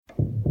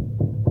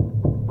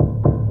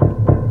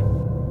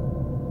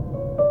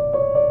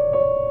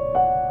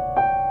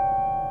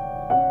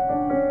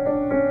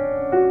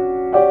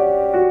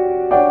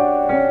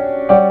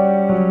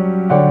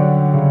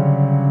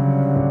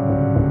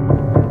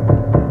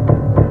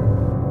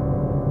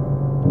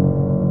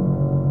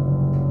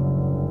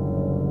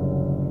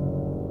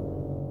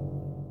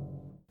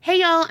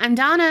y'all. I'm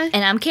Donna.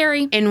 And I'm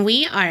Kerri. And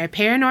we are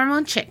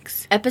Paranormal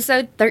Chicks.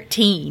 Episode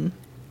 13.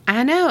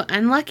 I know.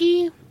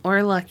 Unlucky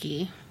or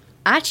lucky?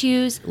 I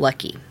choose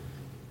lucky.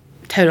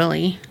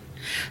 Totally.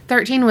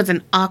 13 was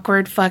an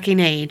awkward fucking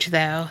age,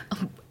 though.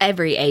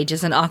 Every age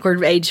is an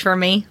awkward age for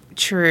me.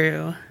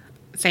 True.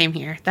 Same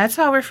here. That's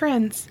why we're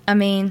friends. I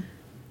mean,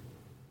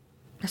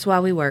 that's why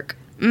we work.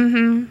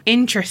 Mm-hmm.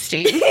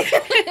 Interesting.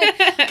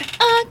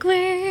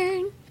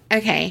 Awkward.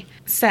 Okay,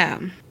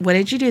 so what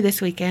did you do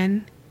this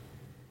weekend?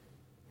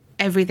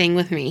 Everything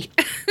with me.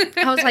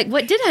 I was like,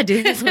 what did I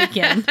do this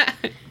weekend?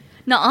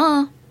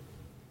 Nuh-uh.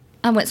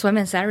 I went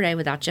swimming Saturday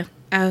without you.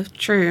 Oh,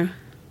 true.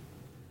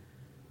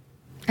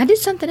 I did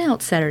something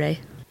else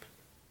Saturday.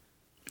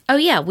 Oh,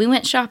 yeah, we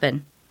went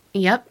shopping.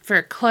 Yep,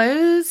 for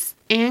clothes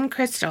and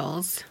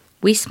crystals.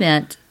 We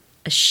spent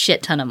a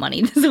shit ton of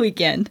money this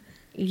weekend.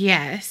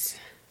 Yes.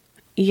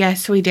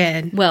 Yes, we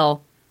did.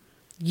 Well,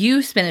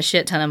 you spent a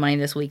shit ton of money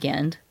this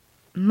weekend.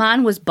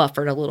 Mine was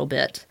buffered a little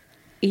bit.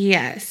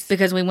 Yes.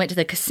 Because we went to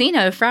the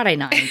casino Friday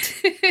night.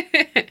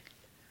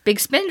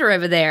 Big spender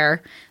over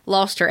there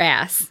lost her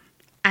ass.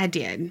 I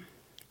did.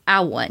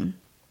 I won.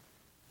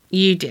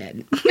 You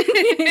did.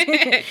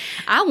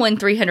 I won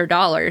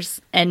 $300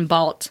 and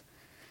bought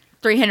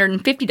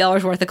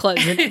 $350 worth of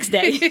clothes the next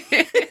day.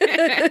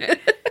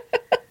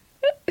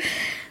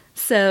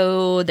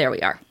 So there we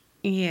are.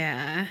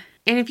 Yeah.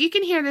 And if you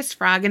can hear this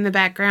frog in the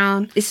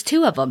background. It's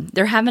two of them.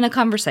 They're having a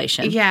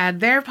conversation. Yeah,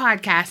 they're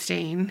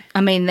podcasting.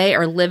 I mean, they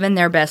are living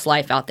their best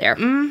life out there.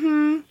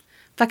 Mm-hmm.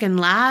 Fucking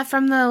live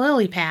from the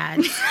lily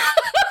pads.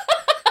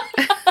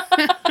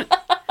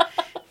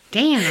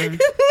 Damn.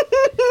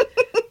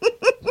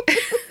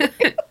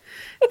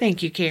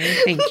 Thank you,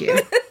 Kerri. Thank you.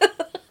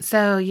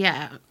 So,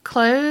 yeah,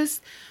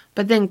 clothes,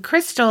 but then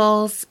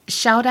crystals.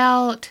 Shout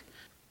out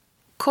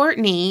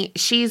Courtney.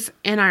 She's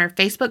in our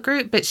Facebook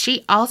group, but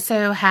she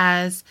also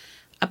has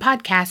a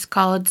podcast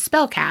called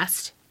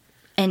Spellcast.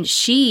 And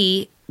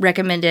she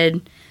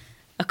recommended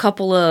a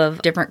couple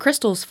of different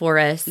crystals for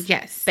us.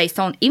 Yes. Based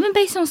on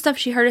stuff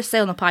she heard us say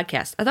on the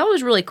podcast. I thought it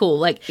was really cool.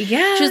 Like,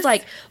 yes. She was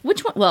like,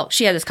 which one? Well,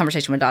 she had this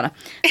conversation with Donna.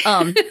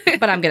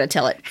 But I'm going to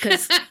tell it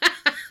because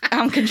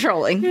I'm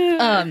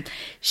controlling.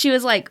 She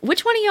was like,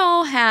 which one of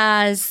y'all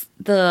has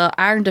the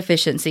iron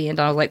deficiency? And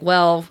Donna was like,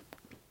 well,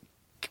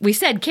 we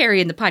said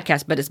Kerri in the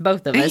podcast, but it's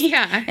both of us.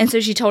 Yeah. And so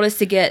she told us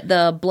to get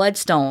the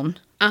bloodstone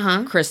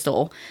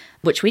crystal,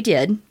 which we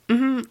did.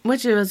 Mm-hmm.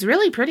 Which was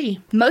really pretty.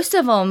 Most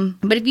of them,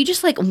 but if you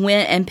just like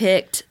went and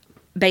picked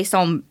based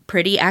on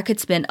pretty, I could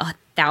spend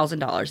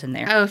 $1,000 in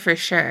there. Oh, for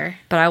sure.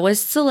 But I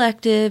was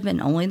selective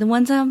and only the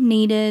ones I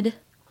needed.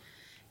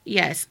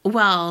 Yes.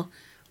 Well,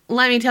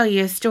 let me tell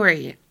you a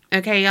story.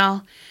 Okay,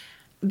 y'all.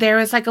 There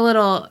was like a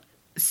little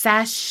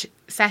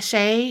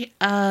sachet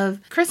of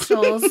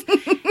crystals,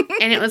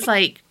 and it was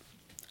like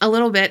a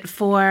little bit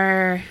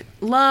for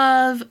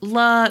love,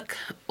 luck,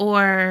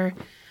 or...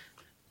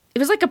 It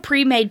was like a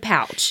pre-made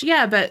pouch.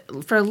 Yeah,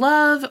 but for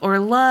love or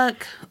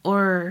luck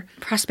or...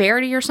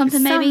 prosperity or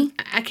something, maybe?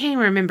 I can't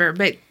remember,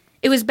 but...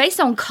 It was based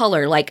on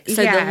color. Like,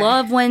 so the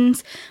love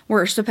ones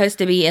were supposed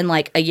to be in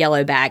like a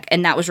yellow bag,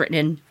 and that was written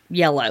in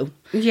yellow.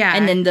 Yeah.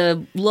 And then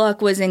the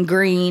luck was in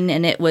green,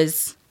 and it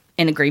was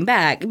in a green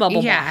bag. Blah,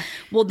 blah, blah.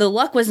 Well, the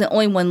luck was the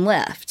only one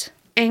left.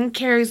 And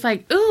Kerri's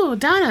like, ooh,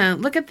 Donna,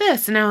 look at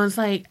this. And I was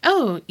like,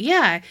 oh,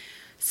 yeah.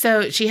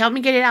 So she helped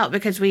me get it out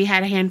because we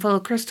had a handful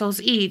of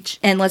crystals each.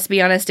 And let's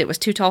be honest, it was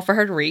too tall for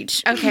her to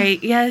reach. Okay,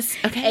 yes,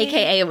 okay.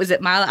 AKA it was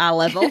at my eye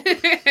level.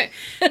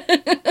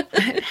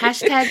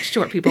 Hashtag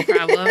short people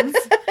problems.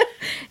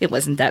 It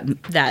wasn't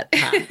that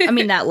high. I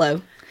mean, that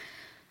low.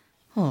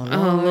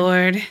 Oh,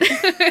 Lord.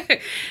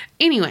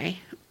 Anyway,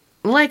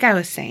 like I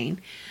was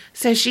saying,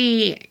 so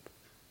she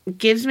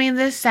gives me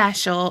this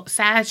satchel.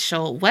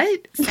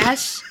 What?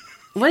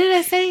 What did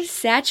I say?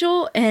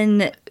 Satchel,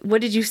 and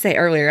what did you say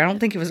earlier? I don't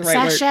think it was the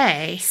right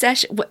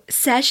sachet. Word.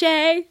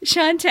 Sachet?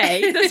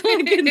 Shantae. That's what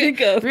I can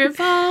think of.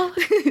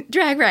 RuPaul.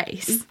 Drag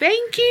Race.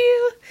 Thank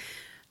you.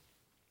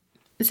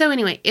 So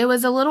anyway, it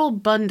was a little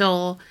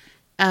bundle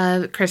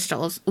of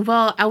crystals.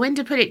 Well, I went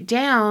to put it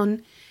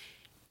down,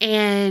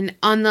 and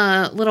on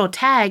the little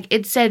tag,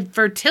 it said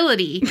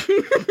fertility.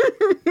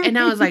 And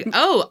I was like,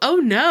 oh,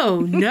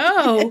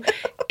 no.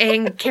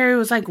 And Kerri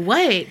was like,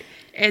 what?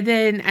 And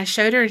then I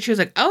showed her, and she was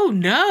like, "Oh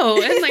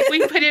no!" And like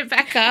we put it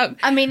back up.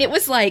 I mean, it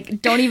was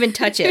like, don't even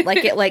touch it.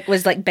 Like it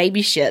was like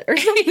baby shit or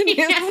something.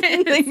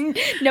 Yes.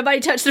 Like, nobody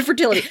touched the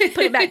fertility.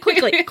 Put it back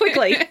quickly.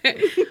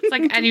 It's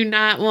like, I do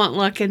not want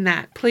luck in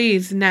that.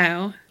 Please,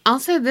 no.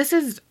 Also, this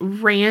is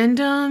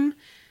random,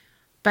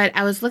 but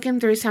I was looking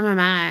through some of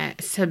my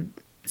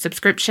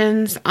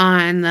subscriptions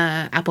on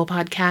the Apple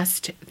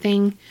Podcast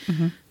thing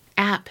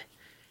app.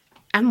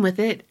 I'm with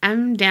it.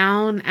 I'm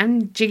down.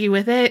 I'm jiggy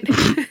with it.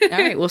 All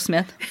right, Will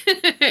Smith.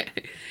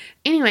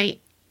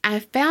 Anyway, I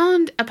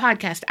found a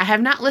podcast. I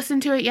have not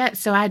listened to it yet,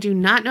 so I do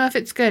not know if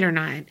it's good or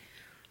not.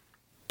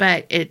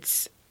 But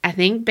it's I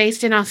think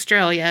based in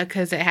Australia,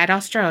 because it had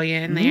Australia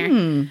in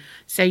there.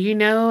 So,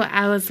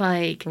 I was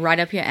like... Right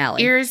up your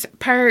alley. Ears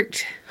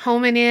perked,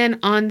 homing in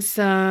on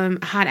some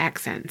hot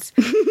accents.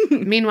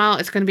 Meanwhile,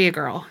 it's going to be a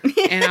girl.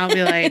 And I'll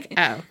be like,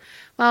 oh,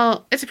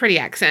 well, it's a pretty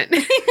accent.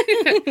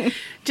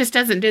 Just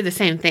doesn't do the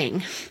same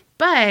thing.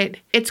 But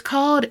it's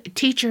called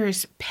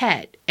Teacher's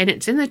Pet, and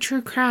it's in the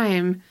true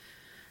crime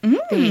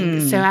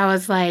thing. So I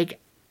was like,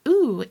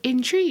 ooh,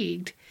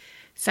 intrigued.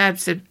 So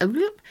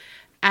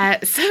I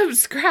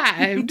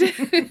subscribed.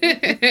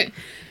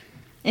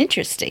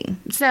 Interesting.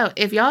 So,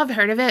 if y'all have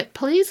heard of it,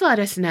 please let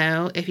us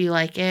know if you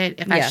like it,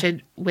 if I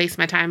should waste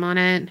my time on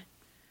it.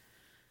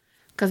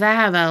 Because I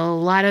have a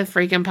lot of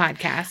freaking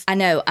podcasts. I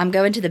know. I'm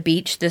going to the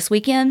beach this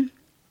weekend.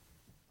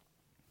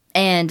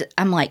 And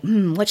I'm like,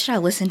 what should I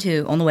listen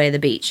to on the way to the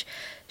beach?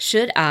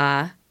 Should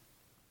I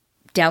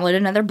download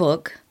another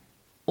book?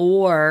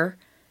 Or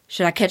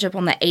should I catch up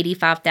on the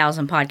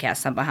 85,000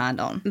 podcasts I'm behind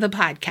on? The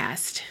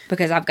podcast.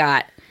 Because I've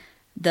got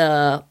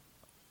the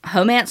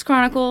Homance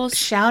Chronicles.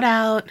 Shout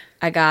out.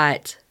 I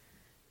got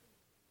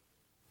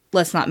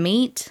Let's Not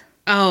Meet.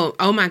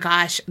 Oh my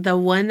gosh. The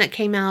one that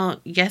came out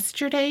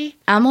yesterday.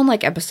 I'm on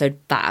like episode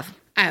 5.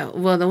 Oh,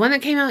 well, the one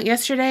that came out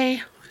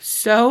yesterday,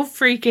 so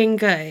freaking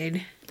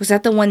good. Was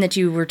that the one that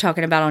you were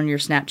talking about on your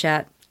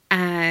Snapchat?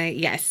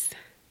 Yes.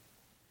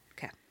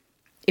 Okay.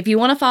 If you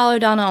want to follow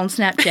Donna on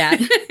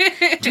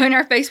Snapchat, join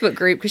our Facebook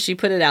group because she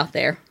put it out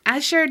there. I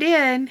sure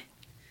did.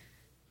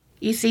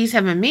 You see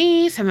some of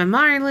me, some of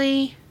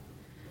Marley.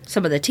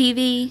 Some of the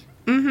TV.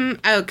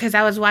 Mm-hmm. Oh, because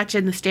I was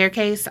watching The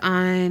Staircase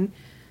on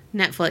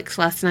Netflix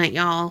last night,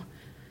 y'all.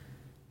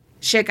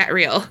 Shit got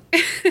real.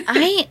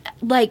 I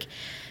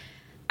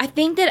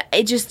think that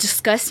it just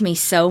disgusts me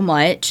so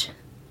much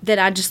that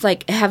I just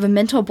have a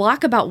mental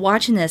block about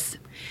watching this.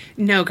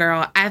 No,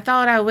 girl. I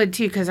thought I would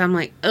too, because I'm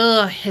like,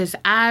 ugh, his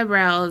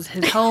eyebrows,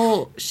 his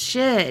whole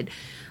shit.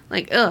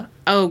 Like, ugh.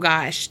 Oh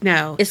gosh,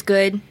 no. It's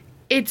good.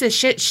 It's a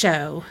shit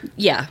show.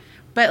 Yeah.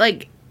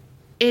 But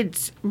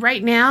it's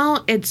right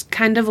now, it's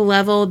kind of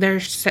level. They're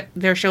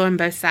showing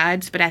both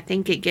sides, but I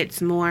think it gets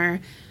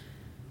more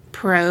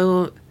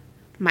pro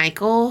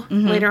Michael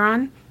later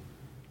on.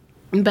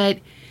 But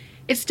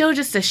it's still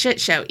just a shit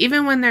show.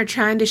 Even when they're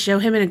trying to show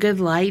him in a good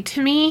light,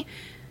 to me,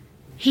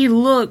 he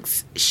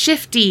looks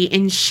shifty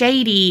and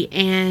shady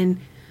and...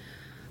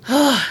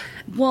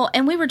 Well,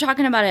 and we were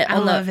talking about it I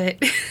love it.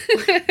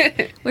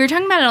 We were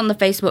talking about it on the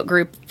Facebook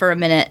group for a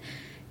minute,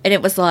 and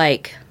it was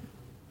like,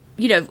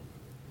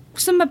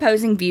 some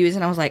opposing views,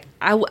 and I was like,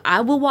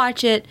 I will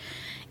watch it,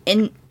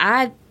 and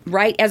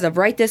as of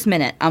right this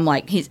minute, I'm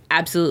like, he's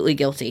absolutely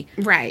guilty.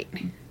 Right.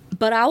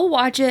 But I will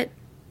watch it,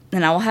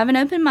 and I will have an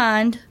open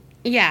mind.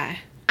 Yeah.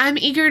 I'm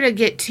eager to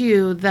get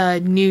to the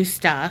new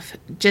stuff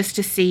just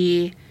to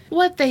see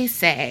what they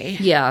say.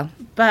 Yeah.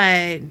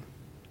 But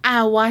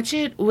I watch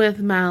it with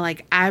my,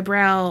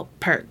 eyebrow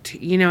perked,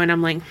 and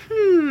I'm like,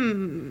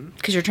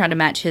 Because you're trying to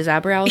match his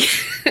eyebrows?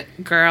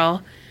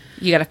 Girl.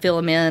 You got to fill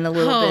them in a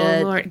little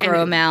bit, Lord. Grow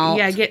them out.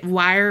 Yeah, get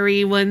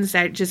wiry ones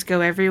that just go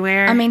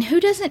everywhere. I mean,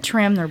 who doesn't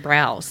trim their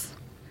brows?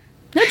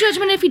 No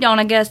judgment if you don't,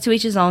 I guess. To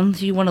each his own.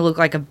 If you want to look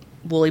like a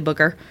woolly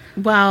booger.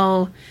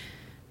 Well...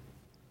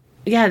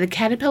 Yeah, the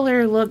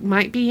caterpillar look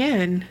might be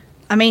in.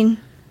 I mean,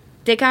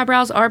 thick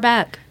eyebrows are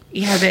back.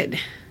 Yeah, but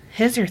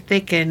his are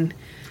thick and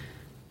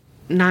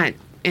not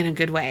in a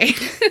good way.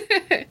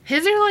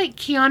 His are like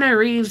Keanu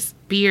Reeves'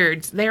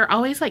 beards. They're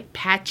always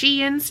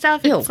patchy and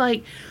stuff. Ew. It's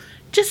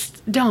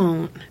just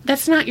don't.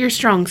 That's not your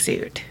strong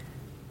suit.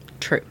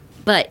 True.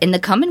 But in the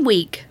coming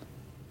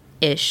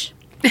week-ish,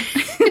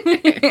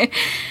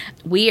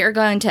 we are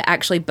going to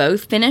actually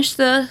both finish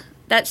that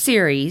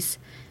series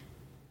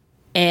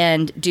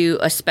and do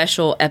a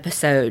special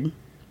episode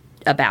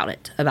about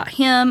it. About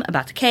him,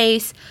 about the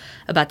case,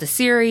 about the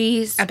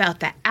series. About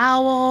the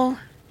owl.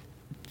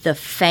 The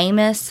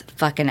famous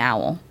fucking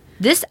owl.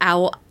 This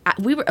owl,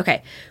 we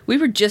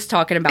were just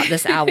talking about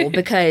this owl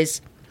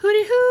because...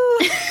 Hooty hoo!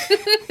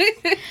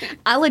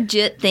 I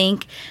legit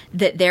think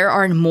that there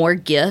are more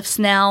gifts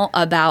now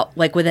about,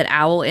 with an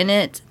owl in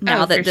it,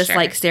 now that this,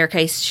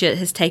 staircase shit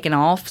has taken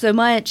off so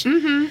much.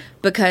 Mm-hmm.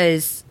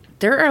 Because...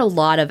 there are a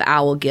lot of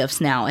owl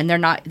gifts now, and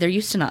there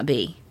used to not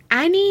be.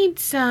 I need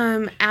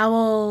some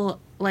owl,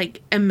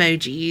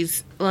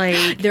 emojis.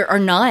 There are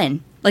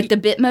none. The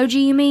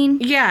Bitmoji, you mean?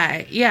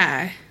 Yeah.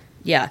 Yeah.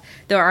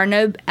 There are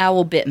no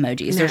owl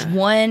Bitmojis. No. There's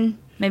one,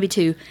 maybe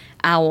two,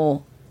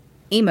 owl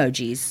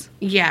emojis.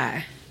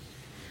 Yeah.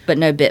 But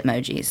no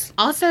Bitmojis.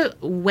 Also,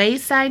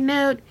 side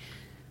note,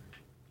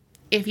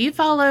 if you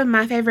follow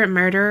My Favorite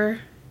Murderer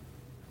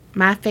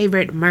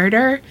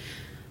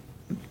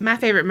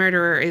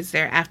is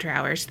their after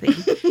hours thing.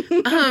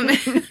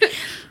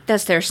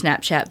 That's their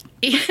Snapchat.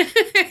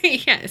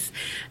 Yes.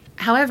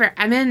 However,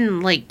 I'm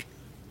in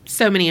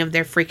so many of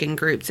their freaking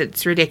groups.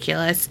 It's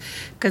ridiculous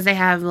because they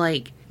have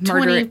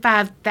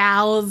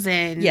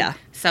 25,000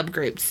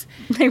 subgroups.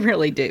 They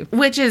really do.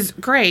 Which is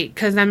great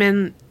because I'm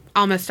in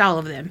almost all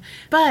of them.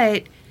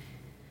 But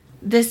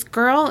this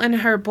girl and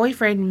her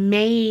boyfriend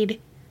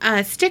made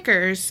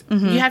stickers.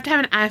 You have to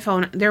have an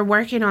iPhone. They're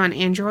working on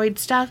Android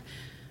stuff.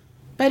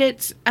 But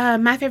it's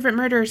My Favorite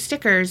Murder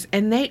stickers,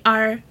 and they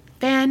are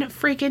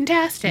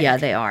fan-freaking-tastic. Yeah,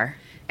 they are.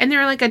 And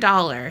they're like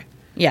 $1.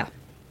 Yeah.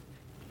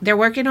 They're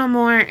working on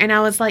more, and I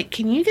was like,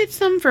 can you get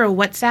some for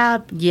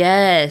WhatsApp?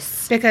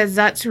 Yes. Because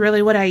that's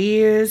really what I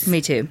use.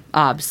 Me too.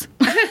 Obs.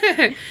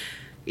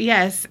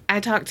 Yes, I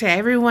talk to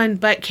everyone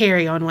but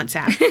Kerri on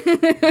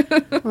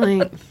WhatsApp.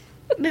 Like,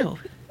 no.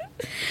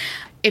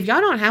 If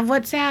y'all don't have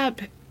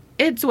WhatsApp,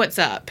 it's what's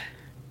up.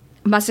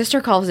 My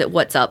sister calls it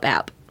What's Up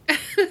app.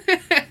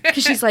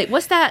 Because she's like,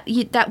 what's that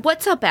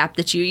What's Up app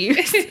that you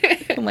use?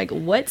 I'm like,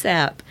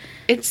 WhatsApp.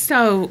 It's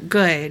so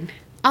good.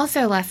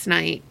 Also last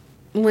night,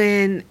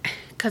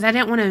 because I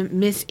didn't want to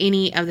miss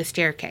any of the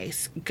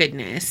staircase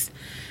goodness,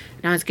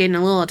 and I was getting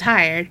a little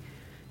tired,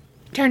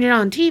 turned it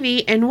on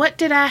TV, and what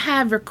did I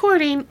have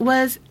recording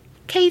was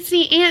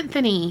Casey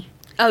Anthony.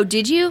 Oh,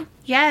 did you?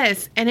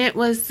 Yes, and it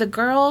was the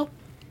girl,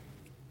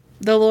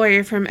 the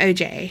lawyer from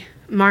OJ,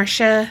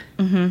 Marsha.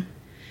 Mm-hmm.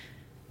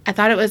 I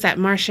thought it was that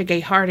Marsha Gay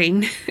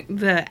Harding,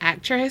 the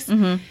actress.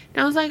 Mm-hmm. And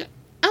I was like,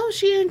 oh,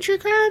 she in true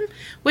crime?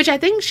 Which I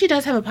think she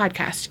does have a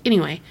podcast.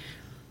 Anyway.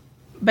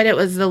 But it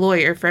was the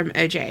lawyer from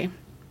OJ.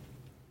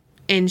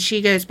 And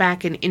she goes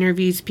back and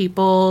interviews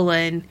people.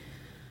 And,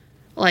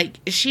 like,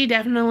 she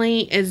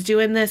definitely is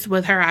doing this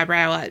with her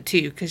eyebrow up,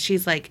 too. Because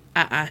she's like,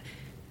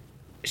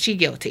 she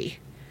guilty.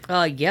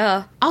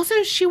 Yeah.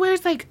 Also, she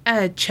wears, like,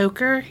 a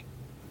choker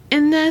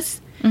in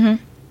this.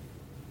 Mm-hmm.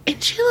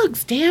 And she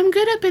looks damn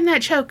good up in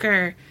that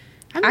choker.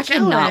 I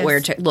cannot wear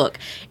a choker. Look,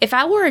 if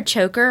I wore a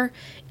choker,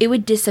 it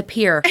would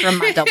disappear from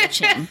my double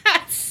chin.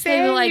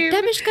 They were like,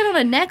 that bitch got on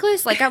a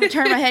necklace? Like, I would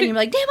turn my head and you'd be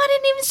like, damn, I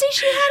didn't even see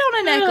she had on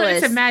a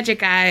necklace. It's a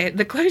magic eye.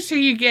 The closer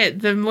you get,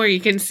 the more you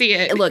can see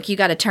it. Look, you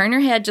got to turn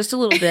your head just a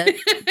little bit.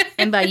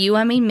 And by you,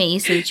 I mean me,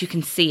 so that you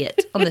can see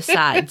it on the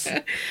sides.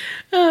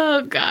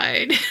 Oh,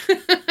 God.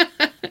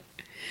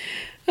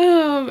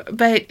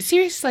 But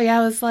seriously, I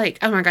was like,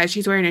 oh, my God,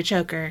 she's wearing a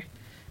choker.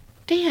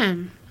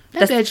 Damn.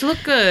 That bitch look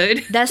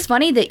good. That's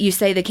funny that you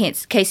say the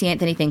Casey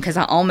Anthony thing, because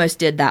I almost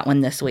did that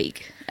one this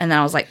week. And then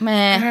I was like,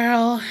 meh.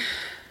 Girl.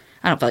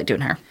 I don't feel like doing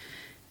her.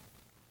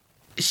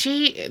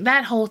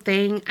 That whole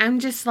thing, I'm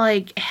just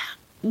like,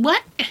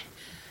 what?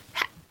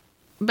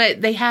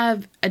 But they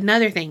have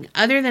another thing.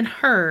 Other than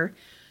her,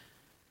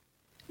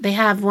 they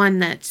have one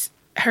that's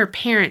her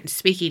parents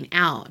speaking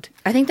out.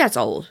 I think that's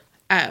old.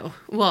 Oh,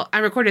 well, I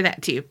recorded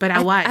that too, but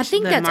I watched I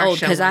think that's old,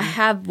 because I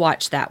have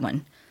watched that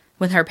one.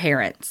 With her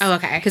parents. Oh,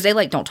 okay. Because they,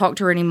 like, don't talk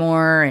to her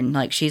anymore, and,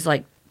 like, she's,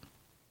 like,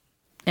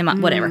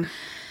 whatever.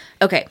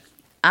 Okay.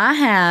 I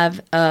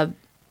have a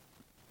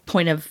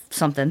point of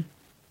something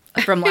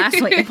from last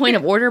week. A point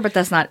of order, but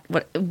that's not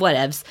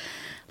whatevs.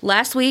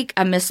 Last week,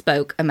 I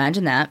misspoke.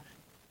 Imagine that.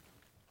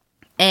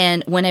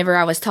 And whenever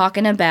I was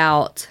talking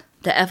about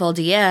the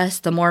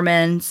FLDS, the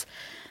Mormons,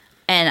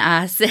 and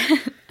I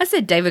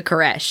said David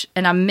Koresh,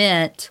 and I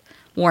meant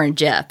Warren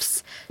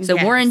Jeffs. So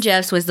yes. Warren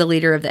Jeffs was the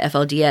leader of the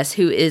FLDS,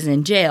 who is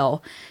in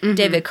jail. Mm-hmm.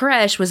 David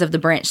Koresh was of the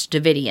Branch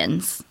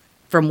Davidians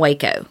from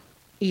Waco.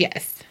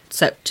 Yes.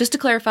 So just to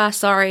clarify,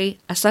 sorry,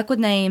 I suck with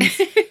names,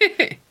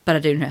 but I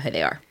do know who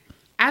they are.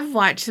 I've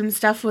watched some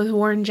stuff with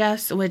Warren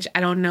Jeffs, which I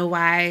don't know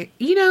why.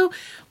 You know,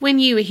 when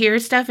you hear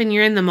stuff and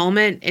you're in the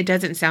moment, it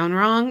doesn't sound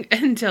wrong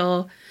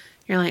until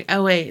you're like,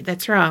 oh, wait,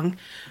 that's wrong.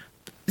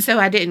 So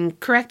I didn't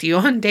correct you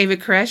on David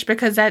Koresh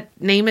because that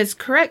name is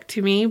correct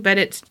to me, but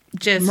it's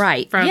just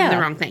from the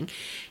wrong thing.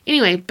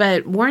 Anyway,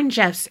 but Warren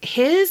Jeffs,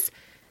 his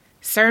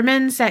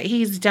sermons that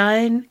he's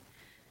done,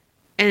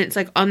 and it's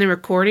like on the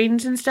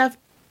recordings and stuff,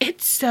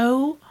 it's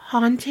so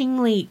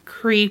hauntingly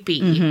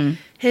creepy. Mm-hmm.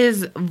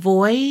 His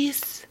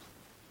voice.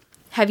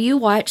 Have you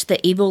watched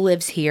The Evil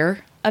Lives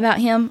Here about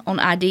him on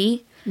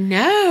ID?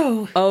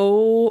 No.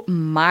 Oh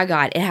my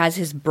God. It has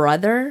his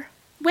brother.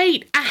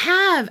 Wait, I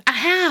have.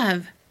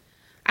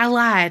 I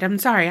lied. I'm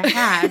sorry. I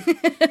have.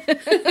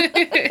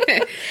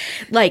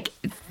 Like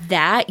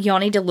that, y'all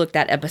need to look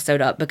that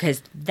episode up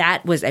because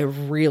that was a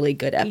really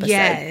good episode.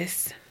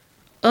 Yes.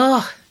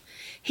 Ugh.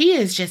 He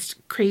is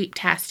just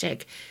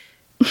creep-tastic.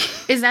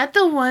 Is that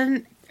the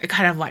one?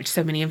 God, I've watched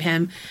so many of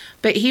him.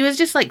 But he was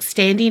just like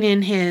standing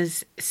in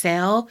his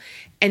cell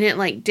and it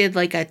like did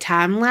like a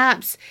time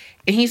lapse.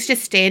 And he's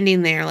just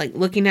standing there like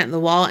looking at the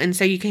wall. And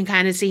so you can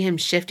kind of see him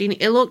shifting.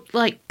 It looked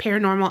like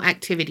Paranormal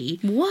Activity.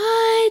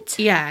 What?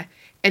 Yeah.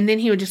 And then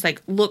he would just,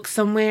 like, look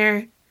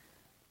somewhere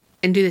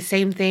and do the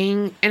same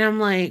thing. And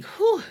I'm like,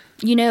 whew.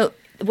 You know,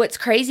 what's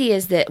crazy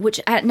is that,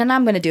 and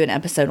I'm going to do an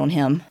episode on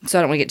him, so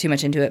I don't want to get too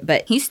much into it,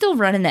 but he's still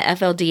running the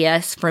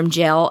FLDS from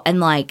jail and,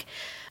 like,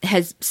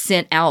 has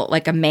sent out,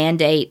 like, a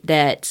mandate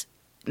that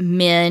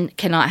men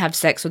cannot have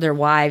sex with their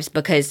wives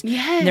because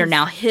they're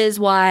now his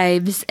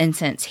wives. And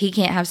since he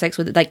can't have sex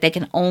with it, like, they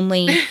can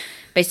only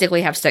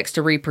basically have sex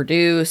to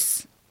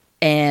reproduce.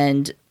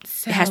 And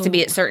it has to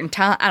be at certain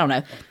time. I don't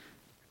know.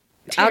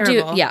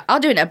 Terrible. I'll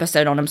do an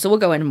episode on him, so we'll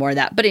go into more of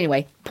that. But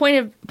anyway, point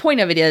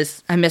of it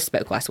is, I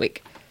misspoke last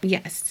week.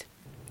 Yes.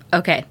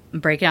 Okay, I'm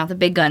breaking out the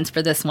big guns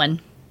for this one.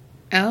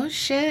 Oh,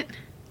 shit.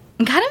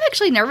 I'm kind of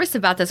actually nervous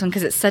about this one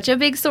because it's such a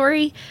big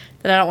story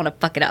that I don't want to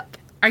fuck it up.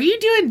 Are you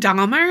doing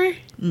Dahmer?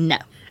 No.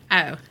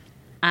 Oh.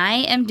 I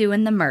am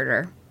doing the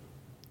murder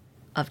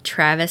of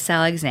Travis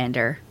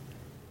Alexander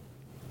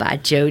by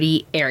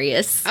Jodi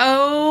Arias.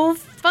 Oh,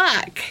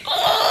 fuck.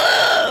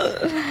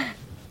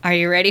 Are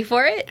you ready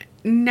for it?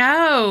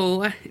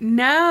 No.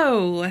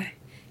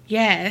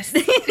 Yes.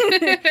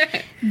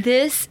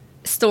 This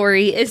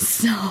story is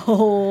so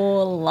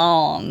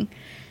long.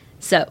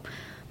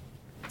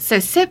 So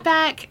sit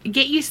back,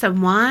 get you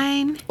some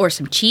wine. Or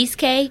some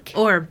cheesecake.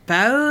 Or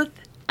both.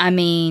 I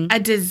mean, a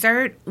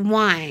dessert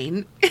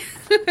wine.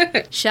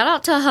 Shout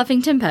out to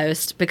Huffington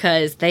Post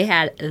because they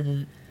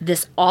had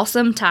this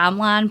awesome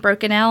timeline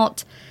broken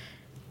out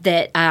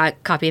that I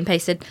copy and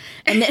pasted.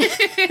 And then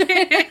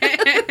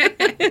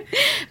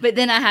but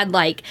then I had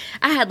like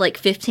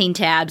 15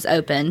 tabs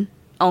open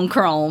on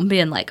Chrome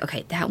being like,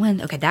 okay, that one,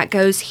 okay, that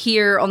goes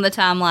here on the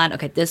timeline.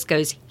 Okay, this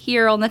goes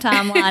here on the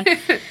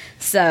timeline.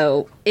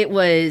 So it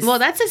was... Well,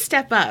 that's a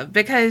step up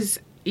because,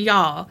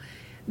 y'all,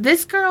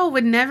 this girl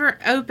would never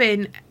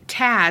open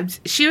tabs.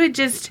 She would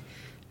just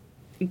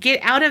get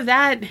out of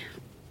that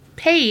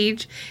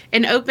page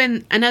and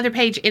open another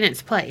page in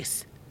its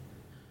place.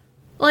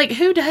 Like,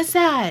 who does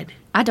that?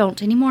 I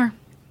don't anymore.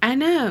 I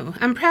know.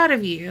 I'm proud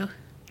of you.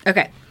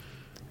 Okay.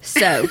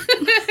 So,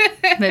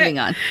 moving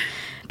on.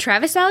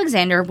 Travis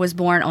Alexander was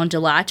born on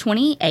July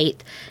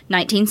 28th,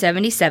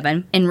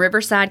 1977, in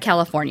Riverside,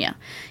 California.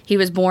 He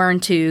was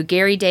born to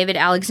Gary David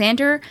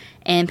Alexander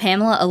and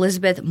Pamela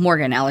Elizabeth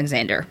Morgan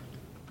Alexander.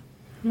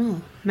 Oh,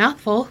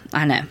 mouthful.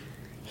 I know.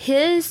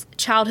 His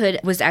childhood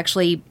was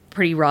actually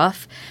pretty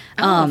rough.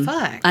 Oh,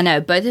 fuck. I know.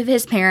 Both of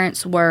his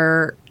parents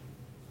were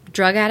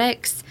drug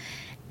addicts,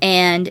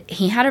 and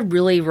he had a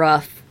really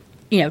rough,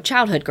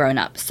 childhood growing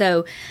up.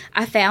 So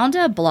I found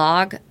a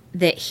blog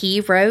that he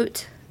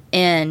wrote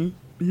in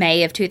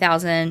May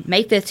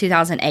 5th,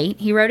 2008,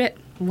 he wrote it.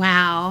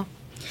 Wow.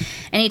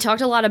 And he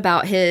talked a lot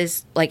about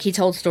he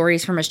told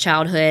stories from his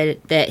childhood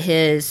that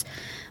his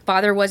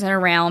father wasn't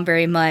around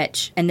very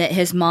much and that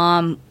his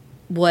mom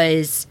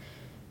was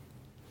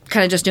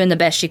kind of just doing the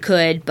best she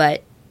could,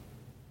 but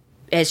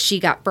as she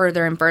got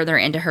further and further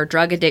into her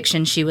drug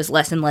addiction, she was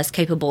less and less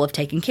capable of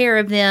taking care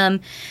of them.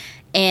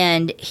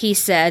 And he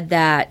said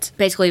that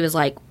basically it was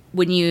like,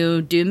 when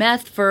you do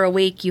meth for a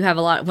week, you have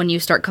when you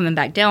start coming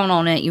back down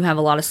on it, you have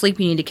a lot of sleep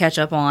you need to catch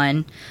up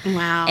on.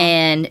 Wow.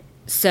 And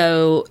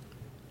so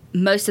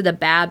most of the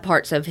bad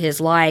parts of his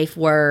life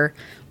were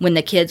when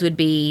the kids would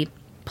be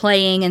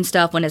playing and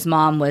stuff, when his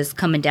mom was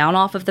coming down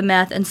off of the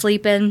meth and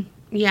sleeping.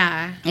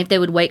 Yeah. If they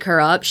would wake her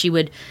up, she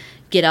would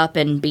get up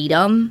and beat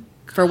them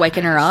for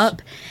waking her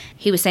up.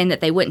 He was saying that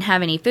they wouldn't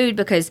have any food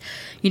because,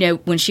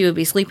 when she would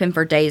be sleeping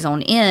for days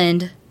on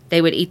end,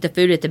 they would eat the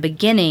food at the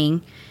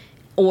beginning,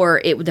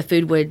 or the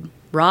food would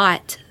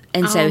rot.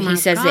 And so he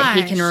says that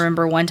he can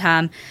remember one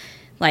time,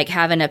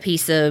 having a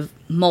piece of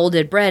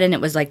molded bread, and it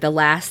was, the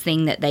last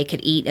thing that they could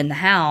eat in the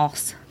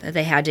house that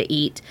they had to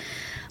eat.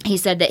 He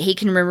said that he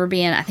can remember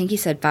being, I think he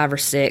said 5 or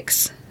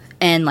 6,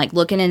 and,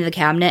 looking into the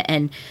cabinet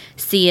and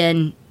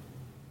seeing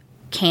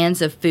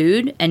cans of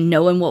food and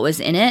knowing what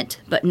was in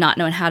it, but not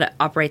knowing how to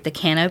operate the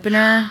can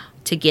opener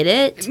to get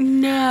it.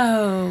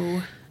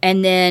 No.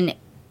 And then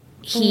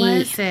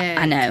Was it?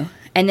 I know.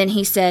 And then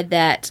he said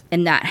that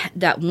in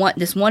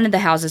this one of the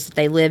houses that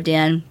they lived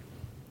in,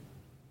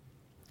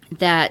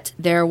 that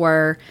there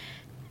were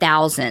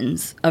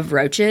thousands of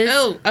roaches.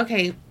 Oh,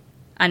 okay.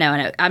 I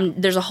know.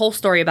 There's a whole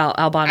story about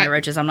albino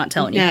roaches. I'm not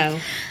telling you. No.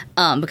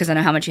 Because I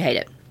know how much you hate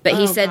it. But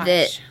he said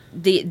that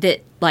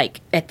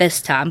at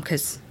this time,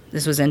 because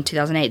this was in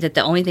 2008, that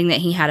the only thing that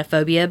he had a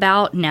phobia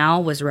about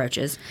now was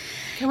roaches.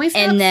 Can we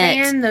stop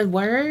saying the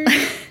word?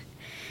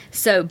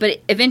 So, but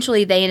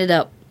eventually they ended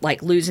up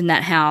losing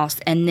that house,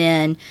 and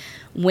then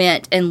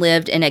went and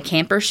lived in a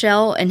camper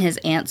shell in his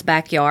aunt's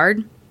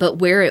backyard. But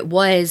where it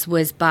was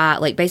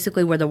by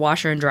basically where the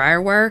washer and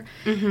dryer were,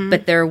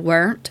 but there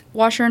weren't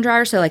washer and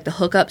dryer, so the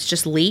hookups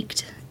just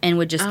leaked and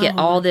would just get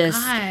all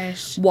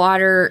this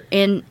water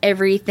in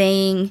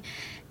everything,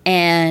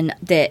 and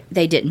that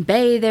they didn't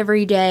bathe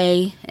every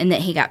day, and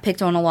that he got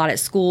picked on a lot at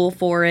school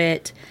for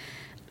it.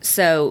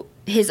 So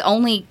his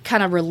only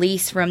kind of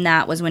release from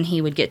that was when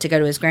he would get to go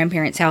to his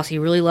grandparents' house. He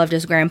really loved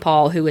his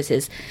grandpa, who was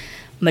his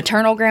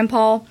maternal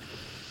grandpa.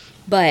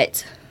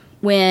 But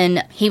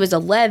when he was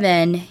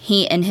 11,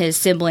 he and his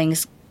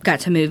siblings got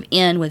to move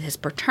in with his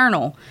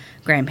paternal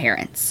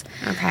grandparents.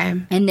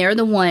 Okay. And they're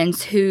the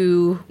ones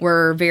who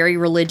were very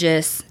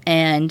religious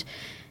and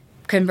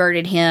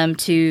converted him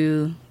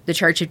to the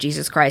Church of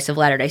Jesus Christ of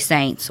Latter-day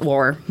Saints,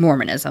 or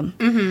Mormonism.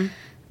 Mm-hmm.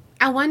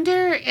 I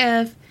wonder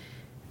if,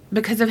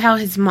 because of how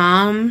his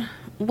mom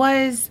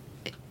was,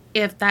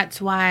 if that's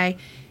why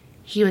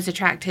he was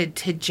attracted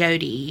to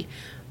Jodi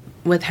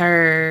with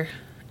her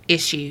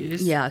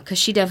issues. Yeah, because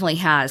she definitely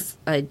has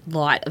a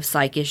lot of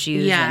psych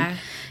issues. Yeah. And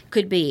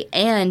could be.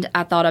 And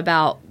I thought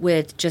about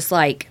with just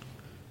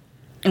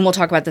and we'll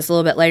talk about this a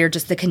little bit later,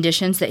 just the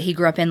conditions that he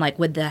grew up in, like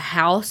with the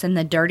house and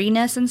the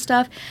dirtiness and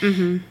stuff.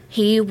 Mm-hmm.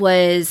 He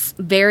was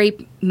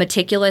very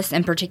meticulous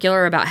and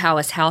particular about how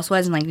his house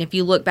was. And like, if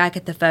you look back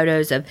at the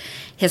photos of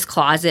his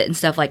closet and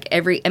stuff, like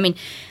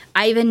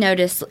I even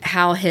noticed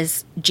how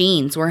his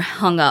jeans were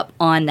hung up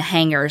on the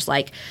hangers,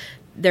 like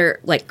they're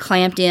like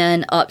clamped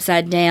in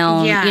upside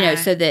down,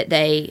 so that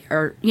they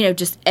are,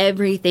 just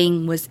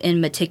everything was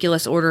in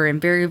meticulous order and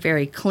very,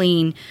 very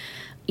clean.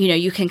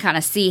 You can kind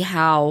of see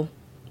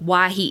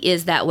why he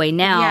is that way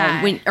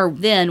now,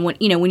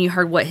 when you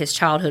heard what his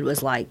childhood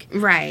was like.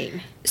 Right.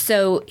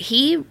 So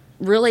he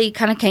really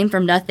kind of came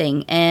from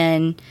nothing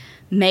and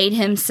made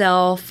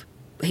himself.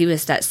 He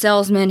was that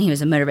salesman. He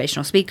was a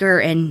motivational speaker,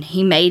 and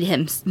he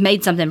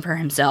made something for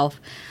himself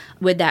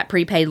with that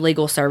prepaid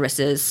legal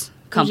services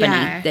company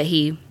that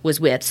he was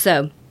with.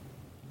 So.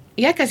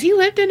 Yeah, because he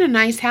lived in a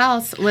nice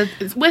house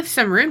with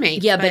some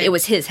roommates. Yeah, but it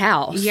was his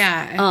house.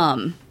 Yeah.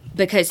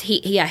 Because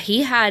he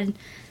had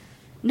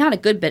not a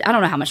good bit. I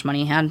don't know how much money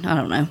he had. I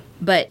don't know.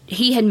 But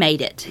he had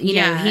made it.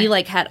 He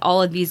like had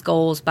all of these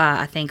goals by,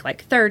 I think,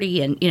 like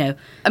 30.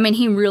 And,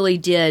 he really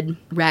did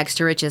rags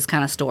to riches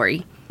kind of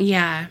story.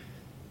 Yeah.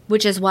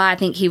 Which is why I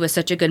think he was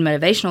such a good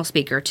motivational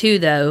speaker, too,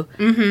 though.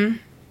 Mm-hmm.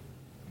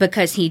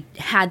 Because he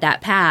had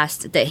that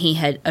past that he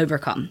had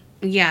overcome.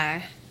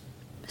 Yeah.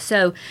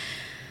 So,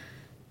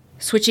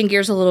 switching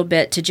gears a little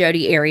bit to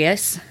Jodi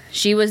Arias.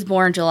 She was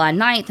born July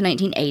 9th,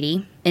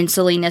 1980, in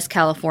Salinas,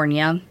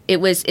 California.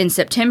 It was in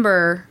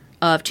September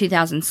of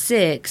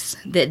 2006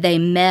 that they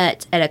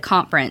met at a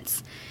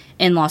conference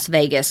in Las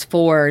Vegas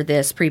for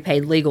this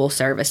prepaid legal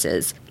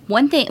services.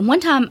 One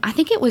time, I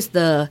think it was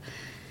the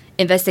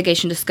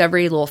Investigation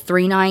Discovery little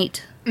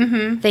 3-night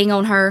thing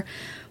on her,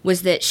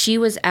 was that she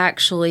was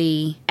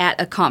actually at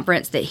a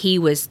conference that he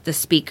was the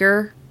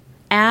speaker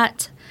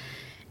at,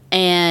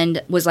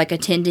 and was like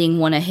attending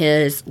one of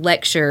his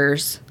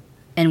lectures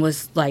and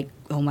was like,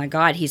 oh my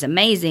God, he's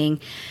amazing.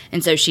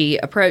 And so she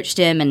approached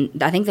him,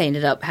 and I think they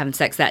ended up having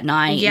sex that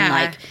night.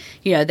 Yeah.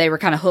 And they were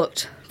kind of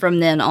hooked from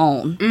then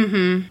on.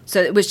 Mm-hmm.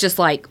 So it was just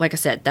like I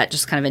said, that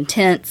just kind of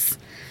intense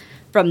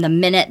from the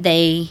minute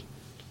they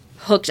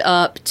hooked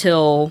up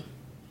till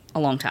a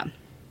long time.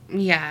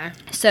 Yeah.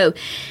 So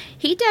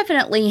he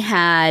definitely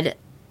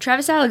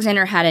Travis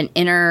Alexander had an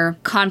inner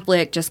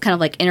conflict, just kind of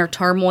like inner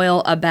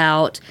turmoil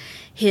about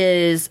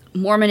his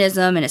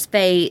Mormonism and his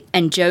faith,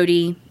 and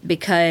Jodi,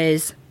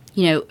 because,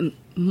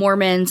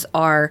 Mormons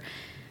are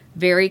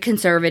very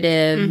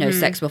conservative, no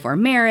sex before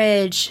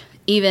marriage,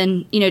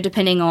 even,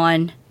 depending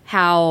on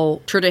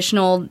how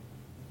traditional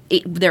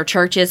their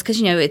church is,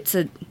 because,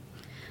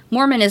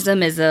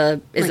 Mormonism is a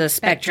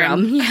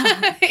spectrum.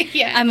 Yeah.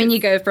 Yeah. You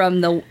go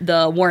from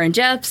the Warren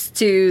Jeffs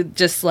to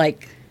just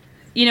like,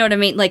 you know what I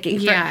mean? Like,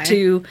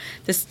 to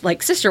this,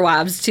 like, sister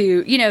wives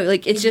to,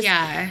 it's just,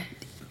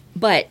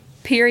 but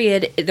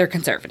period, they're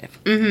conservative.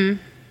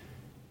 Mm-hmm.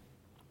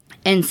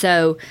 And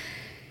so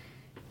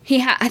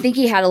I think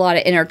he had a lot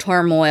of inner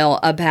turmoil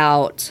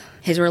about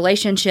his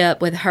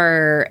relationship with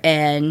her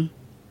and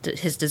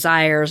his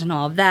desires and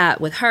all of that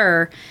with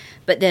her,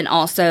 but then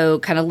also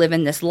kind of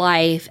living this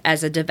life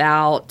as a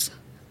devout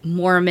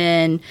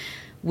Mormon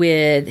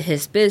with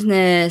his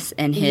business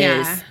and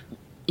his,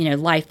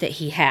 life that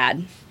he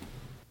had.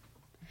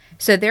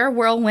 So their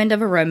whirlwind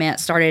of a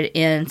romance started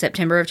in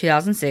September of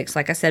 2006,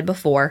 like I said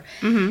before.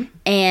 Mm-hmm.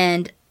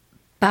 And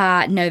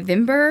by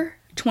November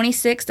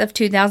 26th of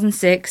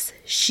 2006,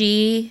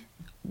 she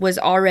was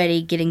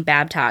already getting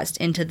baptized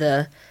into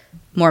the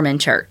Mormon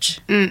church.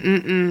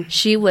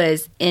 She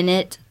was in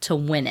it to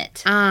win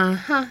it.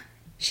 Uh-huh.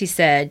 She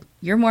said,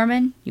 "You're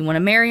Mormon? You want to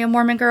marry a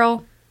Mormon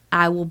girl?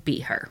 I will be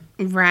her."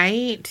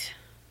 Right.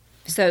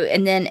 So,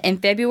 and then in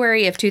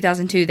February of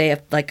 2002, they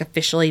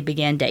officially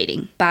began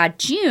dating. By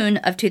June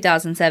of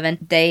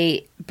 2007,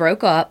 they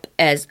broke up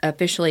as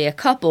officially a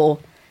couple,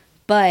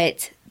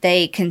 but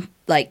they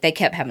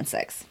kept having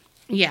sex.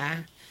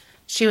 Yeah.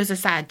 She was a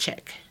side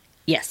chick.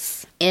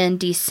 Yes. In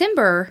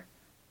December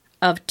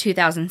of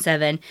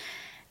 2007,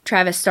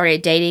 Travis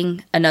started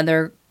dating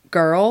another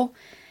girl,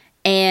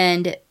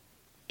 and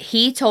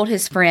he told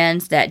his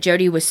friends that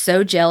Jodi was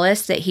so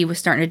jealous that he was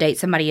starting to date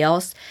somebody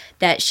else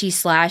that she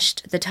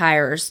slashed the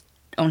tires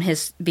on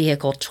his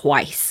vehicle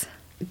twice.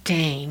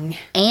 Dang.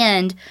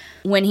 And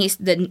when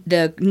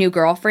the new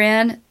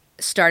girlfriend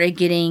started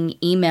getting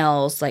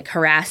emails like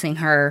harassing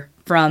her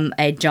from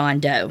a John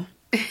Doe.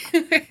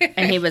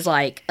 And he was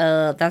like,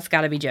 that's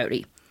got to be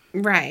Jodi.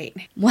 Right.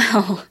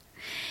 Well,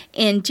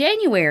 in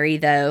January,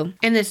 though.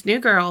 And this new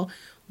girl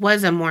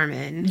was a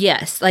Mormon.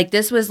 Yes. Like,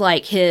 this was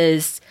like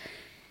his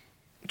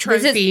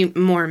trophy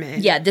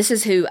Mormon. Yeah, this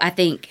is who I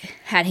think,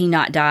 had he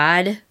not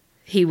died,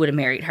 he would have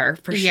married her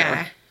for sure.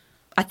 Yeah.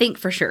 I think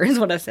for sure is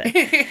what I said.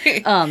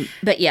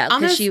 But yeah.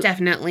 Almost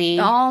definitely.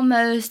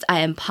 Almost, I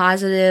am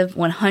positive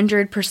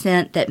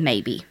 100% that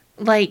maybe.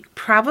 Like,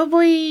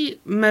 probably,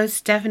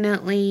 most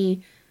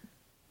definitely,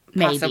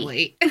 maybe.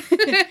 Possibly.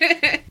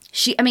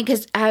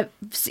 Because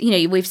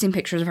we've seen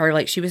pictures of her,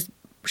 like, she was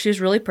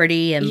really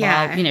pretty and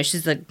blah,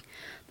 she's a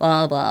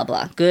blah, blah,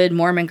 blah. Good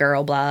Mormon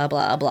girl, blah,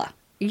 blah, blah.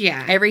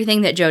 Yeah.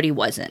 Everything that Jodi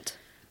wasn't.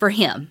 For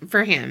him.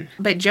 For him.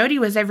 But Jodi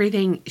was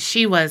everything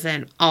she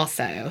wasn't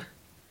also.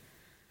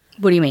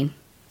 What do you mean?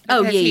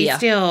 Because he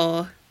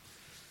still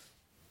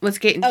was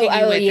getting jiggy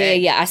with it.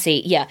 Yeah, I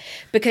see. Yeah.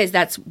 Because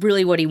that's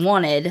really what he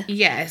wanted.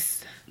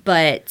 Yes.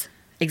 But,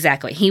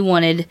 exactly. He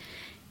wanted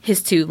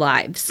his 2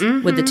 lives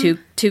with the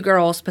two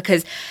girls,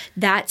 because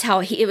that's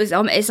how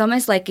it's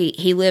almost like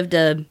he lived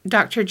a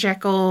Dr.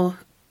 Jekyll,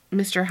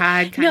 Mr.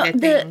 Hyde kind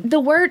of thing. The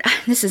word,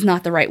 this is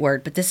not the right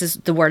word, but this is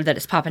the word that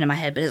is popping in my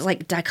head, but it's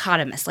like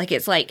dichotomous. Like,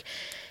 it's like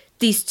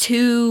these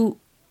 2,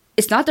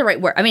 it's not the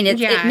right word. I mean,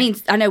 it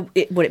means, I know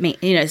what it means.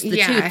 You know, it's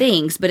the 2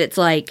 things, but it's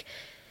like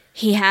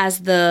he has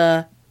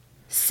the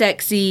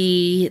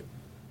sexy,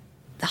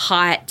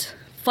 hot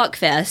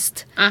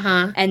fuckfest,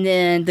 and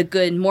then the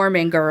good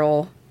Mormon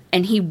girl,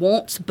 and he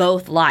wants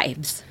both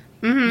lives,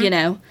 you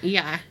know?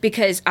 Yeah.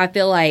 Because I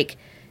feel like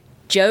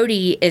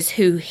Jodi is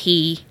who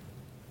he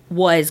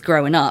was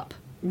growing up.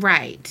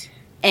 Right.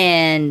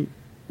 And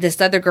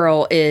this other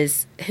girl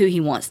is who he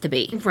wants to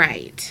be.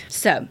 Right.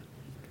 So,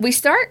 we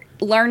start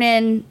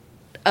learning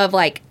of,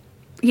 like,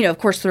 you know, of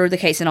course, through the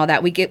case and all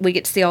that, we get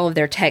to see all of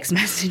their text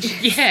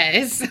messages.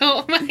 Yes.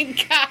 Oh, my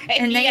God.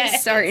 And they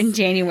start in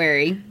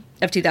January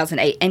of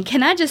 2008. And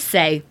can I just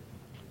say,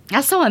 I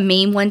saw a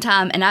meme one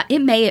time, and I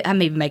may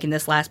be making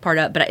this last part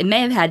up, but it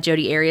may have had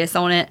Jodi Arias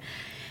on it,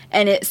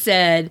 and it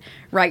said,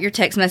 write your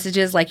text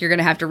messages like you're going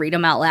to have to read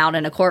them out loud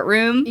in a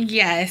courtroom.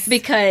 Yes.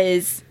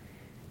 Because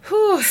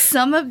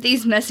some of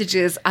these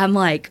messages, I'm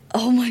like,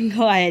 oh my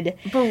God.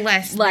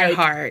 Bless their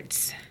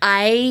hearts.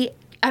 I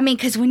mean,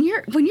 because when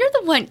you're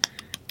the one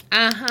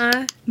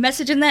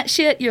messaging that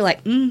shit, you're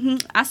like,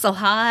 I'm so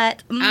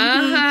hot.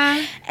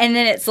 And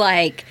then it's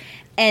like,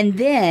 and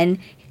then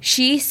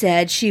she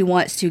said she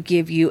wants to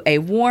give you a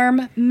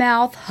warm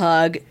mouth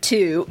hug,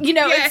 too. You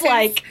know, It's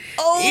like,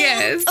 so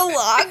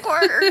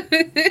awkward.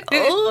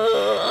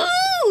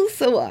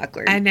 So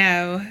awkward. I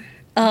know.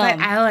 But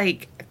I,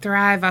 like,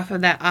 thrive off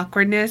of that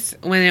awkwardness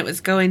when it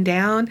was going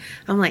down.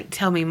 I'm like,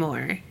 tell me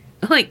more.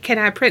 Like, can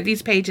I print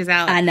these pages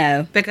out? I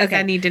know. Because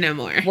I need to know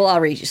more. Well,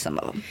 I'll read you some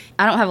of them.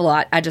 I don't have a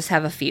lot. I just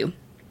have a few.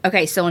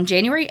 Okay, so on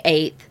January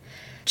 8th,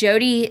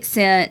 Jodi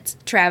sent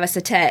Travis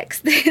a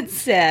text that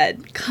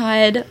said,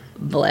 God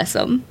bless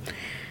him.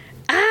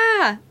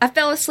 I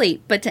fell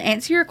asleep. But to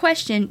answer your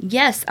question,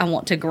 yes, I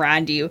want to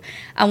grind you.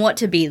 I want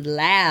to be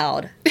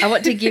loud. I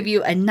want to give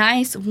you a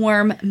nice,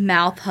 warm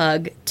mouth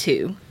hug,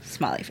 too.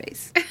 Smiley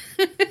face.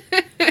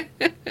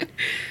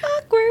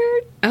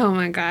 Awkward. Oh,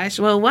 my gosh.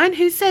 Well, 1,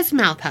 who says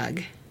mouth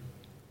hug?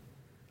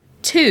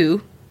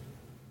 2,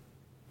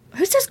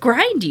 who says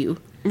grind you?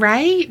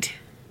 Right?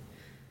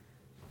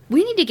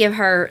 We need to give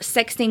her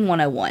sexting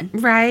 101.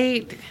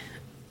 Right.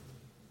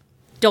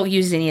 Don't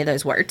use any of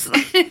those words.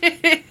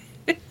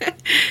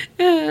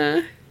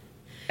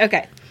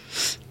 Okay.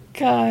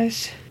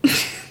 Gosh.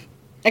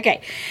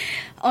 Okay.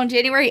 On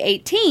January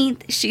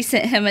 18th, she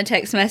sent him a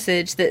text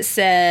message that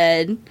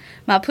said,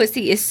 my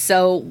pussy is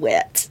so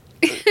wet.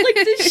 Like,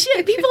 this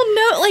shit, people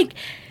know, like,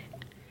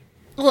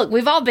 look,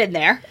 we've all been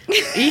there.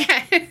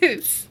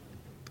 Yes.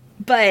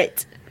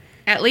 But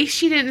at least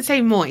she didn't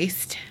say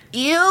moist.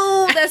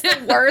 Ew, that's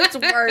the worst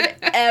word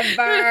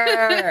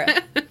ever.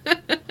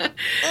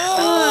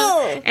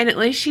 And at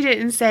least she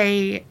didn't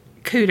say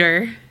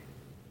cooter.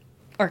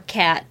 Or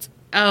cat.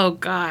 Oh,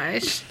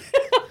 gosh.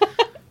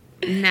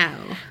 No.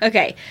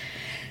 Okay.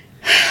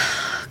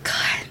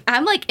 God.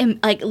 I'm like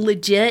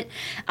legit.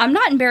 I'm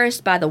not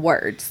embarrassed by the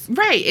words.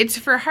 Right. It's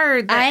for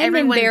her that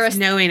everyone's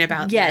knowing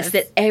about this. Yes,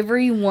 that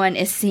everyone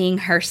is seeing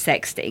her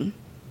sexting.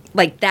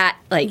 Like that,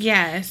 like,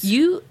 yes.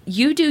 You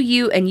do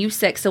you and you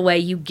sex away,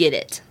 you get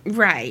it.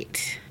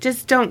 Right.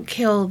 Just don't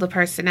kill the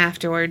person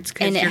afterwards.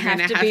 And it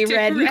has to be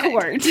read in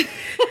court.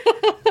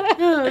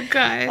 Oh,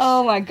 gosh.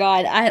 Oh, my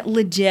God.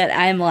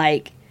 I'm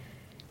like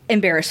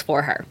embarrassed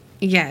for her.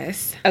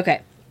 Yes.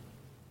 Okay.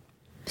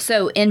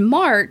 So in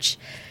March,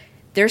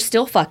 they're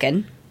still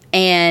fucking,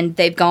 and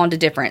they've gone to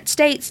different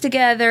states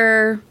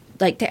together.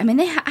 Like, I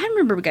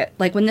remember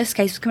like when this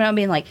case was coming out,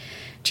 being like,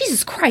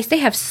 Jesus Christ, they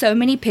have so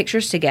many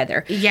pictures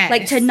together. Yes.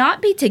 Like, to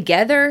not be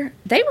together,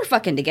 they were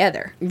fucking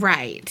together.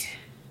 Right.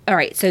 All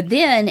right. So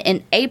then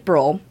in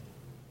April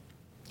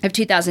of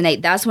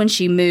 2008, that's when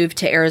she moved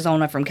to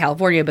Arizona from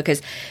California,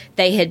 because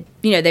they had,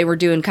 they were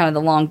doing kind of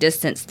the long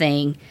distance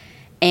thing.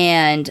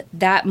 And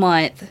that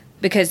month,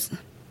 because,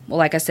 well,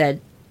 like I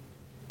said,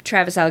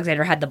 Travis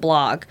Alexander had the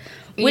blog,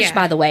 which,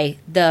 by the way,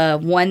 the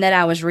one that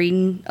I was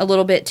reading a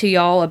little bit to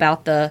y'all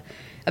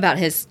about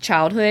his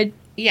childhood.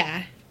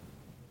 Yeah.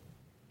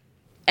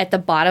 At the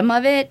bottom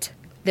of it,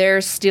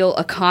 there's still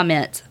a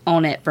comment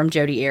on it from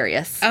Jodi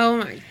Arias. Oh,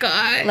 my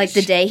gosh. Like,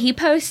 the day he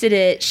posted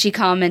it, she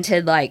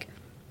commented, like,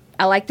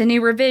 I like the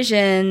new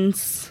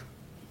revisions.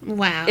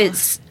 Wow.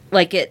 It's,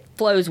 like, it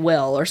flows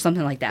well, or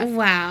something like that.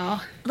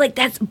 Wow. Like,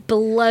 that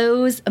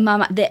blows my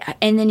mind.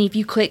 And then if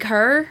you click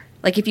her,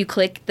 like, if you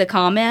click the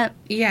comment,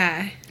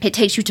 yeah, it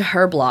takes you to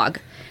her blog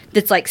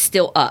that's, like,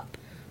 still up.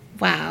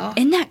 Wow.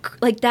 And that,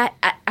 like, that,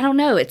 I don't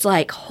know, it's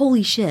like,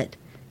 holy shit.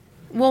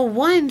 Well,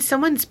 one,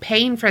 someone's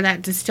paying for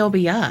that to still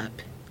be up.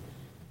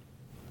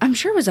 I'm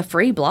sure it was a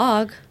free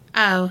blog.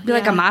 Oh, Be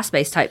like a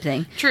MySpace type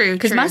thing. True,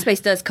 because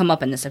MySpace does come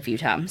up in this a few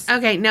times.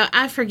 Okay, no,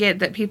 I forget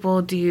that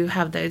people do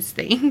have those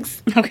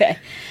things. Okay.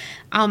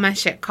 All my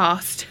shit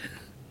cost.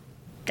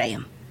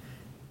 Damn.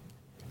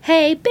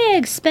 Hey,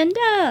 big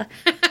spender.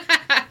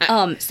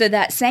 So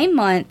that same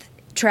month,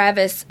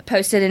 Travis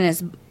posted in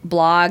his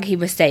blog, he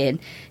was saying,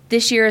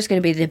 "This year is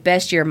going to be the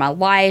best year of my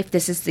life.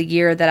 This is the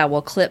year that I will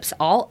eclipse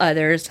all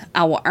others.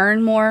 I will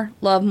earn more,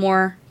 love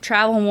more,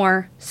 travel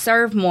more,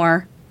 serve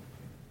more."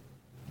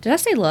 Did I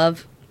say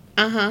love?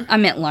 Uh-huh. I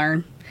meant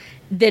learn.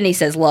 Then he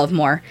says love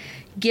more.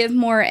 "Give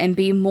more and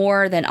be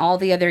more than all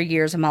the other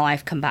years of my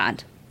life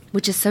combined."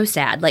 Which is so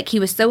sad. Like, he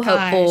was so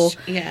hopeful.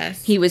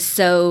 Yes. He was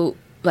so,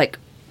 like,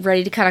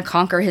 ready to kind of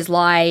conquer his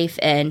life.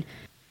 And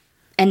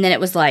then it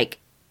was like,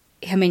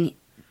 I mean,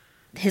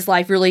 his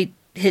life really,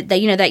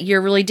 that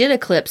year really did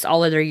eclipse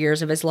all other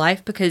years of his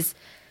life, because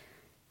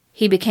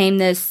he became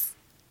this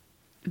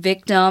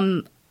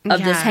victim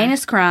of this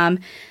heinous crime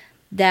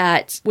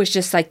that was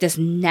just like this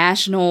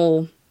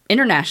national,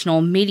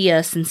 international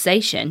media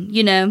sensation,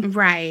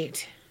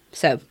 Right.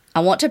 So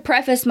I want to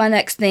preface my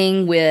next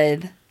thing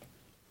with,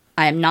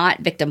 I am not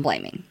victim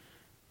blaming.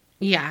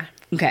 Yeah.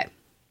 Okay.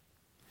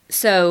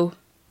 So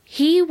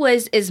he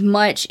was as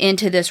much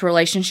into this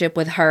relationship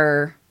with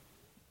her,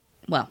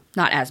 well,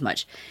 not as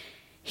much.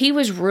 He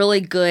was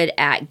really good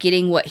at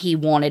getting what he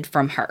wanted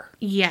from her.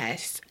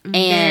 Yes. And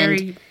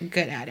very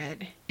good at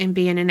it. And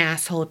being an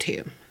asshole,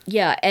 too.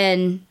 Yeah,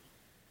 and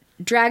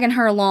dragging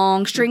her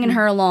along, stringing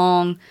her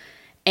along,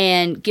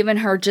 and giving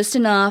her just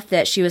enough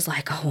that she was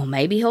like, oh, well,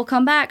 maybe he'll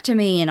come back to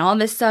me and all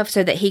this stuff,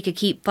 so that he could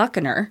keep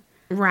fucking her.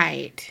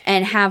 Right.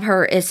 And have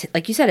her, as,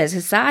 like you said, as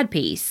his side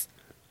piece.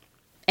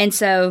 And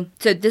so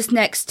this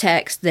next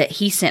text that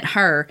he sent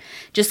her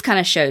just kind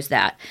of shows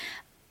that.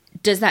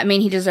 Does that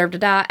mean he deserved to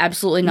die?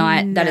 Absolutely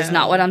not. No. That is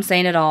not what I'm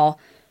saying at all.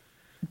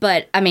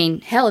 But, I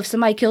mean, hell, if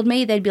somebody killed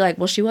me, they'd be like,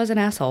 well, she was an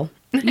asshole.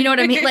 You know what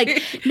I mean?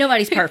 Like,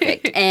 nobody's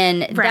perfect.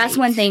 And that's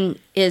one thing,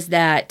 is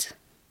that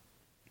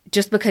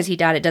just because he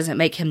died, it doesn't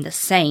make him the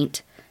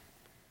saint.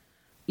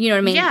 You know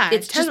what I mean? Yeah,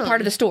 it's totally. just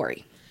part of the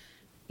story.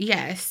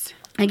 Yes.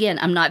 Again,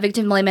 I'm not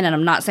victim blaming, and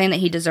I'm not saying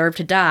that he deserved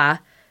to die.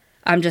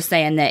 I'm just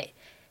saying that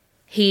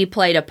he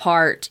played a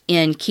part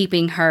in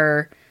keeping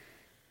her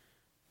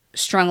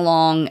strung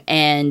along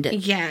and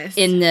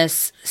in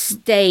this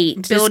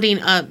state.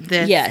 Building up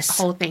this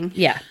whole thing.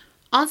 Yeah.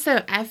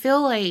 Also, I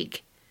feel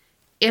like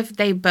if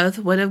they both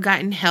would have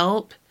gotten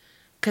help,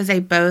 because they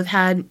both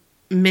had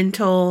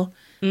mental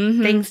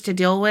things to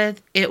deal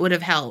with, it would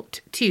have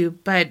helped too.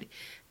 But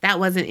that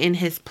wasn't in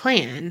his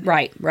plan.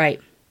 Right,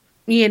 right.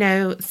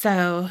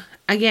 So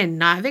again,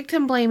 not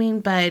victim blaming,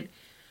 but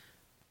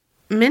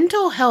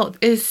mental health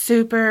is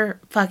super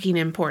fucking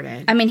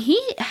important. I mean, he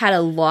had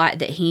a lot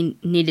that he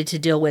needed to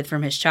deal with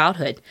from his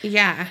childhood.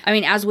 Yeah. I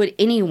mean, as would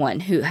anyone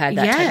who had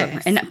that type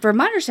of... And from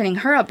my understanding,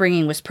 her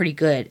upbringing was pretty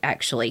good,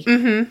 actually.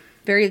 Mm-hmm.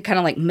 Very kind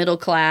of like middle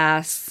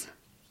class.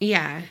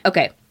 Yeah.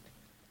 Okay.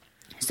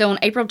 So on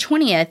April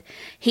 20th,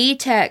 he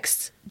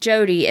texts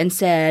Jodi and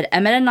said,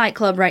 "I'm at a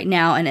nightclub right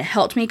now, and it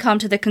helped me come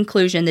to the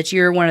conclusion that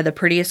you're one of the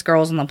prettiest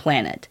girls on the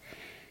planet."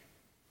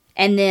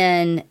 And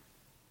then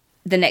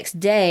the next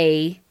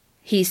day,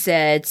 he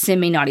said, "Send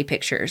me naughty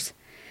pictures."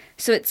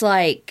 So it's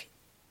like,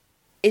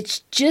 it's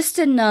just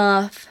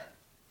enough.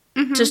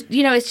 Just,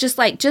 it's just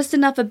like, just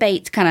enough of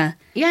bait to kind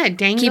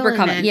of keep her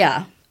coming.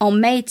 Yeah. On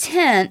May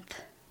 10th,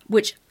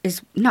 which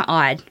is not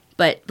odd,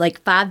 but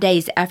like 5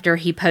 days after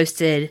he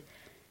posted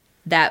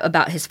that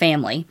about his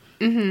family,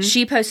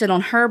 she posted on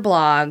her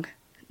blog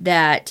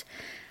that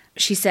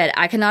she said,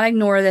 "I cannot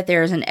ignore that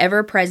there is an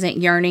ever-present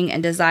yearning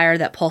and desire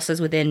that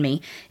pulses within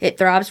me. It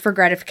throbs for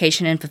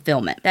gratification and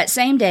fulfillment." That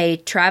same day,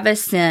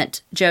 Travis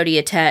sent Jodi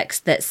a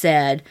text that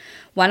said,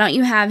 "Why don't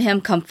you have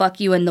him come fuck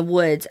you in the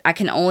woods? I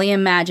can only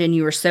imagine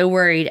you were so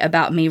worried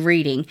about me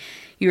reading.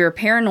 You are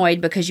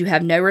paranoid because you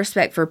have no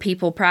respect for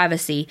people's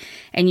privacy,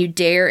 and you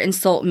dare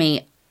insult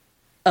me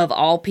of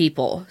all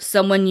people,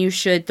 someone you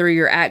should, through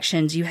your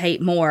actions, you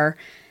hate more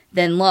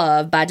than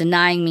love, by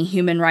denying me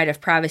human right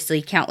of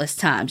privacy countless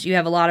times. You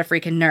have a lot of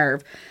freaking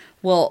nerve.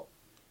 Well,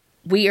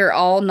 we are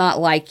all not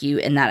like you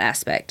in that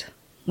aspect."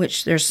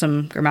 Which there's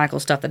some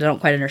grammatical stuff that I don't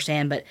quite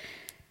understand, but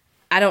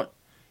I don't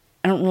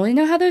really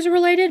know how those are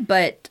related,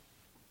 but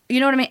you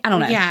know what I mean? I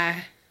don't know.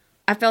 Yeah.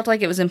 I felt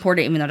like it was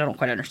important, even though I don't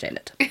quite understand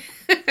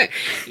it.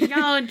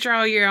 Y'all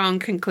draw your own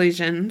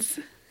conclusions.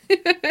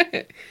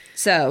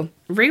 So,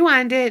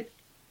 rewind it,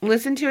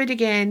 listen to it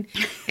again,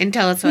 and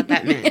tell us what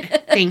that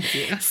meant. Thank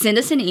you. Send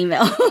us an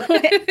email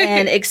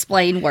and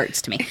explain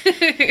words to me.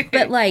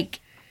 But, like,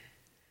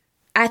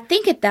 I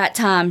think at that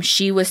time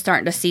she was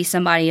starting to see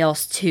somebody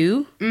else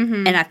too.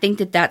 And I think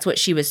that that's what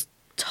she was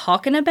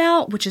talking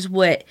about, which is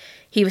what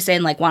he was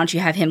saying, like, why don't you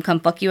have him come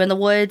fuck you in the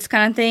woods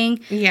kind of thing.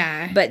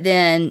 Yeah. But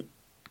then,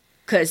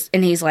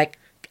 and he's like,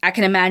 "I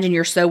can imagine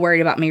you're so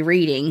worried about me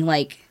reading.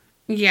 Like,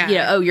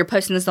 you're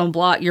posting this on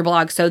your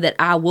blog so that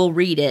I will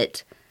read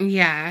it."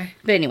 Yeah.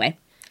 But anyway,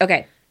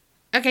 okay.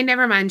 Okay,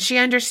 never mind. She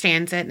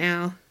understands it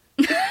now.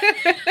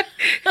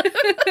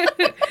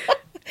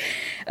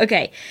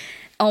 Okay.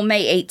 On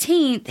May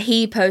 18th,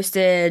 he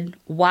posted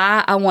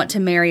Why I Want to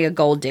Marry a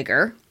Gold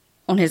Digger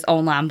on his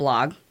online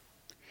blog.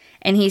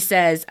 And he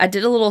says, I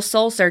did a little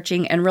soul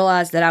searching and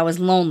realized that I was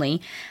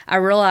lonely. I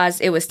realized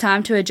it was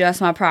time to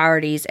adjust my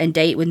priorities and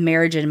date with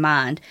marriage in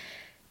mind.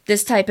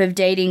 This type of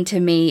dating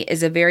to me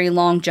is a very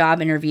long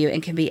job interview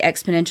and can be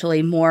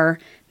exponentially more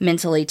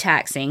mentally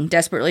taxing.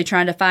 Desperately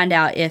trying to find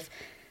out if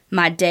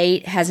my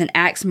date has an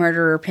axe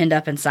murderer pinned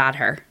up inside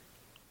her.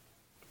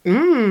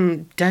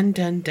 Dun,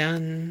 dun,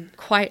 dun.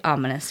 Quite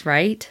ominous,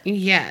 right?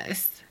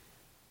 Yes.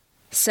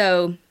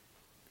 So,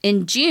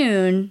 in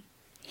June,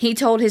 he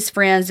told his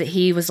friends that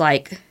he was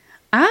like,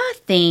 I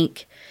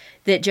think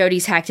that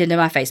Jodi's hacked into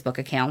my Facebook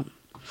account.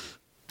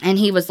 And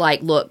he was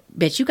like, look,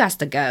 bitch, you got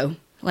to go.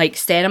 Like,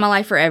 stay out of my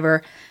life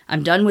forever.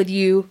 I'm done with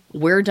you.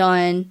 We're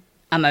done.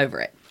 I'm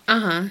over it.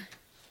 Uh-huh.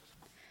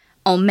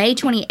 On May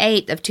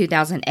 28th of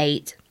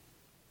 2008,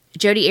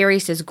 Jodi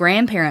Arias'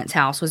 grandparents'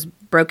 house was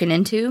broken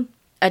into.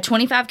 A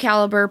 .25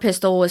 caliber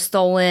pistol was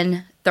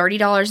stolen,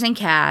 $30 in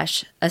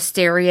cash, a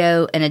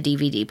stereo, and a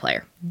DVD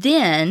player.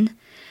 Then,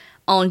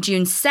 on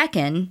June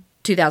 2nd,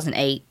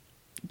 2008,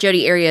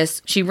 Jodi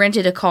Arias, she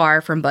rented a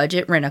car from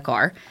Budget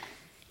Rent-A-Car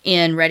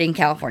in Redding,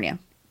 California.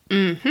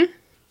 Mm-hmm.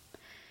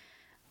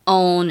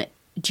 On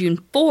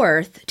June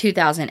 4th,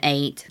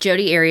 2008,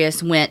 Jodi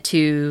Arias went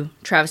to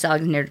Travis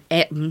Alexander...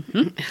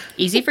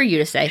 easy for you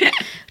to say.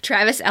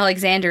 Travis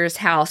Alexander's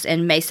house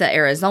in Mesa,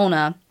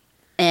 Arizona.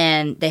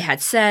 And they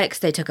had sex.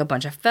 They took a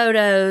bunch of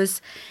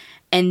photos.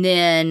 And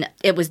then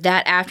it was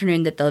that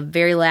afternoon that the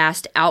very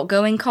last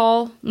outgoing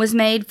call was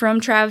made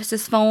from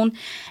Travis's phone.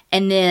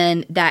 And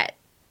then that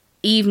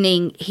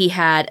evening, he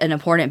had an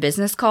important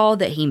business call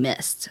that he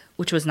missed,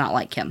 which was not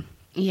like him.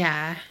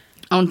 Yeah.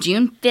 On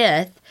June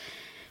 5th,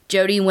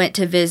 Jodi went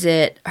to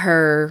visit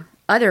her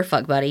other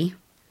fuck buddy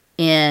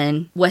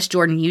in West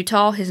Jordan,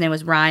 Utah. His name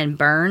was Ryan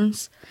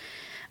Burns.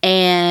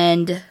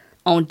 And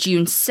on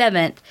June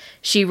 7th,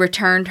 she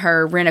returned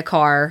her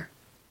rent-a-car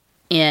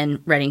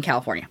in Redding,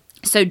 California.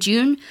 So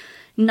June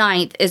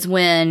 9th is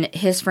when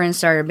his friends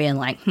started being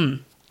like,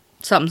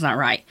 something's not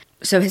right.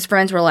 So his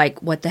friends were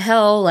like, what the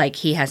hell? Like,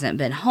 he hasn't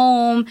been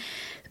home.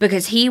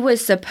 Because he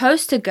was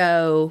supposed to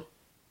go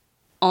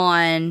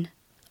on,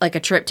 like, a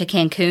trip to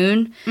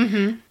Cancun.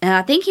 Mm-hmm. And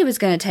I think he was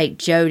going to take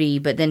Jodi,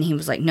 but then he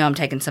was like, no, I'm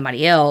taking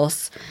somebody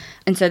else.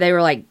 And so they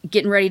were, like,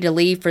 getting ready to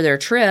leave for their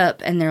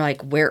trip. And they're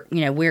like, where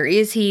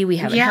is he? We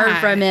haven't heard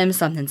from him.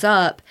 Something's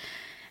up.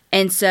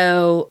 And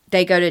so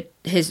they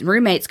his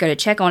roommates go to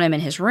check on him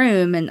in his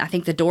room. And I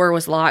think the door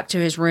was locked to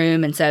his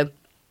room. And so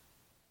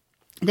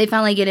they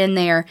finally get in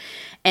there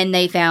and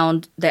they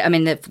found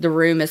that, the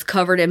room is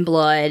covered in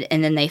blood.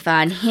 And then they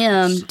find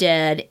him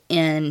dead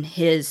in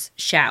his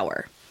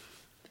shower.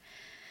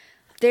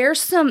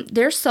 There's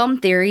some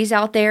theories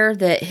out there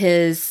that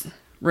his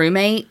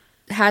roommate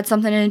had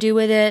something to do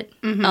with it,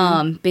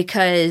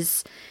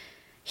 because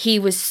he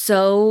was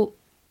so,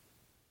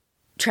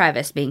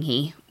 Travis being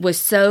he, was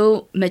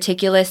so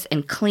meticulous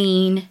and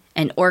clean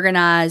and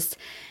organized,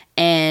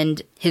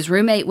 and his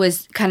roommate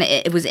was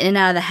it was in and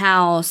out of the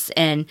house,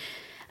 and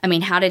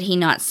how did he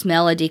not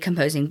smell a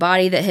decomposing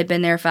body that had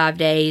been there 5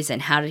 days,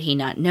 and how did he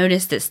not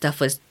notice that stuff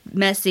was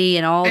messy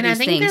and all these things?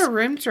 And I think their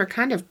rooms were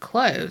kind of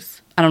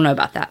close. I don't know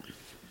about that.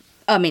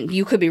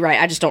 You could be right.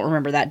 I just don't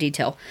remember that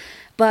detail.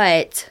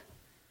 But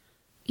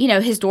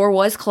his door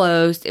was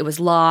closed. It was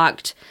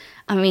locked.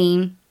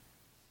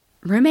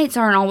 Roommates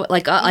aren't all we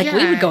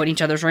would go in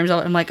each other's rooms.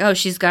 I'm like, oh,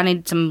 she's got to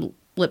need some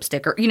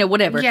lipstick or,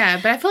 whatever.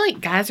 Yeah, but I feel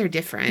like guys are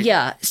different.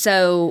 Yeah,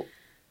 so.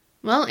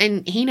 Well,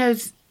 and he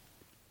knows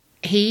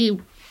he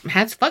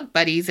has fuck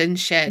buddies and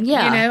shit.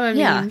 Yeah.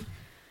 Yeah.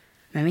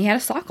 Maybe he had a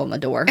sock on the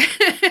door.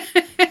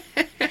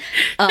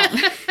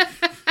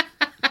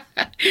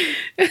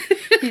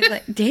 He's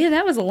like, damn,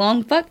 that was a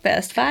long fuck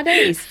fest. 5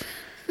 days.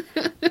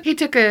 He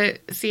took a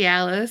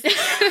Cialis.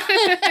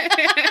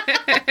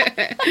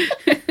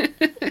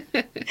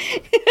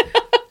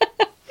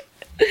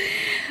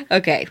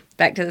 Okay,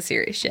 back to the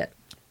serious shit.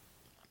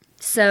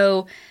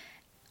 So,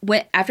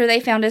 after they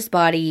found his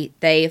body,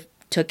 they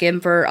took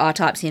him for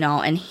autopsy and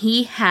all, and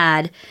he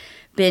had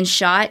been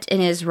shot in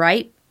his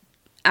right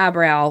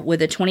eyebrow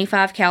with a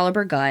 .25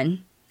 caliber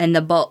gun, and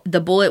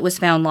the bullet was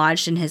found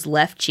lodged in his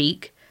left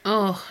cheek.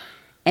 Oh.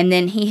 And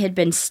then he had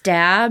been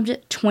stabbed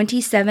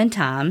 27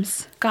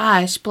 times.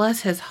 Gosh,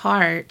 bless his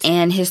heart.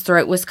 And his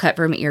throat was cut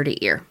from ear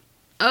to ear.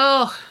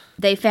 Oh.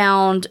 They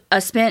found a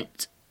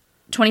spent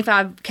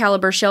 .25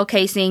 caliber shell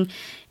casing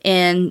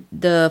in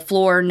the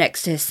floor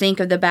next to his sink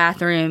of the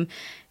bathroom.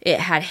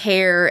 It had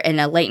hair and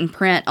a latent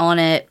print on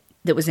it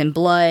that was in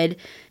blood.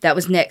 That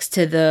was next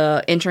to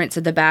the entrance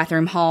of the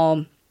bathroom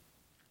hall.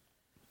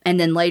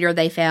 And then later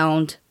they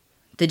found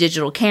the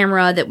digital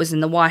camera that was in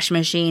the washing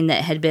machine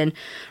that had been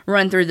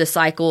run through the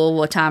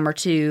cycle a time or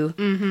two.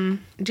 Mm-hmm.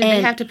 Did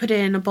they have to put it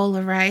in a bowl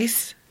of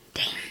rice?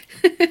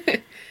 Damn.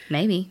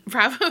 Maybe.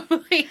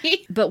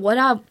 Probably. But what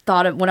I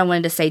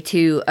wanted to say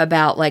too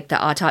about like the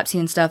autopsy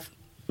and stuff,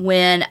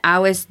 when I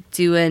was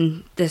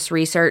doing this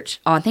research,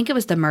 I think it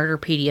was the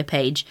Murderpedia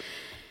page,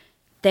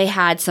 they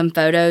had some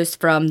photos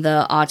from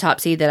the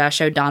autopsy that I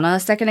showed Donna a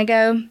second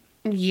ago.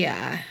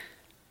 Yeah.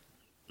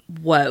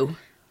 Whoa.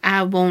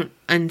 I won't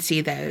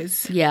unsee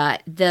those. Yeah.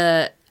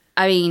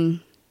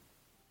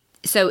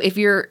 So if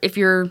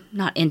you're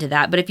not into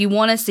that, but if you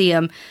want to see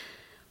him,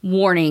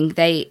 warning,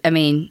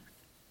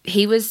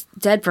 he was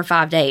dead for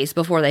 5 days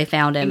before they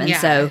found him. And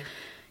so,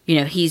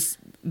 he's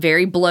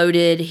very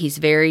bloated. He's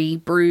very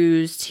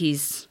bruised.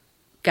 He's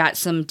got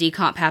some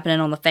decomp happening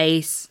on the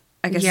face.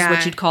 I guess is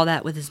what you'd call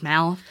that with his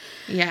mouth.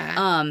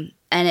 Yeah.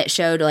 And it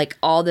showed like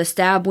all the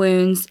stab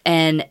wounds.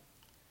 And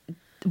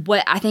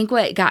what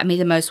got me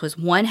the most was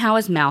 1, how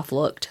his mouth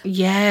looked.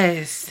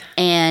 Yes.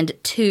 And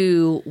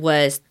 2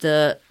 was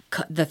the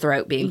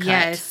throat being cut.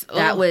 Yes.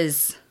 That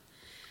was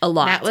a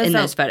lot in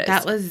those photos.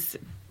 That was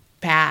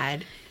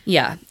bad.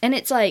 Yeah. And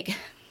it's like,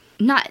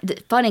 not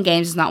fun and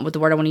games is not what the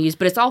word I want to use,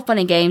 but it's all fun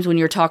and games when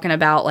you're talking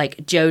about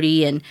like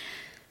Jodi and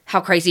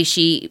how crazy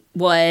she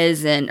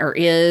was or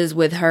is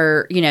with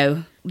her,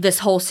 this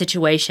whole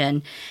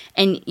situation.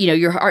 And,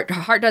 your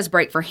heart does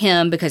break for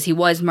him because he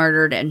was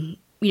murdered and,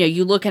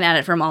 you looking at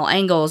it from all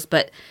angles,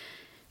 but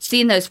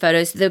seeing those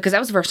photos, because that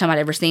was the first time I'd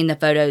ever seen the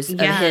photos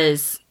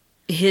of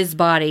his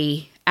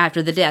body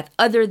after the death,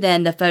 other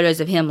than the photos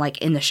of him like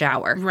in the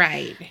shower.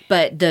 Right.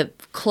 But the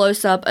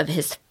close up of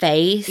his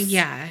face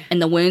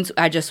and the wounds,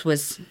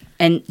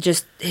 and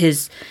just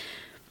his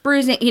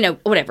bruising,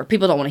 whatever.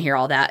 People don't want to hear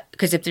all that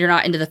because if you're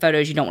not into the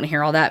photos, you don't want to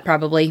hear all that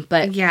probably.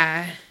 But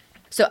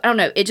so I don't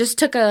know. It just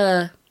took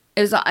it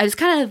was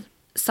kind of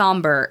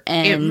somber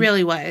and it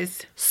really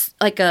was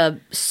like a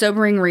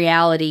sobering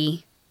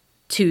reality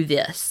to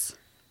this.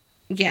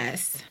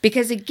 Yes.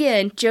 Because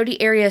again,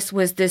 Jodi Arias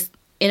was this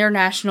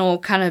international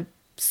kind of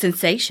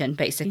sensation,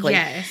 basically.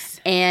 Yes.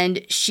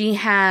 And she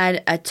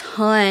had a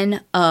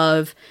ton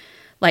of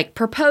like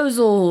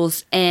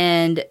proposals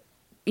and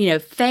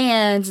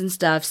fans and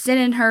stuff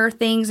sending her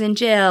things in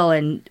jail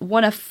and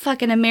won a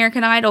fucking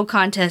American Idol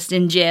contest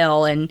in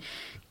jail and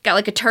got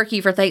like a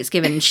turkey for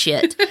Thanksgiving and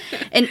shit.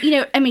 And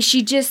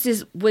she just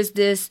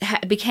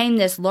became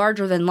this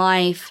larger than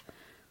life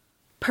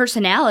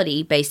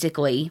personality,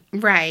 basically.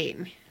 Right.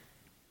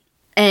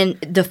 And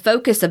the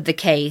focus of the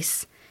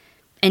case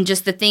and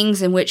just the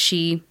things in which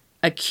she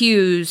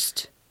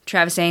accused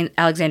Travis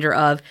Alexander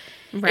of,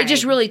 it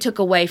just really took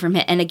away from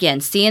him. And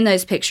again, seeing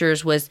those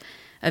pictures was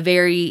a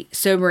very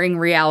sobering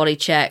reality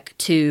check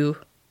to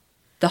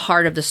the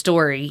heart of the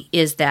story,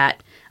 is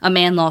that a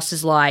man lost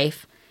his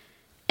life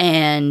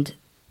and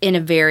in a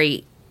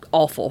very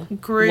awful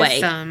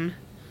gruesome way.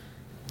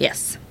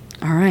 Yes.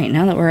 All right.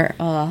 Now that we're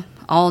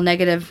all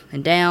negative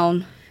and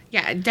down.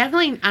 Yeah,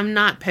 definitely. I'm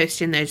not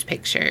posting those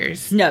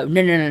pictures. No.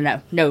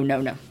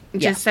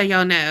 Just so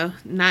y'all know,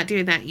 not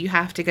doing that. You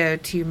have to go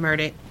to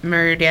murder.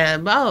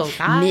 Oh,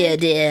 God.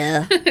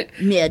 Murder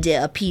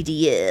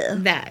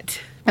PDF. That.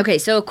 Okay,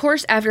 so of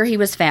course, after he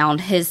was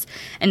found,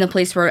 and the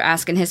police were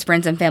asking his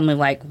friends and family,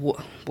 like,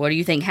 what do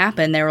you think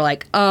happened? They were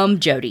like,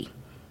 Jodi.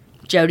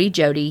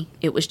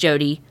 It was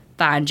Jodi.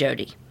 Find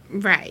Jodi.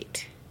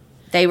 Right.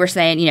 They were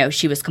saying,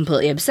 she was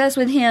completely obsessed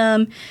with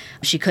him.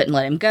 She couldn't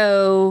let him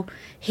go.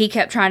 He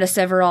kept trying to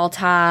sever all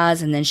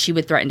ties, and then she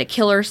would threaten to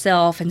kill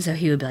herself, and so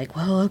he would be like,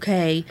 well,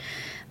 okay.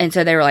 And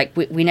so they were like,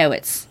 we know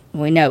it's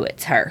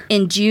her.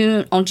 On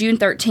June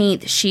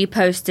 13th, she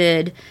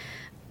posted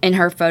in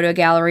her photo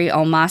gallery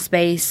on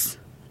MySpace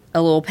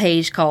a little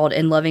page called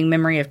In Loving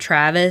Memory of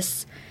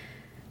Travis.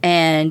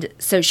 And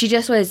so she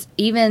just was,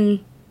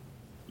 even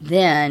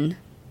then,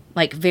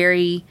 like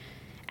very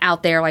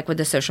out there, like with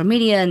the social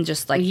media and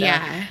just like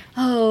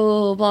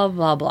blah,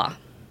 blah, blah.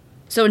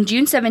 So on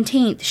June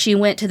 17th, she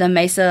went to the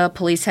Mesa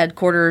Police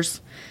Headquarters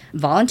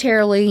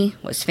voluntarily,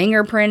 was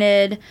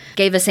fingerprinted,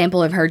 gave a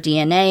sample of her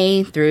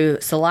DNA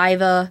through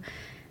saliva,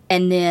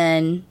 and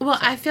then... Well,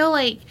 I feel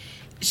like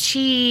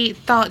she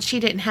thought she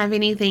didn't have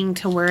anything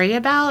to worry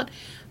about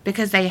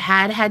because they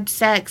had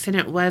sex and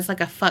it was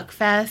like a fuck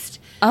fest.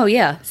 Oh,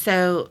 yeah.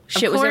 So...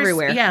 Shit was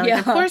everywhere. Yeah,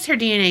 of course her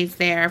DNA's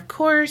there. Of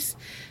course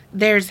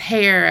there's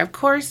hair. Of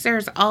course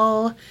there's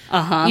all,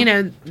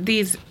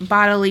 these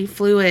bodily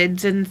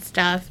fluids and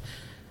stuff.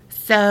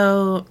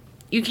 So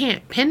you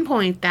can't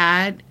pinpoint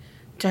that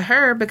to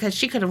her because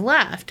she could have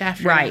left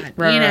after that.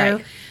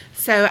 Right.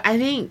 So I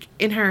think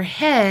in her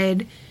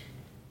head,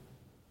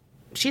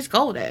 she's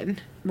golden.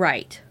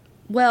 Right.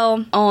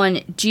 Well,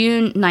 on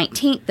June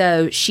 19th,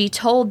 though, she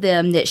told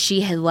them that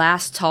she had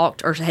last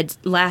talked or had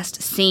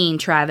last seen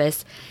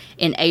Travis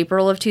in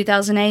April of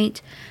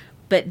 2008.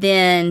 But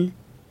then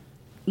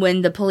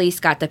when the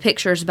police got the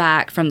pictures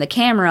back from the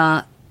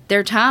camera,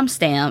 they're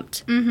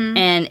time-stamped,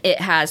 and it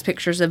has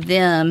pictures of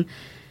them,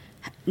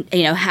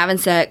 having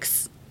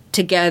sex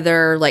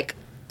together. Like,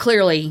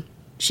 clearly,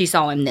 she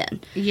saw him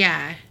then.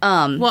 Yeah.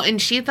 Well, and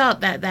she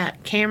thought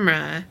that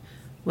camera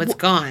was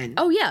gone.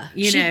 Oh, yeah.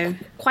 She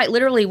quite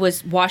literally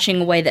was washing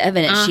away the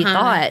evidence, she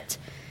thought.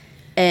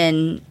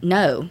 And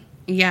no.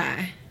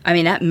 Yeah. I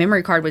mean, that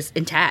memory card was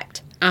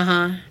intact.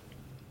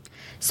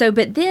 So,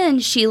 but then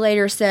she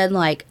later said,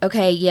 like,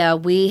 okay, yeah,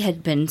 we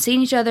had been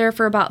seeing each other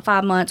for about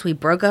 5 months. We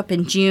broke up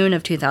in June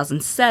of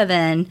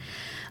 2007,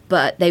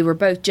 but they were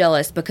both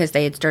jealous because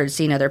they had started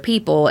seeing other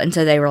people. And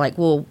so they were like,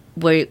 well,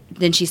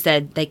 then she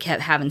said they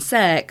kept having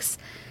sex,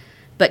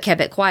 but kept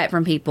it quiet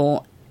from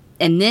people.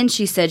 And then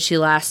she said she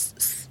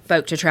last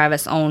spoke to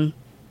Travis on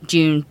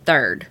June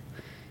 3rd.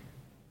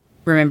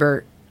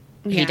 Remember,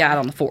 he died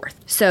on the 4th.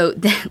 So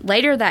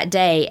later that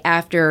day,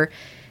 after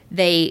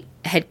they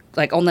had,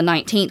 like, on the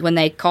 19th, when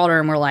they called her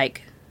and were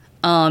like,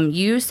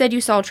 you said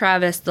you saw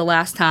Travis the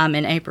last time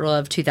in April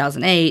of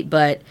 2008,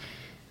 but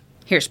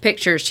here's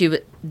pictures.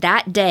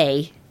 That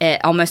day,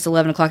 at almost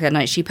 11 o'clock that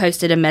night, she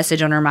posted a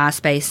message on her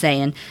MySpace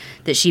saying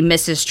that she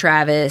misses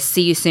Travis.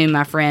 See you soon,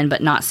 my friend,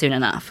 but not soon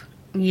enough.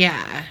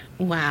 Yeah.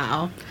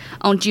 Wow.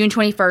 On June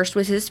 21st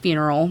was his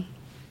funeral.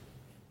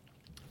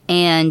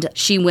 And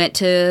she went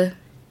to...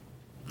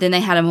 Then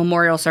they had a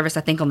memorial service,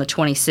 I think, on the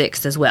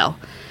 26th as well.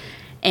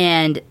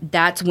 And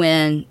that's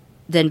when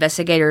the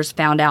investigators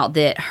found out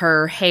that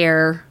her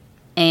hair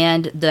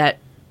and that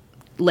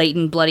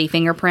latent bloody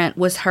fingerprint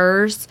was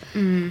hers.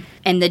 Mm.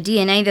 And the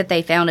DNA that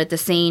they found at the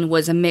scene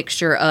was a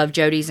mixture of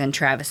Jodi's and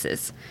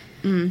Travis's,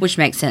 which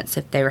makes sense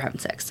if they were having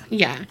sex.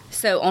 Yeah.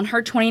 So on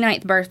her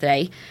 29th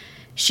birthday,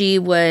 she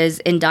was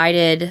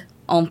indicted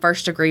on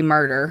first-degree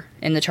murder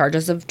in the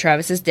charges of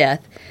Travis's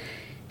death.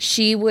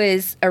 She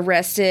was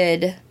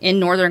arrested in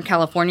Northern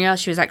California.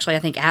 She was actually, I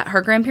think, at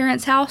her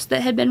grandparents' house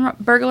that had been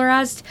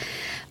burglarized.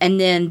 And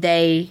then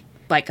they,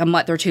 like a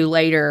month or two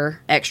later,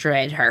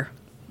 extradited her.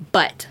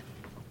 But,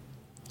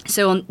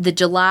 so on the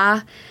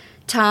July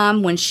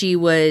time when she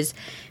was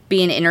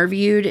being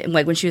interviewed,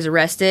 like when she was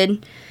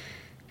arrested,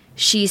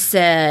 she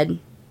said,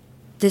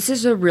 this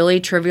is a really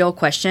trivial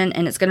question,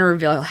 and it's going to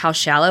reveal how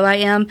shallow I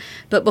am.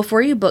 But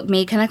before you book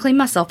me, can I clean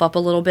myself up a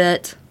little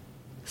bit?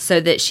 So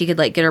that she could,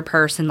 like, get her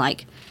purse and,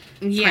 like,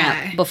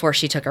 prep before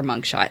she took her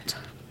mugshot.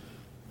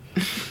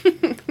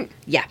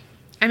 Yeah.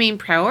 I mean,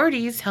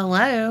 priorities,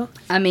 hello.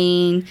 I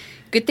mean,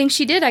 good thing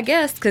she did, I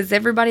guess, because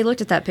everybody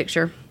looked at that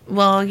picture.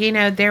 Well, you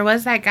know, there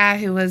was that guy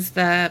who was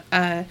the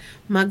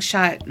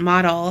mugshot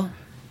model.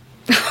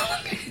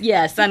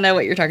 Yes, I know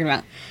what you're talking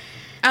about.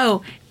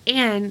 Oh,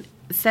 and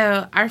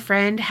so our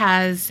friend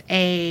has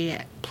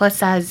a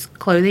plus-size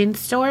clothing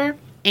store,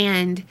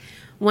 and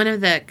one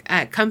of the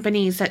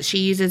companies that she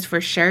uses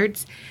for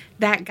shirts,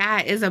 that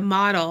guy is a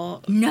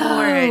model. No.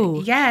 For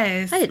it.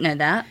 Yes. I didn't know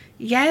that.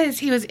 Yes,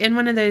 he was in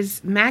one of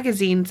those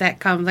magazines that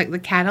come, like the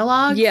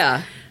catalog.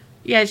 Yeah.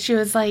 Yeah, she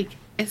was like,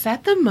 is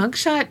that the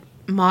mugshot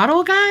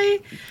model guy? I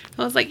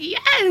was like,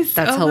 yes.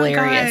 That's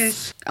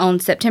hilarious. On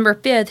September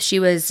 5th, she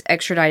was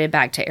extradited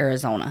back to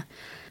Arizona.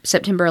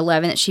 September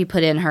 11th, she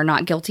put in her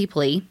not guilty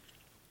plea.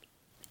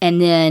 And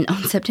then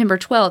on September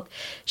 12th,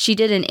 she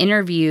did an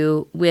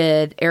interview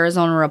with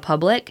Arizona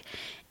Republic,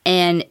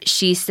 and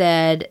she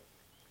said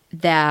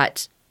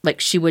that,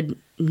 like, she would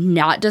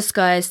not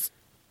discuss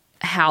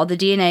how the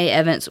DNA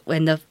evidence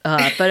and the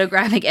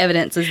photographic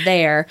evidence is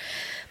there,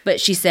 but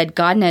she said,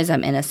 God knows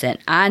I'm innocent.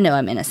 I know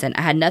I'm innocent.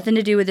 I had nothing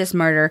to do with this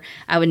murder.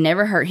 I would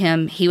never hurt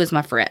him. He was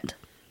my friend.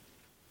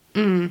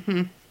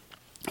 Mm-hmm.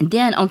 And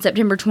then on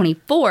September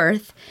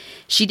 24th,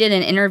 she did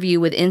an interview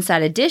with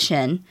Inside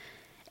Edition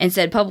and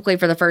said publicly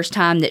for the first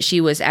time that she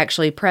was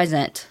actually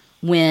present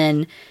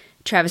when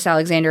Travis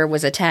Alexander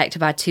was attacked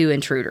by 2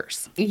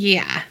 intruders.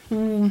 Yeah.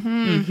 Mm-hmm.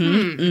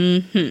 Mm-hmm.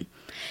 Mm-hmm.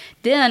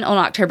 Then on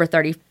October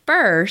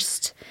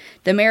 31st,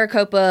 the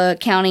Maricopa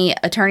County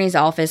Attorney's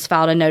Office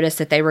filed a notice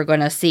that they were going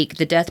to seek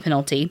the death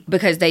penalty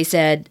because they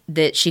said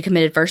that she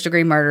committed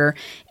first-degree murder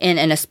in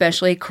an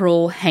especially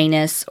cruel,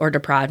 heinous, or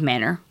deprived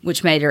manner,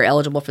 which made her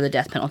eligible for the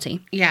death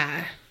penalty.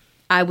 Yeah.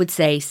 I would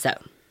say so.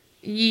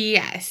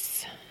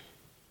 Yes.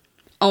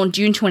 On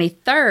June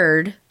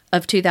 23rd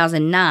of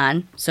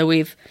 2009, so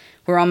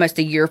we're almost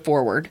a year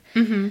forward,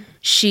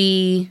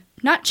 she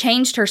not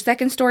changed her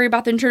second story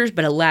about the intruders,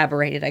 but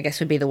elaborated, I guess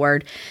would be the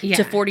word,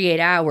 to 48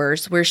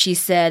 hours, where she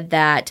said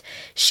that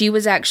she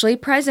was actually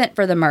present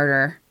for the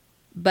murder,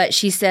 but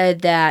she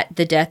said that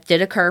the death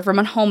did occur from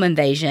a home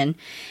invasion,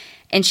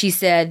 and she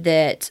said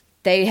that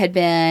they had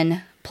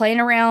been playing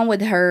around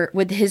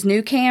with his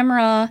new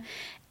camera,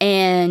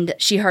 and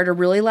she heard a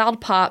really loud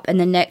pop,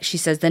 and she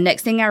says, the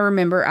next thing I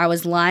remember, I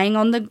was lying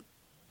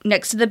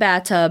next to the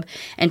bathtub,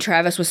 and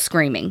Travis was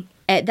screaming.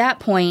 At that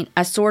point,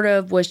 I sort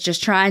of was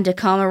just trying to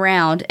come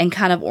around and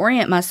kind of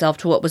orient myself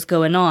to what was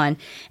going on,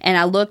 and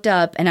I looked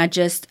up, and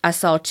I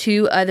saw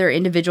 2 other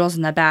individuals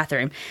in the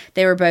bathroom.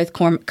 They were both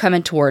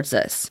coming towards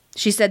us.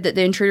 She said that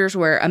the intruders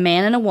were a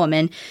man and a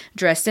woman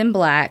dressed in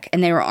black,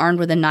 and they were armed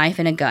with a knife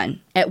and a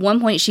gun. At one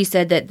point, she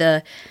said that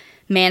the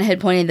man had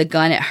pointed the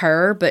gun at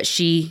her, but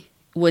she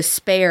was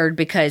spared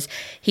because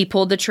he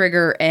pulled the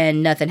trigger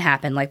and nothing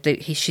happened. Like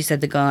she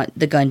said, the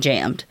gun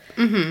jammed.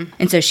 Mm-hmm.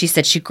 And so she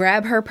said she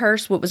grabbed her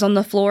purse, what was on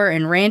the floor,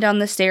 and ran down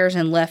the stairs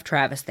and left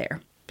Travis there.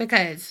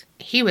 Because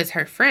he was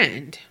her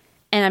friend.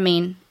 And I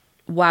mean,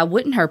 why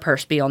wouldn't her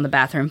purse be on the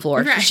bathroom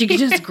floor? Right. She could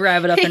just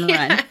grab it up and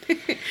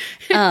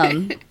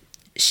run.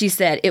 she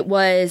said,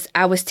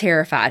 I was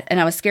terrified and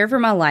I was scared for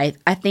my life.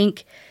 I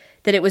think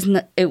that it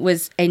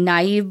was a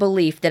naive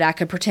belief that I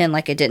could pretend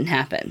like it didn't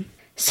happen.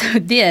 So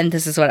then,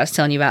 this is what I was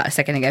telling you about a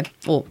second ago.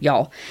 Well,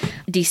 y'all.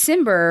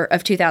 December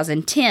of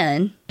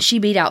 2010, she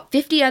beat out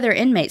 50 other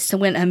inmates to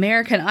win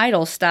American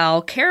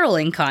Idol-style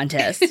caroling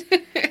contest.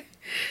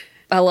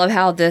 I love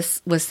how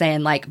this was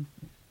saying, like,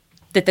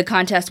 that the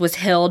contest was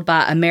held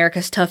by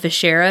America's Toughest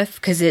Sheriff,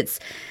 because it's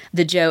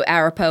the Joe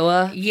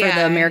Arapahoa for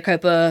the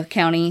Maricopa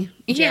County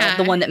Jail,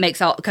 the one that makes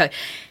all... Okay.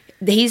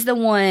 He's the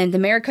one, the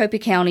Maricopa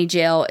County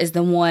Jail is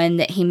the one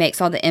that he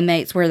makes all the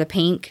inmates wear the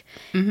pink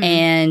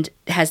and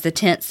has the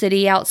tent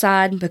city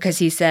outside, because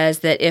he says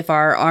that if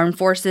our armed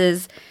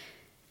forces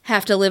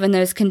have to live in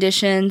those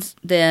conditions,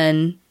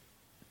 then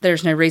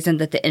there's no reason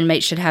that the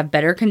inmates should have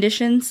better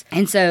conditions.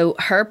 And so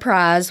her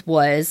prize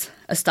was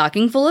a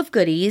stocking full of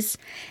goodies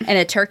and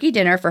a turkey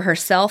dinner for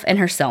herself and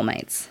her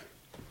cellmates.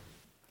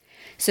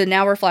 So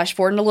now we're flash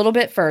forwarding a little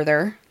bit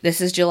further. This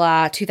is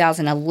July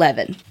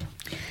 2011.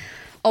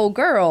 Old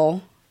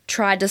girl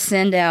tried to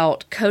send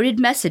out coded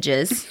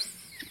messages.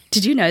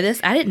 Did you know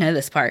this? I didn't know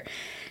this part.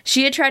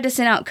 She had tried to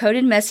send out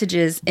coded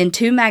messages in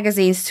 2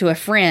 magazines to a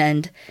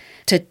friend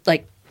to,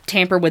 like,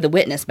 tamper with a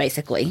witness,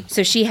 basically.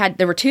 So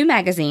there were 2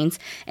 magazines,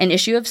 an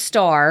issue of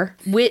Star,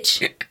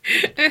 which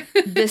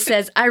this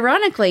says,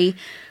 ironically,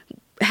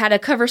 had a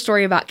cover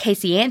story about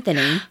Casey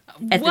Anthony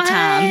at the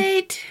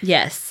time.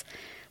 Yes.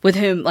 With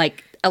whom,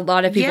 like, a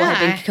lot of people have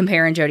been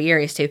comparing Jodi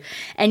Arias to.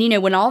 And, you know,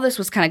 when all this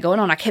was kind of going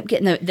on, I kept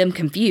getting them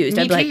confused.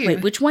 I'd be like,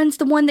 wait, which one's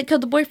the one that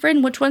killed the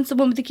boyfriend? Which one's the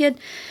one with the kid?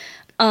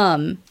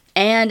 And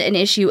an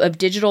issue of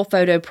Digital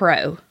Photo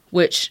Pro,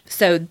 which,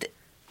 so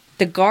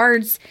the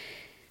guards,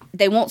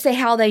 they won't say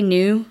how they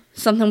knew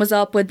something was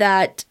up with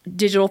that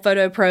Digital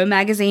Photo Pro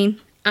magazine.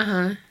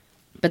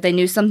 But they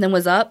knew something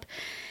was up.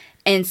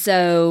 And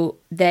so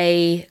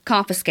they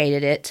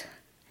confiscated it.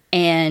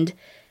 And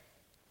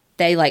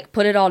they, like,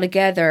 put it all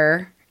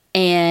together.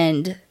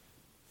 And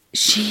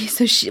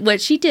what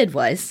she did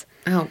was...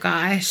 Oh,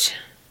 gosh.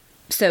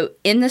 So,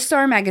 in the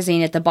Star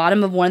magazine, at the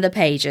bottom of one of the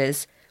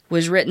pages,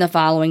 was written the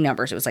following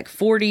numbers. It was like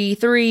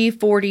 43,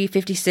 40,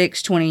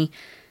 56, 20,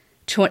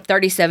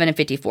 37, and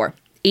 54.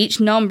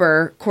 Each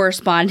number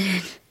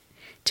corresponded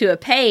to a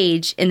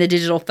page in the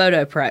Digital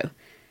Photo Pro.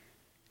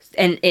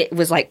 And it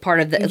was like part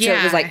of the... So,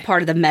 it was like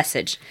part of the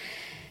message.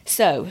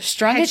 So,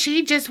 strung... Had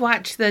she just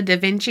watched the Da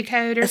Vinci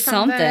Code or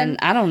something?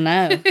 I don't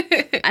know.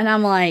 And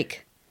I'm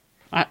like...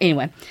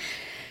 Anyway,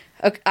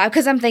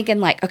 because I'm thinking,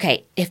 like,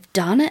 okay, if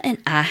Donna and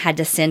I had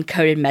to send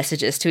coded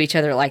messages to each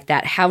other like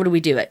that, how would we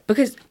do it?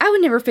 Because I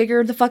would never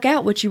figure the fuck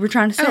out what you were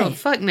trying to say. Oh,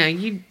 fuck no.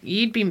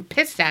 You'd be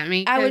pissed at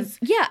me. I would.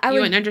 You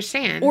wouldn't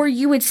understand. Or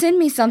you would send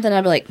me something,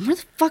 I'd be like, where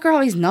the fuck are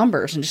all these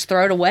numbers? And just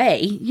throw it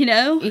away, you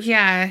know?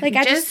 Yeah. Like,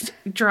 I just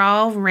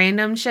draw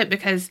random shit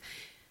because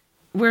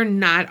we're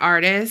not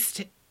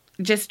artists.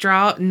 Just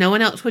draw. No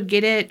one else would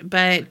get it,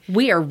 but...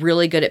 We are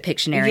really good at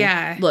Pictionary.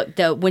 Yeah. Look,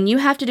 though, when you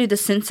have to do the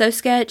Senso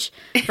sketch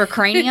for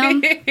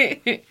Cranium,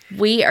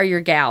 we are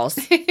your gals.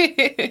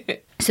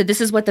 So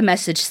this is what the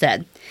message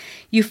said.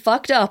 You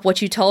fucked up.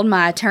 What you told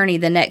my attorney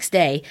the next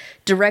day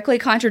directly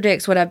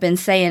contradicts what I've been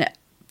saying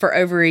for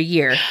over a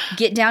year.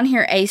 Get down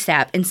here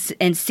ASAP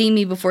and see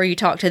me before you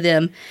talk to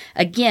them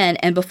again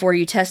and before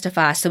you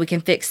testify so we can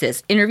fix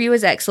this. Interview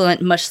is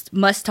excellent.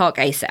 Must talk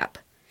ASAP.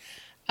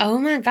 Oh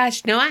my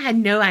gosh, no, I had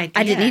no idea.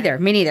 I didn't either.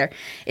 Me neither.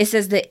 It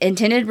says the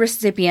intended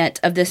recipient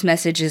of this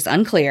message is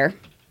unclear,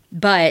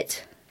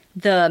 but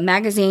the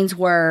magazines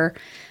were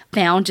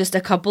found just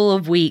a couple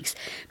of weeks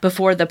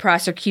before the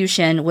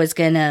prosecution was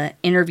going to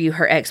interview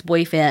her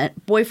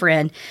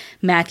ex-boyfriend,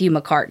 Matthew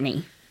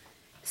McCartney.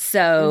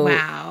 So,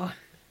 wow.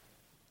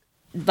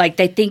 Like,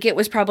 they think it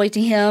was probably to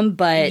him,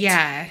 but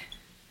yeah,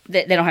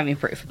 they don't have any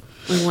proof.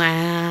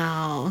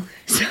 Wow.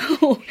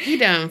 So he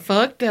done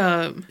fucked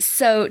up.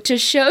 So to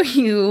show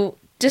you,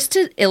 just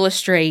to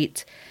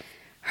illustrate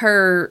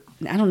her,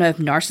 I don't know if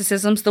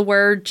narcissism's the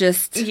word,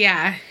 just...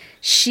 Yeah.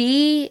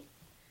 She,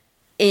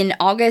 on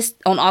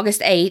August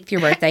 8th,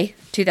 your birthday,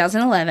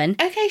 2011...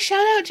 Okay,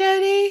 shout out,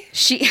 Jodi.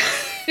 She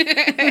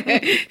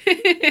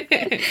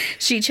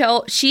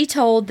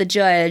told the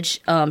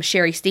judge,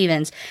 Sherry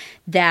Stevens,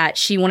 that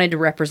she wanted to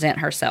represent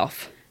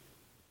herself.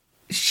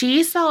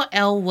 She saw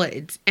Elle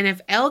Woods, and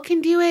if Elle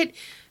can do it,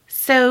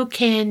 so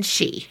can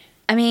she.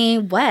 I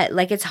mean, what?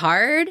 Like, it's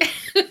hard?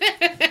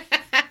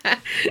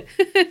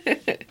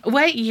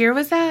 What year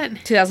was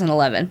that?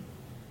 2011.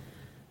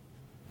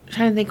 I'm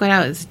trying to think what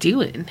I was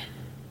doing.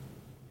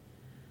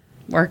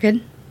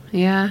 Working.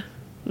 Yeah.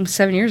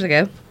 7 years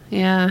ago.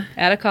 Yeah.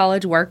 Out of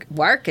college,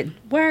 working.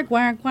 Work.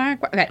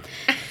 Okay.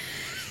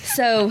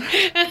 So,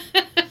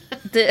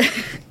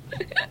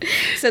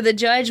 the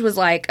judge was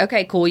like,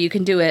 okay, cool, you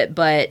can do it,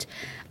 but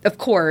of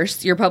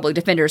course, your public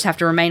defenders have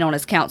to remain on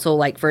as counsel,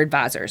 like, for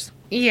advisors.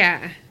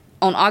 Yeah.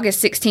 On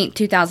August 16th,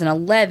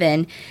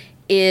 2011,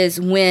 is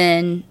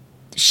when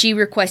she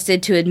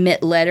requested to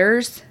admit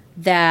letters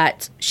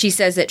that she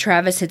says that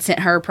Travis had sent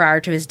her prior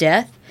to his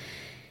death.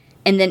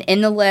 And then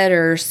in the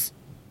letters,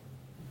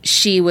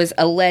 she was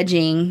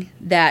alleging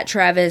that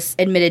Travis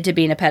admitted to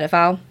being a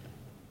pedophile.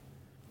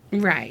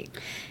 Right.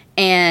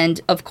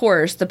 And, of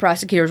course, the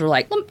prosecutors were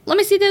like, let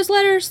me see those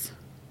letters.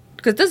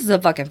 Because this is a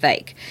fucking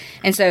fake.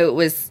 And so it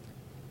was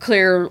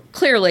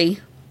clearly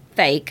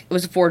fake. It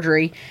was a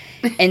forgery.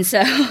 And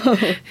so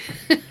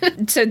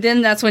so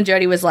then that's when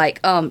Jodi was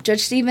like,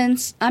 Judge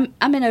Stevens, I'm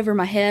in over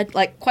my head.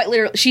 Like, quite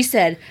literally, she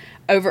said,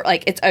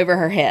 it's over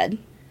her head.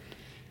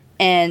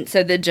 And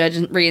so the judge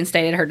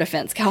reinstated her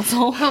defense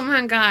counsel. Oh,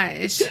 my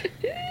gosh.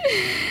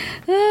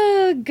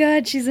 Oh,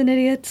 God, she's an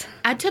idiot.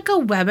 I took a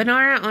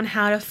webinar on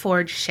how to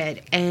forge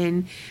shit,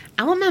 and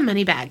I want my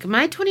money back.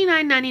 My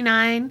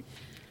 $29.99,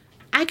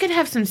 I could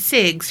have some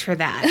cigs for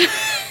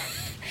that.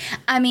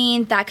 I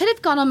mean, that could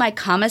have gone on my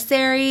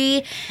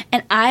commissary,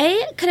 and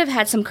I could have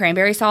had some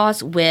cranberry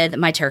sauce with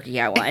my turkey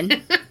I won.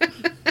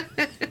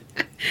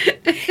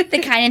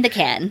 The kind in the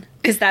can,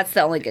 because that's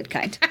the only good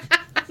kind.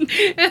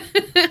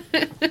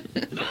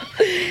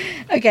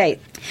 Okay,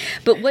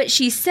 but what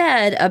she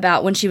said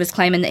about when she was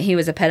claiming that he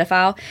was a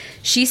pedophile,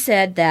 she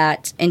said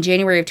that in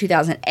January of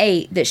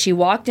 2008 that she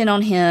walked in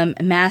on him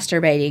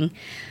masturbating,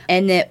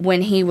 and that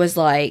when she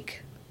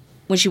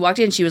walked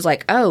in, she was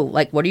like, oh,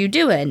 like, what are you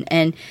doing?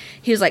 And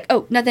he was like,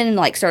 oh, nothing, and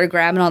like started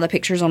grabbing all the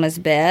pictures on his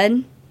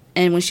bed.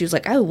 And when she was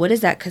like, oh, what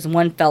is that? Because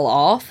one fell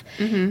off,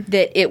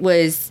 that it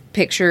was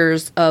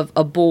pictures of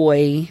a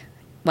boy,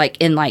 like,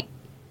 in, like,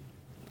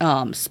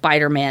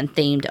 Spider-Man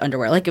themed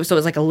underwear. Like, so it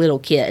was like a little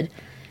kid.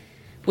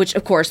 Which,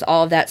 of course,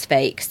 all of that's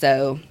fake,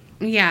 so.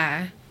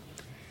 Yeah.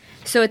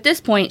 So at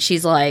this point,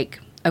 she's like,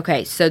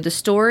 okay, so the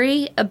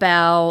story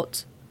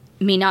about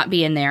me not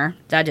being there,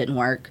 that didn't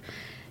work.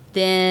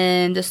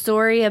 Then the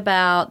story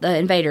about the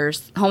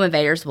home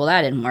invaders, well,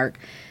 that didn't work.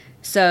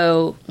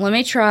 So let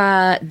me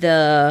try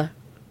the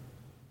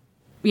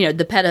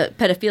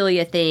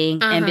pedophilia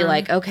thing and be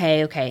like,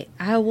 okay,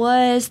 I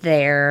was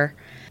there,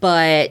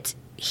 but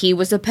he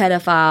was a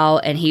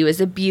pedophile and he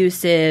was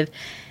abusive.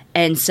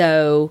 And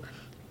so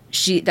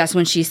that's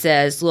when she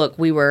says, look,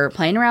 we were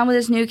playing around with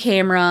his new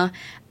camera,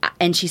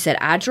 and she said,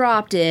 I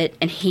dropped it,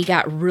 and he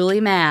got really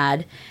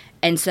mad.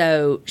 And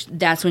so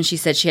that's when she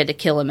said she had to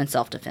kill him in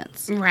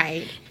self-defense.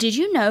 Right. Did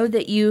you know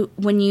that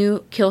when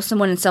you kill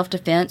someone in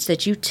self-defense,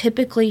 that you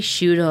typically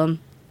shoot them,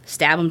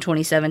 stab them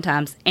 27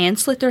 times, and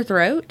slit their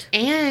throat?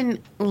 And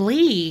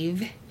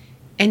leave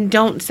and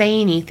don't say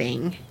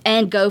anything.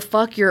 And go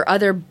fuck your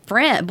other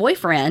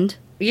boyfriend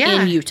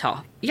in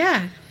Utah.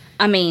 Yeah.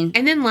 I mean...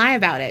 And then lie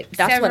about it.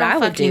 That's what I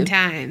would do.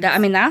 Times.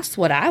 That's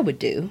what I would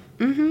do.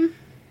 Mm-hmm.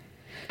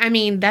 I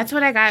mean, that's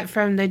what I got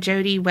from the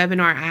Jodi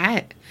webinar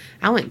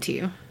I went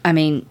to. I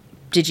mean,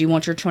 did you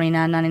want your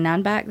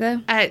 $29.99 back,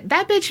 though?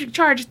 That bitch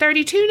charged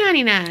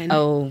 $32.99.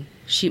 Oh,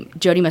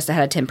 Jodi must have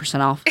had a 10%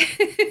 off.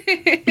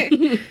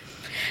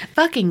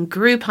 Fucking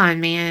Groupon,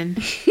 man.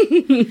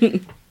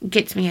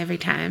 Gets me every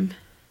time.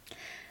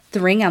 The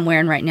ring I'm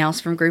wearing right now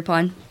is from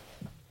Groupon.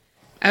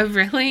 Oh,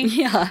 really?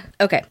 Yeah.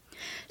 Okay.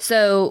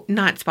 So...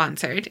 Not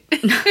sponsored.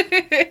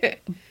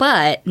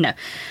 But, no.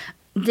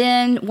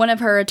 Then one of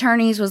her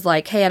attorneys was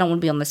like, hey, I don't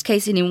want to be on this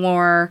case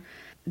anymore.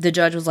 The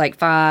judge was like,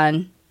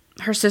 fine.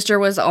 Her sister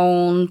was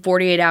on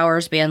 48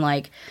 Hours being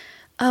like,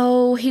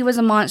 oh, he was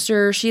a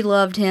monster. She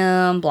loved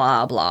him,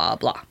 blah, blah,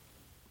 blah.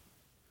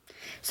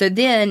 So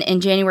then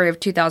in January of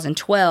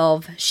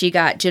 2012, she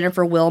got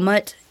Jennifer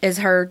Wilmot as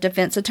her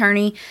defense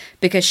attorney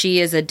because she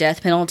is a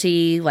death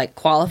penalty, like,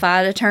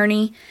 qualified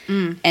attorney.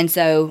 And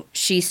so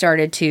she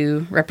started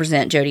to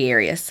represent Jodi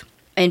Arias.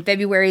 In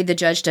February, the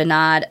judge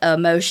denied a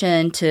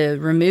motion to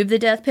remove the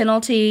death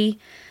penalty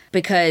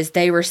because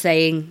they were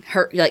saying,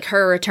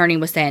 her attorney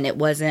was saying it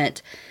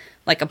wasn't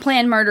like a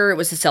planned murder, it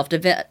was a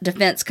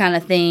self-defense kind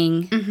of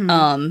thing.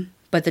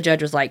 But the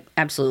judge was like,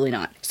 absolutely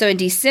not. So in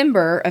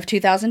December of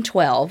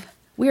 2012,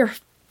 we are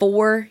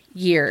 4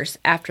 years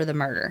after the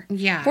murder.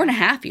 Yeah.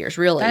 4.5 years,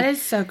 really. That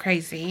is so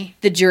crazy.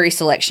 The jury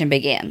selection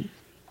began.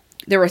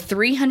 There were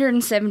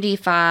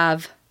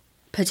 375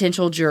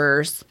 potential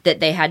jurors that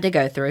they had to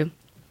go through.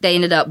 They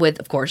ended up with,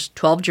 of course,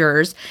 12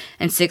 jurors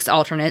and 6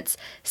 alternates,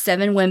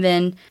 7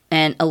 women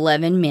and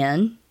 11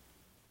 men.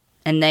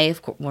 And they,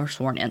 of course, were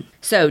sworn in.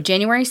 So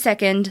January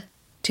 2nd,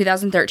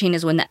 2013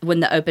 is when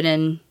the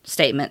opening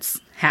statements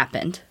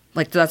happened.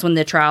 Like, that's when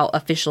the trial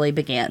officially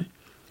began.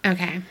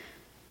 Okay.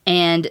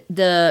 And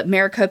the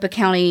Maricopa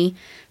County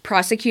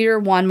prosecutor,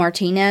 Juan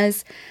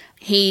Martinez,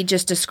 he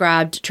just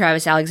described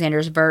Travis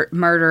Alexander's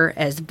murder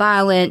as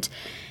violent,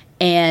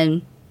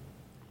 and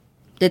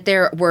that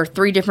there were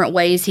 3 different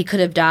ways he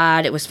could have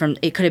died.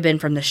 It could have been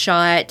from the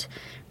shot,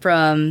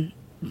 from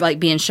like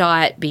being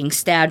shot, being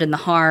stabbed in the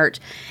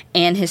heart,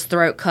 and his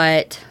throat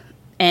cut.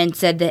 And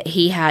said that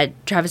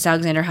Travis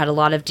Alexander had a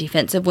lot of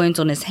defensive wounds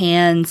on his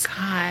hands.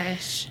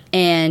 Gosh.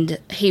 And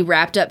he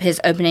wrapped up his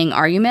opening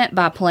argument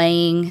by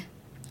playing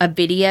a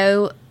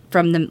video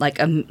from the like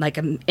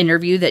an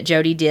interview that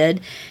Jodi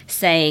did,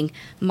 saying,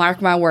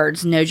 "Mark my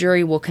words, no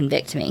jury will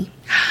convict me."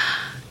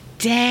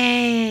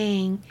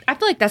 Dang. I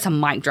feel like that's a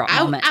mic drop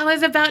moment. I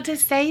was about to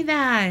say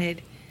that.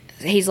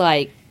 He's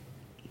like,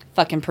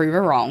 fucking prove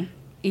her wrong.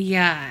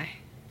 Yeah.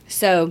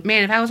 So,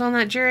 man, if I was on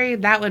that jury,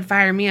 that would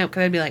fire me up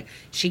because I'd be like,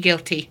 she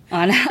guilty.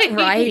 on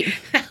right?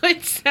 That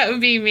would so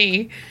be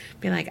me.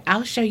 Be like,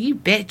 I'll show you,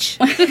 bitch.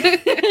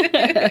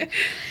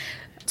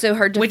 So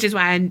which is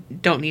why I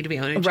don't need to be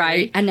on a jury.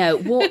 Right, I know.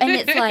 Well, and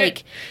it's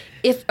like,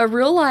 if a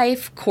real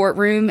life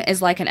courtroom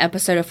is like an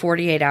episode of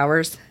 48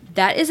 Hours,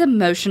 that is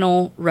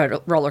emotional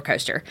roller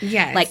coaster.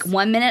 Yes. Like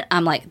 1 minute,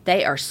 I'm like,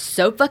 they are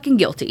so fucking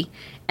guilty.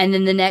 And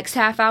then the next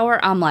half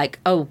hour, I'm like,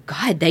 oh,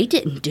 God, they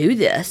didn't do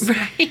this.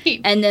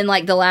 Right. And then,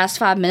 like, the last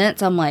 5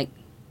 minutes, I'm like,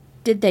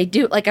 did they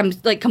do it? Like, I'm,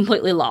 like,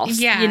 completely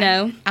lost, Yeah. you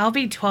know? I'll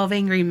be 12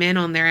 angry men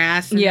on their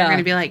ass, and Yeah. they're going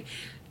to be like,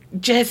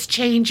 just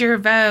change your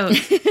vote.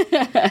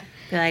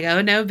 Be like,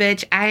 oh, no,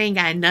 bitch, I ain't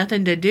got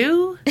nothing to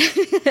do.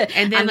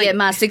 And then, I'm getting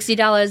my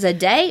 $60 a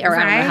day, or I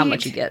don't know how Right.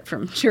 much you get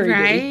from jury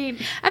Right.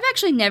 duty. I've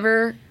actually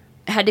never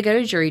had to go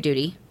to jury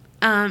duty.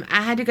 I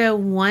had to go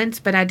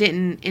once, but I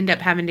didn't end up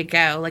having to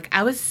go. Like,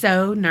 I was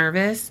so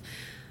nervous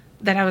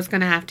that I was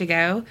going to have to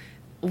go,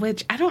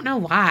 which I don't know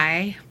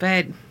why,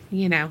 but,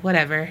 you know,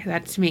 whatever.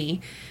 That's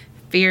me.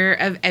 Fear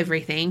of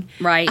everything.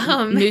 Right.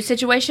 New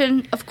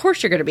situation, of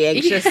course you're going to be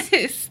anxious.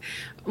 Yes.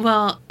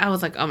 Well, I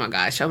was like, oh my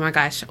gosh.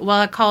 Well,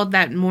 I called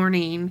that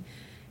morning,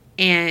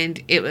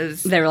 and it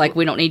was... They were like,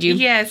 we don't need you?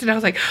 Yes, and I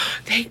was like, oh,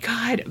 thank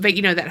God. But,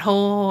 you know, that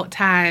whole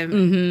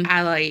time,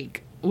 I,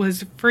 like,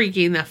 was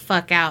freaking the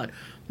fuck out,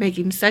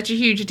 making such a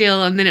huge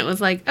deal, and then it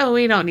was like, oh,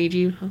 we don't need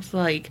you. I was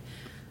like,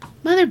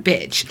 mother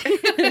bitch.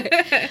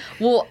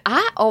 Well,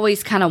 I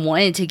always kind of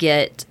wanted to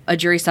get a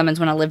jury summons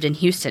when I lived in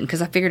Houston,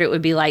 because I figured it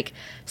would be like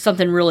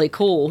something really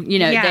cool, you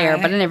know, Yeah. there,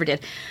 but I never did.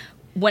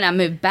 When I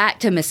moved back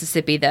to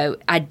Mississippi, though,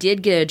 I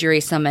did get a jury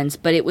summons,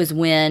 but it was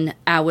when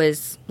I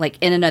was, like,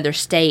 in another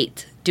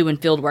state doing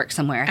field work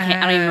somewhere.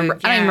 I don't even remember.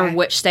 I don't even remember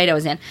which state I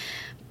was in.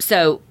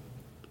 So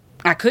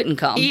I couldn't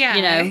come,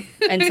 you know?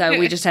 And so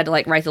we just had to,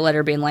 like, write the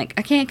letter being like,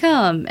 I can't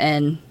come,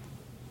 and,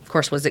 of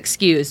course, was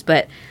excused,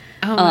 but...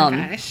 Oh,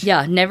 my gosh.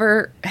 Yeah,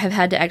 never have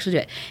had to actually do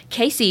it.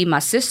 Casey, my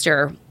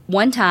sister,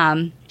 one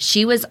time,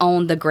 she was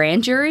on the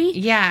grand jury.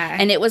 Yeah.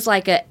 And it was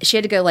like she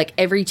had to go like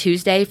every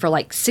Tuesday for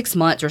like 6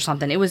 months or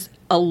something. It was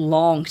a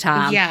long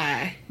time.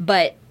 Yeah.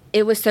 But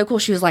it was so cool.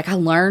 She was like, I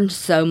learned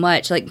so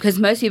much. Like, because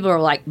most people are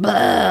like,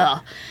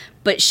 blah.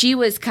 But she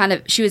was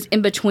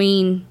in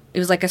between. It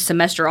was like a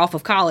semester off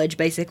of college,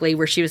 basically,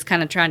 where she was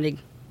kind of trying to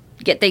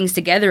get things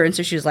together. And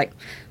so she was like,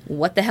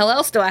 what the hell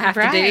else do I have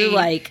to do?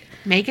 Like,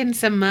 making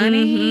some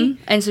money.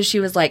 And so she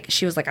was like,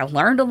 I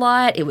learned a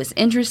lot. It was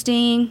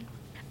interesting.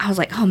 I was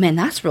like, oh man,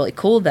 that's really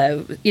cool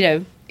though, you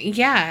know.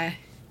 Yeah.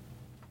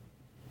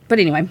 But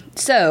anyway,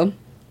 so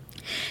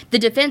the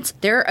defense,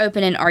 their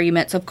opening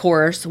arguments, of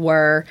course,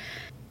 were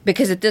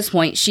because at this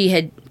point she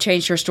had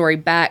changed her story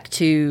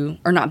to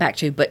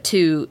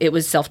it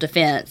was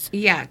self-defense.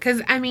 Yeah,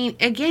 because, I mean,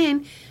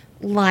 again,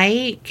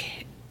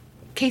 like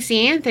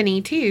Casey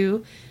Anthony,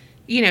 too,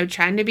 you know,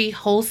 trying to be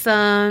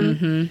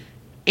wholesome.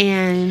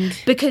 And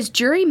because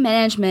jury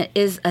management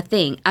is a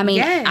thing. I mean,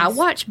 yes. I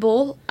watch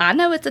Bull. I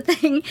know it's a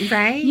thing.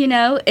 Right. You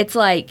know, it's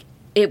like,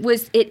 it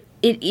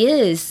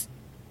is.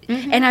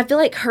 And I feel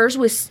like hers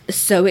was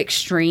so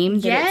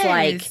extreme that it's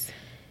like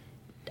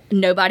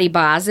nobody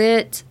buys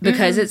it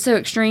because it's so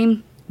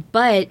extreme.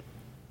 But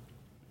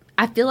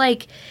I feel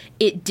like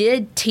it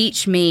did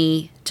teach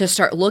me to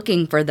start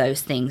looking for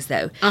those things,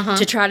 though,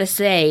 to try to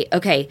say,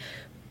 okay,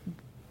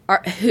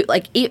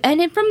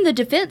 and then from the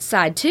defense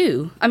side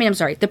too. I mean, I'm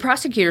sorry, the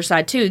prosecutor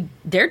side too.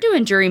 They're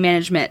doing jury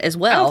management as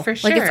well. Oh, for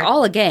sure. Like, it's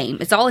all a game.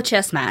 It's all a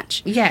chess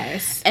match.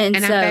 Yes. And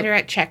I'm so, better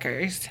at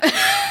checkers.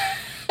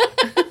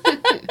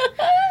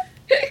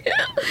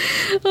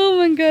 Oh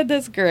my God,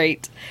 that's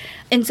great.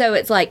 And so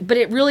it's like, but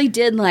it really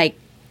did like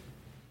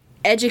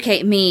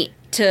educate me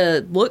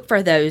to look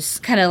for those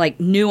kind of like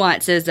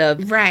nuances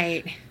of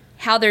Right.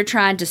 how they're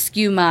trying to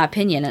skew my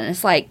opinion. And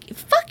it's like,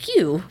 fuck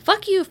you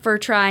for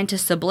trying to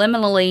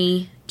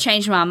subliminally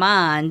change my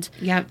mind.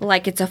 Yep.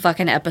 Like it's a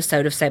fucking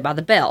episode of Saved by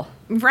the Bell.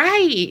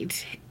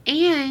 Right.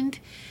 And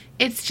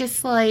it's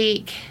just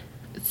like,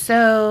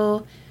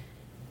 so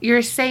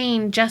you're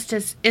saying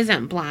justice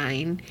isn't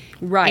blind.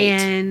 Right.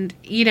 And,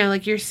 you know,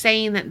 like, you're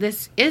saying that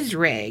this is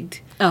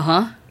rigged.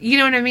 Uh-huh. You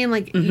know what I mean?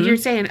 Like, you're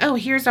saying, oh,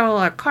 here's all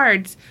our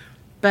cards,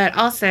 but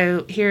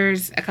also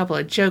here's a couple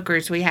of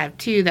jokers we have,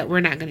 too, that we're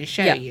not going to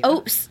show you.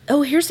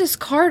 Oh, here's this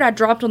card I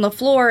dropped on the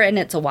floor, and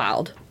it's a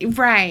wild.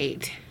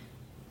 Right.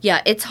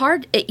 Yeah, it's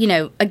hard. You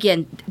know,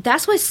 again,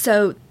 that's what's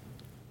so,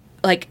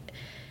 like,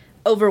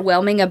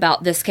 overwhelming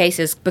about this case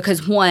is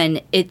because,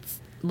 one, it's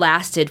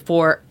lasted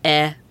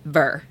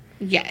forever.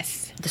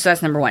 Yes. So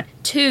that's number one.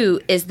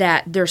 Two is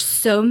that there's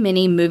so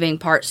many moving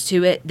parts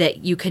to it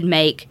that you could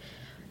make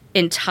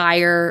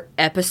entire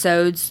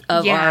episodes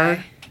of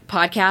our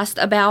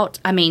podcast about.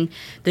 I mean,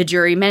 the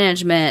jury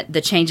management, the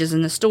changes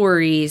in the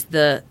stories,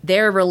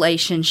 their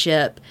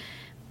relationship,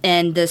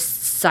 and the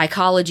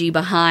psychology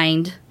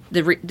behind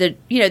the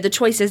you know, the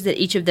choices that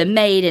each of them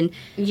made, and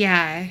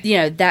you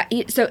know that.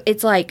 So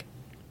it's like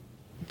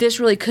this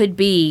really could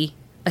be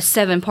a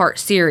 7-part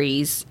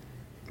series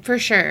for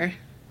sure.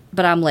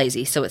 But I'm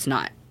lazy, so it's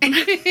not.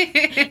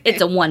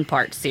 It's a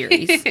 1-part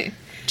series.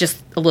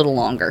 Just a little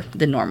longer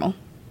than normal.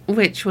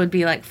 Which would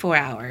be like 4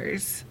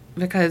 hours.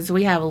 Because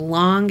we have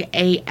long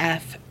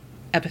AF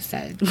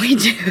episodes. We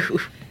do.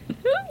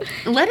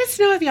 Let us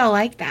know if y'all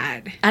like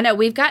that. I know,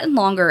 we've gotten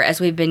longer as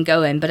we've been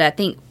going, but I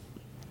think,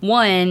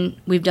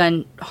 1, we've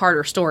done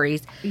harder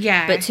stories.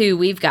 Yeah. But 2,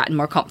 we've gotten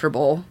more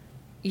comfortable.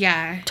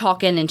 Yeah.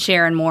 Talking and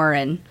sharing more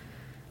and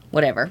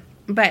whatever.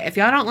 But if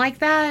y'all don't like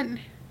that,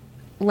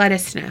 let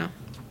us know.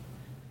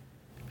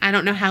 I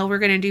don't know how we're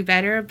going to do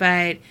better,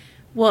 but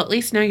we'll at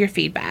least know your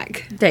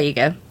feedback. There you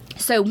go.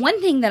 So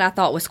one thing that I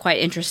thought was quite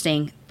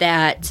interesting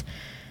that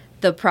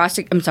the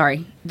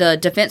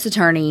defense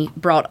attorney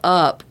brought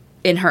up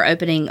in her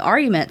opening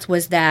arguments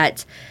was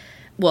that,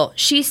 well,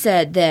 she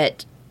said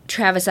that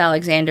Travis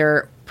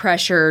Alexander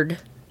pressured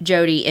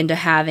Jodi into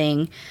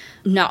having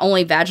not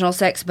only vaginal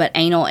sex, but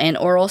anal and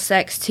oral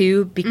sex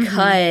too,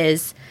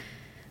 because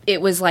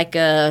it was like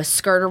a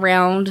skirt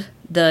around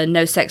the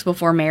no sex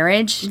before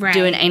marriage,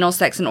 doing anal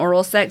sex and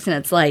oral sex. And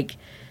it's like,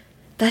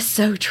 that's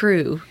so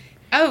true.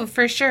 Oh,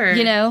 for sure.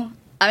 You know,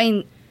 I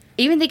mean,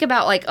 even think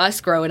about like us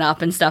growing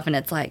up and stuff, and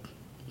it's like,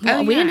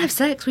 well, we didn't have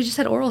sex, we just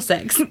had oral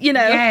sex, you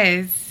know?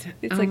 Yes.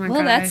 It's like,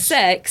 well, that's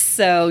sex,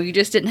 so you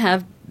just didn't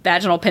have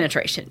vaginal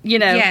penetration, you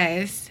know?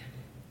 Yes.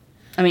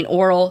 I mean,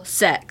 oral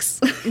sex.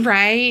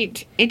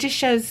 Right. It just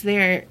shows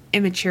their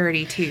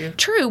immaturity, too.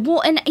 True.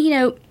 Well, and, you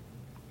know,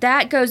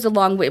 that goes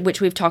along with,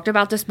 which we've talked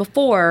about this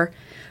before,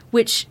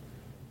 which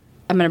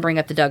I'm going to bring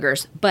up the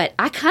Duggars, but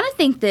I kind of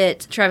think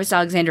that Travis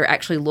Alexander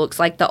actually looks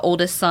like the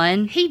oldest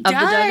son of the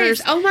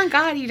Duggars. Oh my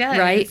God, he does.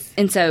 Right?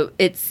 And so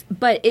it's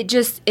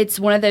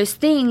one of those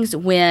things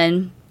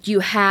when you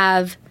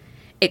have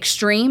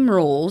extreme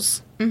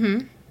rules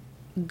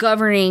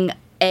governing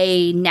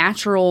a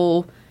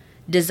natural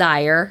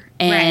desire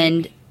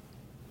and,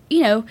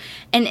 you know,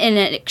 and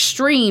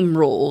extreme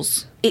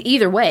rules,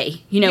 either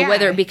way, you know,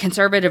 whether it be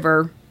conservative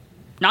or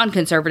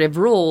non-conservative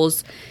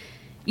rules,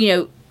 you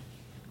know,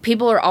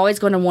 people are always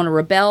going to want to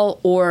rebel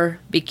or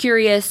be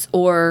curious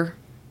or,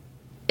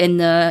 in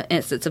the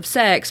instance of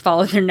sex,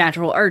 follow their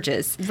natural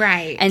urges.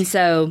 Right. And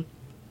so,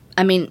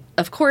 I mean,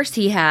 of course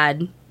he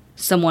had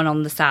someone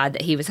on the side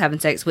that he was having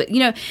sex with. You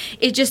know,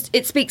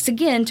 it speaks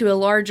again to a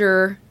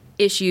larger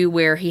issue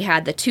where he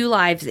had the 2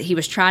 lives that he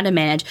was trying to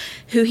manage,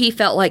 who he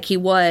felt like he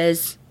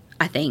was,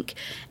 I think,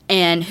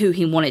 and who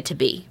he wanted to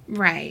be.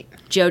 Right.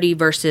 Jodi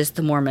versus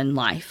the Mormon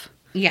life.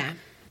 Yeah.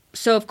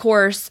 So, of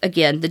course,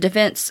 again, the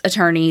defense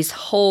attorney's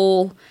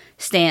whole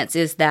stance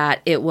is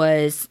that it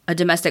was a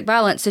domestic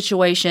violence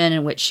situation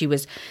in which she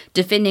was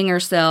defending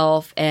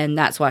herself, and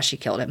that's why she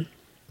killed him.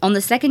 On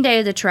the second day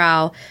of the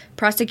trial,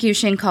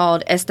 prosecution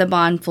called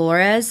Esteban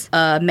Flores,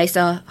 a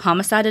Mesa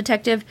homicide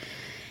detective,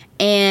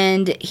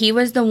 and he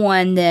was the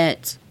one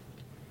that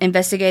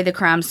investigated the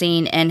crime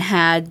scene and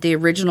had the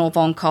original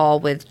phone call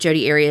with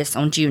Jodi Arias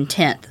on June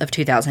 10th of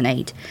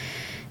 2008.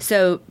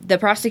 So the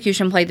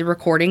prosecution played the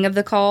recording of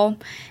the call,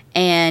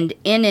 and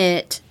in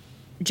it,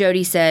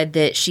 Jodi said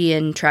that she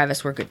and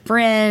Travis were good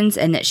friends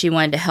and that she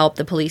wanted to help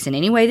the police in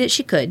any way that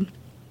she could.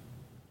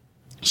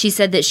 She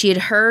said that she had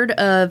heard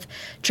of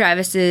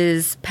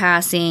Travis's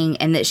passing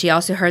and that she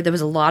also heard there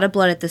was a lot of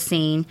blood at the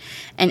scene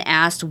and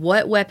asked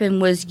what weapon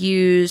was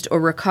used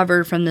or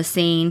recovered from the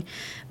scene.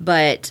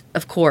 But,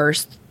 of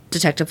course,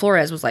 Detective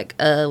Flores was like,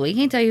 we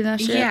can't tell you that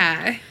shit.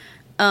 Yeah.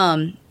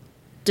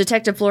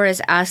 Detective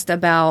Flores asked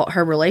about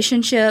her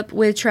relationship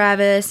with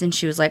Travis, and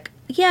she was like,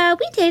 yeah,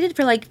 we dated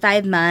for like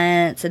 5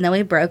 months, and then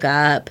we broke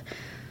up.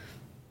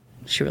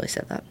 She really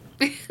said that.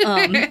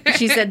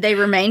 She said they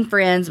remained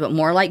friends, but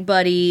more like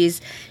buddies.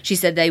 She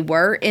said they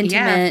were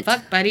intimate. Yeah,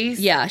 fuck buddies.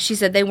 Yeah, she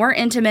said they weren't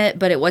intimate,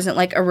 but it wasn't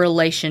like a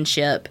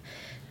relationship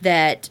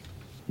that,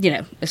 you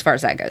know, as far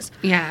as that goes.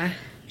 Yeah.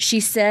 She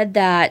said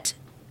that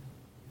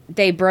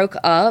they broke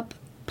up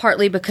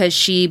partly because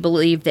she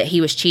believed that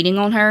he was cheating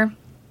on her.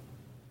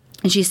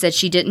 And she said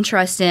she didn't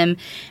trust him,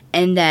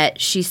 and that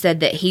she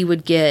said that he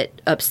would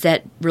get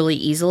upset really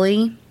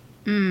easily.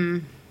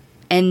 And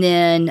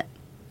then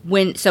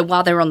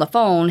while they were on the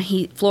phone,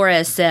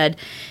 Flores said,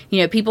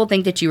 you know, people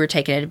think that you were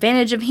taking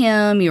advantage of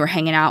him. You were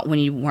hanging out when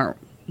you weren't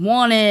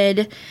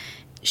wanted.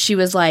 She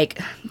was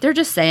like, they're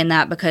just saying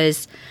that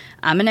because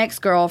I'm an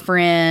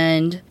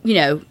ex-girlfriend, you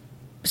know,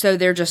 so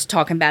they're just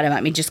talking bad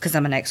about me just because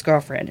I'm an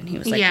ex-girlfriend. And he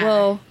was like,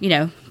 well, you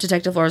know,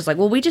 Detective Flores was like,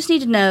 well, we just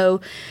need to know,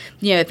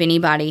 you know, if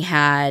anybody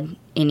had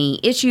any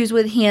issues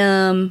with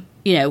him,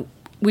 you know,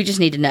 we just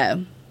need to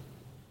know.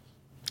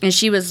 And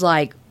she was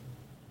like,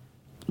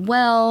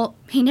 well,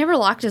 he never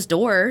locked his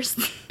doors.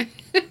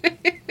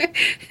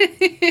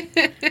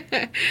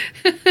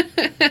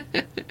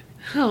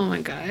 Oh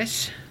my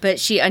gosh. But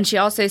she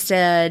also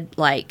said,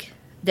 like,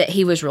 that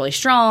he was really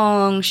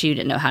strong. She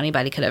didn't know how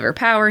anybody could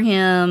overpower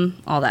him,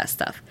 all that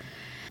stuff.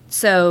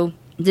 So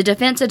the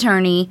defense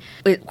attorney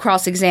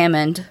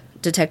cross-examined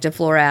Detective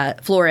Fluoride.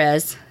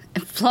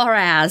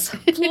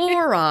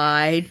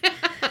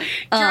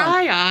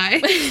 Dry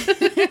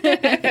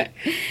eye.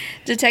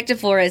 Detective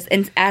Flores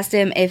and asked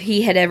him if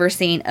he had ever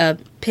seen a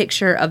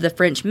picture of the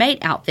French maid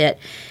outfit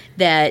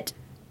that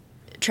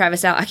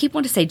Travis out. I keep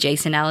wanting to say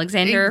Jason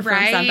Alexander from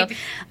Right. Seinfeld,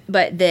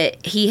 but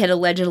that he had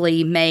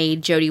allegedly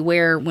made Jodi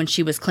wear when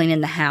she was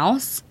cleaning the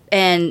house.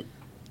 And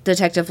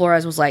Detective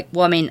Flores was like,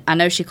 well, I mean, I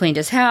know she cleaned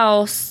his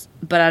house,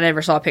 but I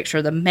never saw a picture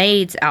of the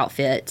maid's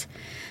outfit.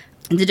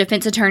 And the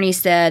defense attorney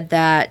said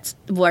that,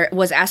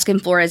 was asking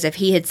Flores if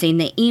he had seen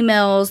the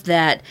emails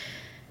that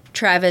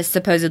Travis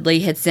supposedly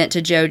had sent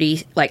to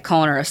Jodi, like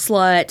calling her a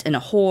slut and a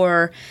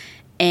whore.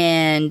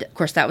 And, of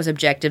course, that was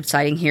objective,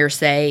 citing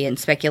hearsay and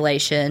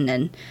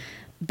speculation.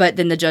 But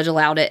then the judge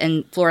allowed it,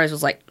 and Flores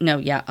was like, no,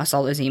 yeah, I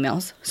saw those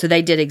emails. So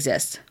they did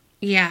exist.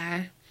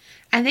 Yeah.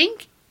 I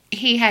think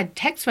he had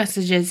text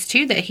messages,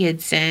 too, that he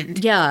had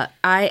sent. Yeah,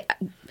 I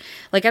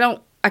kind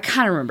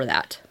of remember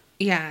that.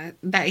 Yeah,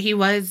 that he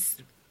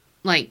was,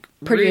 like,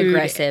 Pretty rude.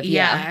 aggressive,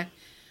 yeah.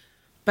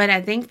 But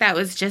I think that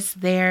was just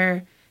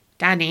their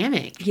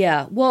dynamic.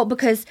 Yeah, well,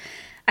 because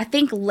I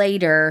think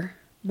later,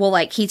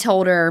 he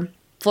told her,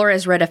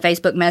 Flores read a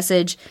Facebook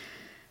message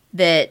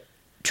that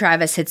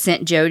Travis had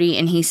sent Jodi,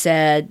 and he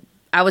said,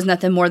 I was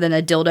nothing more than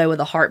a dildo with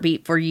a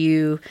heartbeat for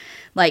you.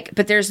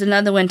 But there's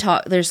another one,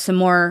 there's some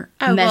more.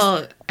 Oh,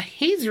 well,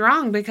 he's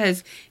wrong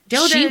because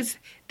dildos,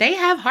 they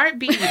have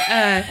heartbeat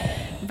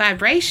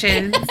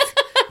vibrations.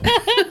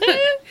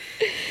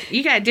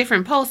 You got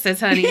different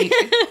pulses, honey.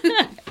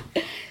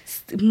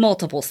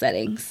 Multiple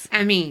settings.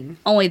 I mean,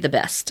 only the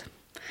best.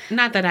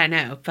 Not that I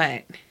know,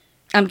 but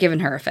I'm giving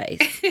her a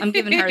face. I'm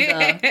giving her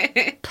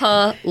the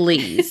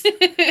please.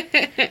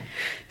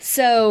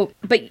 So,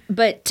 but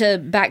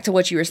back to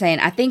what you were saying,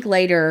 I think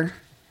later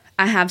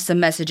I have some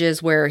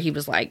messages where he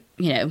was like,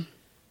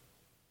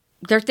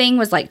 their thing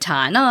was like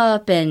tying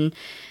up and,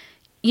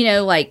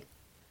 like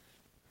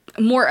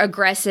more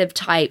aggressive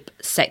type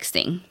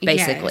sexting,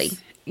 basically.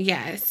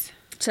 Yes.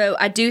 So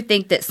I do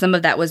think that some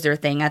of that was their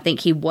thing. I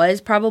think he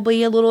was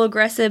probably a little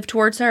aggressive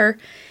towards her,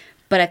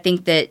 but I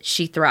think that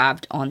she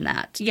thrived on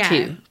that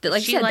too.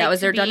 Like you said, that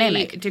was their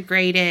dynamic.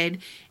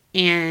 Degraded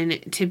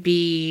and to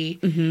be,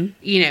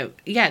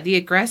 the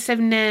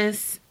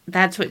aggressiveness,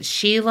 that's what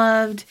she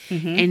loved.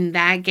 Mm-hmm. And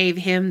that gave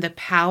him the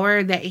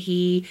power that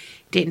he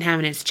didn't have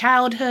in his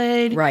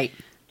childhood. Right.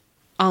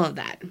 All of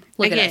that.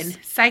 Look Again, at us.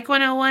 Psych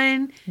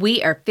 101.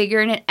 We are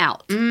figuring it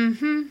out.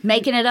 Mm-hmm.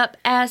 Making it up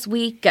as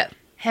we go.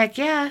 Heck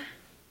yeah.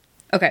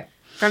 Okay.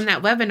 From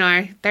that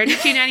webinar,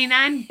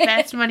 $32.99,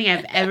 best money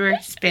I've ever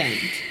spent.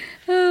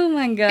 Oh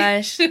my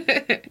gosh.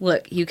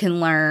 Look, you can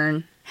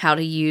learn how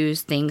to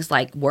use things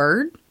like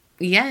Word.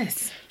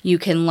 Yes. You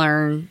can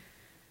learn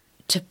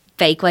to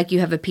fake like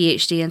you have a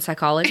PhD in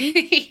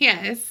psychology.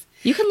 Yes.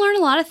 You can learn a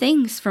lot of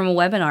things from a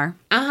webinar.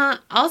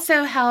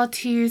 Also, how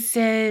to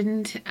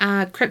send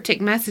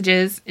cryptic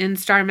messages in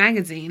Star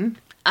Magazine.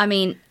 I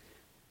mean,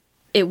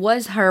 it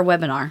was her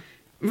webinar.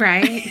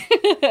 Right.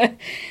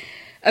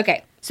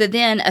 Okay. So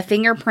then a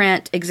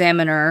fingerprint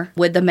examiner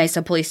with the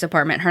Mesa Police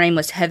Department, her name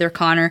was Heather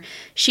Connor.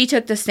 She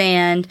took the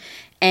stand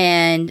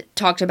and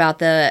talked about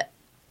the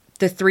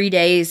 3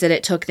 days that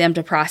it took them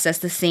to process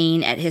the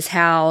scene at his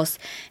house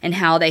and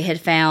how they had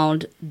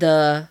found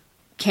the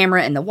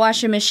camera in the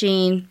washing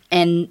machine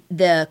and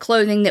the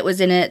clothing that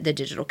was in it, the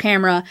digital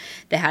camera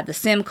that had the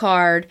SIM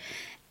card,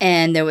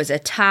 and there was a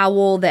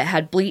towel that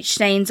had bleach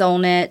stains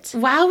on it.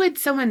 Why would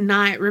someone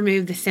not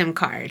remove the SIM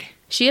card?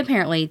 She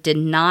apparently did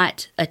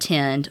not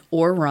attend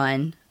or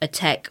run a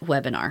tech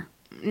webinar.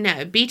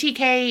 No,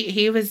 BTK,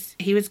 he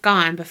was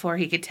gone before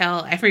he could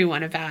tell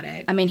everyone about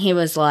it. I mean, he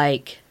was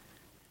like,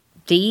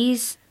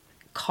 these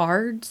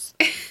cards,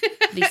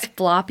 these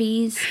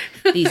floppies,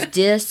 these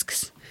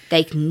discs,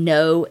 they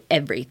know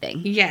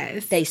everything.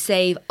 Yes. They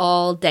save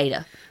all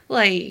data.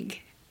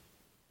 Like,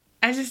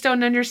 I just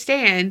don't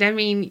understand. I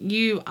mean,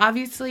 you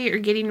obviously are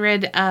getting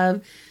rid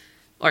of,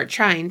 or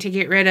trying to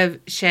get rid of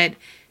shit.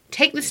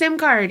 Take the SIM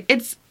card.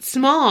 It's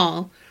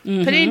small.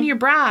 Mm-hmm. Put it in your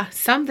bra,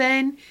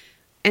 something,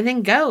 and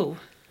then go.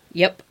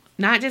 Yep.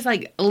 Not just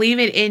like leave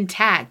it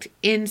intact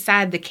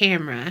inside the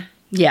camera.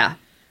 Yeah.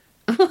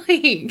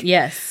 Like,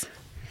 yes.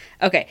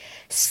 Okay.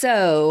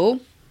 So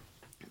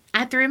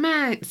I threw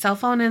my cell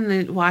phone in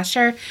the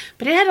washer,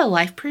 but it had a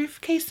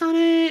life-proof case on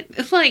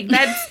it. Like,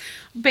 that's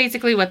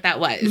basically what that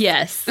was.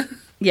 Yes.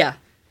 Yeah.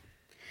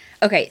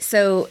 Okay,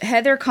 so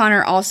Heather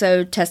Connor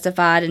also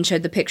testified and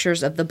showed the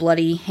pictures of the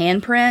bloody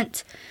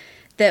handprint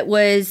that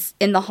was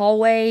in the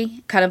hallway,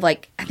 kind of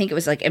like, I think it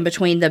was like in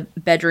between the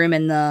bedroom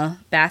and the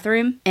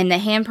bathroom. And the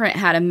handprint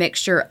had a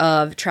mixture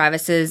of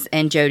Travis's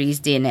and Jodi's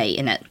DNA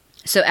in it.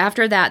 So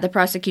after that, the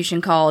prosecution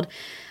called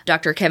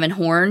Dr. Kevin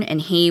Horn,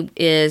 and he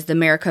is the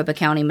Maricopa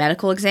County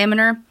medical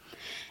examiner.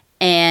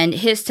 And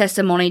his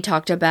testimony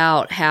talked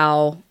about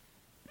how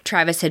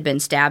Travis had been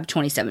stabbed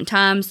 27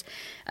 times.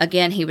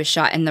 Again, he was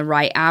shot in the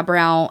right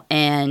eyebrow,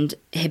 and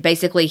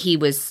he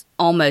was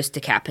almost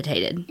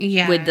decapitated.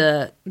 Yeah,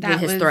 with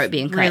his throat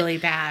being cut. Really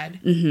bad.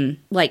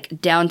 Mm-hmm.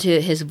 Like down to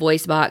his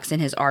voice box,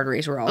 and his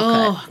arteries were all cut.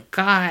 Oh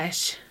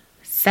gosh,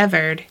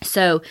 severed.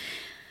 So,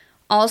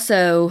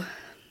 also,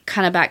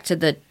 kind of back to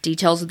the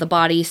details of the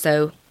body.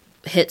 So,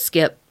 hit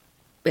skip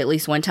at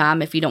least one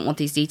time if you don't want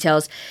these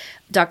details.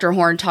 Dr.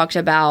 Horn talked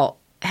about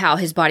how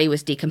his body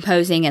was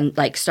decomposing and,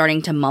 like,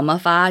 starting to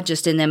mummify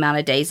just in the amount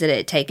of days that it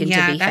had taken to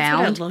be found. Yeah,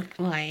 that's what it looked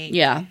like.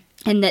 Yeah.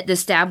 And that the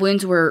stab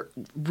wounds were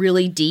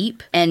really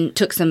deep and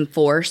took some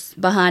force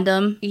behind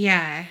them.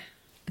 Yeah.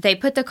 They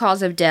put the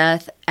cause of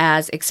death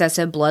as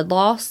excessive blood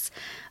loss.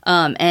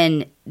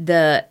 And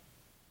the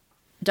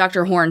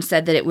Dr. Horn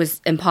said that it was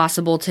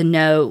impossible to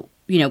know,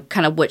 you know,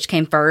 kind of which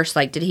came first.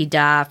 Like, did he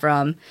die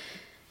from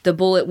the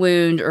bullet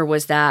wound, or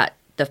was that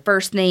the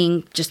first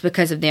thing? Just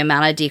because of the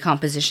amount of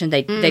decomposition,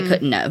 they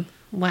couldn't know.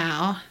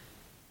 Wow.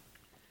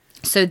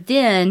 So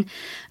then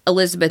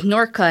Elizabeth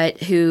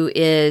Norcutt, who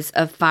is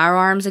a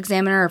firearms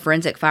examiner, a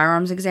forensic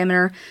firearms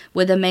examiner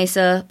with the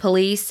Mesa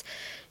police,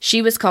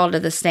 she was called to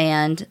the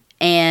stand,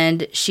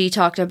 and she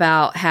talked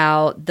about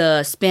how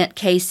the spent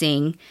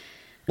casing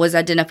was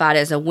identified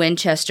as a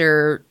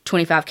Winchester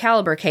 .25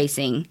 caliber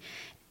casing,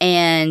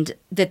 and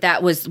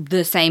that was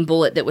the same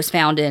bullet that was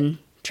found in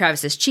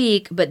Travis's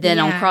cheek. But then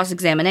on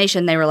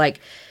cross-examination, they were like,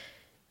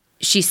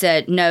 she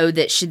said no,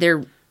 that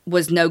there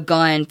was no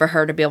gun for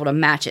her to be able to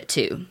match it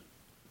to.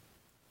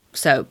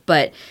 So,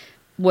 but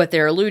what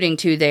they're alluding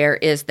to there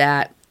is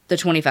that the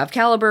 .25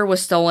 caliber was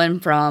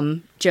stolen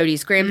from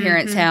Jodi's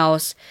grandparents'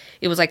 house.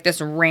 It was like this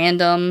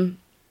random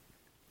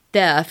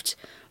theft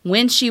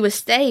when she was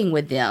staying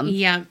with them.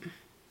 Yep.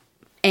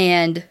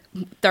 And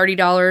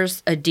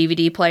 $30, a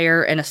DVD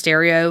player and a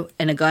stereo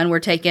and a gun were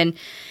taken.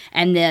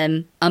 And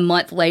then a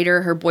month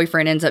later, her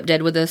boyfriend ends up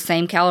dead with the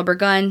same caliber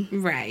gun.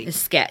 Right. A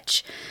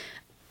sketch.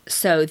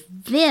 So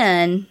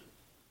then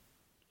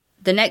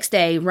the next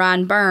day,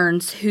 Ryan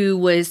Burns, who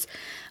was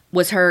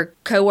her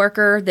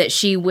coworker that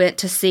she went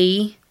to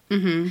see.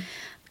 Mm-hmm.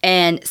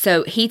 And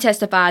so he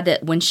testified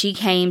that when she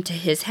came to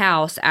his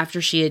house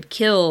after she had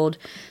killed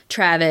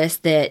Travis,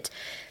 that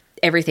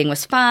everything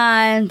was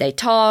fine. They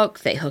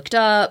talked, they hooked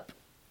up,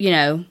 you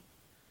know,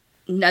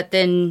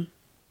 nothing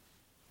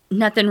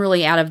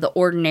really out of the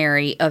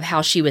ordinary of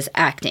how she was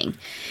acting.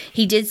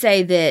 He did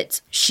say that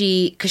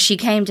because she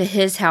came to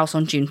his house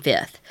on June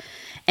 5th,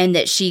 and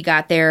that she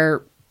got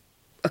there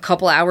a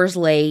couple hours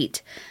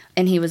late,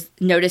 and he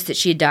noticed that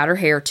she had dyed her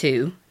hair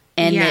too,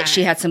 and that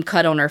she had some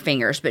cut on her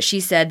fingers. But she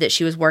said that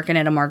she was working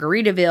at a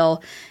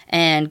Margaritaville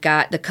and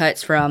got the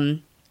cuts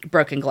from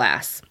broken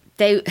glass.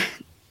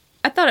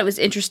 I thought it was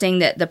interesting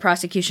that the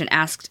prosecution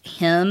asked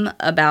him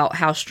about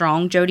how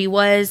strong Jodi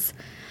was,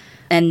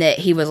 and that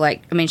he was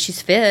like, I mean,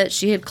 she's fit.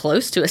 She had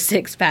close to a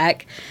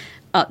six-pack.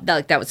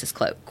 That was his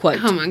quote.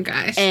 Oh, my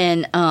gosh.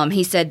 And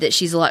he said that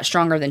she's a lot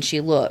stronger than she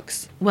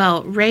looks.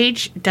 Well,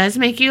 rage does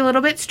make you a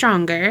little bit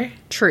stronger.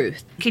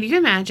 Truth. Could you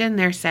imagine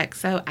their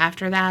sex, though,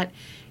 after that?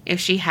 If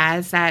she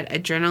has that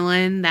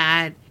adrenaline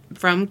that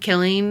from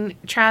killing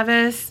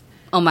Travis?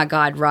 Oh, my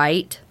God,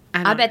 right?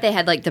 I bet know. they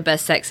had, like, the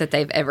best sex that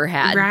they've ever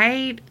had.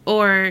 Right?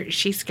 Or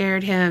she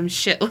scared him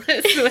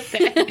shitless with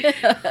it.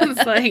 I was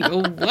like,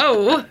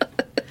 whoa.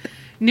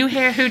 New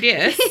hair, who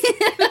dis?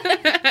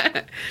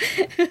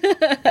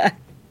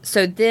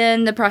 So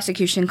then the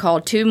prosecution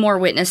called two more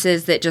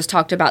witnesses that just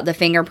talked about the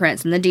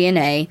fingerprints and the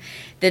DNA.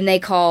 Then they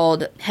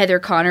called Heather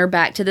Connor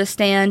back to the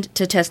stand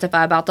to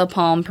testify about the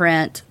palm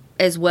print,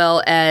 as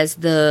well as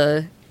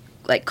the,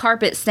 like,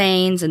 carpet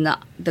stains and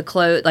the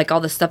clothes, like, all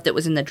the stuff that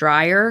was in the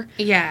dryer.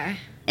 Yeah.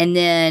 And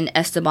then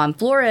Esteban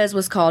Flores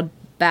was called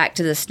back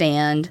to the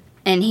stand,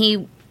 and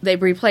they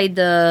replayed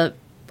the,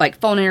 like,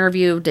 phone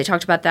interview. They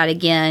talked about that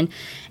again.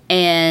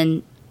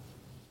 And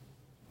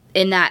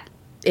in that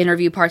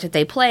interview part that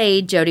they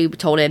played, Jodi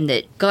told him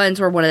that guns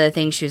were one of the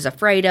things she was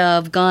afraid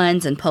of,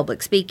 guns and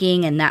public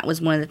speaking, and that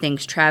was one of the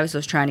things Travis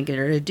was trying to get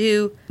her to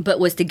do, but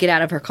was to get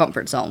out of her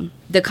comfort zone.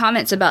 The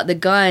comments about the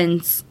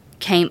guns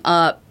came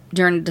up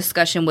during a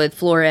discussion with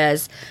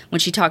Flores when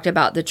she talked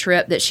about the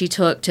trip that she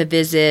took to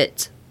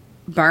visit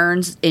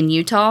Burns in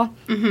Utah.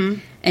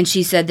 Mm-hmm. And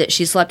she said that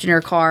she slept in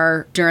her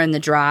car during the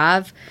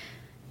drive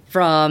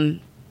from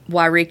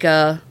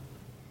Wairika,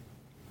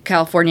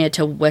 California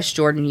to West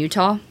Jordan,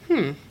 Utah.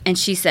 And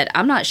she said,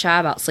 I'm not shy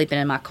about sleeping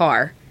in my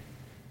car.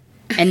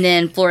 And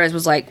then Flores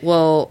was like,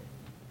 well,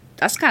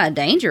 that's kind of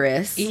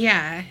dangerous.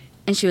 Yeah.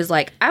 And she was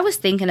like, I was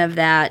thinking of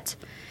that.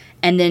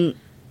 And then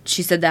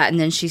she said that, and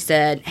then she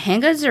said,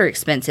 handguns are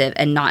expensive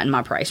and not in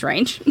my price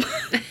range.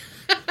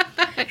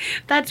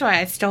 That's why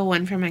I stole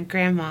one from my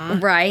grandma.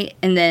 Right.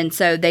 And then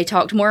so they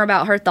talked more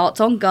about her thoughts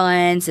on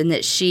guns, and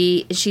that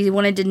she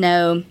wanted to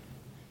know,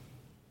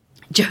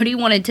 Jodi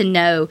wanted to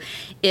know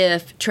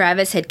if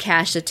Travis had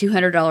cashed a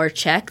 $200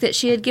 check that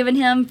she had given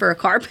him for a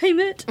car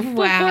payment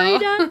before he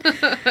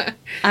died.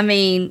 I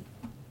mean,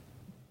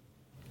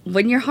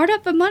 when you're hard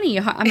up for money,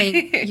 you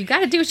got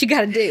to do what you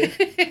got to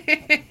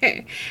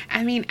do.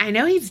 I mean, I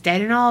know he's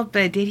dead and all,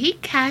 but did he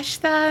cash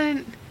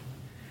that?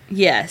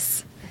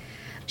 Yes.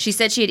 She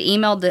said she had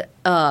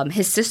emailed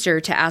his sister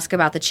to ask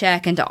about the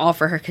check and to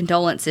offer her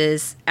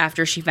condolences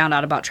after she found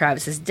out about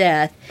Travis's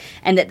death,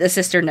 and that the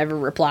sister never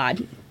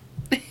replied.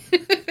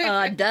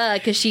 Duh,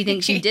 because she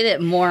thinks you did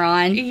it,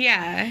 moron.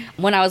 Yeah.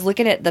 When I was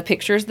looking at the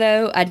pictures,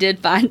 though, I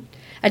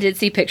I did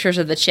see pictures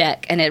of the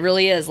check, and it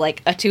really is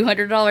like a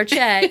 $200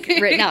 check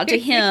written out to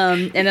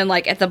him, and then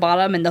like at the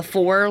bottom in the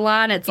 4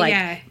 line, it's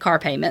like car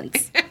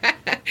payments.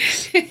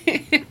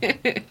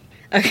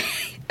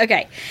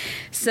 Okay.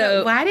 So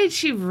but why did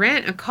she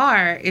rent a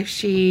car if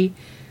she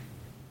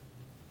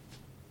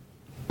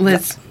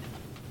was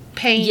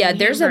paying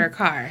for a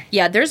car?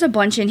 Yeah, there's a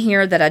bunch in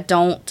here that I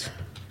don't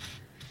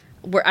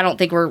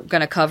think we're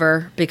going to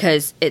cover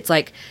because it's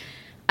like,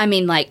 I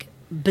mean, like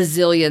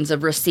bazillions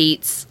of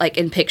receipts, like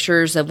in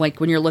pictures of like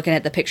when you're looking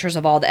at the pictures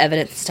of all the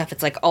evidence and stuff,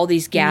 it's like all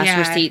these gas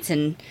receipts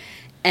and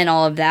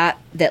all of that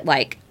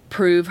like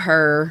prove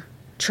her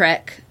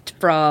trek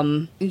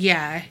from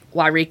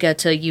Wairika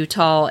to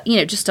Utah,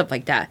 just stuff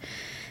like that.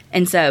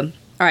 And so,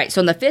 all right,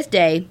 so on the 5th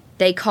day,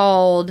 they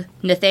called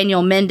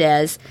Nathaniel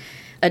Mendez,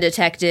 a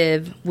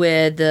detective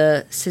with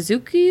the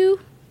Suzuki.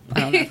 I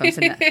don't know if I'm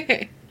saying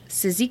that.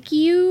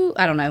 Suzuki?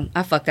 I don't know.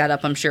 I fucked that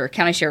up, I'm sure.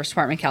 County Sheriff's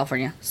Department,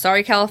 California.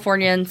 Sorry,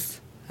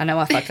 Californians. I know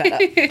I fucked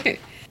that up.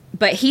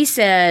 But he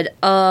said,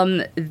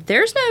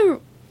 there's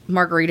no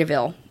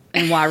Margaritaville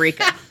in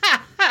Wairika.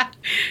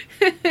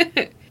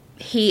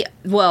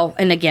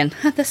 And again,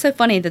 that's so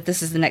funny that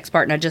this is the next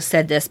part and I just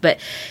said this, but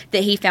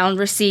that he found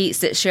receipts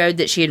that showed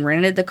that she had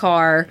rented the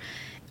car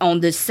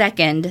on the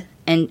 2nd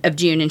of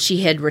June and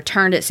she had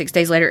returned it 6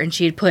 days later and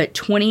she had put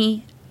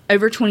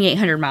over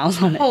 2,800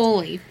 miles on it.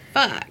 Holy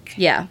fuck.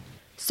 Yeah.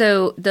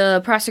 So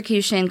the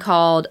prosecution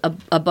called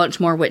a bunch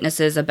more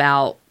witnesses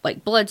about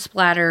like blood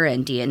splatter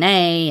and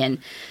DNA, and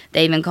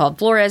they even called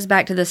Flores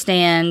back to the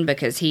stand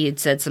because he had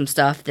said some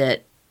stuff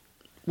that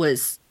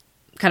was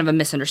kind of a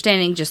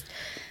misunderstanding, just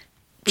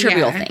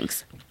trivial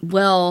things.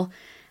 Well,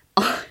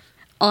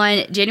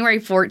 on January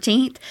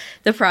 14th,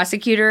 the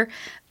prosecutor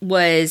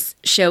was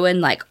showing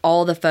like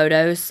all the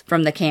photos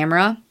from the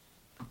camera,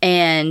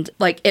 and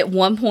like at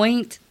one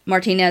point,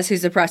 Martinez,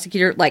 who's the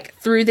prosecutor, like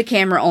threw the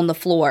camera on the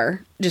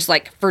floor just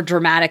like for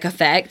dramatic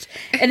effect.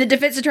 And the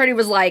defense attorney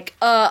was like,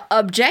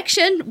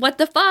 objection? What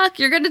the fuck?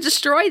 You're going to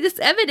destroy this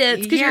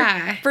evidence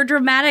because for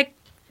dramatic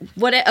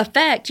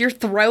effect, you're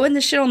throwing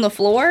the shit on the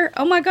floor?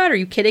 Oh my God, are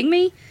you kidding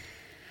me?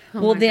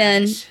 So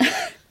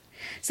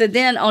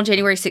then on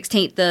January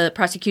 16th, the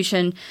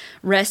prosecution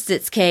rests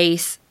its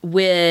case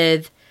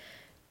with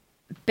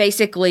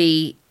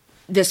basically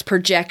this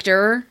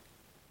projector,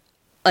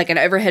 like an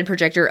overhead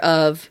projector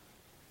of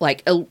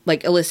like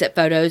illicit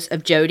photos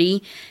of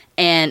Jodi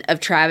and of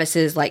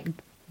Travis's like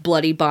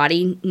bloody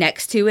body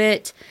next to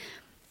it.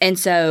 And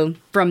so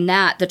from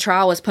that, the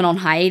trial was put on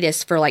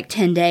hiatus for like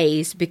 10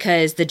 days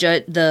because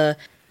the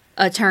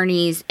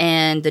attorneys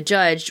and the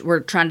judge were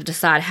trying to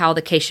decide how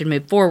the case should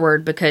move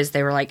forward because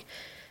they were like,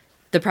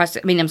 the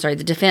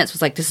defense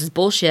was like, this is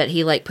bullshit.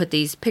 He like put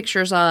these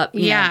pictures up.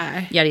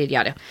 Yada, yada,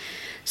 yada.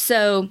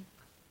 So,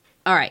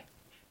 all right.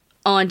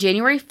 On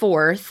January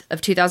 4th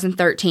of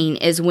 2013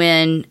 is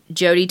when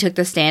Jodi took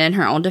the stand in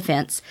her own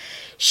defense.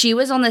 She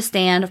was on the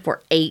stand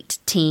for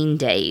 18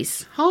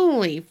 days.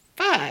 Holy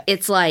fuck.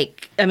 It's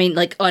like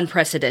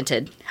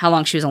unprecedented how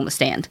long she was on the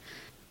stand.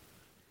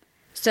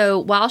 So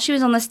while she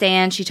was on the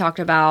stand, she talked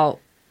about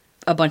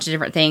a bunch of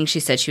different things. She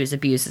said she was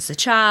abused as a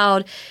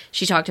child.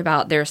 She talked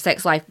about their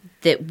sex life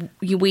that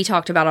we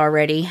talked about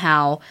already,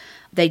 how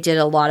they did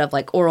a lot of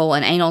like oral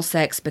and anal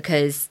sex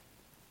because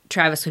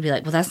Travis would be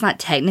like, well, that's not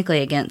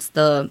technically against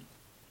the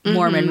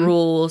Mormon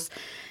rules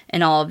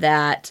and all of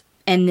that.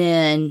 And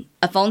then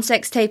a phone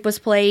sex tape was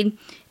played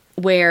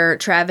where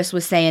Travis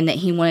was saying that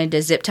he wanted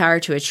to zip tie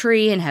her to a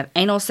tree and have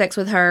anal sex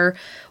with her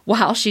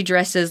while she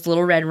dressed as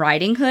Little Red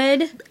Riding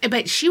Hood.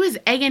 But she was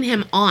egging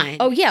him on.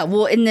 Oh, yeah.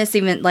 Well, in this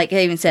even, like,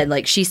 they even said,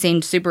 like, she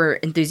seemed super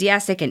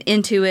enthusiastic and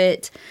into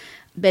it.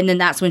 And then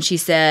that's when she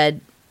said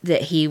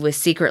that he was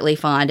secretly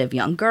fond of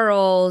young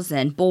girls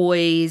and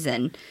boys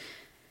and...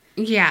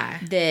 Yeah.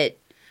 That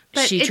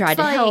she tried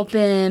to help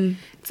him.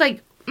 It's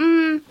like,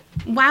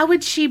 why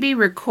would she be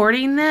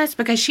recording this?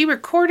 Because she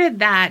recorded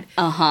that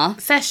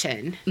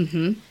session.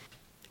 Mm-hmm.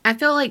 I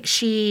feel like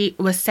she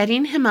was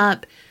setting him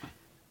up,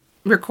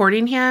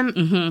 recording him.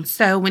 Mm-hmm.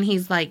 So when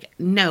he's like,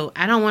 no,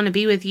 I don't want to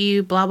be with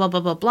you, blah, blah, blah,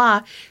 blah,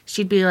 blah,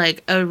 she'd be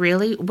like, oh,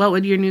 really? What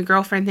would your new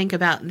girlfriend think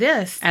about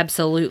this?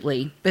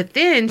 Absolutely. But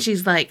then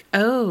she's like,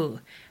 oh,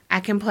 I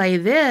can play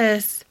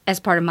this as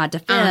part of my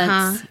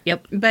defense.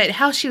 Yep. But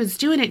how she was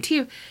doing it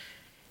too,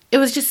 it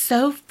was just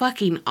so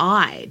fucking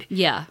odd.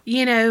 Yeah.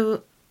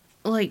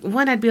 Like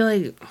one, I'd be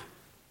like,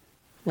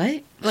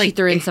 what? Like, she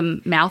threw in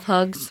some mouth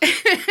hugs.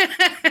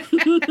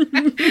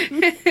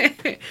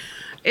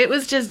 It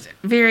was just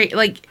very,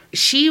 like,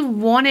 she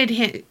wanted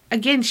him,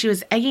 again, she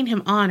was egging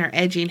him on or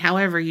edging,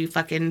 however you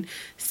fucking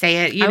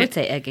say it. I would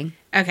say egging.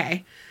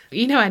 Okay.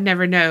 I'd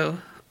never know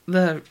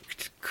the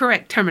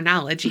correct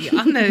terminology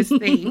on those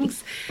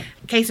things.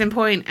 Case in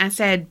point, I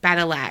said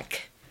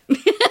Badillac.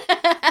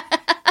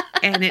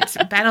 And it's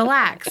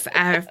Badillacs.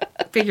 I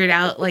figured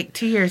out like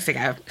 2 years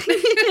ago.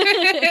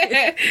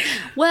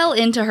 Well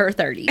into her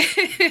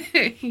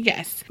 30s.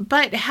 Yes.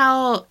 But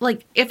how,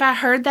 like, if I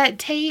heard that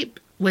tape,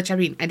 which I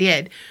mean, I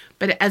did,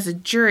 But as a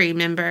jury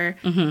member,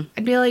 Mm-hmm.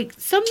 I'd be like,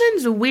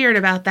 something's weird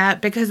about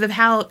that because of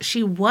how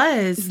she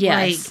was, Yes.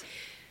 like,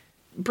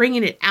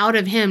 bringing it out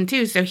of him,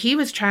 too. So he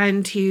was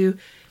trying to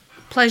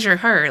pleasure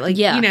her, like,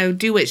 Yeah. you know,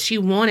 do what she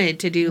wanted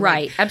to do.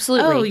 Right, like,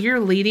 absolutely. Oh, you're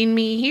leading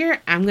me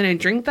here. I'm going to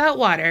drink that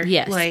water.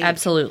 Yes, like,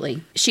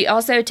 absolutely. She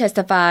also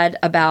testified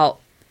about,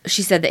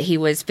 she said that he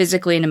was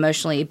physically and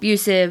emotionally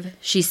abusive.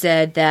 She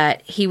said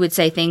that he would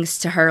say things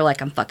to her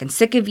like, I'm fucking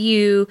sick of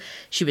you.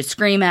 He would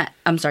scream at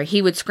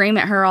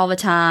her all the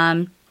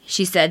time.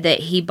 She said that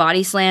he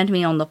body slammed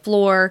me on the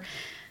floor.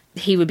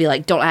 He would be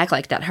like, don't act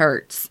like that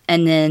hurts.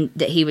 And then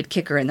that he would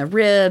kick her in the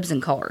ribs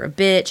and call her a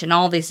bitch and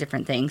all these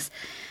different things.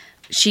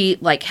 She,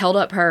 like, held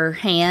up her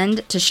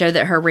hand to show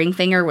that her ring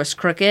finger was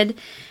crooked.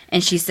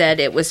 And she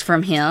said it was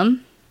from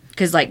him.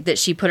 Because, like, that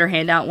she put her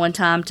hand out one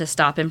time to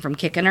stop him from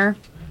kicking her.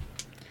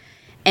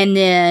 And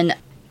then...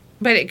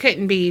 But it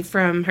couldn't be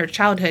from her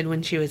childhood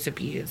when she was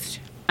abused.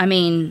 I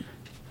mean,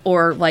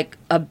 or, like,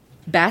 a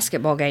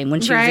basketball game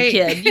when she was a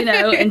kid, you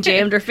know, and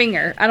jammed her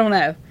finger. I don't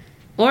know.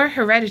 Or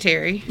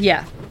hereditary.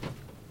 Yeah.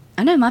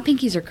 I know, my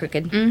pinkies are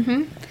crooked.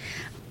 Mm-hmm.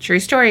 True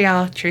story,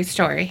 y'all. True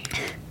story.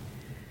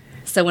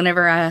 So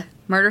whenever I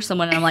murder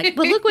someone, I'm like,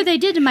 well, look what they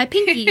did to my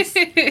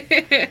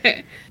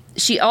pinkies.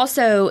 She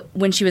also,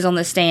 when she was on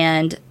the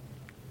stand,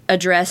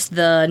 addressed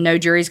the no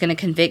jury's going to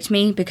convict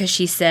me because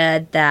she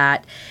said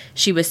that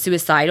she was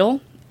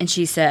suicidal. And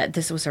she said,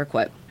 this was her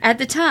quote, "At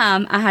the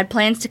time, I had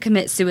plans to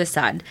commit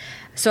suicide.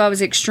 So I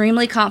was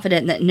extremely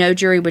confident that no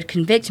jury would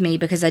convict me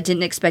because I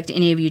didn't expect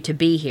any of you to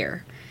be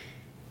here."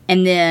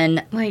 And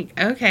then... Like,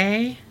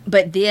 okay.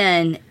 But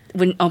then,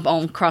 when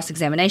on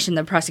cross-examination,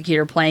 the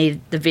prosecutor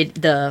played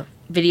the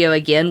video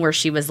again where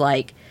she was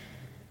like...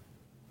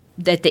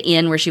 At the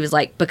end where she was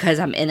like, because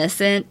I'm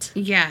innocent.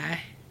 Yeah.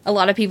 A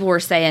lot of people were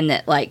saying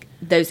that, like,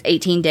 those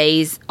 18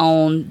 days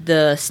on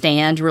the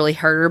stand really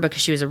hurt her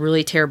because she was a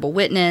really terrible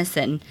witness.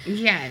 And,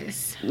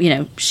 Yes. you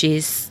know,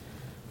 she's...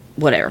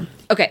 whatever.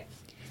 Okay.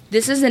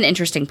 This is an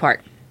interesting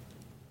part.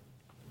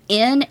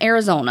 In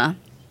Arizona,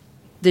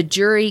 the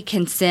jury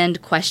can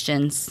send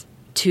questions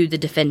to the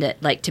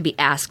defendant, like to be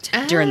asked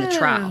during the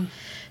trial.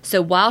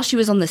 So while she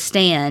was on the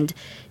stand,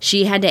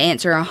 she had to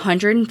answer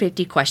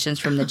 150 questions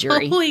from the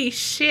jury. Holy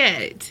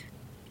shit.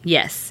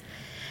 Yes.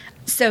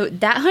 So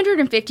that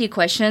 150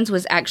 questions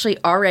was actually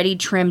already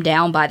trimmed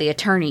down by the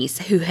attorneys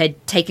who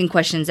had taken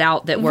questions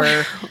out that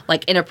were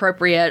like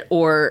inappropriate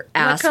or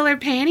asked. What color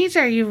panties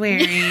are you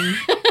wearing?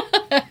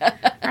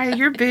 Are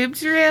your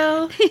boobs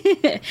real?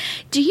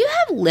 Do you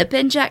have lip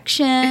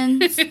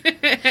injections?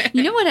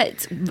 You know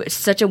what? It's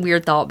such a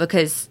weird thought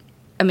because,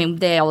 I mean,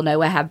 they all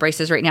know I have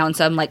braces right now, and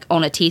so I'm like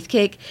on a teeth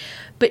kick.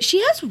 But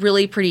she has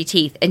really pretty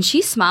teeth, and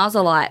she smiles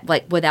a lot,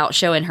 like without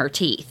showing her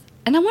teeth.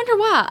 And I wonder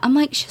why. I'm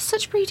like, she has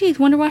such pretty teeth.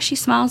 Wonder why she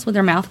smiles with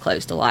her mouth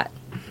closed a lot.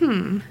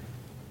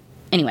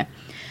 Anyway.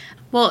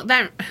 Well,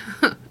 that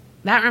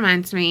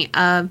reminds me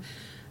of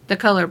The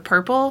Color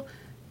Purple,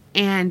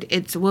 and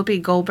it's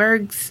Whoopi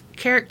Goldberg's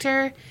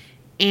character,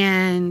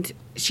 and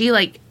she,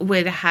 like,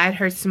 would hide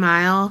her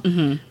smile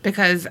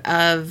because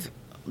of,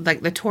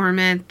 like, the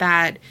torment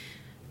that,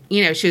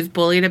 you know, she was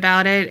bullied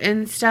about it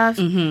and stuff.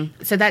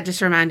 So that just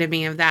reminded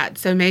me of that.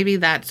 So maybe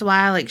that's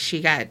why, like,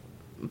 she got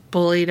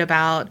bullied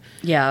about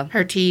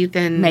her teeth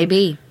and...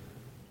 Maybe.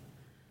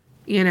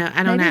 You know,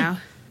 I don't know.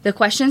 The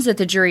questions that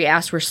the jury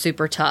asked were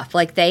super tough.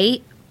 Like,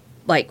 they...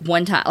 Like,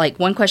 one time... Like,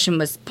 one question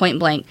was point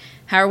blank,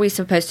 how are we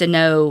supposed to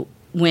know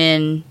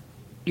when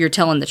you're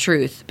telling the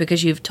truth?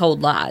 Because you've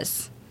told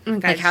lies.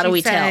 Okay, like, how do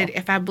we tell?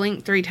 If I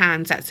blink 3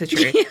 times, that's the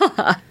truth.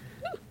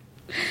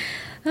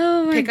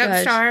 Oh, my Pick gosh.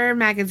 up Star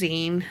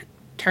magazine,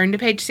 turn to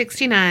page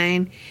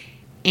 69,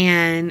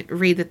 and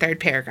read the 3rd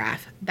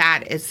paragraph.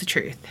 That is the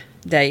truth.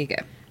 There you go.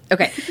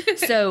 Okay.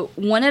 So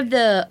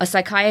a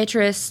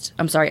psychologist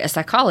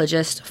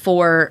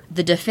for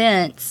the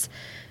defense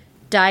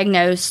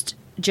diagnosed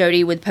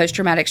Jodi with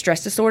post-traumatic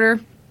stress disorder.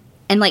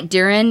 And, like,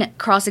 during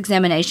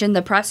cross-examination,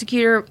 the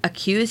prosecutor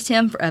accused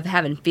him of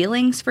having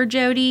feelings for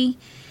Jodi.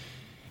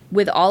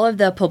 With all of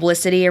the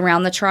publicity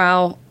around the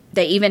trial,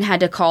 they even had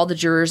to call the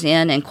jurors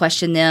in and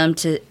question them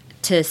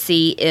to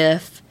see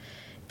if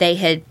they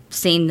had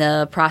seen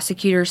the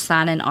prosecutor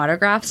signing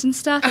autographs and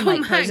stuff and,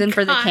 like, posing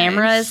for the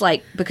cameras.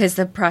 Like, because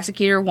the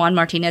prosecutor, Juan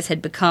Martinez,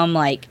 had become,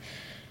 like,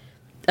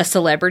 a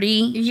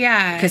celebrity.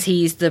 Yeah. Because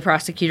he's the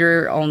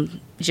prosecutor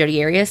on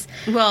Jodi Arias.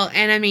 Well,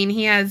 and I mean,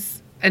 he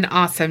has an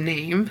awesome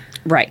name.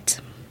 Right.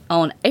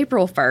 On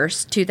April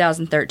 1st,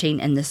 2013,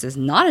 and this is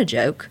not a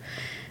joke,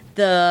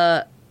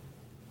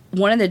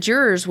 one of the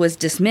jurors was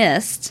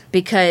dismissed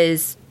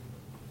because,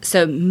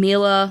 so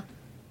Mila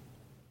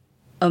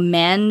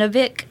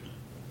Omanovic,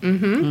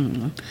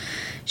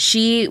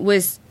 she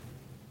was,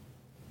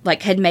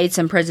 like, had made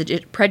some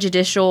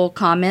prejudicial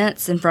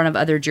comments in front of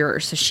other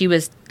jurors. So she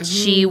was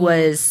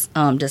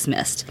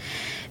dismissed.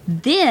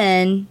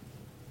 Then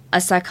a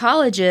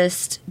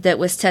psychologist that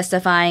was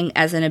testifying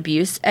as an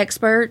abuse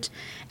expert,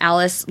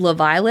 Alice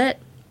LaViolette,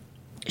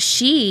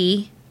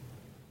 she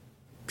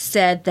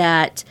said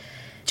that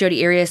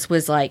Jodi Arias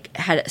was like,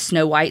 had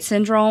Snow White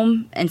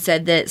syndrome and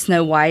said that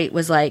Snow White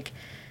was like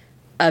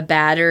a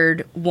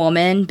battered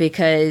woman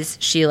because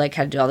she like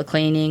had to do all the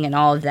cleaning and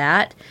all of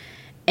that.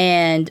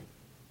 And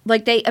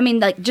like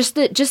just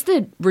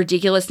the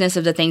ridiculousness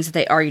of the things that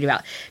they argued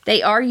about.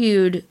 They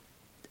argued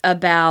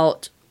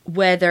about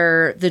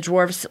whether the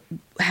dwarves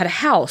had a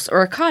house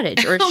or a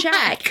cottage or a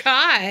shack. Oh my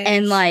gosh.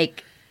 And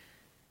like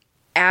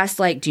asked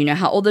like, do you know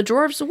how old the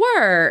dwarves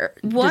were?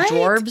 What? The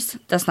dwarves?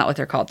 That's not what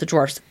they're called. The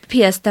dwarves.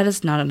 P.S. That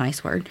is not a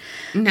nice word.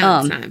 No,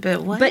 it's not.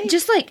 But what? But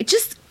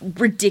just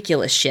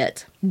ridiculous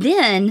shit.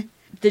 Then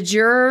the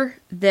juror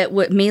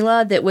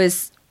Mila that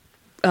was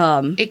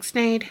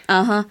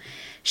Ixnayed.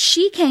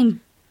 She came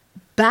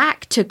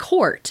back to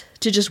court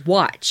to just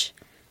watch.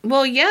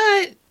 Well,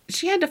 yeah,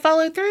 she had to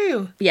follow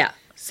through. Yeah.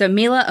 So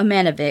Mila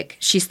Omanovic,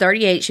 she's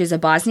 38. She's a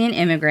Bosnian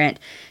immigrant.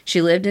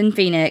 She lived in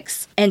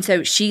Phoenix. And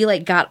so she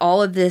like got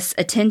all of this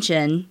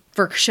attention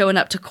for showing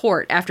up to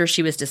court after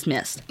she was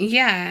dismissed.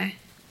 Yeah.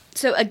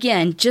 So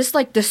again, just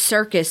like the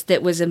circus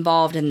that was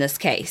involved in this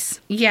case.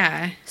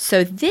 Yeah.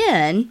 So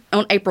then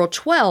on April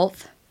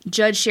 12th,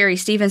 Judge Sherry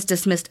Stevens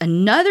dismissed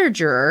another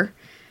juror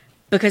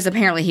because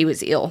apparently he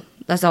was ill.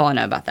 That's all I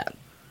know about that.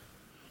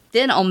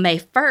 Then on May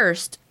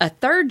 1st, a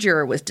third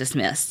juror was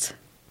dismissed.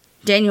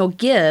 Daniel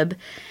Gibb,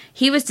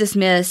 he was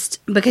dismissed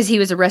because he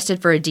was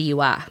arrested for a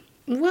DUI.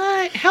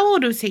 What? How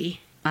old was he?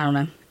 I don't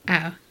know.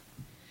 Oh.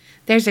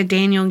 There's a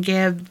Daniel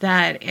Gibb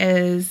that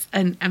is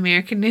an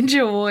American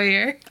Ninja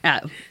Warrior. Oh,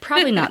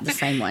 probably not the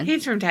same one.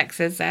 He's from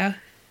Texas, though.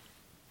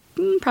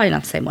 Probably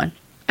not the same one.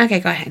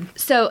 Okay, go ahead.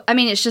 So, I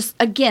mean, it's just,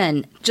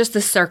 again, just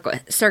the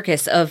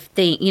circus of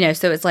things,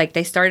 so it's like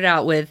they started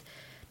out with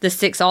the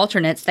 6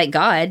 alternates, thank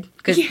God,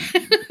 because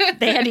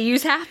they had to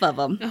use half of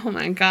them. Oh,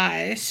 my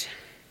gosh.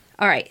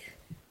 All right.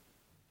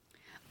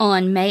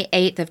 On May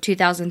 8th of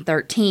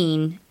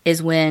 2013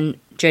 is when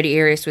Jodi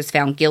Arias was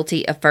found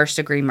guilty of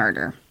first-degree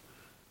murder.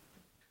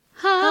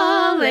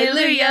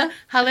 Hallelujah.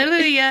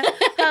 Hallelujah.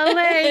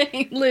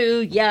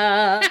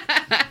 Hallelujah.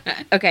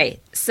 Okay,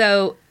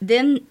 so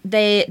then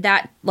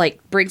that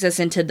brings us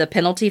into the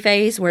penalty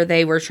phase where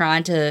they were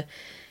trying to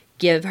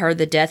give her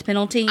the death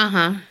penalty.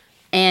 Uh-huh.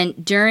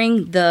 And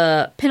during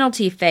the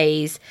penalty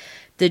phase,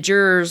 the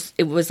jurors,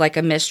 it was like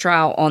a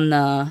mistrial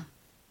on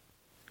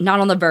not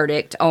on the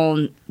verdict,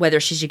 on whether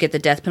she should get the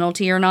death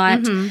penalty or not,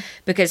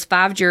 because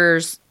 5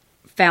 jurors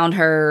found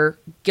her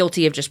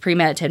guilty of just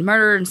premeditated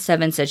murder, and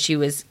 7 said she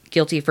was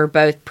guilty for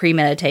both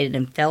premeditated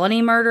and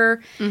felony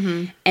murder.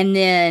 Mm-hmm. And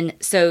then,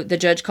 so the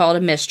judge called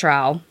a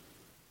mistrial,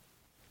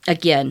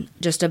 again,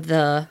 just of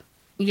the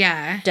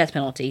death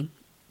penalty.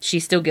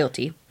 She's still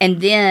guilty.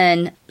 And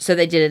then, so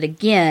they did it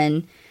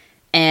again,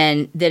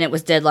 and then it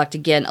was deadlocked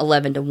again,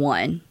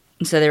 11-1.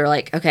 And so they were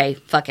like, okay,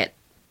 fuck it.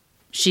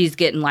 She's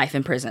getting life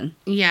in prison.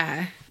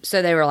 Yeah.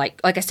 So they were like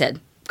I said,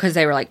 because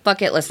they were like,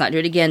 fuck it, let's not do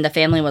it again. The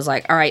family was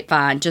like, all right,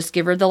 fine, just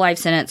give her the life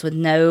sentence with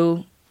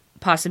no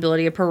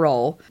possibility of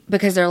parole.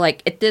 Because they're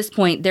like, at this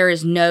point, there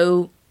is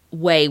no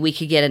way we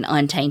could get an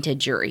untainted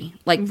jury.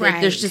 Like,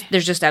 there's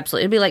just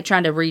absolutely, it'd be like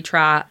trying to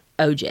retry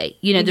OJ.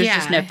 There's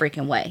just no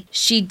freaking way.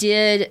 She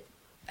did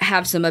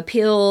have some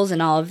appeals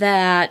and all of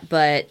that,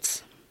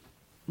 but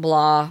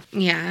blah.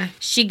 Yeah.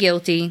 She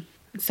guilty.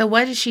 So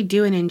what is she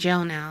doing in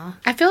jail now?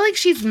 I feel like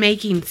she's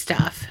making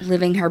stuff.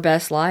 Living her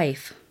best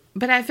life.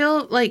 But I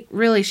feel like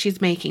really she's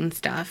making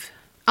stuff.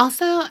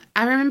 Also,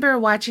 I remember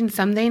watching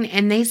something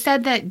and they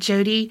said that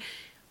Jodi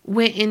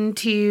went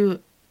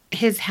into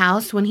his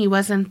house when he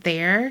wasn't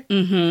there.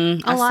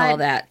 Mm-hmm. I saw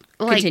that.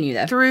 Continue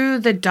though. Through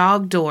the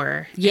dog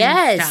door.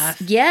 Yes. And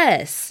stuff.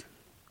 Yes.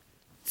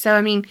 So,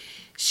 I mean,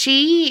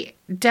 she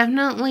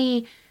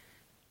definitely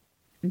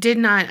did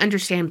not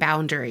understand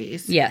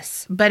boundaries.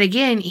 Yes. But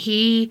again,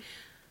 he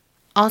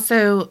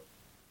also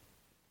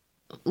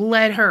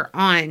led her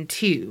on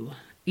too,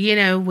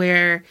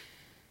 where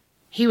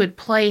he would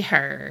play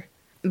her.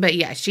 But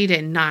yeah, she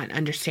did not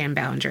understand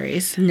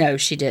boundaries. No,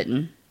 she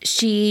didn't.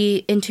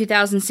 In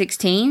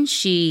 2016,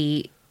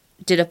 she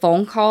did a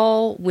phone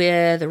call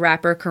with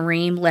rapper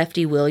Kareem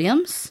Lefty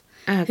Williams,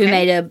 who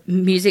made a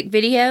music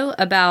video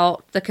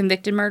about the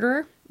convicted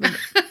murderer.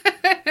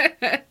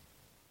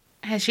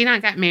 Has she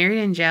not got married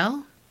in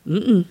jail?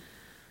 Mm-mm.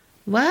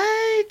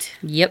 What?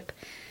 Yep.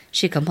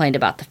 She complained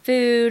about the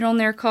food on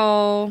their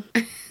call.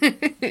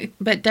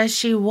 But does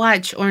she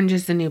watch Orange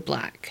is the New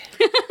Black?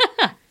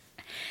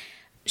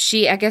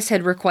 She, I guess,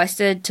 had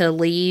requested to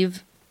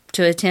leave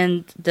to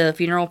attend the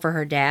funeral for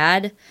her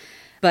dad,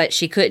 but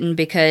she couldn't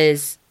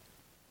because,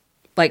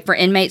 for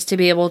inmates to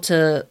be able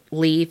to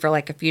leave for,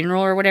 a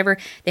funeral or whatever,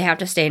 they have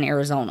to stay in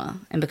Arizona.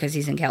 And because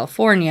he's in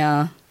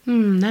California...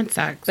 that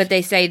sucks. But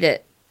they say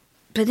that...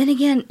 But then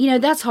again,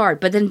 that's hard.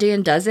 But then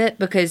Dan does it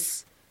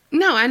because...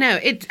 No, I know.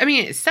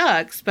 It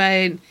sucks,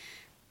 but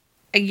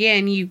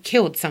again, you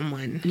killed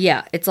someone.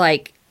 Yeah, it's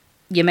like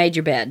you made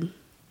your bed.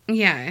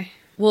 Yeah.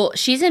 Well,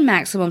 she's in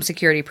maximum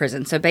security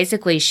prison. So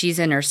basically, she's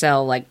in her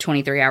cell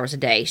 23 hours a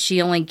day.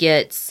 She only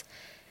gets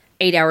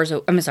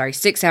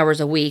 6 hours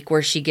a week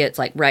where she gets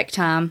rec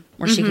time,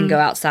 where she can go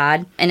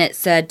outside. And it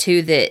said,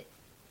 too, that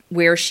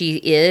where she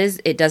is,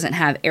 it doesn't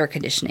have air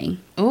conditioning.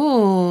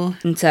 Oh.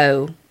 And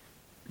so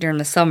during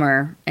the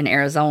summer in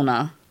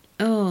Arizona.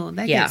 Oh,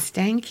 that gets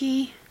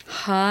stanky.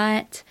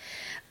 Hot.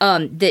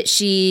 That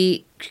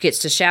she gets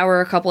to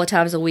shower a couple of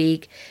times a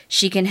week.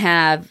 She can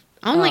have...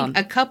 Only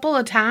a couple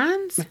of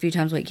times? A few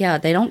times a week. Yeah,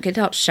 they don't get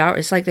out to shower.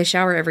 It's like they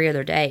shower every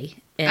other day.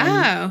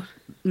 And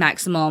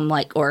maximum,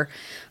 like, or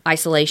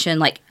isolation,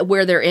 like,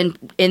 where they're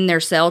in their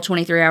cell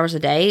 23 hours a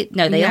day.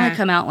 No, they only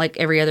come out, like,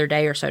 every other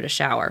day or so to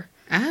shower.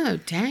 Oh,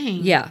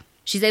 dang. Yeah.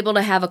 She's able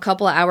to have a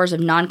couple of hours of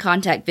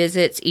non-contact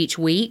visits each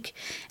week.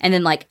 And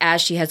then, like,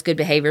 as she has good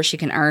behavior, she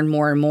can earn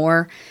more and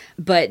more.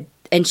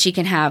 And she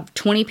can have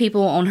 20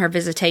 people on her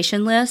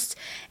visitation list,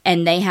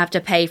 and they have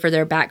to pay for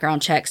their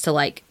background checks to,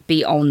 like,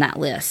 be on that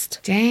list.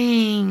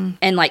 Dang.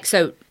 And, like,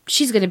 so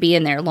she's going to be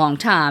in there a long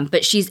time,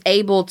 but she's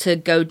able to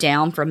go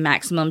down from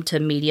maximum to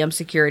medium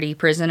security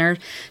prisoner.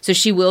 So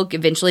she will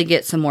eventually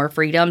get some more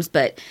freedoms,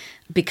 but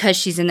because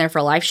she's in there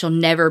for life, she'll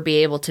never be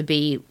able to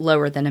be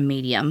lower than a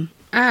medium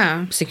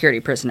security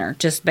prisoner,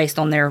 just based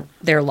on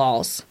their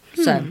laws.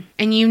 So,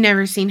 and you've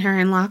never seen her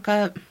in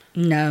lockup?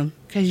 No.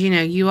 Because,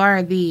 you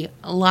are the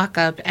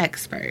lockup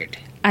expert.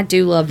 I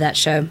do love that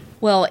show.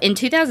 Well, in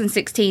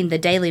 2016, the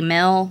Daily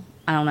Mail,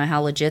 I don't know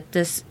how legit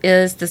this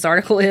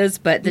article is,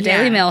 but the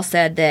Daily Mail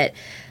said that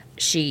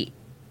she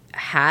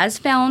has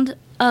found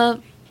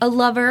a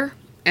lover,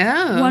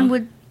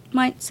 one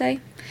might say,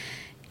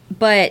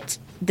 but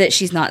that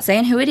she's not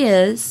saying who it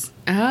is.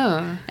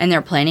 Oh. And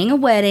they're planning a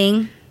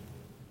wedding,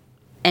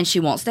 and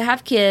she wants to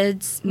have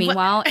kids.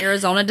 Meanwhile,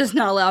 Arizona does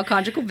not allow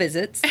conjugal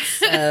visits,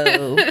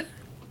 so...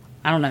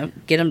 I don't know,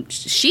 get them.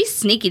 She's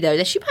sneaky,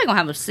 though. She probably going to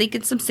have them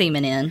sneaking some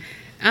semen in.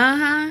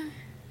 Uh-huh.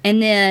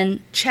 And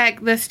then... Check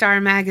the Star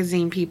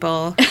Magazine,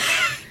 people.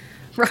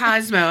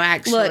 Cosmo,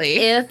 actually. Look,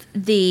 if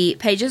the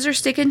pages are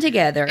sticking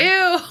together...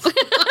 Ew!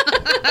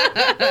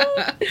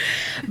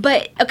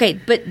 But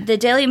the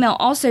Daily Mail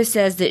also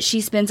says that she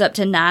spends up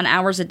to 9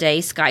 hours a day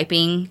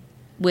Skyping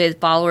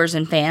with followers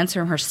and fans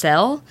from her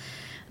cell.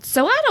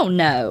 So I don't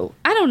know.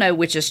 I don't know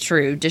which is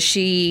true. Does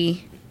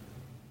she...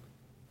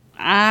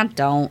 I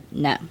don't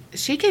know.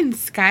 She can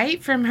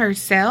Skype from her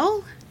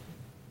cell?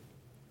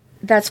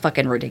 That's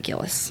fucking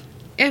ridiculous.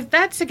 If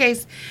that's the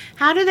case,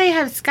 how do they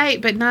have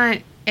Skype but not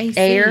AC?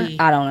 Air?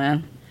 I don't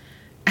know.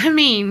 I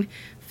mean,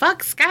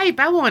 fuck Skype.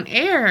 I want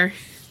air.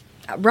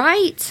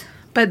 Right?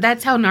 But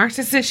that's how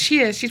narcissist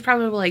she is. She's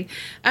probably like,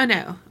 oh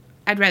no,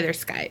 I'd rather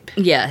Skype.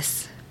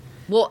 Yes.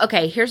 Well,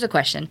 okay, here's a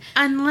question.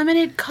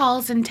 Unlimited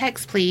calls and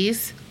texts,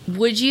 please.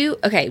 Would you...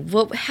 Okay,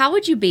 well, how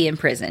would you be in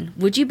prison?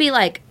 Would you be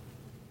like...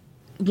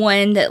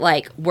 one that,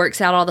 like, works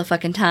out all the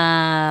fucking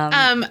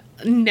time?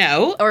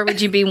 No. Or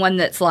would you be one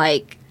that's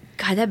like,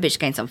 God, that bitch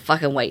gained some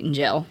fucking weight in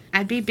jail?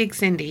 I'd be Big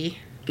Cindy.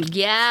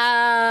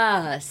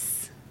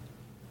 Yes.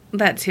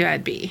 That's who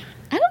I'd be.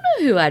 I don't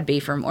know who I'd be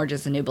from Orange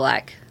is the New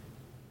Black.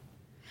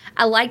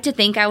 I like to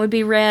think I would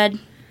be Red.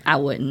 I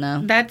wouldn't,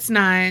 though. That's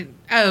not...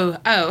 Oh.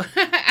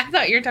 I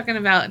thought you were talking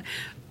about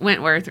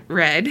Wentworth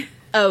Red.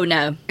 Oh,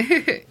 no.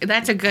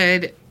 That's a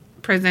good...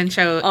 prison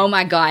show. Oh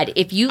my God.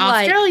 If you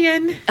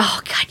Australian. like...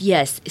 Oh God,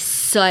 yes.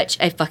 Such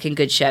a fucking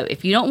good show.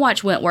 If you don't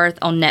watch Wentworth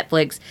on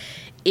Netflix,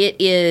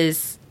 it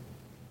is...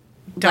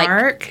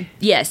 Dark? Like,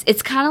 yes.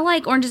 It's kind of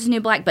like Orange is the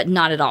New Black, but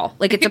not at all.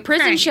 Like, it's a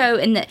prison show,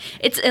 and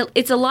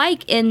it's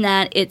alike in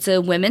that it's a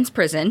women's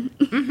prison,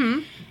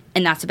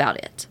 and that's about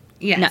it.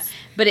 Yes. No,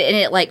 but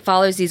it like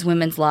follows these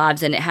women's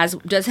lives, and it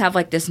does have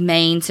like this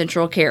main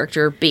central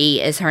character, B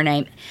is her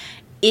name.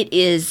 It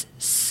is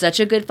such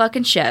a good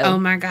fucking show. Oh,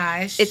 my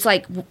gosh. It's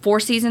like 4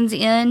 seasons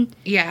in.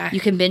 Yeah. You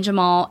can binge them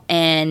all.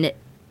 And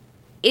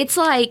it's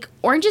like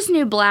Orange is the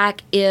New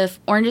Black if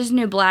Orange is the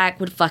New Black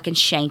would fucking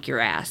shank your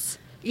ass.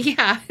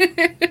 Yeah.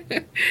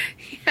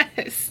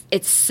 Yes.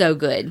 It's so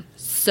good.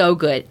 So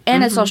good.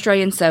 And it's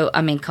Australian, so,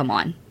 I mean, come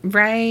on.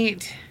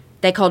 Right.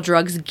 They call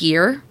drugs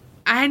gear.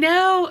 I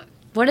know.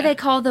 What do they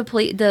call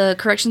the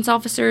corrections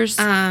officers?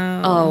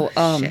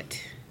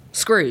 Shit.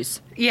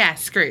 Screws. Yeah,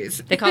 screws.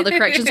 They call the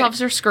corrections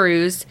officer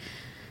screws.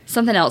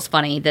 Something else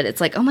funny that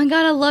it's like, oh my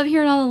God, I love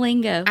hearing all the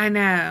lingo. I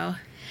know.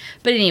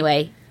 But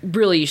anyway,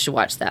 really you should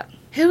watch that.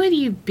 Who would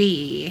you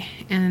be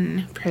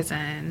in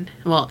prison?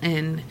 Well,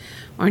 in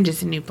Orange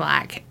is the New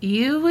Black.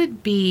 You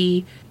would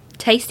be...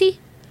 Tasty?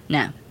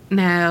 No.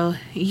 No.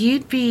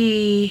 You'd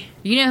be...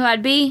 You know who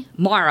I'd be?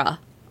 Mara.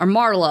 Or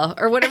Marla.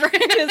 Or whatever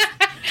it is.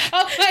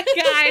 Oh my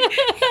God.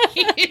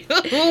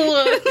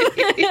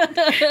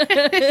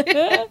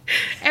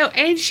 Oh,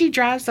 and she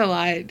drives a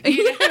lot.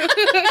 You know?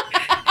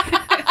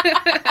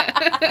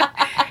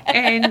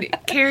 And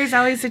Kerri's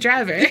always the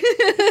driver.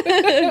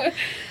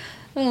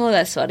 Oh,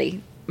 that's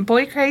funny.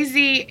 Boy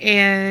crazy,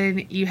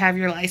 and you have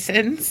your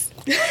license.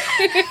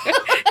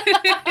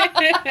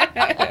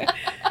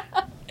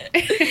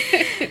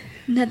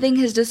 Nothing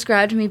has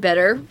described me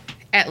better.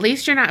 At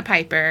least you're not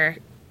Piper.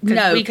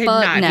 No, we could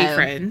not be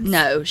friends.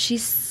 No, she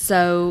is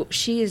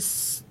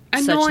such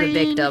Annoying.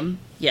 the victim.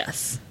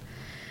 Yes.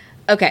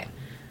 Okay.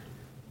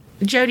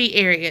 Jodi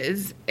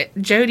Arias.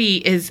 Jodi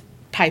is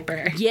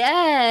Piper.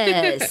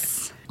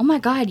 Yes. Oh my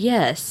God,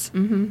 yes.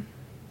 Mm-hmm.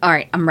 All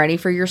right, I'm ready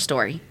for your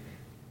story.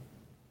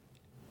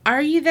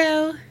 Are you,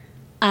 though?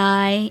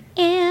 I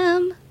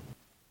am.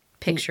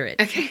 Picture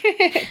it.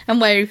 Okay. I'm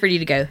waiting for you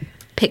to go.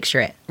 Picture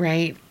it.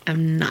 Right?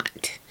 I'm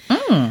not.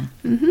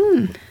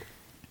 Mm.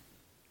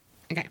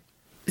 Okay.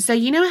 So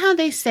you know how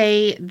they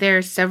say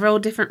there's several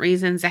different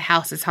reasons a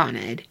house is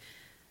haunted?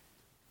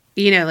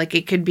 You know, like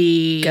it could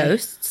be...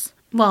 Ghosts?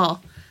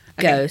 Well...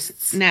 Okay.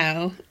 Ghosts.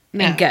 No.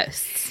 And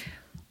ghosts.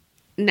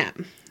 No.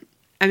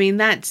 I mean,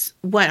 that's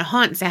what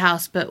haunts a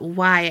house, but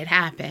why it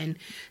happened.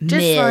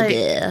 Just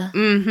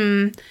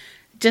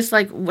Just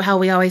like how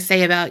we always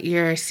say about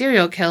your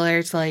serial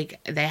killers,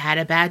 like they had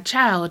a bad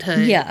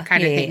childhood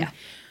kind of thing. Yeah.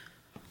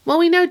 Well,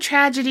 we know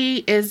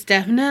tragedy is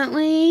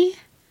definitely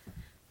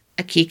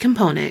a key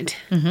component.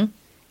 Mm-hmm.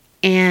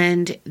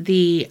 And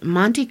the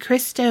Monte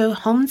Cristo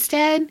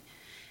Homestead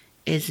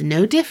is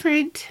no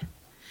different.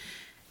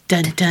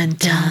 Dun, dun,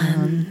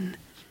 dun.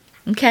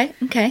 Okay.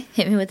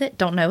 Hit me with it.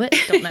 Don't know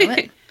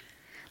it.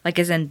 Like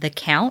as in The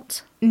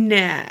Count?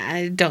 Nah,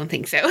 I don't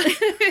think so.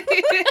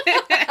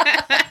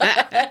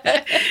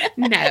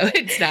 No,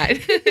 it's not.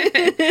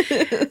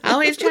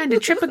 Always trying to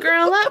trip a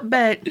girl up,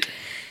 but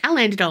I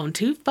landed on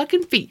 2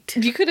 fucking feet.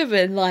 You could have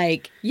been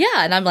like, yeah,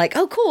 and I'm like,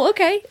 oh, cool,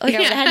 okay. Like,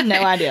 I had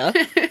no idea.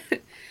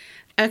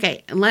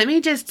 Okay, let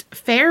me just,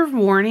 fair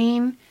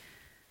warning,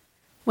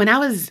 when I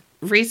was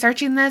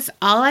researching this,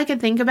 all I could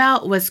think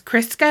about was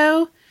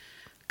Crisco,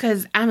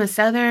 because I'm a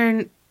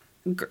southern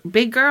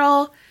big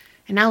girl,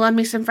 and I love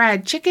me some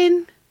fried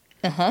chicken.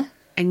 Uh-huh.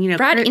 And, you know...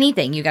 Fried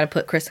anything, you got to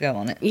put Crisco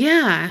on it.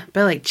 Yeah,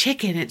 but like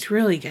chicken, it's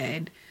really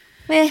good.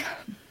 Eh.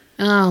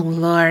 Oh,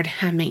 Lord,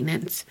 high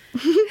maintenance.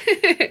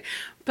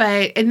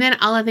 But, and then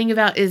all I think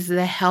about is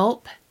The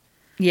Help.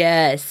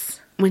 Yes.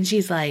 When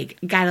she's like,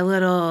 got a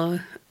little,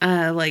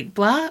 like,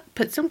 blah,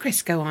 put some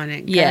Crisco on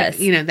it. Yes.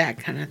 You know, that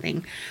kind of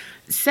thing.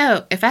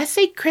 So, if I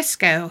say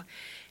Crisco,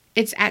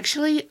 it's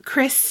actually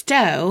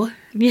Cristo.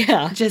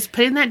 Yeah. Just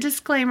putting that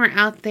disclaimer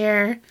out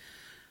there.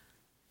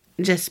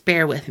 Just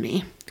bear with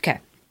me.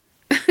 Okay.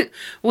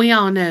 We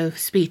all know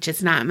speech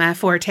is not my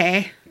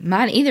forte.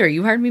 Mine either.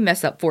 You heard me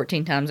mess up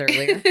 14 times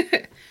earlier.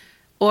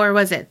 Or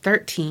was it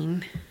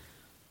 13?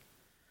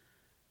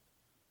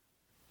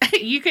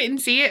 You couldn't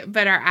see it,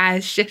 but our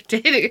eyes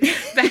shifted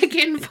back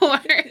and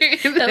forth.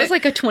 That was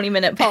like a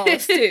 20-minute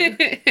pause, too.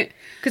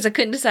 Because I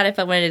couldn't decide if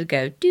I wanted to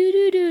go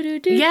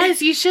do-do-do-do-do.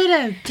 Yes, you should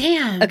have.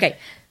 Damn. Okay.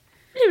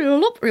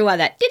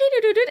 Rewind that.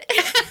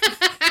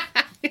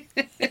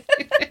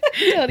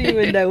 I don't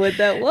even know what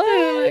that was.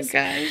 Oh, my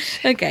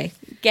gosh. Okay.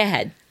 Go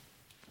ahead.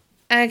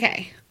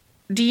 Okay.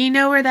 Do you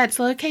know where that's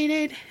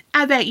located?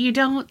 I bet you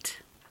don't.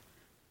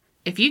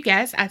 If you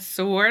guess, I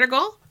swear to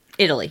God.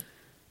 Italy.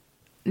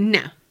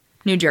 No.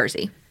 New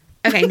Jersey.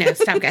 Okay, no,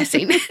 stop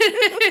guessing.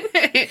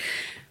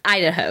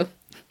 Idaho.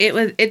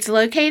 It's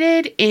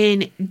located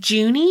in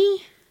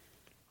Juni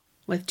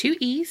with 2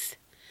 E's,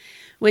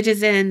 which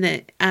is in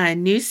the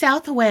New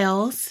South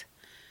Wales,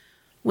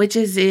 which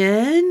is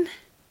in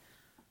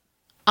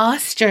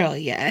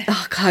Australia.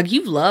 Oh God,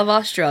 you love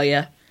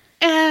Australia.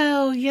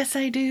 Oh, yes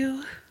I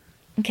do.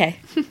 Okay.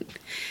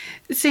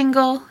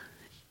 Single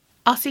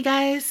Aussie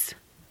guys,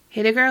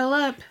 hit a girl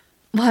up.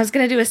 Well, I was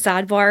gonna do a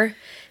sidebar.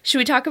 Should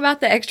we talk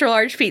about the extra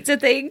large pizza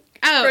thing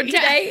for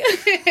today?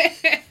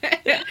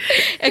 Yeah.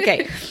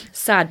 Okay,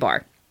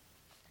 sidebar.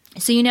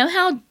 So you know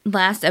how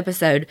last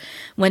episode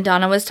when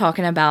Donna was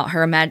talking about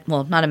her,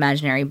 not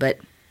imaginary, but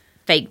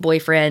fake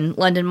boyfriend,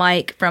 London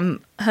Mike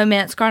from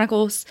Homance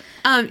Chronicles?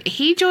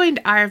 He joined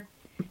our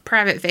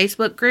private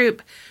Facebook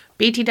group,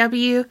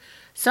 BTW,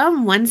 so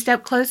I'm one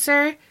step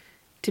closer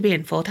to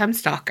being full-time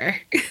stalker.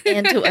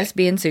 And to us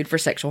being sued for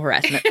sexual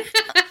harassment.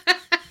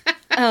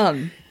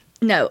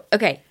 No,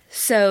 okay.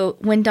 So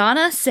when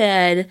Donna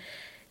said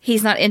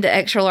he's not into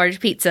extra large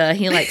pizza,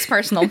 he likes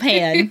personal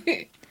pan,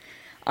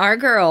 our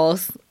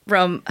girls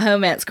from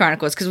Homance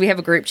Chronicles, because we have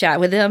a group chat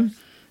with them,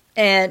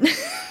 and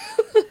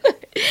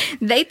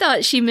they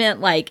thought she meant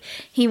like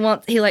he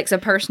likes a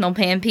personal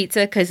pan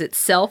pizza because it's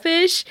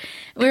selfish.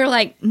 We were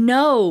like,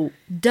 no,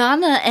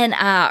 Donna and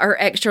I are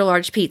extra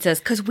large pizzas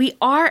because we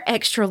are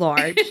extra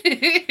large.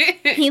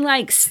 He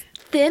likes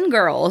thin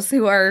girls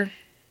who are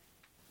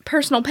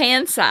personal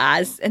pan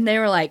size, and they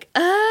were like,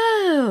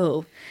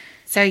 oh.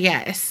 So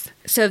yes.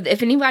 So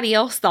if anybody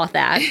else thought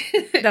that,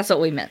 that's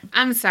what we meant.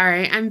 I'm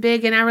sorry. I'm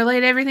big and I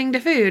relate everything to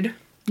food.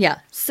 Yeah.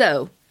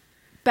 So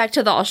back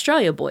to the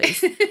Australia boys.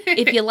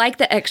 If you like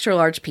the extra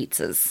large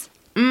pizzas,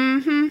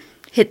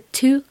 hit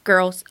 2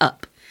 girls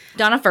up.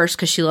 Donna first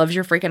because she loves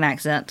your freaking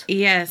accent.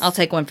 Yes. I'll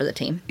take one for the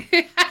team.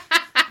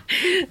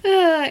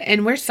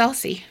 And we're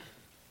saucy.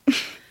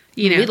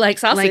 You know, we like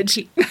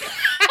sausage.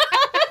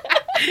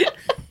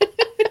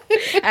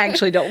 I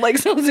actually don't like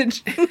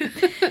sausage.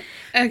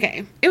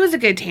 Okay. It was a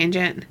good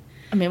tangent.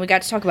 I mean, we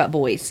got to talk about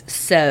boys,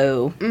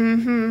 so.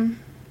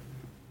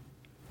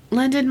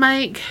 London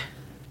Mike.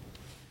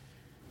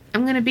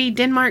 I'm going to be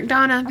Denmark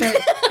Donna. But...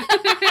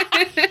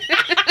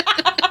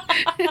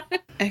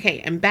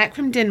 Okay, I'm back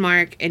from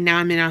Denmark, and now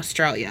I'm in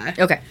Australia.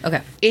 Okay.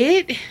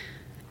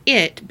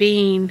 It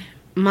being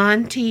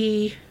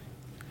Monte...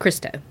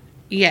 Cristo.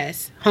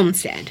 Yes,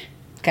 Homestead.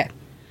 Okay.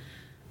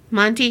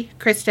 Monte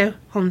Cristo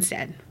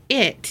Homestead.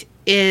 It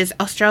is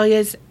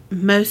Australia's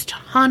most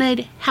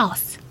haunted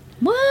house.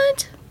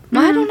 What?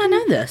 Why don't I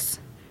know this?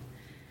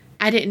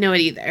 I didn't know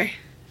it either.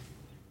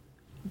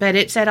 But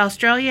it said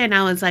Australia, and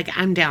I was like,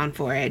 I'm down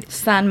for it.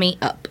 Sign me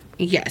up.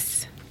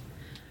 Yes.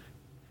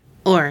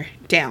 Or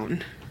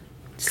down.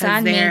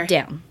 Sign me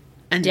down.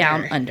 Under.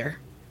 Down under.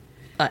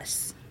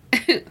 Us.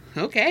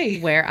 Okay.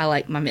 Where I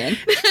like my men.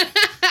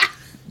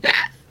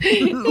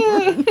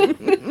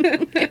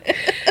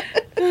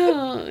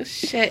 Oh,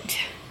 shit.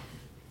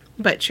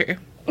 But true.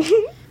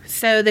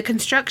 So the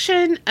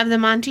construction of the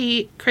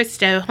Monte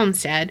Cristo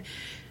Homestead,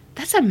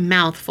 that's a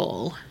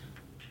mouthful.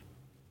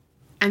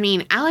 I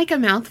mean, I like a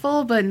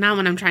mouthful, but not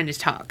when I'm trying to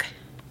talk.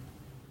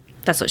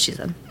 That's what she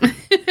said.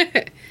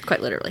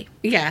 Quite literally.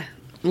 Yeah,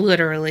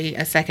 literally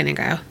a second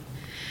ago.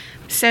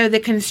 So the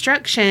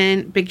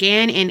construction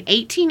began in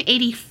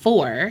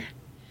 1884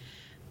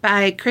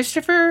 by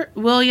Christopher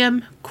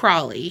William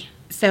Crawley.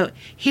 So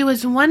he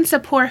was once a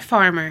poor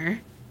farmer.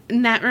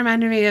 And that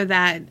reminded me of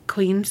that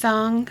Queen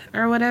song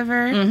or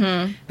whatever.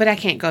 Mm-hmm. But I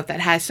can't go up that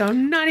high, so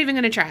I'm not even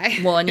going to try.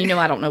 Well, and you know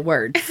I don't know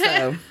words,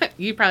 so.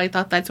 You probably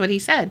thought that's what he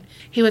said.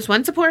 He was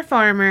once a poor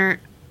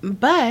farmer,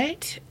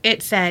 but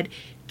it said,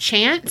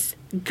 chance,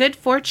 good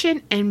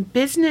fortune, and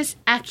business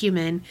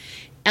acumen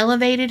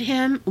elevated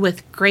him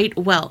with great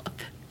wealth.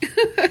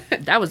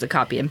 That was a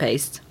copy and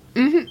paste.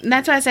 Mm-hmm.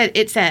 That's why I said,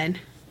 it said.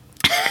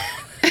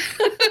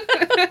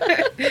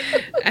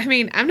 I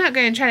mean, I'm not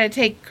going to try to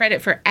take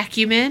credit for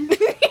acumen.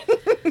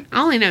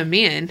 I only know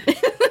men.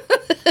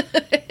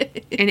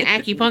 And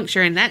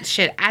acupuncture, and that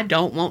shit I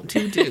don't want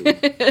to do.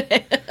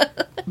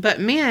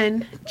 But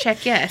men,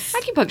 check yes.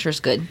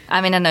 Acupuncture's good.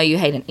 I mean, I know you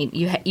hate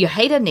you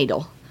hate a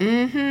needle.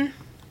 Mm-hmm.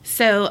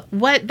 So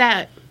what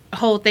that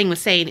whole thing was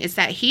saying is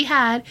that he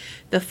had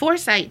the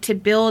foresight to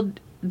build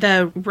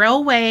the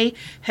railway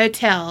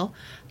hotel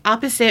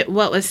opposite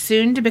what was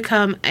soon to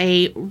become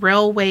a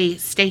railway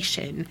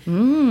station.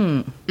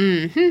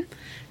 Mm-hmm.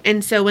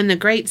 And so when the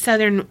Great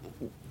Southern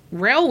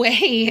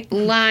Railway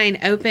line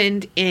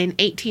opened in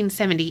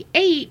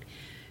 1878,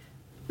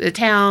 the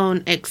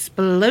town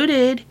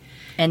exploded.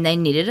 And they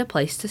needed a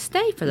place to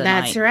stay for the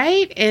night. That's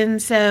right. And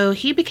so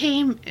he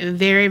became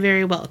very,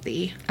 very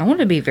wealthy. I want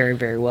to be very,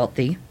 very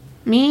wealthy.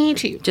 Me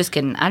too. Just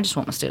kidding. I just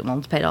want my student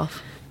loans paid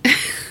off.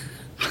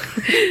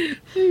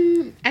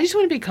 I just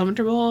want to be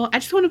comfortable. I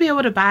just want to be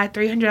able to buy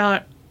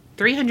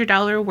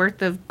 $300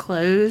 worth of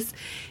clothes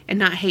and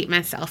not hate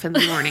myself in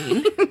the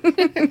morning.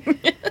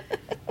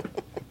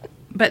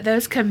 But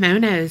those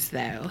kimonos,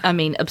 though. I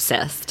mean,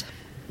 obsessed.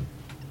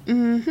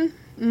 Mm-hmm.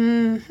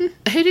 Mm-hmm.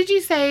 Who did you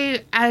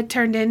say I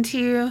turned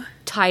into?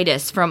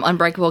 Titus from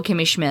Unbreakable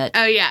Kimmy Schmidt.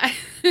 Oh, yeah.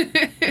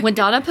 When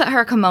Donna put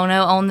her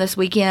kimono on this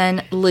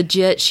weekend,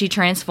 legit, she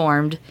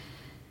transformed.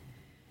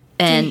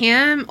 And to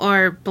him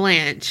or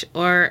Blanche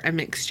or a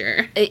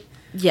mixture?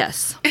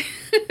 Yes.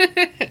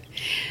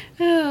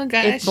 Oh,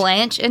 gosh. If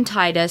Blanche and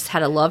Titus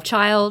had a love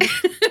child,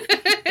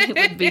 it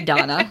would be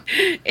Donna.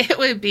 It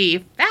would be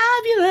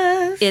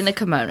fabulous. In a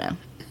kimono.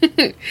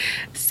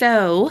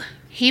 So,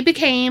 he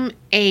became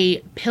a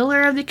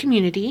pillar of the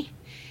community.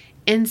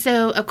 And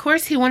so, of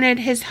course, he wanted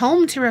his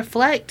home to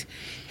reflect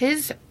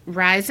his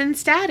rise in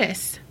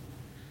status.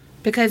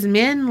 Because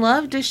men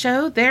love to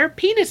show their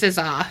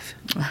penises off.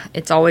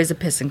 It's always a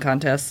pissing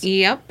contest.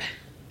 Yep.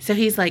 So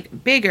he's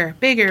like, bigger,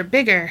 bigger,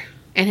 bigger.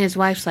 And his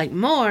wife's like,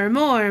 more,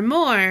 more,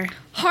 more.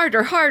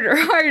 Harder, harder,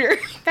 harder.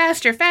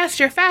 Faster,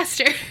 faster,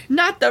 faster.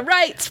 Not the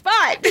right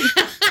spot.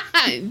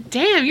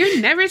 Damn, you're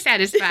never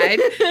satisfied.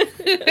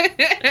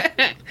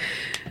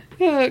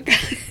 Oh,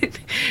 God.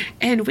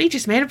 And we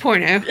just made a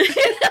porno.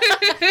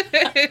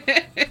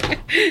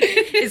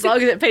 As long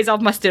as it pays off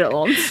my student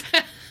loans.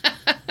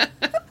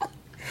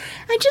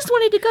 I just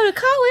wanted to go to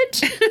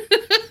college.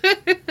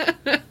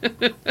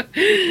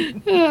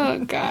 Oh,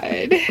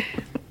 God.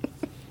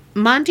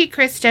 Monte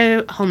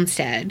Cristo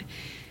Homestead.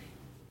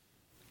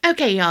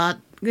 Okay, y'all.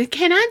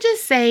 Can I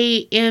just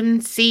say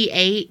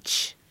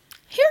MCH?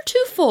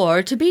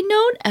 Heretofore to be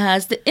known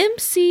as the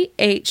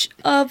MCH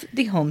of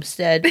the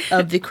Homestead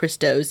of the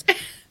Cristos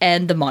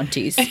and the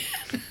Montes. I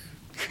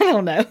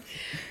don't know.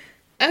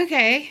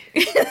 Okay.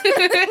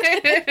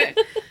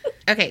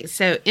 Okay,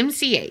 so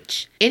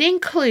MCH. It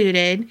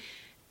included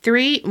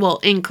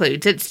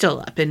it's still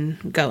up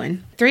and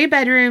going. 3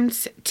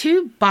 bedrooms,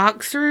 2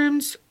 box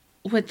rooms,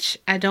 which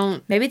I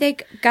don't... Maybe they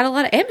got a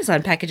lot of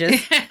Amazon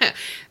packages.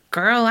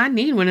 Girl, I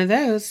need one of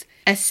those.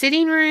 A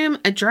sitting room,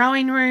 a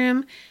drawing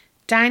room,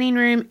 dining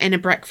room, and a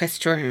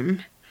breakfast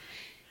room.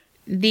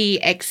 The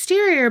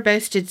exterior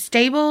boasted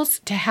stables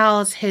to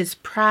house his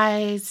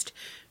prized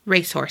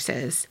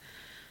racehorses.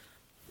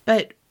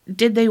 But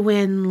did they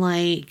win,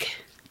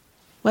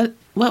 what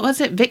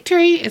was it?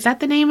 Victory? Is that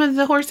the name of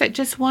the horse that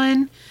just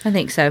won? I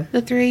think so.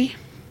 The 3?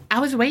 I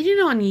was waiting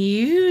on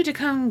you to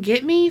come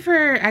get me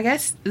for, I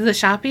guess, the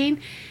shopping.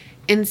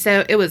 And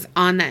so it was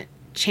on that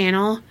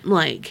channel,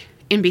 like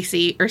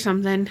NBC or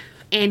something.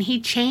 And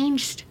he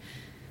changed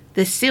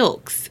the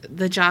silks,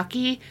 the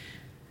jockey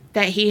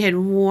that he had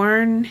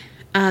worn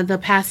the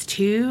past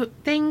two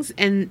things.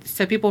 And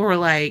so people were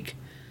like,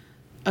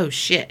 oh,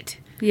 shit.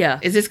 Yeah.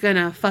 Is this going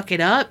to fuck it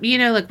up? You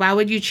know, like, why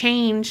would you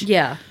change?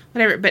 Yeah.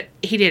 Whatever. But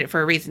he did it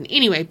for a reason.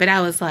 Anyway, but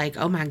I was like,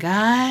 oh, my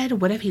God,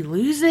 what if he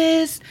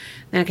loses?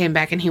 Then I came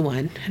back and he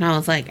won. And I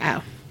was like,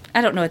 oh. I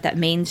don't know what that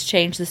means,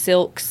 change the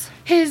silks.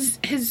 His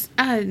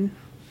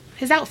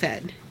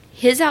outfit.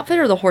 His outfit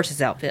or the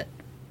horse's outfit?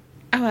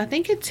 Oh, I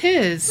think it's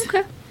his.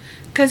 Okay.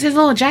 Because his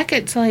little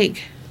jacket's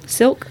like...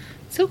 Silk?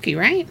 Silky,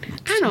 right?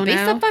 I don't Beats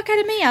know. the fuck out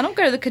of me. I don't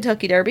go to the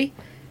Kentucky Derby.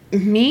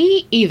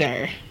 Me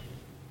either.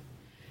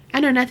 I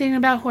know nothing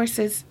about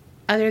horses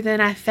other than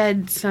I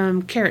fed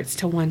some carrots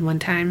to one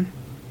time.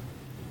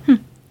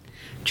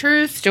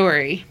 True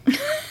story.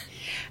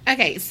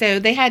 Okay, so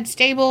they had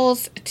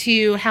stables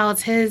to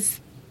house his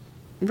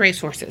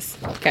racehorses.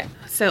 Okay.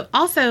 So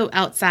also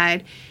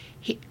outside,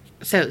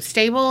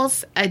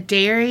 stables, a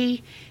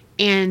dairy,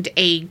 and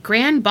a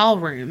grand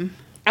ballroom.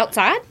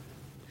 Outside?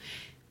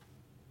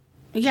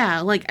 Yeah,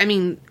 like, I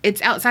mean,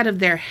 it's outside of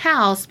their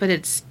house, but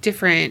it's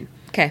different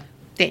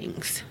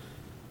things.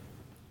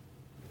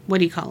 What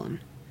do you call them?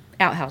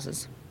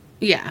 Outhouses.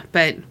 Yeah,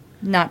 but...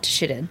 Not to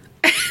shit in.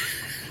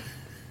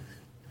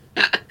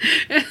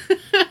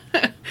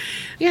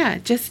 Yeah,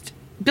 just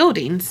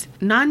buildings.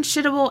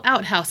 Non-shittable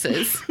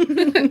outhouses.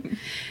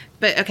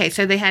 But, okay,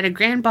 so they had a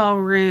grand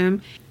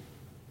ballroom,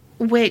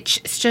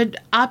 which stood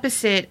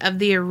opposite of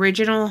the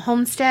original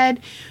homestead,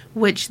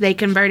 which they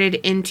converted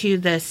into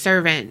the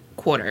servant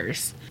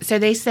quarters. So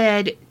they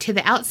said, to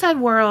the outside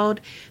world,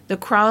 the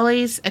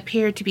Crawleys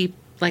appeared to be,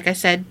 like I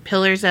said,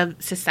 pillars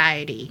of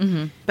society.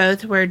 Mm-hmm.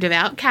 Both were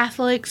devout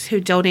Catholics who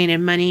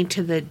donated money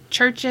to the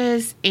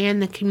churches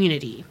and the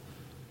community.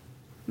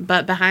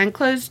 But behind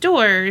closed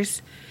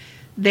doors,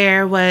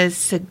 there was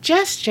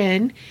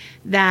suggestion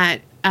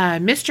that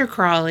Mr.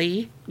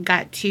 Crawley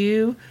got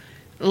two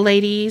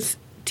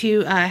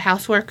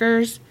house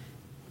workers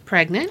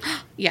pregnant.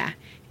 Yeah.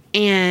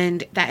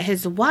 And that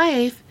his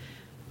wife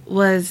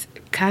was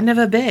kind of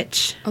a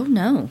bitch. Oh,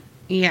 no.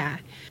 Yeah.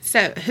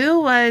 So,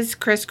 who was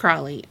Chris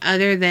Crawley,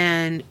 other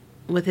than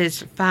with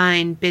his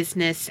fine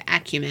business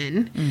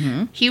acumen?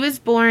 Mm-hmm. He was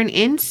born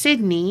in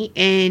Sydney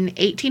in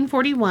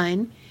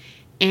 1841,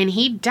 and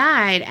he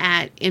died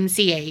at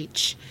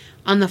MCH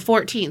on the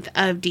 14th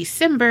of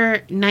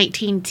December,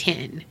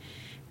 1910,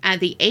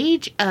 at the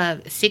age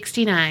of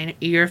 69,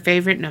 your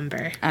favorite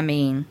number. I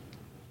mean...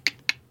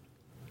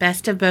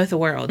 Best of both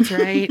worlds,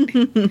 right?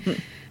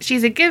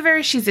 She's a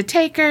giver, she's a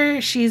taker,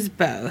 she's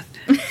both.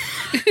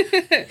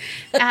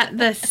 At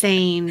the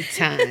same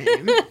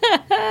time.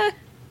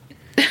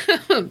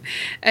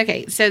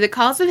 Okay, so the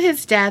cause of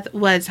his death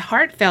was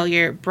heart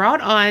failure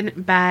brought on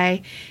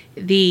by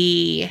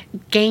the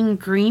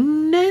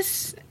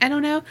gangrenous,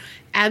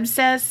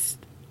 abscess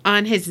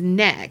on his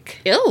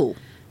neck. Ew.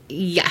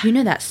 Yeah. You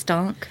know that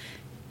stunk.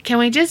 Can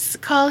we just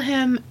call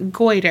him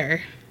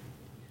Goiter?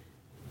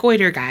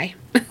 Goiter guy.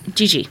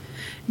 Gigi.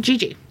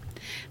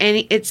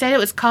 And it said it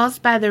was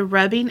caused by the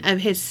rubbing of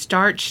his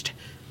starched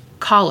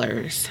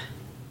collars.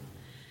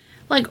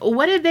 Like,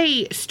 what did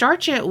they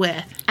starch it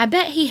with? I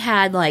bet he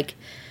had, like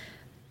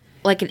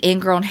an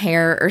ingrown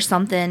hair or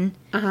something.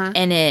 Uh-huh.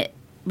 And it,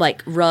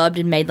 rubbed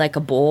and made, a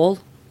boil.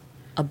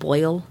 A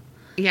boil.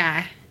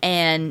 Yeah.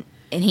 And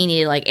he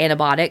needed,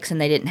 antibiotics,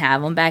 and they didn't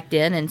have them back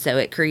then. And so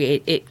it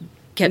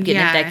kept getting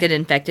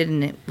infected,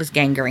 and it was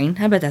gangrene.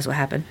 I bet that's what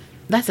happened.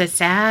 That's a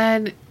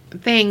sad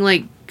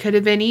thing. Could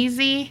have been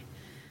easy,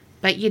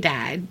 but you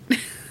died.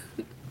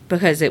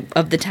 Because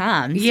of the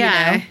times,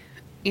 yeah. You know?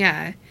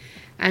 Yeah.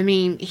 I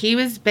mean, he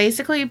was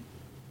basically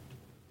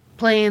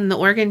playing the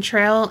Oregon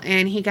Trail,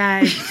 and he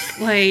got,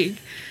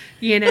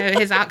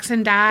 his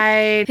oxen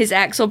died. His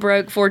axle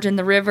broke forging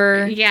the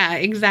river. Yeah,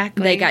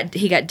 exactly.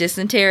 He got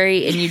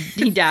dysentery, and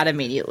he died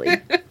immediately.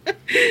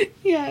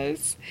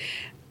 Yes.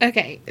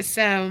 Okay,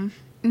 so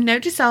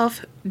note to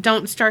self,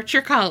 don't starch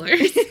your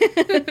collars.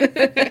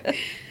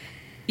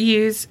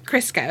 Use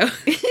Crisco.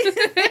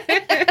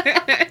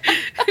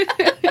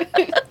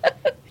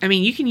 I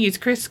mean, you can use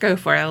Crisco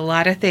for a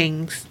lot of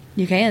things.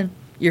 You can.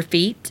 Your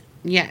feet?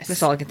 Yes.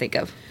 That's all I can think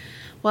of.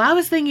 Well, I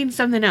was thinking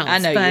something else. I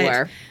know you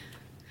are.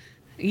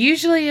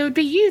 Usually it would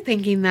be you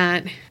thinking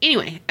that.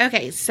 Anyway,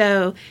 okay,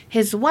 so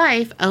his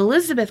wife,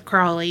 Elizabeth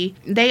Crawley,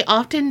 they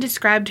often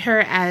described her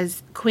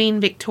as Queen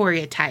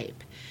Victoria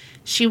type.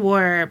 She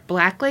wore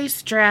black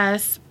lace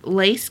dress,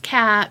 lace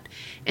cap,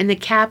 and the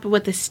cap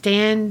with a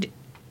stand-up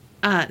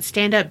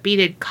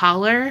beaded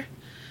collar.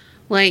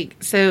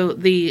 So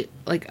the,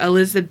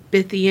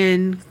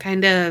 Elizabethan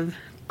kind of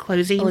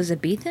closing.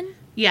 Elizabethan?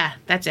 Yeah,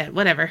 that's it.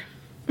 Whatever.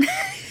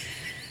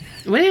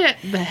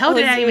 The hell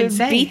did I even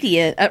say?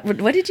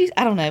 What did you...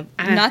 I don't know.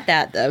 Not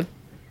that, though.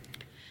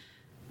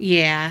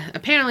 Yeah.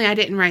 Apparently, I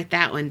didn't write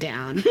that one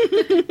down.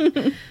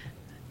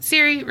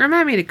 Siri,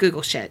 remind me to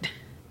Google shit.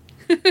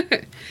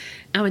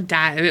 I would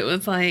die if it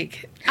was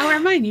I'll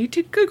remind you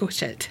to Google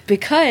shit.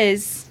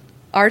 Because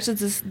ours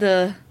is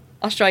the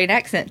Australian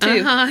accent, too.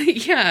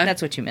 Yeah.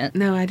 That's what you meant.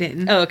 No, I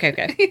didn't. Oh, okay.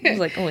 I was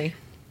like, oh, wait.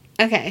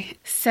 Okay,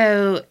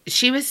 so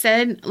she was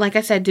said, like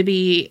I said, to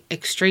be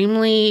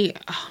extremely,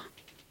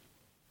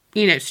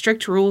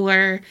 strict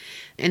ruler.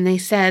 And they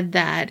said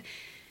that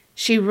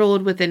she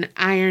ruled with an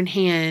iron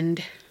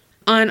hand.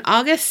 On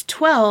August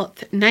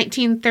 12th,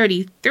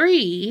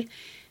 1933,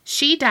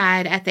 she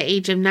died at the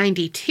age of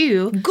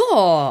 92.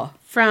 Gaw.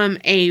 From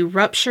a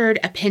ruptured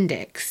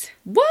appendix.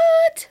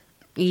 What?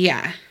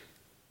 Yeah.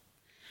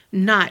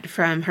 Not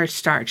from her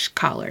starched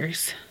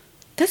collars.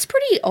 That's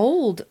pretty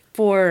old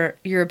for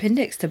your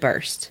appendix to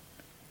burst.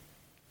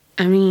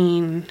 I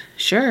mean,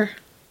 sure.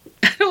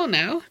 I don't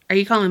know. Are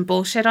you calling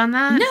bullshit on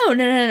that?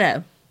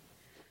 No.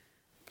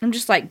 I'm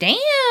just like,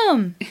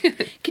 damn.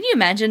 Can you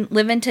imagine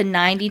living to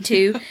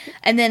 92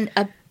 and then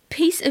a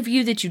piece of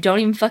you that you don't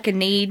even fucking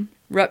need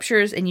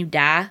ruptures and you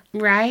die?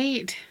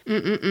 Right?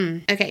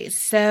 Okay,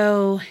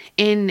 so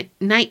in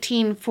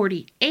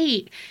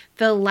 1948,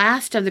 the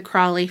last of the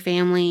Crawley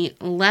family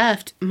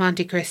left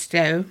Monte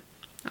Cristo.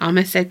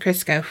 Almost said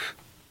Crisco.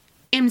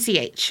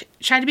 MCH.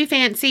 Tried to be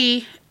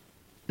fancy.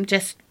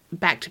 Just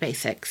back to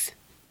basics.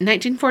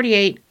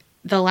 1948,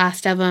 the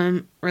last of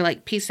them were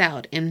like, peace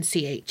out,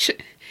 MCH.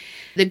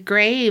 The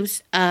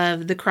graves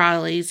of the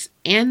Crawleys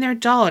and their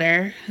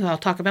daughter, who I'll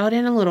talk about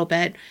in a little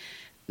bit,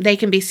 they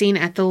can be seen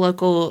at the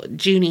local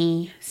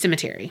Juni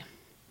cemetery.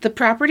 The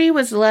property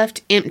was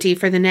left empty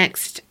for the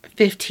next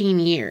 15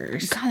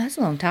 years. God, that's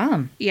a long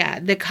time. Yeah,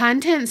 the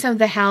contents of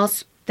the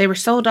house, they were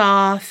sold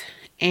off,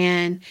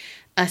 and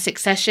a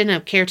succession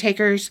of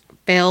caretakers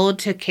failed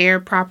to care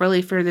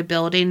properly for the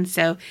building,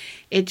 so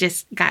it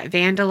just got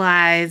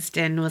vandalized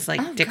and was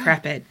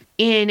decrepit. God.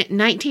 In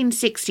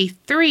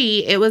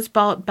 1963, it was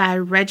bought by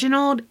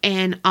Reginald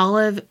and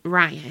Olive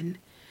Ryan.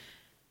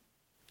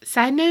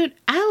 Side note,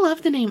 I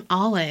love the name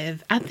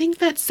Olive. I think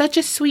that's such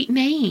a sweet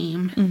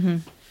name. Mm-hmm.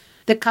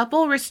 The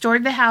couple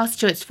restored the house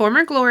to its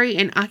former glory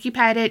and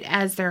occupied it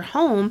as their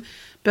home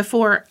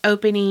before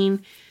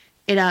opening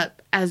it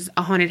up as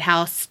a haunted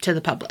house to the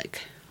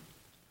public.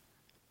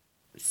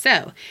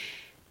 So,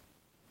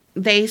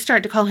 they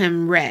start to call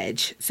him Reg.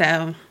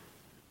 So,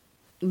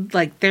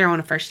 they're on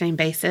a first name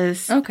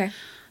basis. Okay.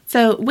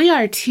 So, we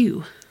are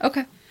too.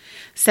 Okay.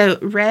 So,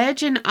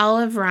 Reg and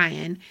Olive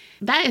Ryan,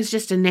 that is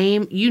just a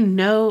name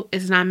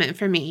is not meant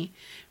for me.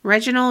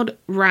 Reginald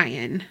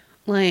Ryan.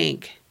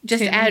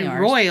 Just add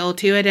royal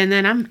to it and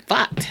then I'm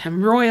fucked.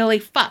 I'm royally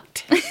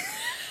fucked.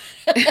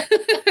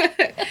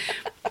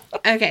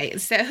 Okay,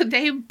 so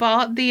they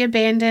bought the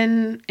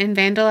abandoned and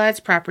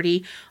vandalized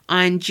property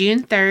on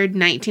June 3rd,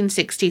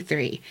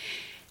 1963.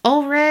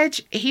 Old Reg,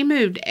 he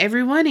moved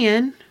everyone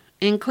in,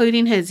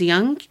 including his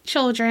young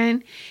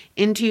children,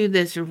 into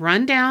this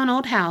rundown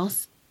old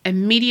house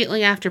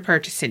immediately after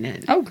purchasing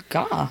it. Oh,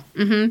 God.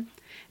 Mm-hmm.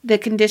 The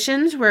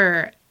conditions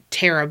were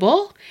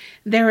terrible.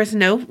 There was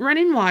no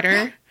running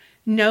water,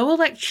 no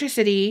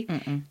electricity,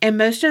 and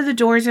most of the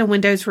doors and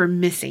windows were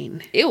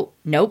missing. Ew.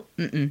 Nope.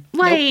 Mm-mm.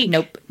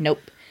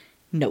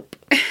 Nope.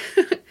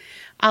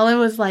 Olive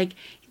was like,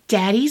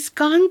 Daddy's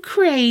gone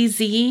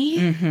crazy.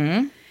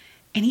 Mm-hmm.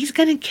 And he's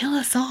going to kill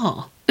us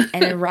all.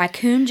 And a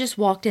raccoon just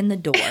walked in the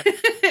door.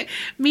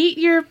 Meet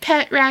your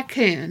pet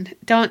raccoon.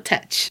 Don't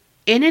touch.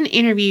 In an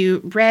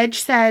interview, Reg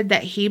said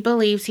that he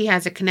believes he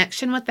has a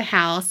connection with the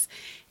house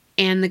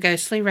and the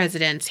ghostly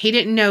residents. He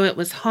didn't know it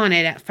was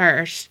haunted at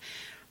first,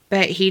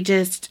 but he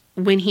just,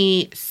 when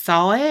he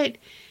saw it,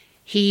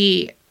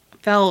 he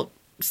felt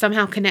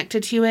somehow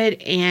connected to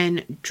it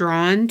and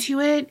drawn to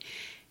it.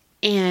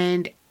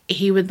 And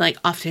he would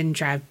often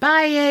drive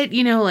by it,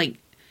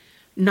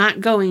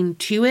 not going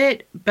to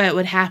it, but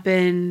would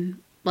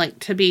happen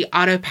to be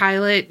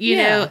autopilot,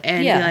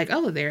 and be like,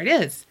 oh, there it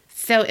is.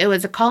 So it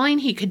was a calling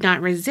he could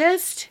not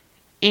resist.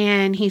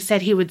 And he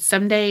said he would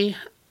someday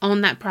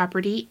own that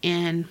property.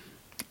 And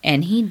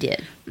he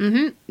did.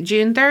 Mm-hmm.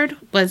 June 3rd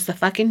was the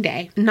fucking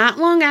day. Not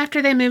long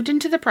after they moved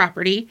into the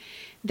property,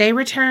 they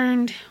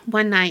returned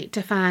one night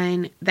to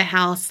find the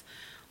house,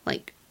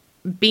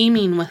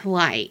 beaming with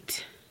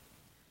light.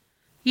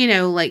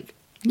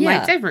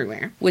 Lights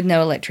everywhere. With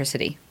no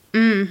electricity.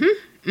 No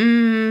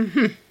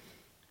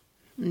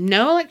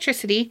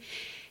electricity.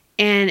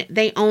 And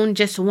they owned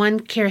just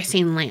one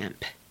kerosene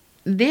lamp.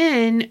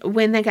 Then,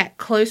 when they got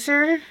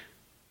closer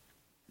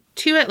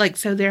to it,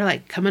 so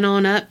they're, coming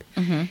on up.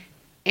 Mm-hmm.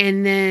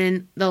 And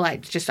then the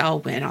lights just all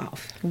went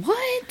off.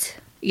 What?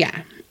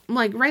 Yeah.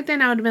 Right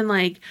then I would have been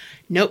like,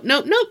 nope.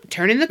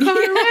 Turning the car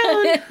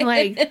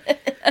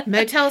around.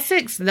 Motel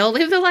 6, they'll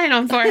leave the light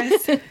on for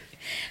us.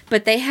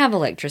 But they have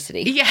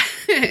electricity. Yeah.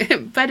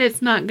 But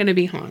it's not going to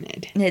be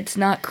haunted. It's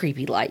not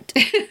creepy light.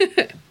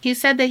 He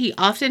said that he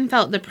often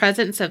felt the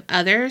presence of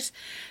others,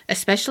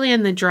 especially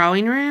in the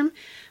drawing room,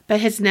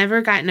 but has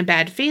never gotten a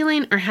bad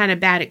feeling or had a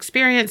bad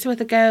experience with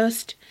a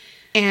ghost.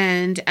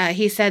 And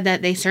he said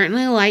that they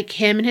certainly like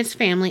him and his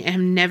family and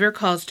have never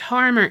caused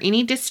harm or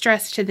any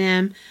distress to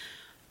them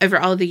over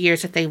all the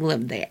years that they've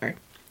lived there.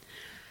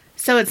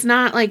 So it's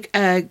not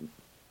a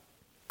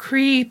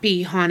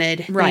creepy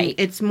haunted thing. Right.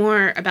 It's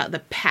more about the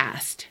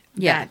past.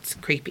 Yeah. That's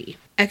creepy.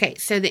 Okay,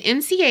 so the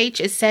MCH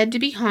is said to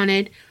be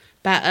haunted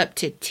by up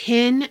to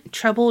 10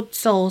 troubled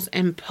souls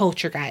and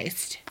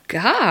poltergeist.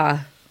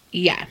 God.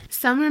 Yeah.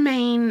 Some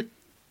remain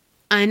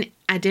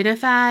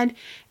unidentified,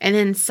 and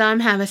then some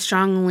have a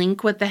strong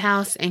link with the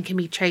house and can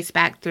be traced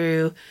back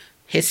through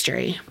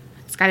history.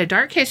 It's got a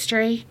dark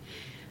history.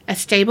 A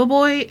stable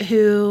boy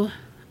who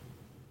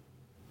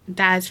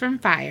dies from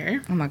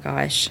fire. Oh my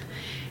gosh.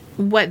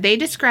 What they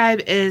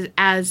describe is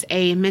as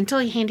a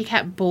mentally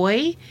handicapped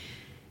boy,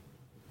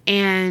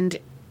 and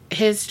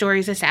his story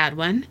is a sad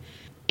one.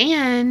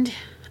 And,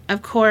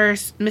 of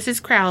course,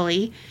 Mrs.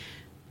 Crowley,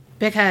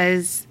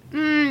 because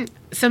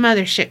some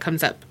other shit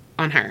comes up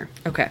on her.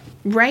 Okay.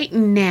 Right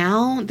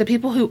now, the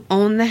people who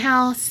own the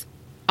house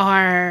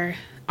are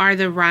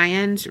the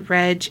Ryans,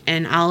 Reg,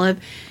 and Olive,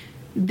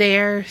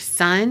 their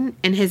son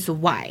and his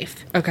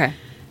wife. Okay.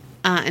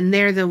 And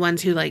they're the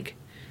ones who, like,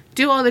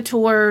 do all the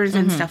tours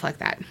and stuff like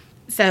that.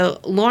 So,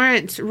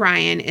 Lawrence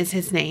Ryan is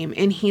his name,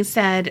 and he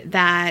said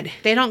that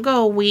they don't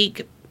go a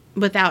week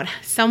without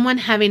someone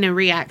having a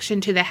reaction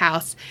to the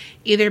house,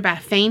 either by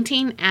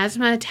fainting,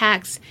 asthma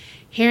attacks,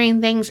 hearing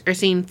things, or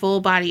seeing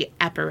full-body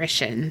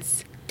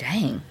apparitions.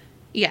 Dang.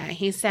 Yeah,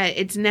 he said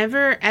it's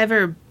never,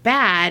 ever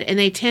bad, and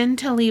they tend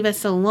to leave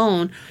us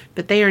alone,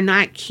 but they are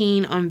not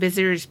keen on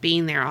visitors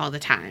being there all the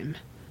time.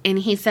 And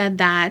he said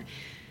that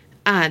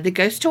the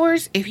ghost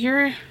tours, if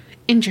you're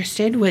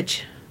interested,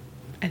 which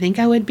I think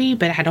I would be,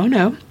 but I don't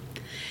know,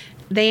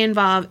 they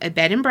involve a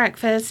bed and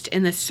breakfast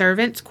in the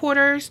servants'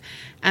 quarters,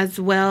 as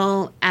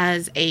well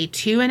as a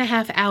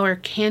 2.5-hour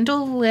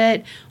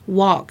candlelit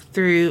walk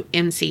through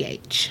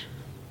MCH.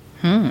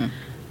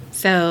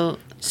 So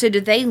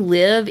do they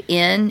live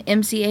in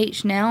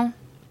MCH now?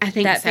 I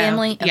think that so.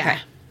 family? Yeah. Okay.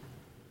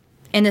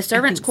 And the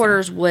servants'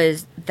 quarters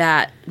was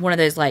that one of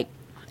those like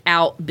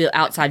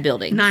outside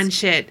buildings?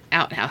 Non-shit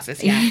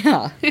outhouses,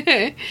 yeah.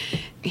 Yeah.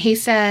 He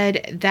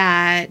said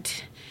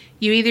that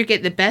you either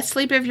get the best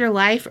sleep of your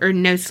life or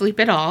no sleep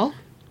at all,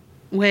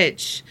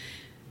 which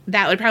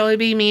that would probably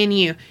be me and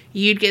you.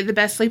 You'd get the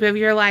best sleep of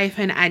your life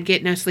and I'd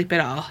get no sleep at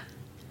all.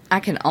 I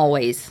can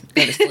always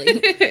go to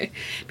sleep.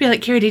 Be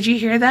like, Kerri, did you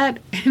hear that?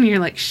 And you're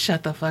like,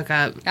 shut the fuck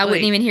up. I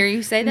wouldn't even hear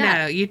you say that.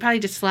 No, you'd probably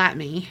just slap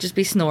me. Just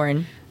be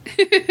snoring.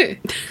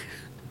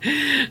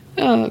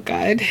 Oh,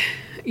 God.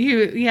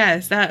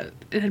 That,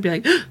 it'd be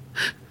like...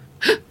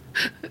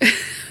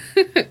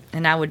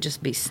 And I would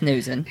just be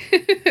snoozing.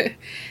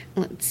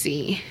 Let's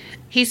see.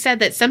 He said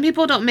that some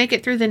people don't make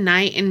it through the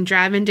night and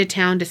drive into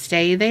town to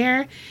stay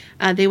there.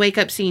 They wake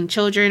up seeing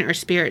children or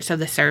spirits of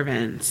the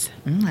servants.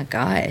 Oh my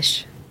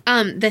gosh.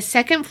 The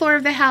second floor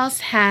of the house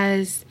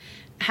has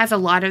a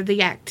lot of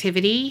the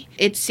activity.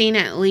 It's seen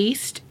at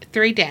least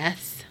 3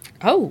 deaths.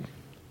 Oh.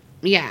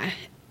 Yeah.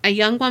 A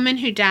young woman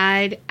who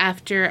died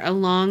after a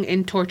long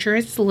and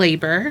torturous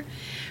labor.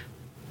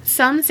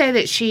 Some say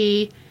that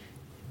she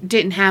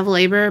didn't have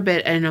labor,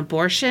 but an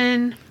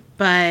abortion.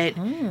 But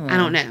I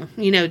don't know.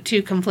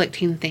 2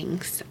 conflicting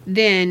things.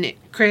 Then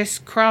Chris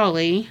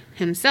Crawley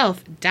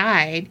himself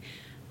died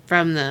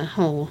from the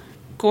whole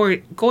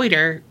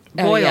goiter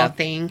boil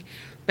thing,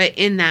 but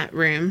in that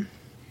room.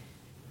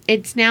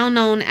 It's now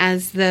known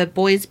as the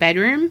boys'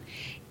 bedroom,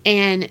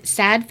 and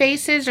sad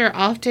faces are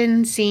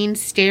often seen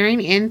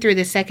staring in through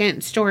the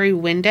second-story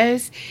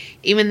windows,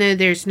 even though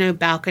there's no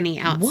balcony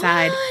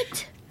outside.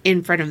 What?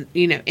 In front of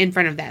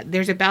that.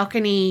 There's a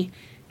balcony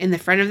in the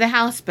front of the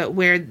house, but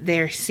where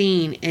they're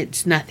seen,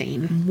 it's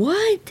nothing.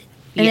 What?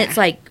 And it's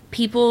like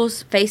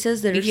people's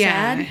faces that are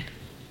sad?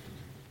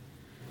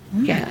 Oh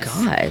my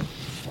God.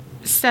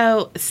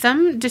 So,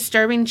 some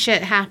disturbing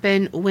shit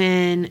happened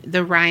when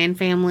the Ryan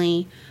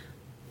family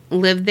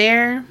lived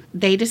there.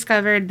 They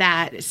discovered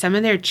that some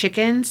of their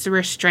chickens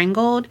were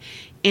strangled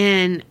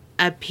in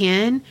a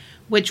pen,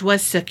 which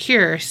was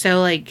secure.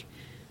 So, like,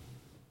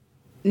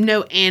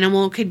 no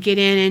animal could get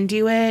in and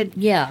do it.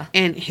 Yeah.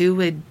 And who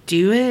would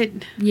do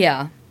it?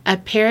 Yeah. A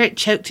parrot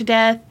choked to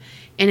death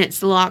in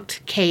its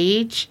locked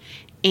cage,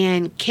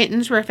 and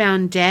kittens were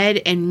found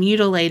dead and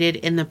mutilated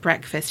in the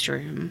breakfast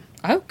room.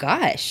 Oh,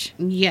 gosh.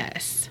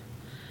 Yes.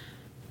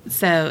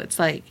 So it's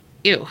like,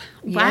 ew.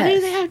 Why do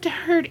they have to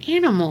hurt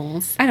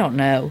animals? I don't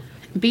know.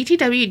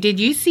 BTW, did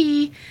you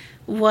see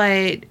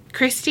what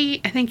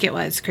Christy, I think it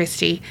was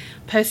Christy,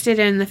 posted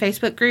in the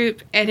Facebook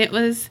group? And it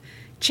was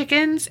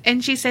chickens,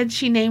 and she said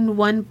she named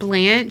one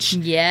Blanche.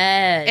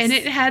 Yes. And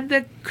it had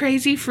the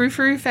crazy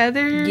frou-frou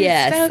feathers.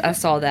 Yes, stuff. I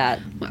saw that.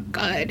 Oh my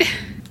God.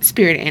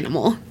 Spirit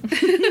animal.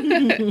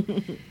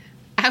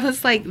 I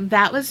was like,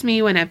 that was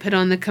me when I put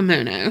on the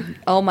kimono.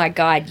 Oh my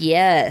God,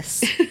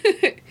 yes.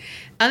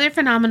 Other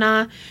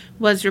phenomena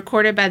was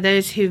recorded by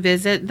those who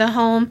visit the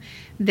home.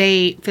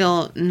 They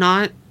feel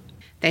nauseated.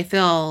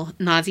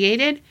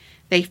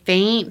 They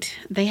faint.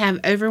 They have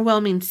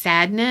overwhelming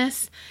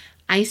sadness.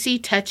 Icy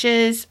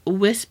touches,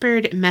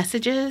 whispered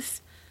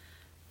messages,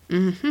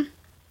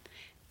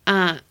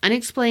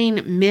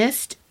 unexplained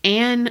mist,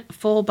 and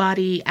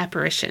full-body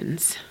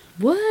apparitions.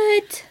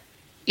 What?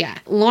 Yeah.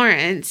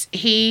 Lawrence,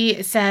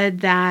 he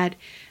said that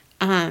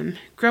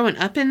growing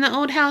up in the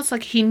old house,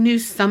 like, he knew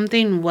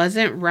something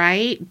wasn't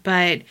right,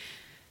 but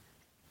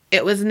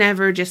it was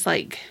never just,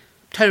 like,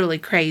 totally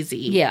crazy.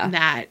 Yeah.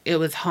 That it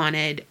was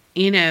haunted,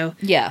 you know.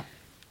 Yeah.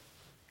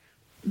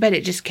 But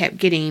it just kept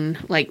getting,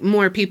 like,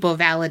 more people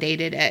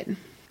validated it.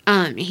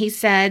 He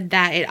said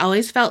that it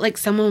always felt like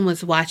someone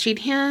was watching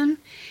him.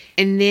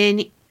 And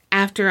then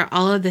after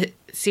all of the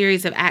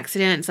series of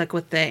accidents, like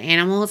with the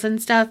animals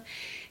and stuff,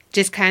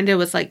 just kind of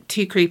was, like,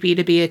 too creepy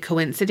to be a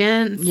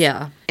coincidence.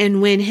 Yeah.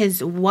 And when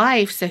his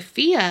wife,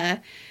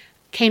 Sophia,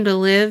 came to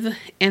live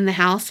in the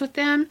house with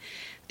them,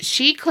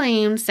 she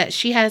claims that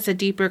she has a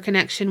deeper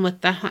connection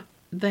with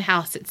the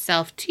house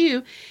itself,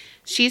 too.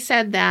 She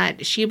said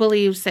that she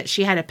believes that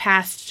she had a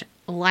past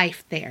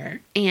life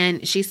there.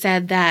 And she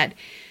said that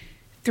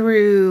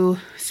through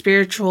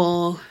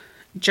spiritual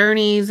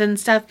journeys and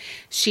stuff,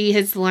 she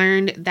has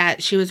learned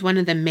that she was one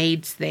of the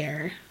maids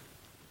there.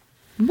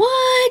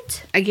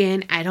 What?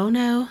 Again, I don't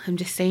know. I'm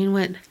just saying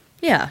what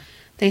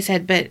they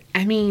said. But,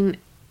 I mean,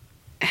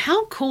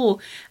 how cool.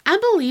 I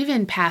believe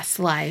in past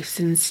lives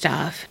and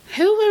stuff.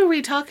 Who were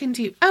we talking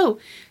to? Oh,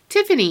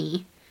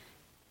 Tiffany.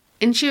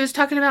 And she was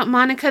talking about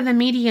Monica the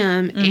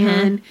medium.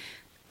 And,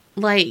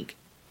 like,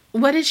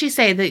 what did she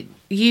say? That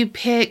you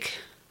pick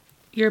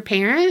your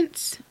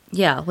parents?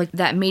 Yeah, like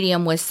that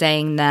medium was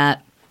saying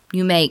that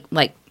you make,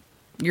 like,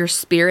 your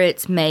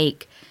spirits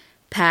make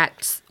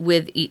pacts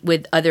with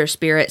other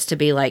spirits to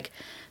be, like,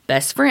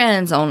 best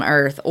friends on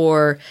Earth,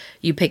 or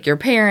you pick your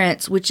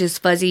parents, which is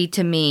fuzzy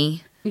to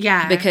me.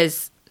 Yeah.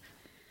 Because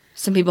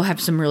some people have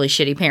some really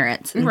shitty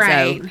parents. And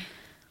right. So,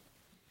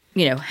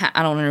 you know,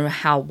 I don't know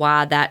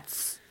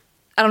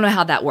I don't know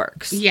how that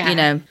works. Yeah. You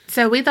know?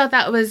 So we thought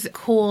that was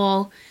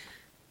cool,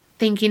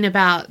 thinking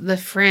about the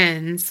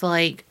friends.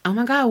 Like, oh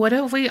my God, what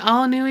if we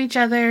all knew each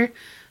other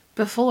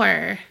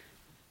before?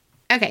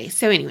 Okay,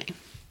 so anyway,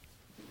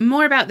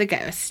 more about the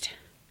ghost.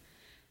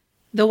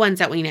 The ones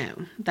that we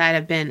know that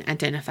have been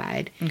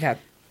identified. Okay.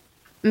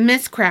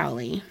 Miss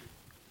Crowley.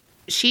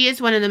 She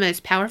is one of the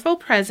most powerful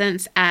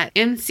presence at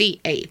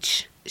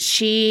MCH.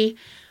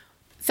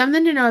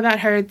 Something to know about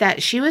her,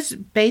 that she was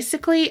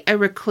basically a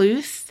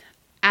recluse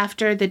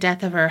after the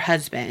death of her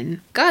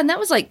husband. God, and that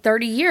was like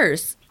 30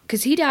 years.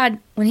 Because he died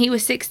when he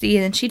was 60,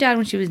 and then she died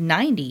when she was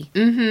 90.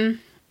 Mm-hmm.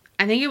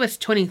 I think it was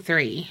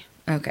 23.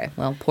 Okay,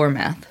 well, poor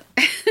math.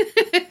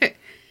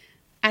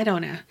 I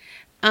don't know.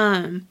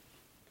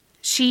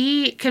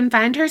 She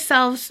confined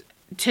herself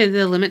to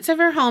the limits of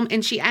her home,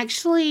 and she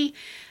actually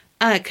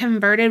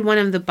converted one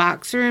of the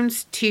box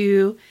rooms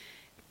to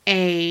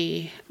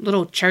a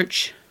little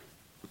church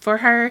for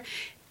her,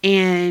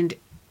 and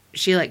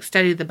she, like,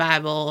 studied the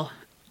Bible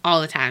all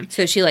the time.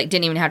 So she, like,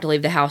 didn't even have to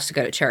leave the house to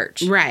go to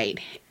church. Right.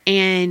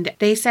 And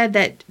they said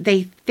that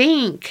they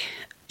think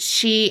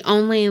she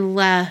only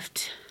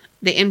left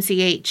the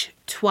MCH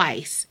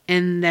twice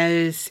in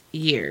those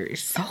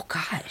years. Oh,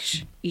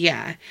 gosh.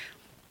 Yeah.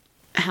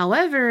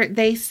 However,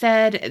 they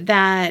said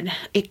that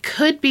it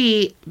could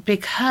be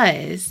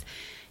because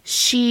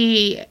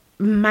she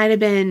might have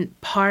been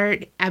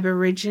part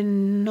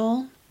Aborigines.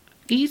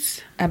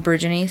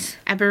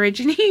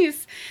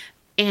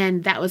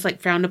 And that was,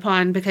 like, frowned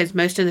upon because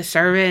most of the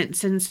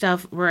servants and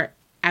stuff were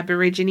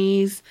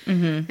Aborigines.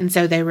 Mm-hmm. And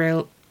so they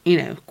were, you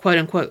know, quote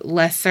unquote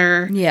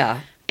lesser.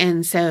 Yeah.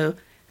 And so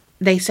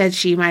they said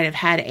she might have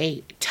had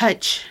a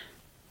touch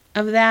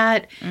of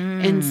that.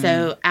 And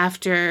so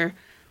after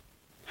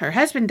her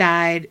husband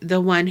died, the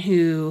one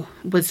who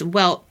was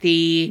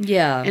wealthy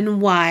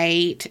and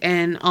white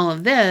and all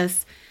of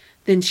this,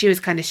 then she was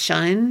kind of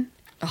shunned.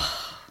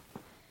 Oh,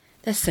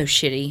 that's so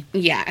shitty.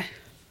 Yeah.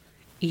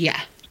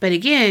 Yeah. But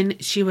again,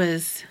 she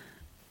was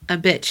a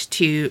bitch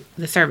to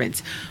the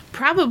servants.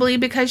 Probably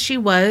because she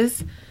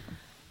was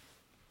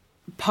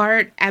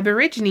part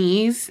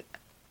Aborigines,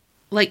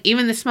 like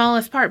even the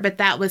smallest part, but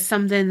that was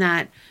something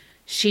that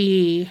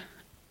she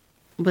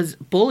was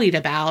bullied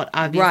about,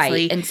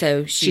 obviously. Right, and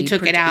so she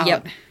took it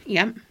out.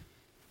 Yep.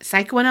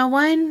 Psych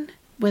 101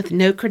 with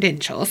no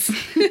credentials.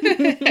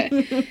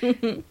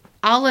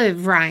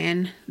 Olive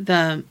Ryan,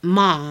 the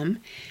mom,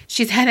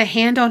 she's had a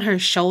hand on her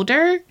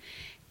shoulder.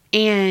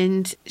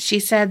 And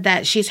she said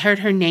that she's heard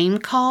her name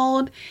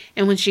called,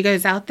 and when she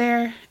goes out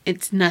there,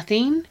 it's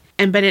nothing.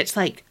 But it's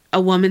like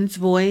a woman's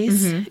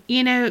voice,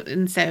 you know?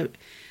 And so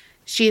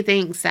she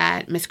thinks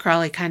that Miss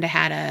Crowley kind of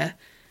had a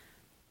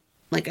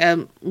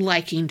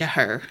liking to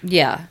her.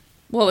 Yeah.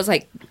 Well, it was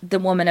like the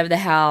woman of the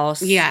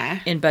house.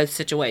 Yeah. In both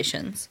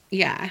situations.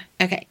 Yeah.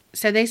 Okay.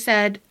 So they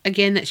said,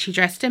 again, that she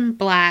dressed in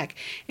black,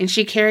 and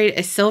she carried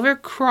a silver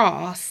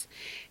cross,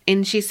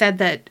 and she said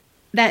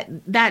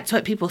that's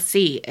what people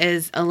see,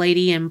 is a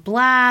lady in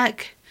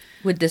black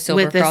with the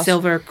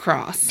silver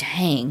cross.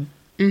 Dang.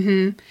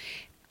 Mm-hmm.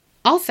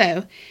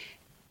 Also,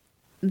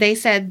 they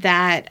said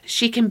that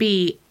she can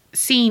be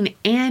seen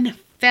and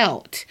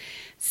felt.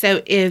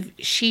 So if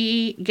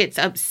she gets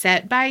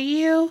upset by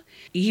you,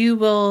 you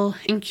will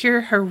incur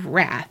her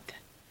wrath.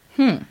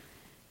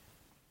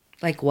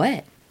 Like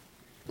what?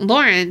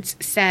 Lawrence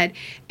said,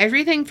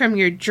 everything from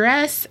your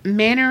dress,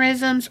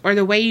 mannerisms, or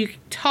the way you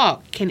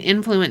talk can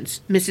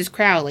influence Mrs.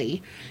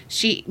 Crowley.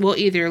 She will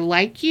either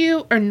like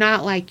you or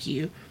not like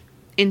you.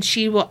 and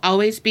she will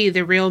always be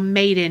the real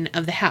maiden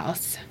of the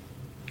house.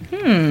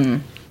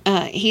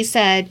 He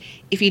said,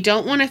 if you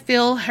don't want to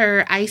feel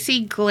her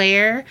icy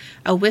glare,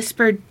 a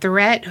whispered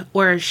threat,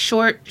 or a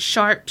short,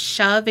 sharp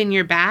shove in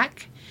your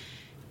back,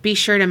 be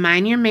sure to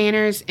mind your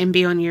manners and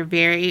be on your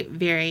very,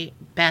 very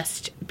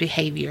best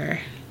behavior.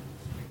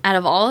 Out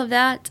of all of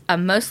that,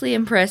 I'm mostly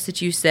impressed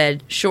that you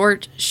said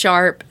short,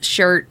 sharp,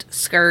 shirt,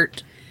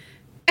 skirt,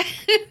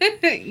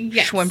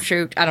 Yes.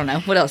 swimsuit. I don't know.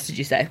 What else did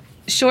you say?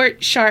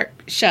 Short, sharp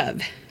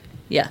shove.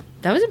 Yeah,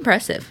 that was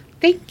impressive.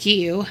 Thank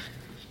you.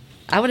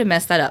 I would have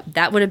messed that up.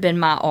 That would have been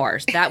my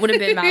R's. That would have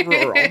been my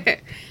rural.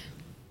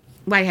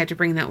 Why you have to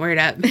bring that word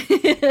up?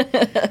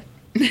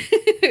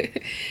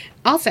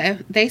 Also,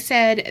 they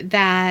said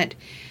that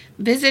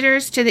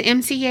visitors to the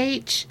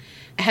MCH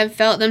have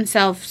felt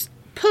themselves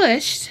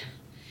pushed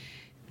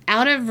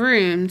out of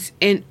rooms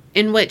in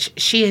which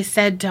she is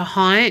said to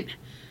haunt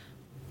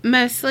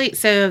mostly.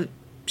 So if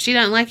she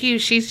don't like you,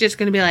 she's just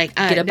going to be like,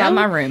 Get up out of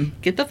my room.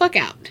 Get the fuck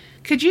out.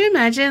 Could you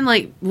imagine,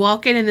 like,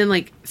 walking and then,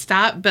 like,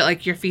 stop, but,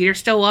 like, your feet are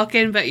still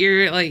walking, but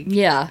you're, like...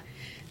 Yeah.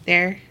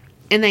 There.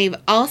 And they've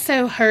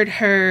also heard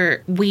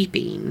her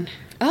weeping.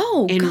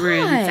 Oh, in God.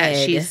 rooms that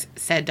she's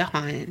said to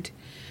haunt.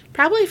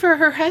 Probably for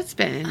her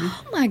husband.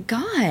 Oh, my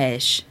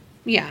gosh.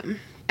 Yeah.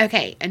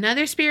 Okay,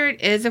 another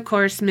spirit is, of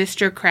course,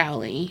 Mr.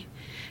 Crowley.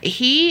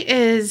 He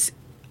is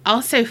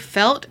also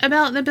felt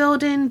about the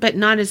building, but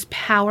not as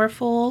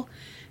powerful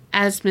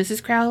as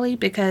Mrs. Crowley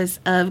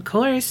because, of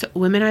course,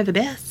 women are the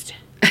best.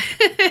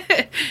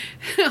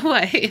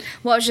 What?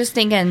 Well, I was just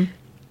thinking,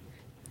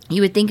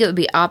 you would think it would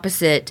be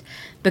opposite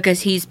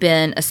because he's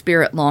been a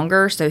spirit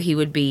longer, so he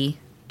would be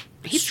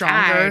stronger.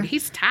 Tired.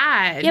 He's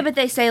tired. Yeah, but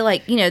they say,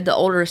 like, you know, the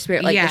older a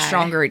spirit, like, Yeah. the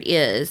stronger it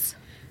is.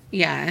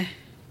 Yeah.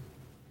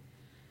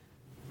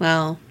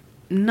 Well,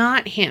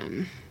 not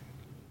him.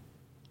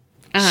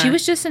 She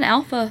was just an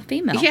alpha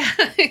female. Yeah.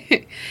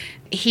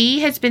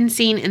 He has been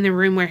seen in the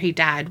room where he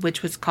died,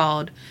 which was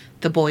called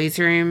the boys'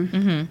 room.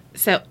 Mm-hmm.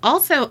 So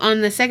also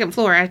on the second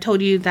floor, I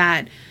told you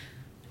that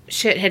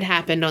shit had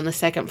happened on the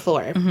second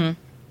floor. Mm-hmm.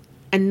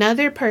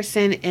 Another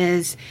person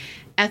is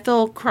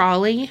Ethel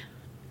Crawley,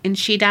 and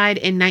she died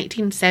in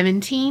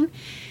 1917.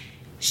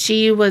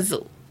 She was,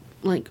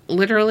 like,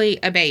 literally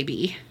a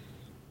baby.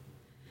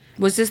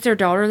 Was this their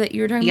daughter that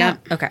you were talking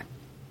Yep. about? Okay.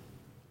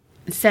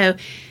 So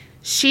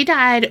she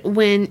died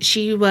when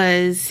she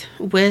was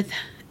with,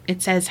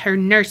 it says, her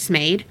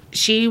nursemaid.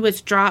 She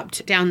was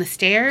dropped down the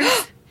stairs.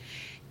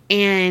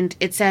 And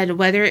it said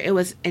whether it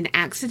was an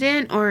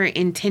accident or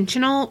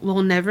intentional,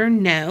 we'll never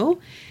know.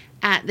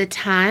 At the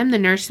time, the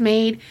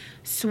nursemaid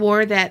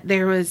swore that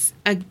there was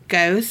a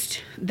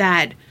ghost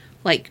that,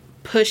 like,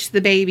 pushed the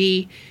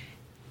baby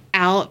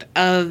out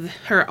of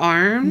her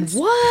arms.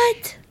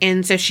 What?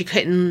 And so she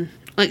couldn't,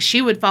 like,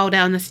 she would fall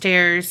down the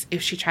stairs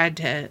if she tried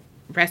to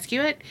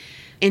rescue it.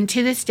 And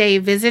to this day,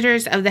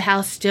 visitors of the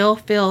house still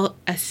feel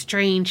a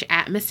strange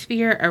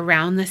atmosphere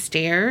around the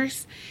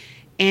stairs.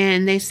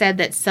 And they said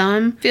that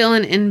some feel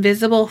an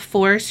invisible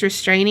force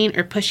restraining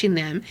or pushing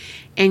them.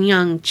 And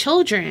young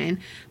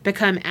children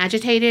become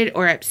agitated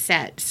or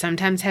upset,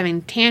 sometimes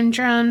having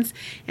tantrums,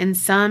 and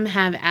some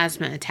have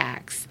asthma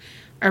attacks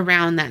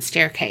around that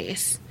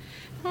staircase.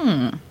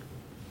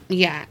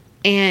 Yeah.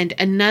 And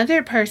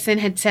another person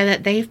had said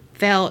that they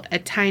felt a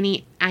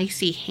tiny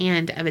icy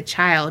hand of a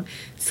child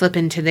slip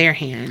into their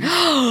hand.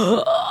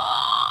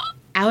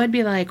 I would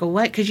be like,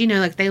 what? Because, you know,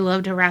 like, they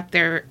love to wrap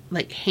their,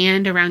 like,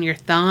 hand around your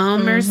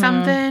thumb or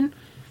something.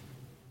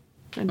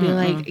 I'd be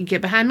like,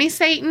 get behind me,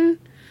 Satan.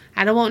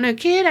 I don't want no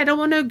kid. I don't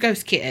want no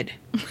ghost kid.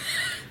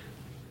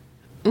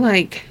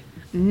 Like,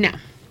 no.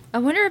 I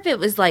wonder if it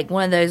was, like,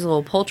 one of those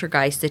little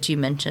poltergeists that you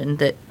mentioned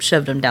that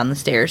shoved them down the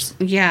stairs.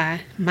 Yeah,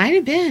 might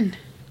have been.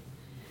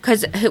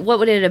 Because what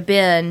would it have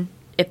been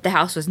if the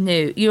house was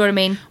new? You know what I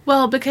mean?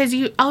 Well, because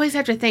you always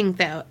have to think,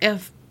 though,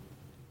 if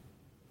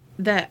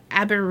the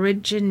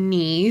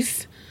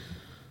Aborigines,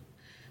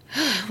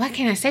 why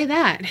can't I say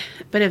that?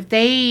 But if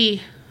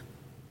they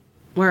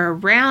were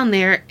around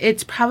there,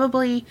 it's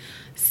probably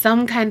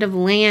some kind of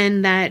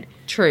land that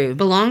True.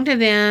 belonged to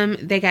them.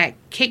 They got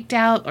kicked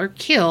out or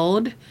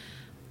killed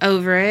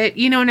over it.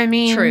 You know what I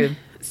mean? True.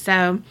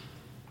 So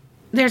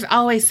there's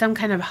always some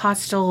kind of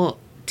hostile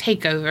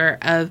takeover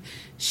of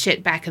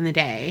shit back in the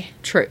day.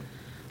 True.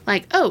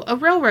 Like, oh, a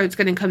railroad's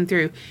going to come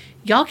through.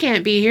 Y'all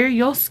can't be here.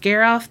 You'll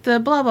scare off the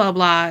blah, blah,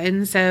 blah.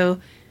 And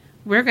so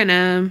we're going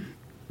to,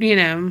 you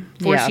know,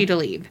 force you to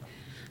leave.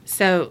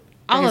 So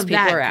all Because of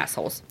people that. are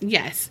assholes.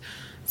 Yes.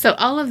 So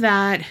all of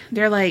that,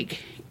 they're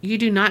like, you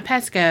do not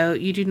pass go.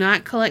 You do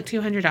not collect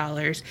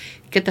 $200.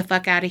 Get the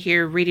fuck out of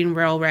here. Reading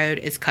Railroad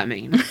is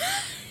coming.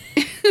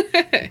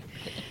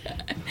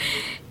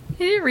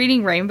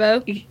 Reading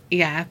Rainbow?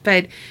 Yeah,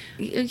 but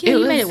Yeah,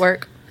 you made it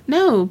work.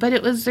 No, but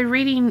it was the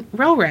Reading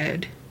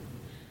Railroad.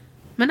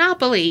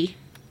 Monopoly.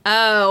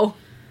 Oh.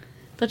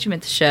 Thought you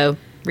meant the show,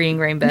 Reading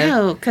Rainbow.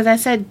 No, because I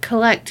said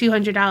collect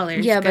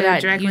 $200. Yeah, Go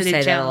but directly you to say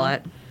that jail. a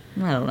lot.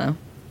 I don't know.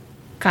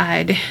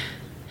 God,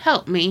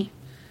 help me.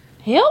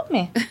 Help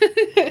me.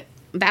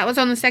 That was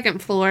on the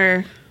second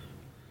floor.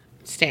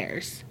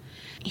 stairs.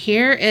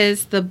 Here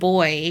is the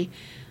boy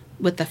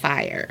with the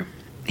fire.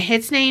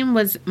 His name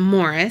was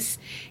Morris,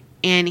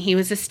 and he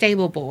was a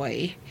stable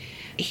boy.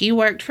 He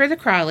worked for the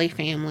Crawley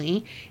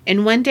family,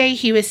 and one day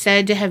he was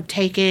said to have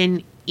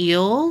taken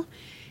ill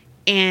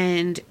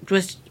and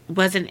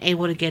wasn't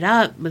able to get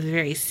up, was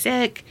very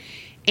sick,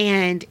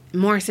 and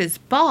Morris's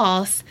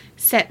boss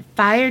set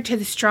fire to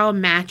the straw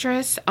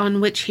mattress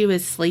on which he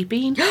was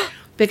sleeping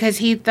because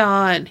he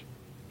thought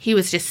he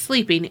was just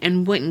sleeping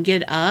and wouldn't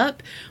get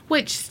up,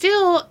 which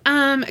still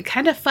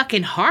kind of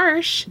fucking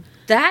harsh.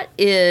 That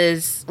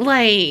is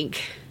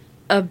like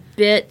a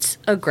bit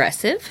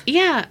aggressive.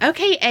 Yeah,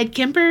 okay, Ed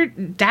Kemper,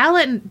 dial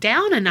it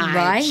down a notch.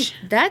 Right?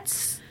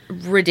 That's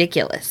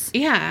ridiculous.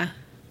 Yeah.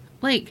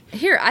 Like,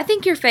 here, I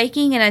think you're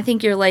faking and I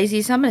think you're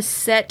lazy, so I'm going to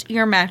set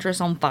your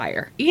mattress on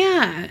fire.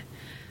 Yeah.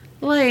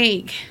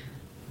 Like,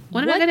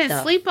 what am I going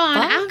to sleep on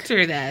fuck?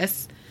 after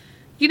this?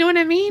 You know what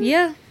I mean?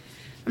 Yeah.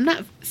 I'm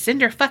not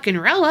Cinder fucking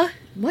Rella.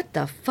 What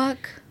the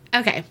fuck?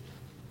 Okay.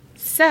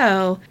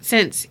 So,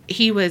 since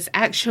he was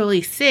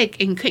actually sick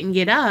and couldn't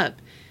get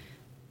up,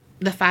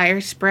 the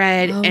fire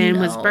spread and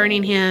was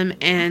burning him,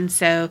 and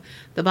so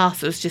the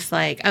boss was just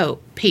like, oh,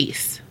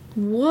 peace.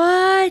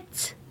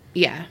 What?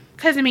 Yeah.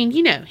 Because, I mean,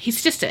 you know,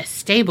 he's just a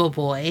stable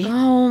boy.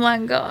 Oh, my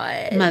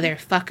God.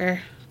 Motherfucker.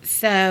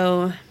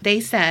 So, they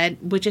said,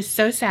 which is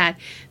so sad,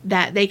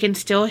 that they can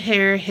still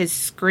hear his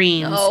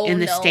screams in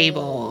the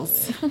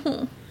stables.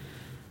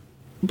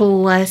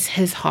 Bless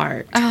his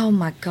heart. Oh,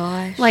 my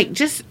gosh. Like,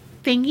 just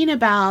thinking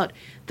about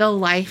the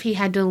life he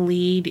had to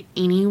lead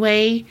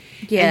anyway.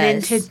 Yes.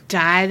 And then to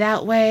die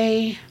that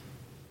way.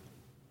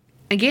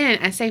 Again,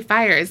 I say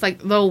fire is like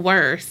the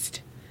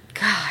worst.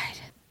 God.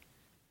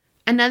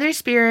 Another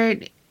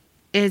spirit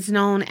is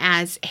known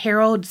as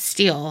Harold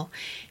Steele.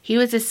 He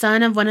was the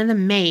son of one of the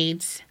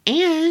maids,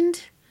 and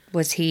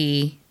Was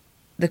he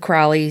the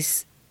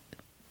Crowley's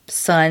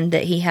son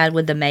that he had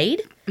with the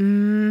maid?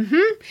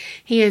 mm-hmm.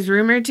 He is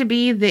rumored to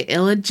be the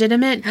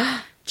illegitimate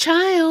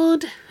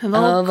child of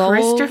old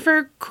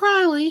Christopher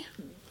Crawley.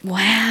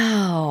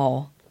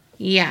 Wow.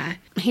 Yeah.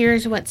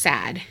 Here's what's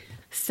sad.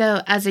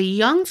 So, as a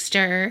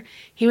youngster,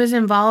 he was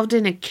involved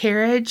in a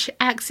carriage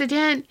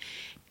accident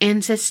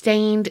and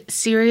sustained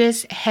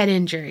serious head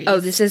injuries. Oh,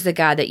 this is the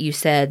guy that you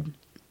said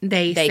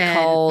they said,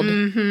 called.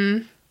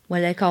 Mm-hmm. What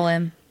did they call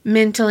him?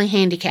 Mentally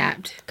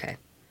handicapped. Okay.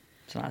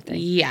 It's not a thing.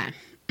 Yeah.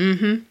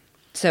 Mm-hmm.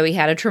 So he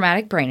had a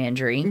traumatic brain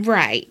injury.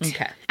 Right.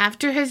 Okay.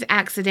 After his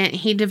accident,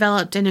 he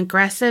developed an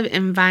aggressive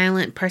and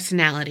violent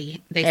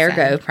personality, they Ergo,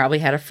 said. probably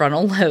had a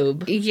frontal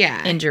lobe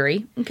Yeah.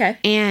 injury. Okay.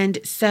 And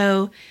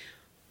so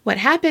what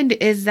happened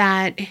is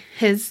that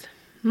his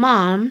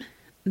mom,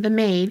 the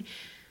maid,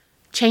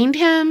 chained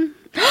him.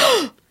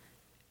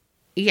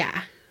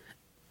 Yeah.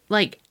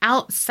 Like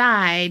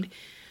outside,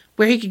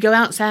 where he could go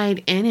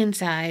outside and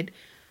inside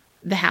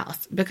the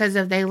house. Because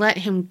if they let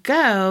him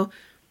go,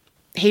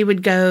 he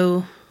would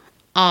go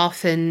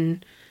off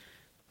and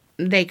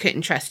they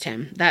couldn't trust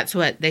him. That's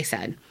what they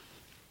said.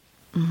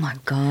 Oh my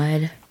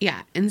God.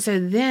 Yeah. And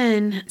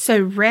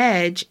so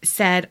Reg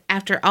said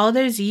after all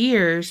those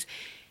years,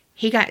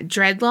 he got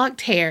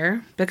dreadlocked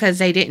hair because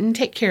they didn't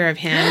take care of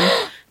him,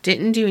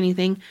 didn't do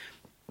anything,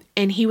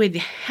 and he would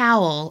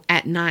howl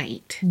at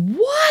night.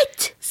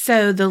 What?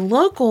 So the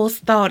locals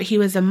thought he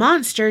was a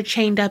monster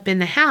chained up in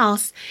the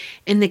house,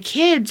 and the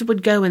kids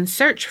would go and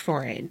search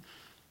for it.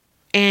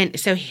 And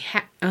so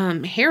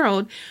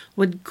Harold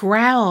would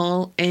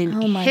growl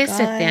and hiss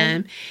at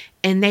them,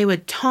 and they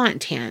would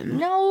taunt him.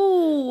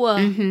 No.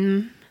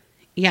 Mm-hmm.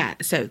 Yeah,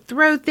 so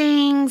throw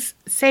things,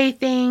 say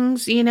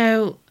things, you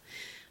know,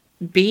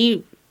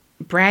 be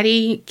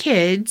bratty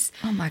kids.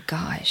 Oh my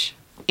gosh.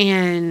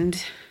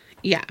 And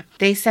yeah,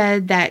 they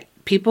said that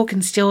people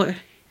can still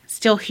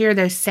hear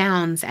those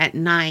sounds at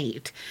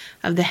night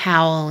of the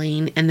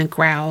howling and the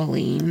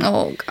growling.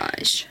 Oh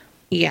gosh.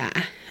 Yeah.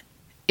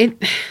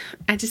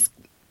 I just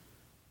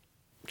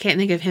can't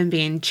think of him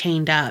being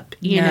chained up,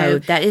 you know.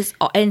 That is,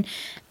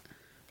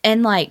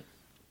 and like,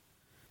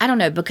 I don't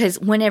know, because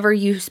whenever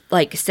you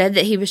like said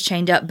that he was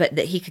chained up, but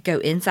that he could go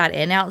inside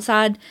and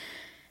outside,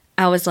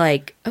 I was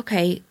like,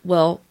 okay,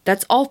 well,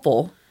 that's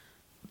awful,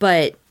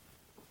 but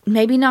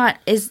maybe not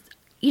as,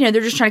 you know,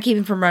 they're just trying to keep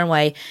him from running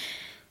away.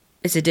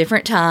 It's a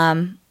different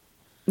time,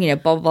 you know,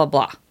 blah, blah,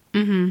 blah.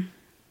 Mm-hmm.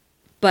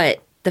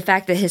 But the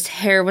fact that his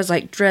hair was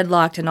like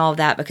dreadlocked and all of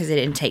that because they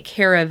didn't take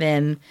care of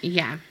him.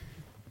 Yeah.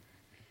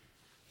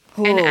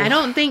 Oh. And I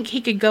don't think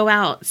he could go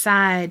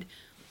outside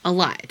a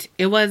lot.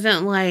 It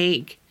wasn't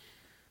like,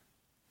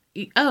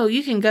 oh,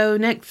 you can go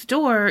next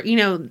door, you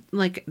know,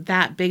 like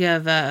that big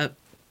of a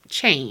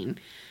chain.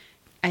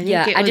 I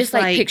think it was I just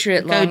like picture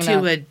it long go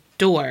to a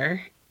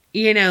door,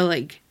 you know,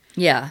 like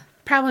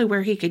probably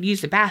where he could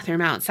use the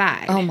bathroom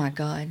outside. Oh my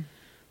God.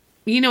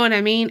 You know what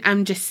I mean?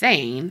 I'm just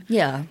saying.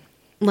 Yeah.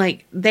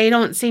 Like, they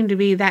don't seem to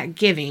be that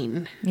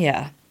giving.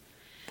 Yeah.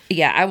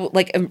 Yeah,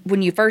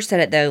 when you first said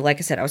it, though, like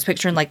I said, I was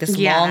picturing, like, this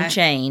long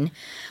chain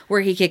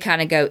where he could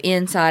kind of go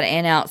inside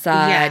and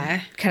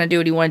outside, kind of do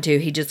what he wanted to.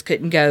 He just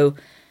couldn't go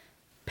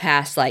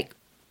past, like,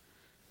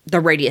 the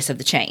radius of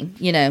the chain,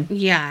 you know?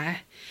 Yeah.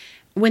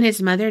 When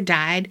his mother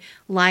died,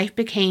 life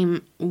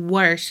became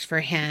worse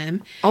for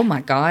him. Oh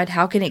my God.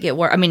 How can it get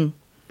worse? I mean,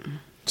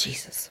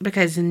 Jesus.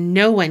 Because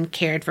no one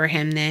cared for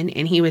him then,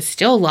 and he was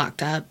still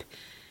locked up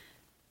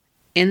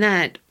in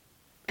that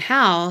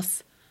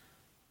house,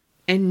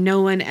 and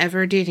no one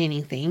ever did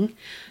anything.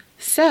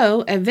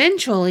 So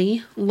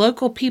eventually,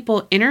 local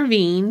people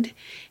intervened,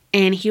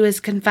 and he was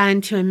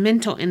confined to a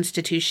mental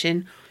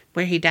institution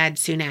where he died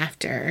soon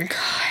after.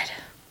 God.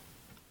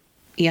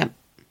 Yep.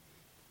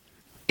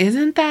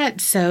 Isn't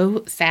that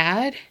so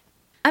sad?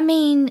 I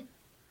mean,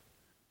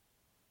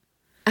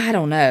 I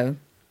don't know.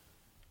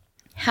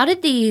 How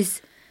did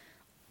these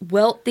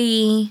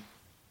wealthy,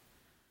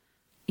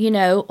 you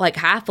know, like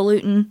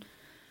highfalutin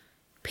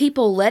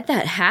people let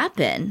that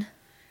happen?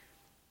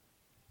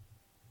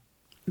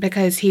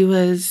 Because he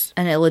was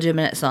an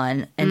illegitimate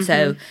son. And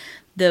so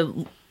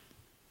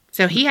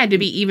he had to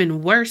be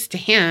even worse to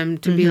him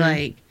to be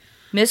like...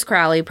 Miss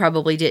Crowley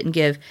probably didn't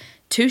give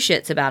two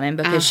shits about him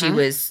because she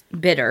was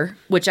bitter,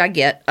 which I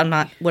get. I'm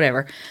not,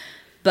 whatever.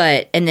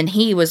 But, and then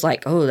he was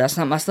like, oh, that's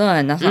not my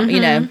son. That's not, you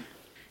know.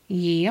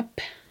 Yep.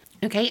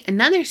 Okay,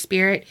 another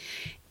spirit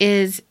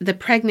is the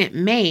pregnant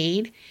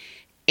maid,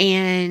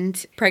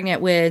 and...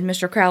 Pregnant with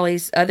Mr.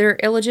 Crowley's other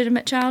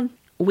illegitimate child?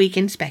 We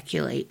can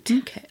speculate.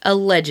 Okay.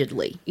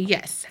 Allegedly.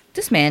 Yes.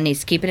 This man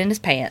needs to keep it in his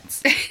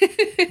pants.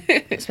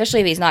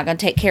 Especially if he's not going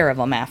to take care of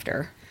them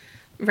after.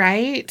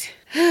 Right?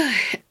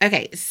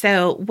 Okay,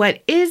 so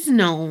what is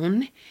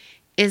known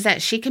is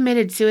that she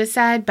committed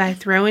suicide by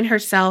throwing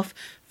herself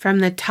from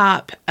the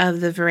top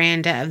of the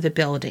veranda of the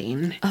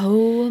building.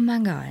 Oh, my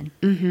God.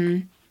 Mm-hmm.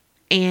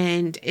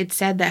 And it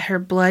said that her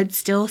blood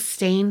still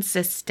stains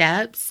the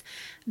steps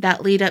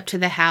that lead up to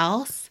the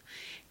house.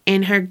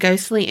 And her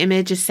ghostly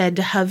image is said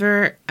to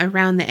hover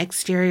around the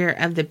exterior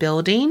of the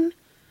building.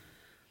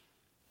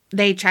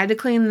 They tried to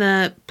clean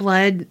the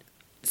blood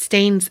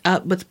stains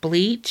up with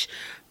bleach,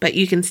 but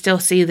you can still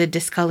see the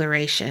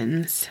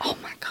discolorations. Oh,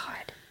 my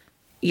God.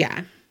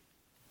 Yeah.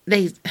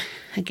 They,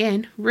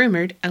 again,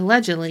 rumored,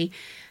 allegedly,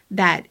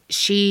 that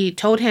she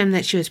told him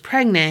that she was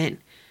pregnant,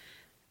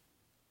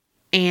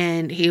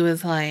 and he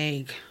was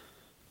like,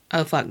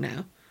 oh, fuck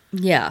no.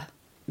 Yeah.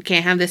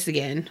 Can't have this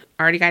again.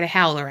 Already got a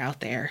howler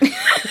out there.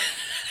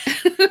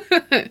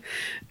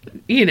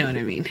 You know what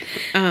I mean.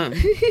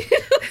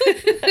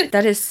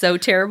 That is so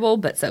terrible,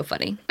 but so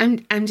funny.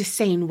 I'm just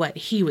saying what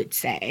he would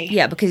say.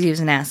 Yeah, because he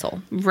was an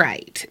asshole.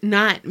 Right.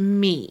 Not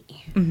me.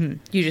 Mm-hmm.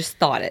 You just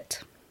thought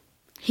it.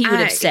 He would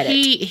have said it.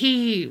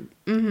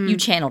 You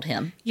channeled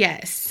him.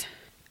 Yes.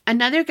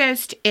 Another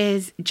ghost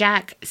is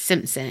Jack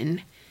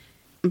Simpson,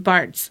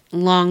 Bart's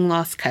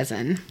long-lost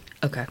cousin.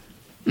 Okay.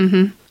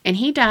 Mm-hmm. And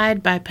he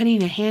died by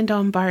putting a hand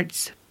on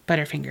Bart's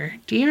butterfinger.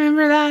 Do you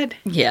remember that?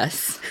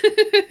 Yes.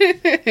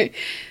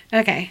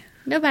 Okay.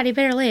 Nobody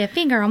better lay a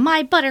finger on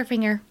my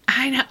butterfinger.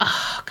 I know.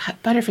 Oh, God.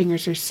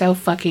 Butterfingers are so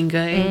fucking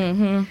good.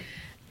 Mm-hmm.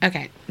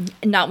 Okay.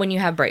 Not when you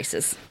have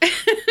braces.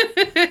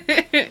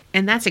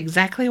 And that's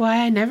exactly why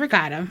I never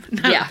got them.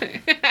 No. Yeah.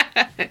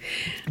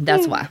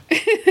 That's why.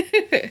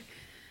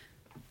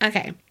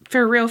 Okay.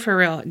 For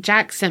real,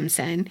 Jack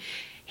Simpson.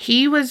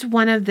 He was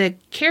one of the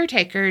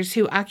caretakers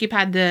who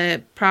occupied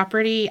the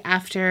property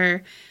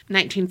after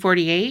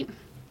 1948,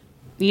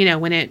 you know,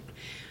 when it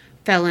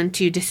fell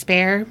into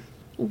despair.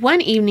 One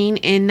evening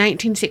in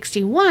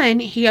 1961,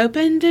 he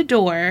opened a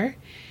door,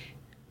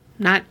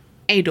 not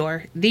a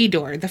door,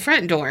 the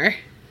front door.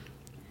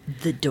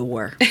 The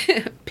door.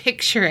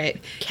 Picture it.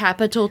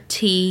 Capital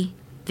T,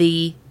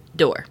 the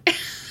door.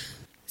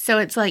 So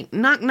it's like,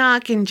 knock,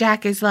 knock, and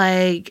Jack is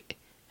like,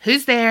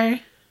 who's there?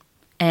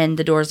 And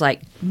the door's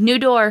like, new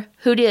door,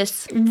 who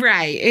dis?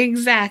 Right,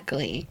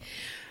 exactly.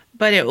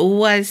 But it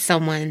was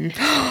someone.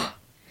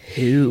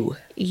 Who?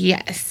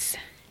 Yes.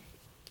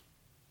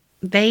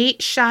 They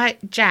shot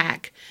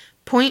Jack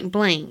point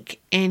blank,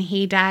 and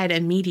he died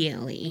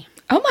immediately.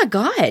 Oh my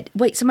God.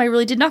 Wait, somebody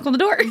really did knock on the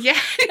door? Yes.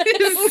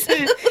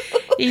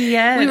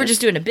 Yes. We were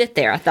just doing a bit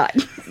there, I thought.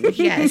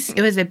 Yes.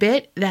 It was a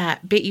bit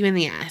that bit you in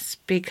the ass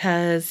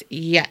because,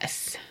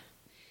 yes,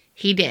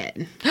 he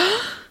did.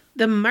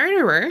 The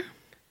murderer,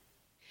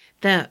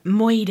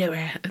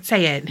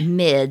 say it.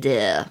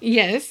 Murder.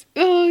 Yes.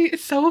 Oh,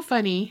 it's so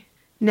funny.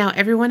 Now,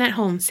 everyone at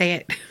home, say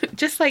it.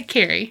 Just like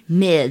Kerri.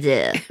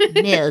 Murder.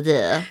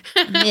 Murder.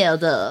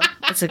 Murder.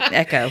 It's an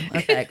echo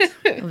effect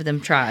of them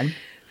trying.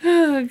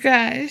 Oh,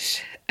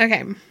 gosh.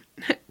 Okay.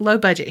 Low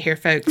budget here,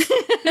 folks.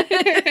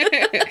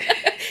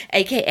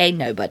 AKA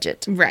no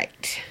budget.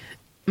 Right.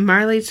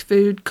 Marley's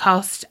food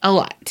cost a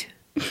lot.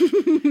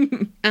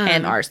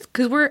 And ours,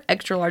 because we're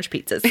extra large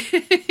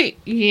pizzas.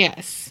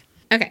 Yes.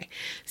 Okay.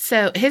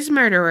 So his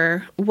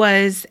murderer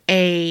was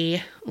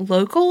a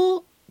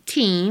local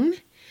teen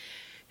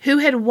who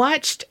had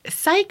watched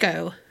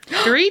Psycho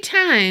 3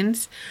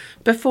 times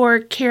before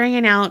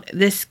carrying out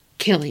this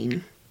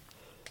killing.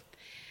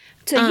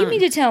 So you mean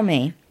to tell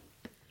me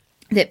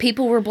that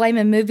people were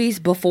blaming movies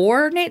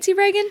before Nancy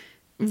Reagan?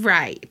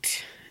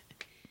 Right.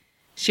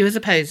 She was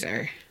a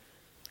poser.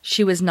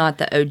 She was not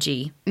the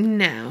OG.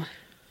 No.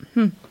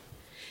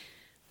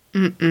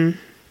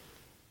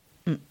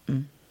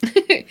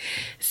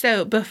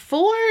 So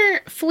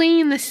before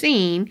fleeing the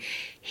scene,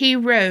 he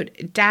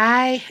wrote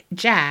 "Die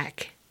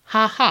Jack,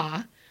 ha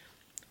ha"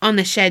 on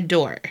the shed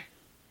door.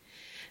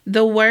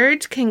 The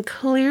words can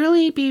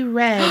clearly be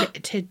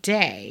read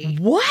today.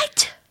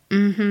 What?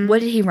 Mm-hmm.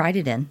 What did he write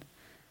it in?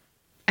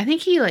 I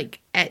think he, like,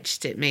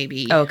 etched it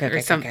maybe. Oh, okay,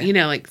 or something, you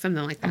know, like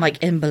something like that. I'm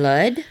like, in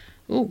blood?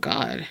 Oh,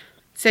 God.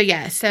 So,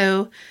 yeah,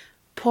 so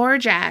poor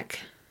Jack,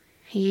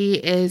 he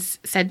is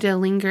said to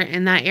linger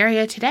in that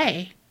area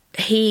today.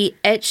 He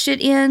etched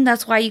it in?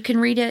 That's why you can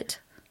read it?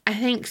 I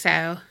think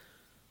so.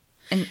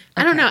 And, okay.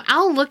 I don't know.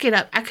 I'll look it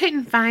up. I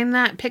couldn't find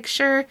that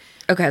picture.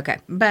 Okay.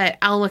 But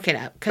I'll look it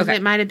up. Because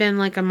it might have been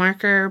like a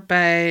marker,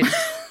 but...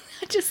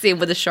 I just see him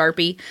with a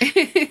Sharpie.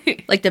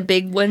 Like the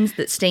big ones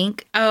that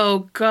stink.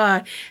 Oh,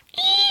 God.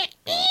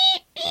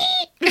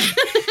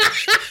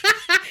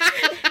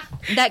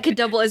 That could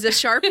double as a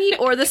Sharpie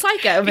or the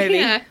Psycho, maybe.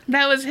 Yeah,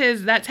 that was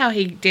his... That's how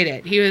he did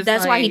it. He was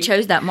That's like, why he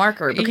chose that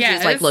marker. Because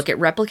he's like, look, it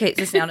replicates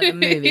the sound of the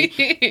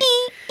movie.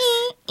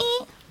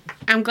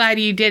 I'm glad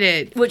you did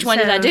it. Which one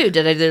did I do?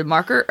 Did I do the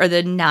marker or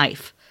the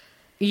knife?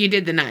 You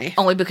did the knife.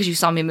 Only because you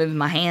saw me moving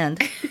my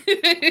hand.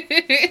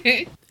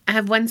 I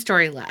have one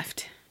story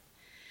left.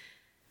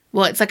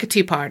 Well, it's like a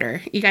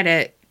two-parter. You got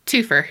a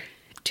twofer.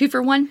 2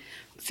 for 1?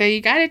 So you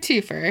got a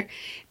twofer.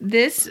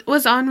 This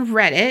was on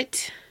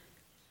Reddit.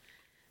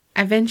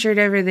 I ventured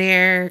over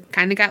there,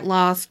 kind of got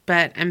lost,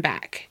 but I'm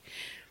back.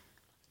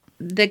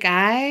 The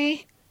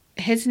guy,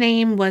 his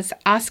name was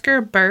Oscar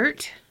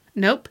Burt.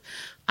 Nope.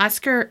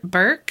 Oscar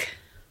Burke.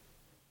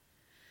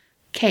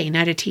 K,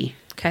 not a T.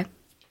 Okay.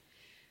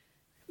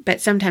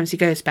 But sometimes he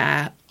goes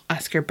by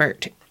Oscar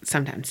Burt.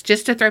 Sometimes.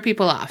 Just to throw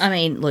people off. I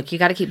mean, look, you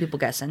got to keep people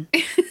guessing.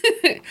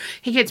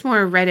 He gets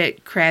more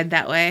Reddit cred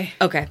that way.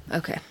 Okay.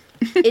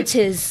 It's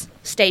his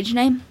stage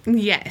name?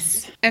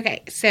 Yes.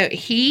 Okay, so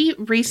he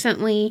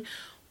recently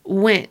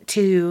went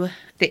to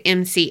the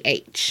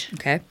MCH.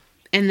 Okay.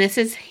 And this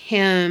is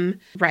him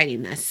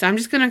writing this. So I'm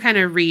just going to kind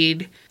of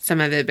read some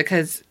of it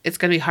because it's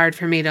going to be hard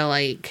for me to,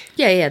 like...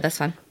 Yeah, that's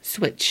fine.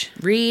 Switch.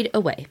 Read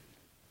away.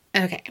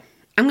 Okay.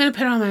 I'm going to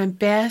put on my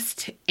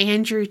best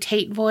Andrew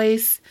Tate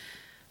voice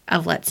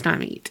of Let's Not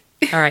Meet.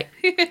 All right.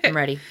 I'm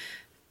ready.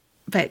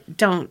 But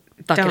don't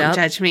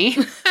judge me.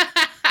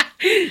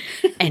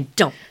 And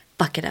don't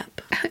fuck it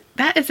up.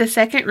 That is a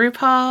second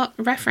RuPaul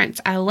reference.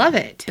 I love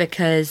it.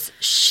 Because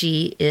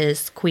she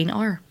is Queen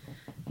R.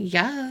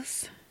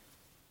 Yes.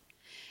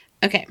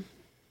 Okay.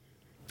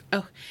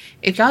 Oh,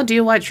 if y'all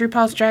do watch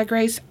RuPaul's Drag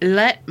Race,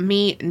 let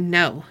me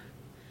know.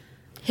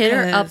 Hit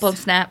her up on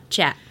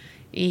Snapchat.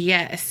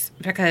 Yes,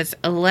 because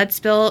let's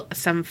spill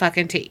some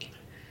fucking tea.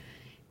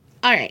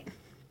 All right.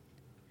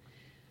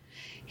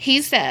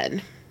 He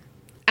said,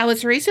 I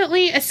was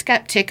recently a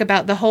skeptic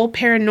about the whole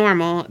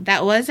paranormal.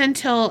 That was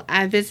until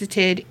I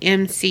visited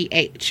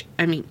MCH.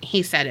 I mean,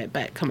 he said it,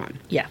 but come on.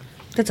 Yeah,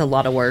 that's a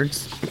lot of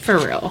words. For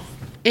real.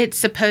 It's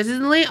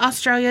supposedly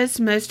Australia's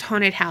most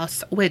haunted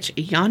house, which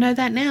y'all know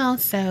that now,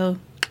 so...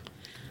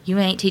 You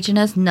ain't teaching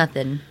us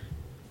nothing.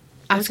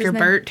 Oscar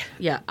Burt.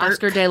 Yeah,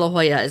 Oscar De La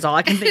Hoya is all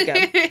I can think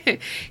of.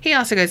 He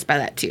also goes by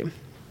that, too.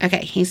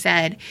 Okay, he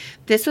said,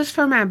 this was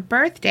for my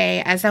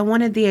birthday as I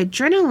wanted the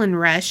adrenaline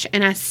rush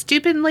and I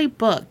stupidly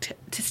booked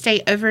to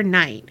stay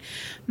overnight.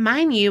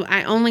 Mind you,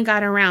 I only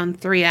got around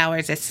 3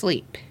 hours of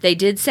sleep. They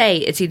did say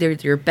it's either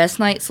your best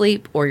night's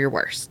sleep or your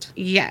worst.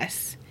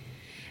 Yes.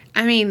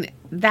 I mean,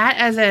 that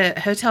as a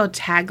hotel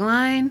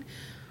tagline,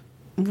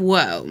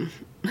 whoa.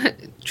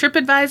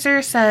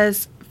 TripAdvisor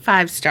says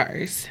 5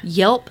 stars.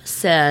 Yelp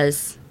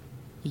says,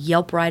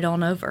 Yelp right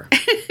on over.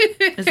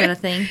 Is that a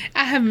thing?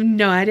 I have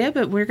no idea,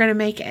 but we're going to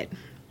make it.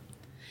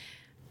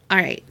 All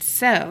right.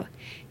 So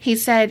he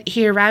said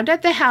he arrived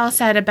at the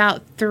house at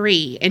about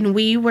 3 and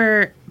we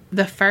were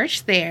the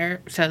first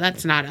there. So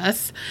that's not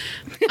us.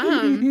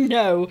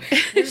 No.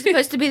 We're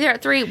supposed to be there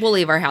at 3. We'll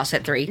leave our house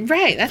at 3.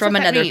 Right. That's from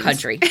what that another means.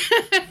 country.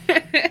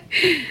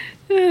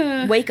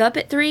 Wake up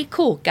at 3.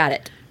 Cool. Got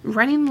it.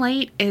 Running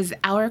late is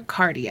our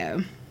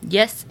cardio.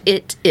 Yes,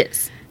 it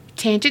is.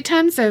 Tangent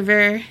time's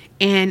over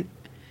and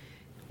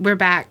we're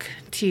back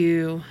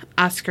to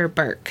Oscar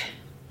Burke,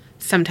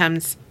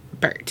 sometimes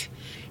Burt.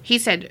 He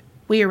said,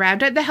 we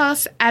arrived at the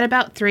house at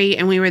about 3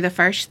 and we were the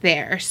first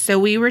there, so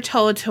we were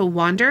told to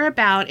wander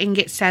about and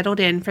get settled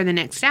in for the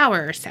next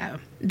hour or so.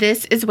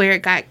 This is where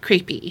it got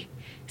creepy.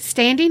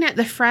 Standing at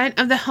the front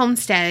of the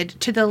homestead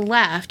to the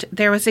left,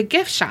 there was a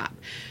gift shop,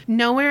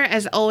 nowhere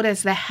as old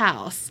as the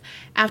house.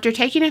 After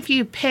taking a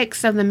few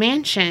pics of the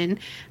mansion,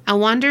 I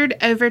wandered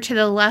over to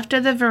the left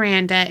of the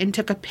veranda and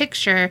took a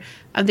picture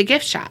of the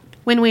gift shop.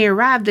 When we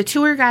arrived, the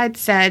tour guide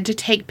said to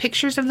take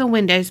pictures of the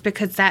windows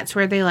because that's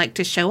where they like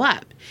to show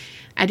up.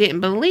 I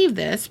didn't believe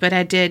this, but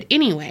I did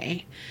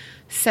anyway.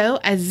 So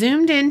I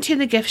zoomed into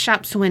the gift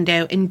shop's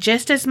window, and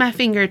just as my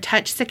finger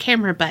touched the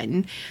camera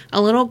button,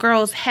 a little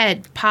girl's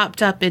head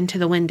popped up into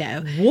the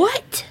window.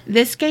 What?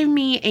 This gave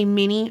me a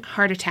mini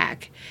heart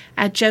attack.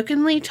 I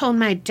jokingly told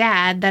my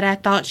dad that I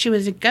thought she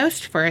was a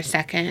ghost for a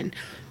second,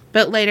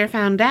 but later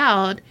found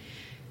out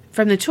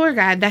from the tour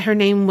guide that her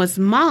name was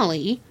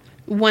Molly,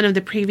 one of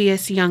the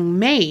previous young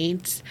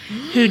maids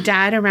who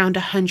died around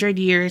 100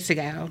 years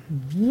ago.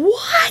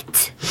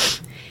 What?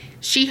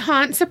 She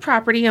haunts the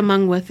property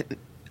among with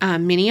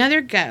many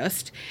other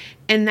ghosts,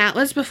 and that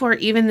was before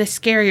even the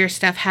scarier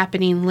stuff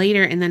happening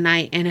later in the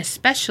night and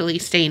especially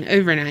staying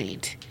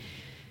overnight.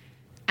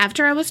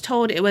 After I was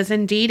told it was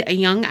indeed a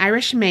young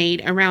Irish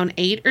maid around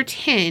 8 or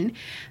 10,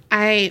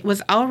 I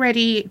was all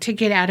ready to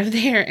get out of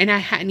there, and I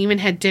hadn't even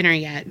had dinner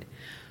yet.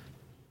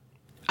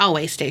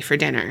 Always stay for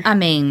dinner. I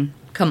mean,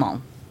 come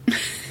on.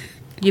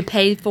 You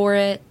paid for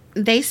it.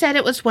 They said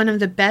it was one of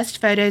the best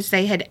photos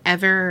they had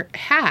ever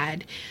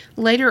had.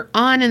 Later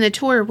on in the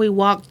tour, we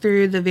walked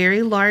through the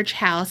very large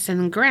house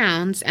and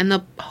grounds, and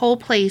the whole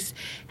place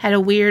had a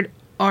weird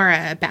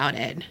aura about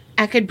it.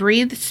 I could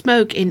breathe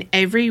smoke in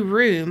every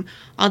room,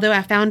 although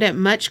I found it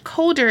much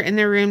colder in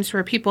the rooms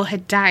where people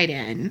had died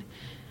in.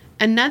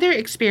 Another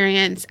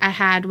experience I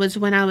had was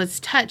when I was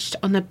touched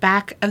on the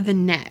back of the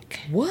neck.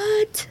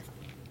 What?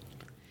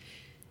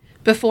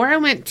 Before I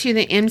went to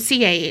the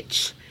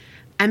MCH,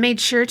 I made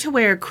sure to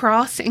wear a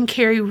cross and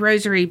carry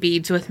rosary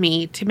beads with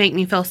me to make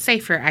me feel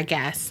safer, I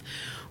guess.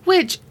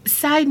 Which,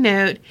 side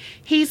note,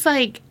 he's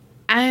like,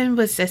 I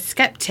was a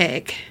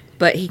skeptic.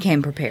 But he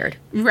came prepared.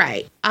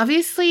 Right.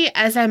 Obviously,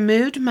 as I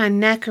moved my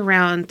neck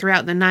around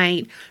throughout the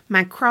night,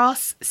 my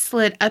cross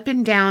slid up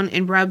and down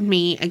and rubbed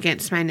me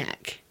against my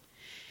neck.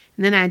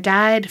 And then I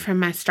died from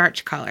my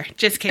starch collar.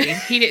 Just kidding.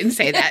 He didn't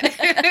say that.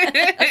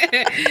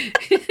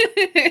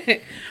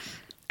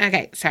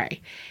 Okay,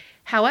 sorry.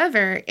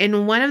 However,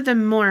 in one of the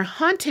more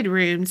haunted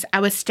rooms, I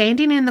was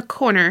standing in the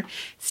corner,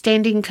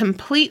 standing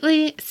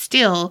completely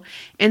still,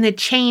 and the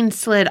chain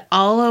slid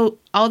all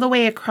the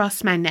way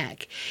across my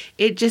neck.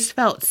 It just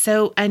felt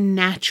so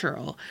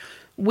unnatural.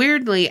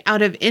 Weirdly,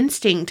 out of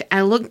instinct,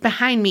 I looked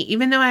behind me,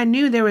 even though I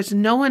knew there was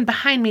no one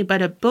behind me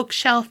but a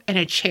bookshelf and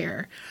a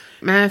chair.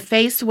 My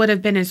face would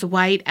have been as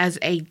white as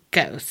a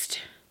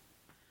ghost.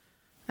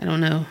 I don't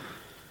know.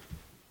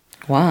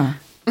 Why?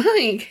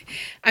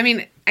 I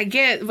mean, I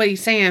get what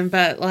he's saying,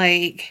 but,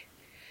 I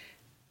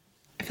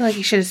feel like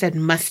he should have said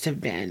must have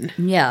been.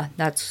 Yeah,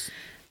 that's...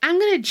 I'm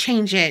going to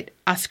change it,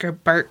 Oscar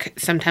Burke,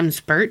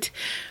 sometimes Bert.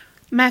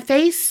 My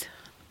face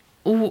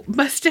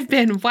must have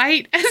been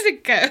white as a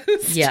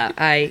ghost. Yeah.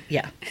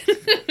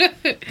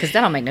 Because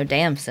that don't make no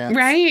damn sense.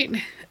 Right?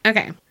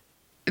 Okay.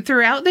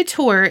 Throughout the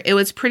tour, it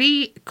was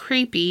pretty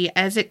creepy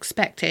as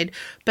expected,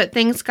 but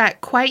things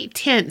got quite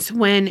tense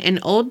when an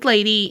old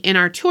lady in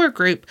our tour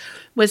group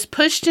was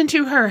pushed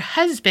into her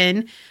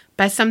husband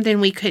by something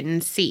we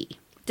couldn't see.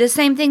 The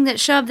same thing that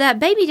shoved that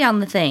baby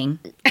down the thing.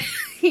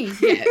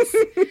 Yes.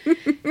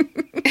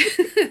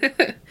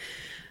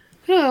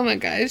 Oh my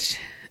gosh.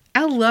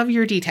 I love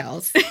your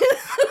details.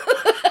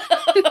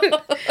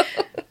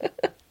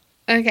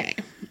 Okay.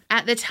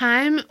 At the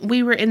time,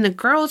 we were in the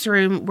girls'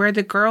 room where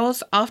the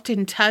girls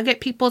often tug at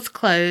people's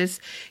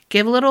clothes,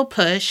 give a little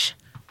push.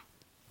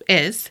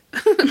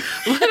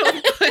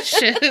 Little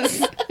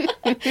pushes.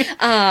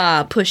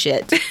 Push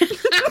it.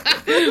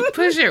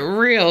 Push it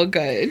real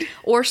good.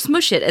 Or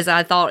smush it, as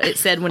I thought it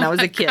said when I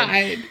was a kid. God.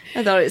 I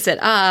thought it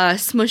said,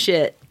 smush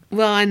it.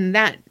 Well, and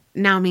that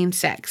now means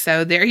sex,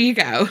 so there you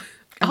go.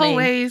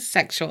 Always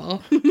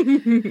sexual.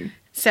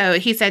 So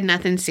he said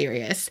nothing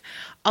serious.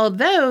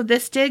 Although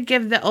this did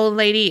give the old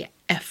lady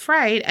a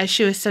fright as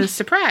she was so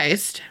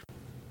surprised.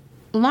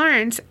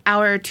 Lawrence,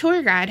 our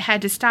tour guide,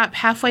 had to stop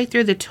halfway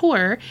through the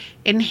tour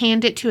and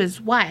hand it to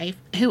his wife,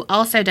 who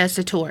also does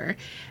the tour,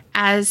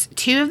 as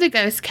two of the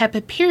ghosts kept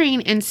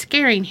appearing and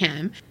scaring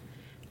him.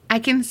 I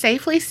can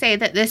safely say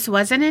that this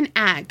wasn't an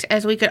act,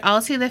 as we could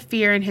all see the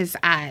fear in his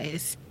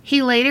eyes.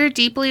 He later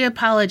deeply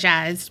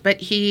apologized,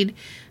 but he'd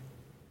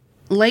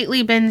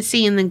lately been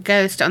seeing the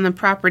ghost on the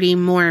property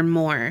more and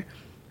more.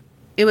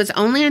 It was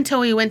only until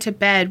we went to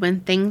bed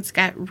when things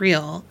got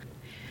real.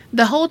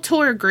 The whole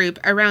tour group,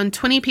 around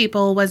 20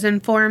 people, was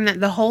informed that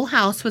the whole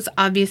house was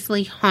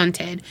obviously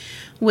haunted,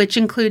 which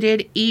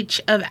included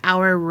each of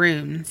our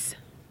rooms.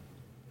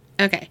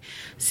 Okay,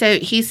 so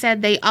he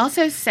said they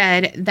also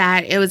said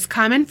that it was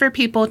common for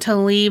people to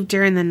leave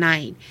during the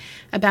night.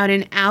 About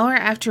an hour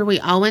after we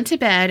all went to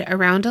bed,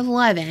 around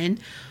 11,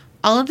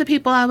 all of the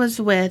people I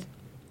was with,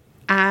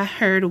 I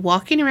heard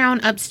walking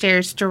around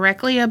upstairs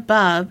directly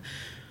above,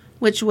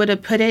 which would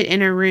have put it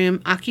in a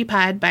room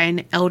occupied by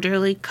an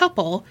elderly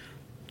couple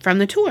from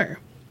the tour.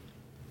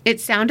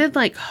 It sounded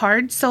like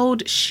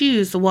hard-soled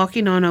shoes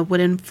walking on a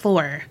wooden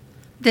floor.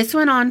 This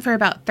went on for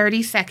about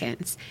 30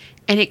 seconds,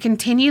 and it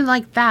continued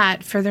like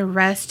that for the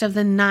rest of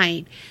the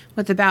night,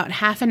 with about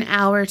half an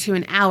hour to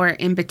an hour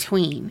in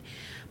between.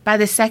 By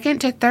the second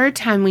to third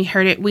time we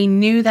heard it, we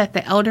knew that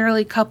the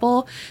elderly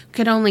couple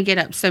could only get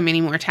up so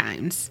many more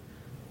times.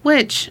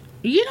 Which,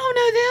 you don't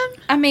know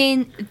them. I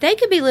mean, they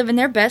could be living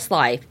their best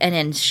life and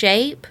in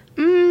shape.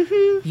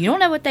 Mm-hmm. You don't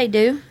know what they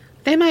do.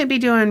 They might be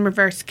doing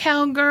reverse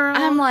cowgirl.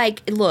 I'm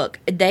like, look,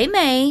 they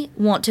may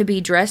want to be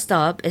dressed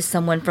up as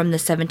someone from the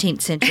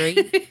 17th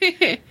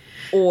century.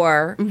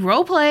 Or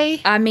role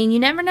play. I mean, you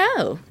never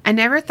know. I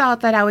never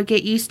thought that I would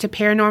get used to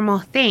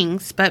paranormal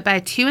things, but by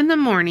 2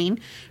 a.m,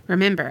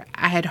 remember,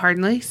 I had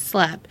hardly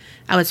slept.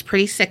 I was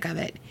pretty sick of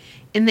it.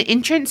 In the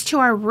entrance to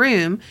our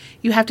room,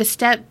 you have to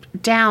step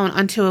down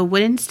onto a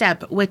wooden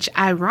step, which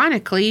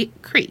ironically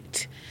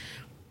creaked.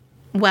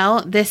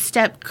 Well, this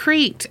step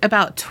creaked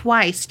about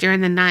twice during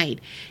the night,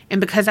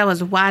 and because I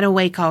was wide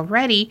awake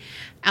already,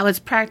 I was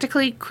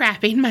practically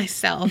crapping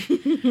myself.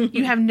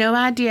 You have no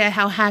idea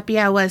how happy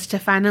I was to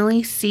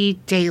finally see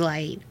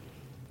daylight.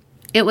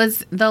 It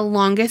was the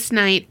longest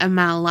night of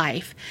my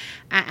life.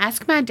 I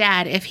asked my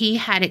dad if he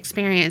had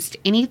experienced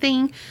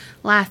anything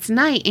last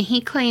night, and he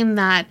claimed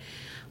that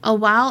a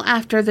while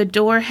after the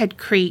door had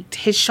creaked,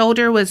 his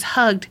shoulder was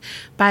hugged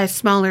by a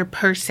smaller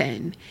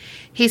person.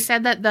 He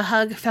said that the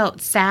hug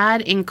felt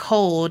sad and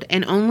cold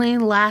and only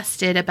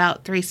lasted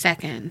about 3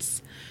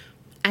 seconds.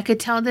 I could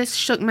tell this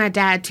shook my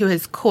dad to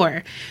his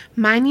core.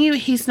 Mind you,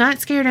 he's not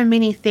scared of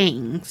many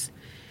things.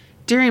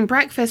 During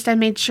breakfast, I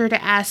made sure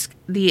to ask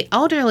the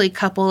elderly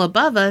couple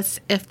above us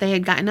if they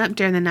had gotten up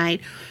during the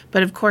night,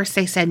 but of course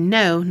they said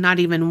no, not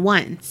even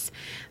once.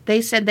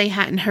 They said they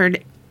hadn't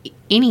heard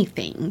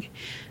anything.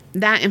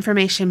 That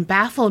information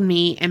baffled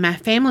me and my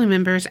family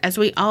members as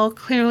we all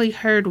clearly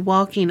heard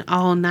walking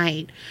all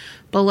night.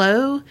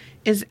 Below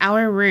is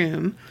our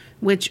room,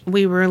 which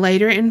we were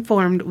later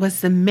informed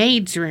was the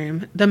maid's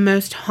room, the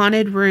most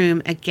haunted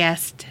room a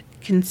guest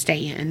can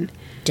stay in.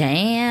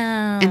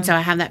 Damn. And so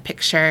I have that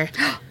picture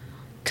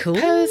Cool.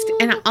 posed,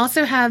 and I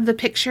also have the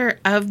picture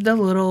of the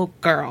little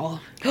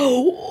girl.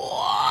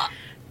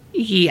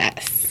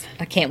 Yes.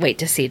 I can't wait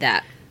to see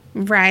that.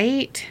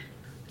 Right?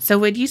 So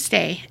would you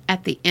stay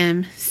at the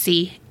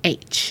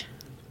MCH?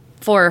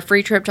 For a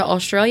free trip to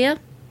Australia?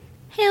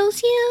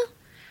 Hells yeah.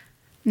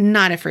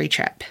 Not a free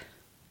trip.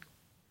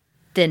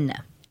 Then no.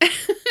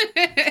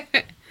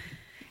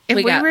 If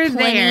we got were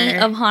plenty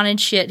there of haunted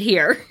shit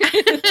here.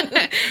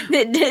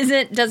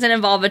 It doesn't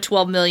involve a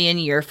 12 million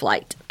year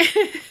flight.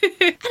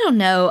 I don't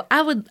know.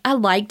 I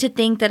like to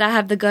think that I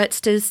have the guts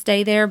to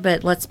stay there,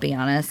 but let's be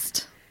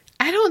honest.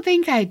 I don't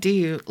think I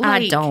do.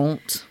 I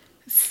don't.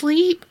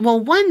 Sleep. Well,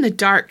 one, the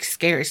dark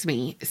scares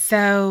me.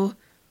 So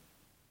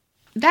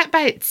that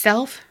by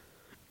itself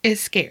is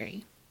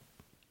scary.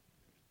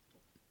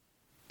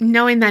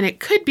 Knowing that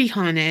it could be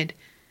haunted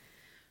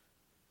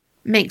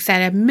makes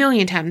that a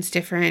million times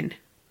different.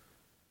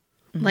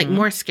 Like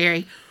more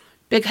scary.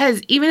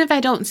 Because even if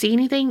I don't see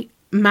anything,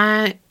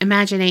 my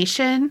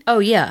imagination Oh,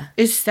 yeah.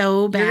 is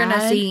so bad. You're going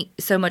to see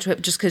so much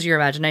just because your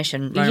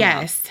imagination.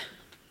 Yes.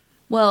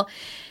 Well,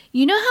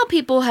 you know how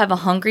people have a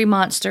hungry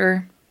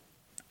monster?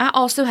 I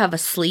also have a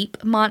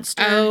sleep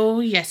monster.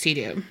 Oh, yes, you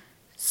do.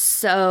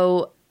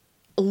 So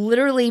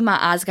literally my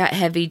eyes got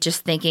heavy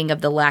just thinking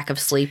of the lack of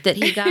sleep that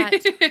he got.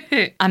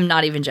 I'm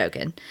not even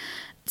joking.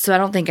 So I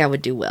don't think I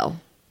would do well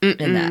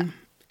in that.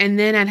 And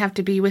then I'd have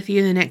to be with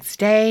you the next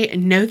day.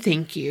 No,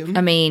 thank you.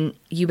 I mean,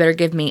 you better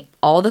give me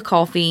all the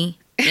coffee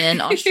in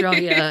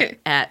Australia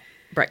at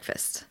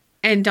breakfast.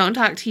 And don't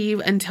talk to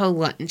you until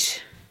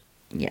lunch.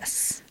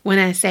 Yes. When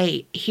I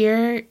say,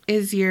 here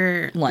is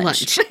your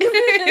lunch.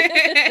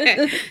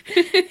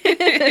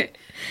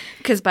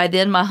 Because by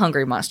then my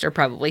hungry monster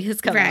probably has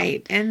come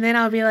Right. And then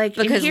I'll be like,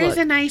 and Because here's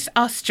look, a nice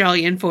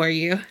Australian for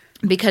you.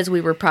 Because we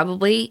were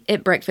probably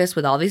at breakfast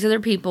with all these other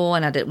people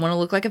and I didn't want to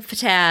look like a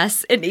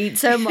fatass and eat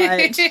so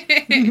much. So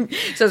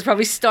I was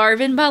probably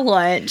starving by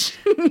lunch.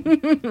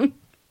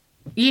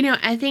 You know,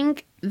 I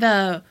think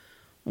the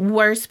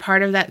worst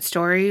part of that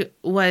story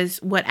was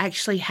what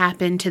actually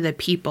happened to the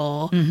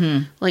people.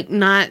 Mm-hmm. Like,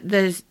 not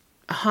the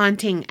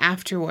haunting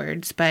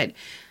afterwards, but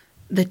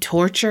the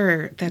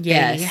torture that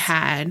they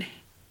had.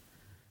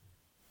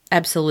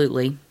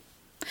 Absolutely.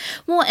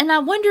 Well, and I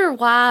wonder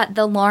why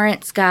the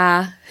Lawrence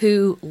guy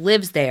who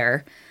lives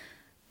there,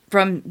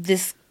 from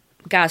this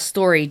guy's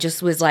story,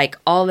 just was like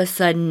all of a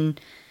sudden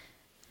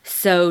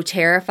so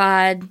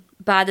terrified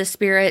by the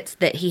spirits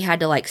that he had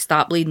to like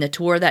stop leading the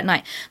tour that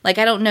night. Like,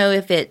 I don't know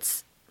if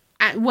it's...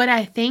 What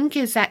I think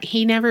is that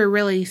he never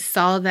really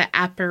saw the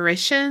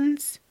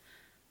apparitions.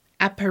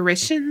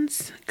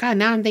 Apparitions? God,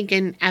 now I'm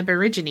thinking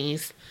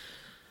aborigines.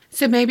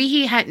 So maybe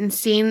he hadn't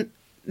seen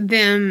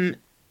them...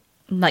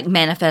 like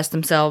manifest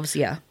themselves,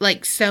 yeah.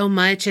 Like so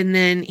much, and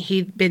then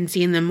he'd been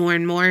seeing them more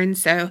and more, and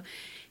so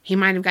he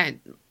might have got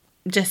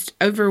just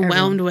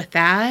overwhelmed with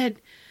that.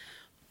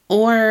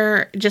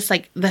 Or just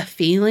like the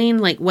feeling,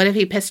 like what if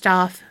he pissed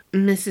off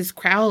Mrs.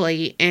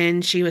 Crowley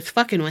and she was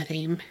fucking with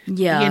him?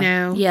 Yeah. You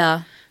know?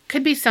 Yeah.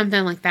 Could be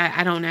something like that.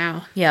 I don't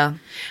know. Yeah.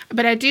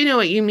 But I do know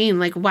what you mean.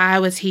 Like, why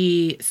was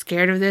he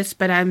scared of this?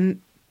 But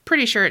I'm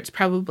pretty sure it's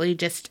probably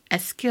just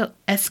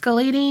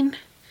escalating.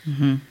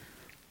 Mm-hmm.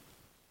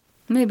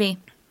 Maybe.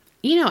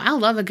 You know, I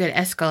love a good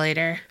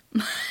escalator.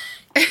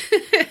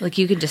 Like,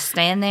 you can just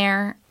stand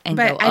there and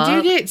but go up. I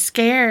do get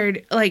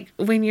scared, like,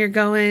 when you're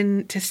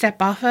going to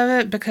step off of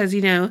it because,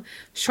 you know,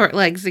 short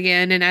legs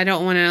again, and I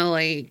don't want to,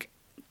 like...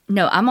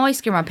 No, I'm always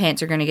scared my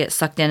pants are going to get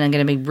sucked in and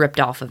going to be ripped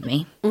off of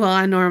me. Well,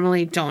 I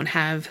normally don't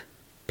have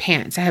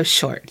pants. I have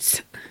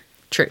shorts.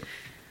 True.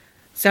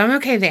 So I'm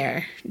okay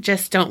there.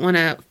 Just don't want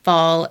to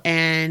fall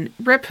and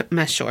rip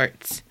my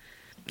shorts.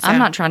 So. I'm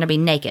not trying to be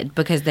naked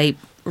because they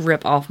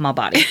rip off my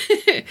body.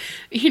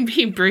 You'd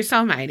be Bruce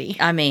Almighty.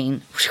 I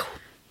mean,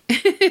 oh,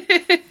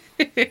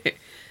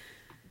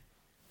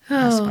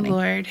 funny.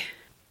 Lord.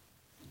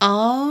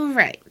 All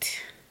right.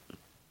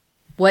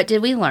 What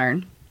did we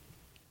learn?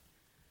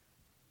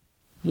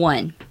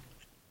 1,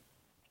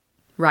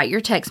 write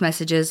your text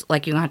messages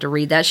like you're going to have to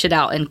read that shit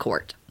out in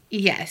court.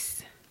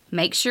 Yes.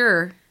 Make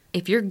sure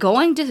if you're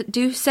going to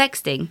do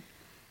sexting,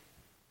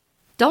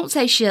 don't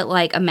say shit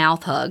like a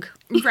mouth hug.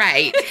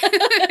 Right.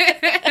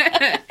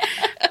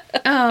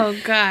 Oh,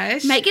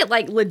 gosh. Make it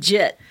like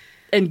legit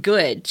and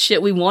good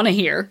shit we want to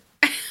hear.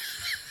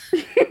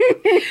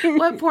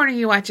 What porn are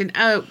you watching?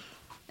 Oh,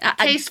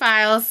 Case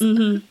Files.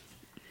 Mm-hmm.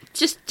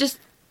 Just,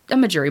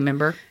 I'm a jury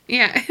member.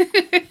 Yeah.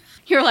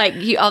 You're like,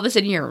 all of a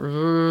sudden you're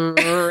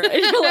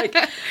like,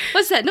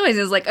 what's that noise? And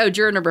it's like, oh,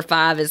 juror number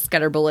 5 has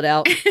got her bullet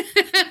out.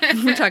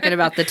 We're talking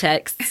about the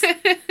texts.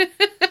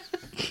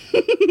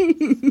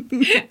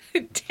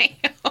 Damn.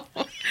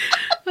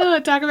 Oh,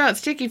 talk about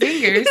sticky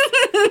fingers.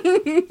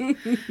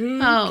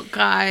 Oh,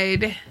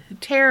 God.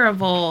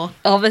 Terrible.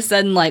 All of a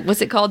sudden, like,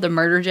 what's it called? The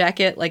murder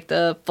jacket? Like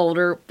the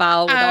folder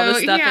file with all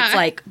this stuff. Yeah. It's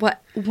like,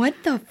 what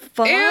the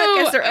fuck?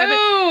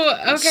 Ew,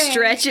 okay.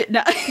 Stretch it.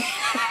 No.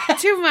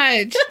 Too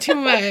much.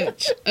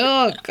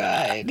 Oh,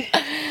 God.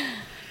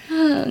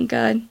 Oh,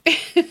 God.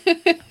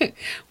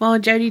 Well,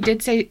 Jodi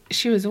did say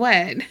she was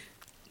wet.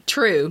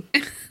 True.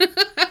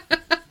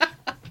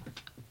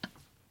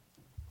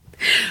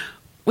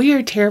 We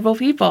are terrible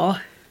people.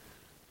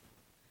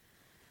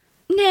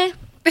 Nah.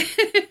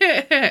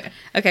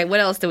 Okay, what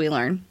else do we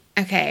learn?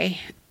 Okay.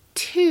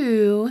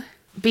 2,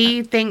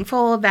 be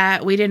thankful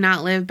that we did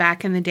not live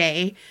back in the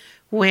day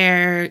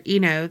where,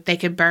 they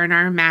could burn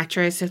our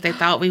mattress if they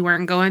thought we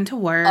weren't going to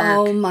work.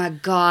 Oh my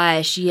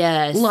gosh,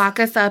 yes. Lock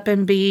us up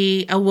and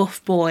be a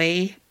wolf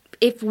boy.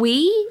 If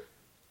we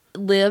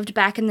lived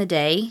back in the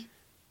day,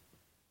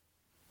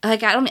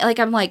 I'm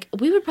like,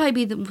 we would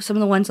probably be some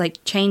of the ones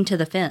like chained to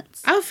the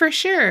fence. Oh, for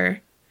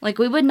sure. Like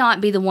we would not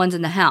be the ones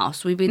in the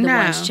house. We'd be the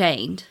ones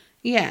chained.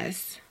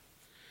 Yes.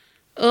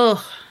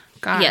 Ugh.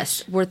 Gosh.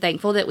 Yes, we're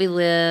thankful that we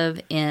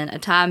live in a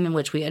time in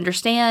which we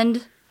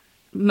understand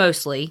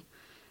mostly.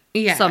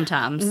 Yeah.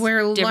 Sometimes.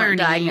 We're different learning.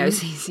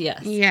 Diagnoses.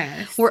 Yes.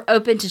 Yes. We're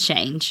open to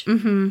change.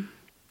 Mm-hmm.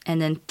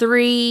 And then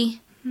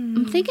 3,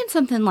 I'm thinking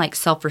something like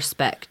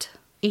self-respect.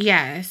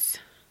 Yes.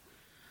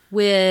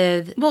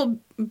 Well,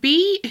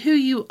 be who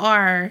you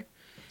are.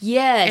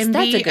 Yes, and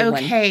that's be a good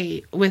one.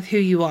 Okay with who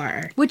you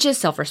are. Which is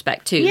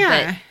self-respect, too.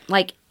 Yeah. But,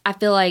 like, I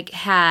feel like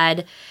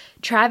had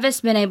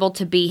Travis been able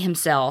to be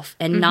himself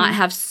and not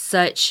have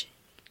such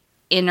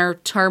inner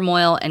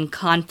turmoil and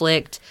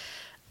conflict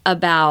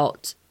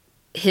about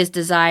his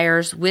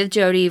desires with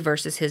Jodi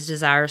versus his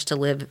desires to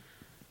live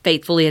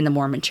faithfully in the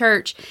Mormon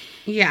church.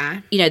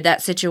 Yeah.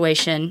 That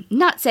situation,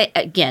 not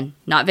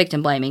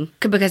victim blaming,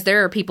 because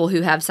there are people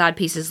who have side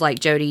pieces like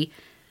Jodi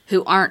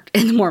who aren't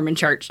in the Mormon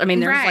church. I mean,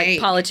 there's like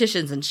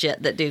politicians and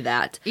shit that do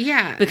that.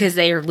 Yeah. Because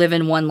they are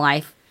living one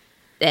life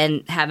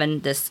and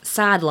having this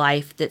side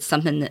life that's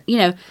something that,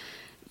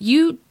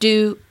 you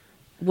do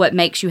what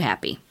makes you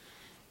happy.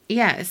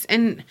 Yes.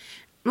 And,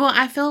 well,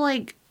 I feel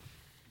like,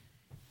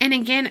 and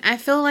again, I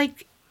feel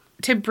like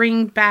to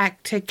bring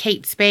back to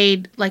Kate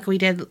Spade like we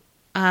did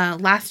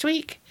last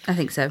week. I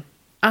think so.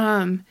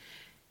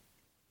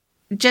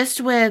 Just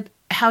with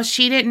how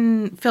she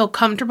didn't feel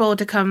comfortable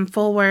to come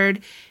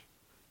forward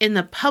in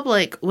the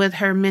public with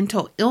her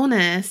mental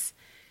illness.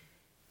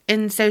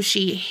 And so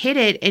she hid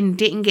it and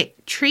didn't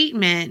get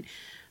treatment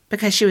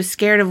because she was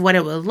scared of what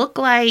it would look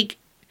like,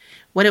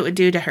 what it would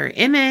do to her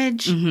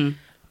image. Mm-hmm.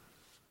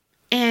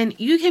 And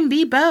you can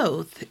be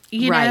both,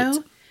 you right.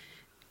 know?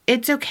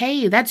 It's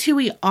okay. That's who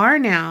we are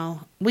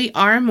now. We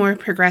are more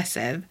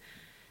progressive.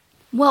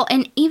 Well,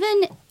 and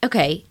even,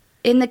 okay,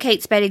 in the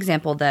Kate Spade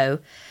example, though,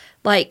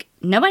 like,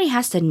 nobody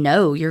has to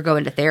know you're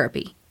going to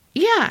therapy.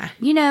 Yeah.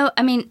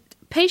 I mean,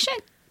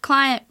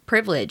 patient-client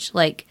privilege,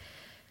 like,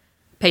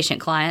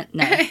 patient-client,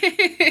 no.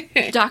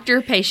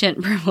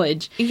 Doctor-patient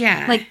privilege.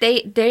 Yeah. Like,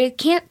 they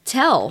can't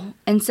tell.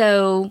 And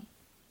so,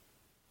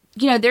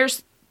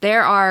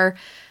 there are,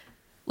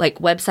 like,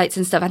 websites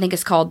and stuff. I think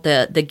it's called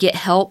the Get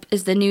Help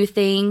is the new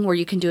thing where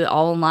you can do it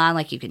all online.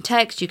 Like, you can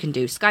text, you can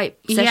do Skype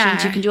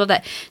sessions, you can do all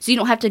that. So you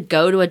don't have to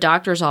go to a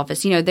doctor's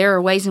office. There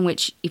are ways in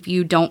which if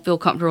you don't feel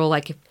comfortable,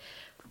 like if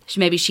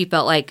maybe she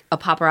felt like a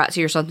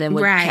paparazzi or something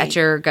would catch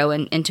her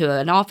going into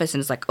an office and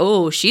it's like,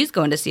 oh, she's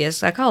going to see a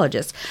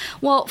psychologist.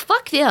 Well,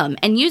 fuck them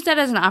and use that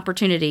as an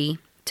opportunity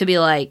to be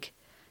like,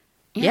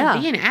 yeah.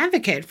 Be an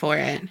advocate for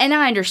it. And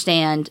I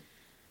understand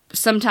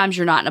sometimes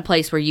you're not in a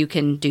place where you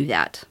can do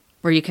that.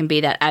 Where you can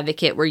be that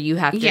advocate where you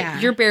have to,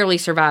 you're barely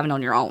surviving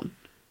on your own.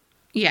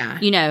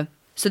 Yeah.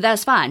 So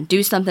that's fine.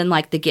 Do something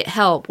like the Get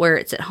Help where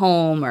it's at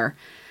home or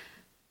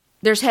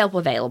there's help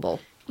available.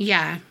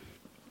 Yeah.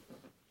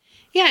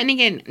 Yeah, and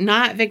again,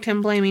 not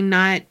victim blaming,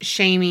 not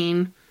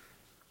shaming.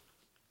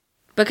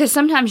 Because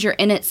sometimes you're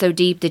in it so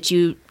deep that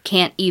you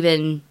can't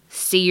even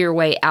see your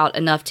way out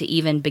enough to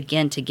even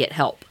begin to get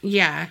help.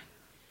 Yeah.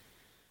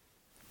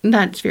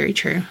 That's very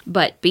true.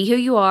 But be who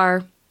you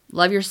are.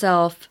 Love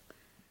yourself.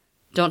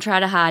 Don't try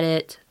to hide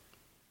it.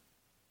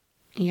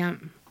 Yeah.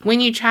 When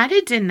you try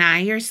to deny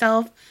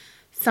yourself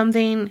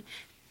something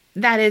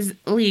that is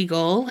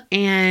legal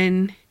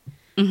and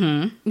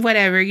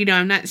whatever,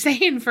 I'm not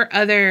saying for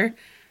other...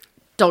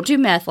 Don't do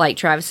meth like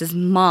Travis's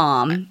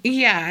mom.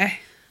 Yeah.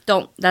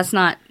 That's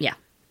not, yeah.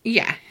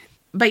 Yeah.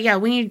 But yeah,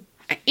 when you...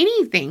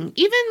 Anything,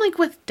 even like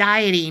with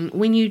dieting,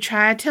 when you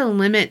try to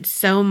limit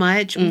so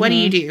much, what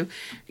do?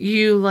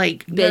 You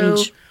like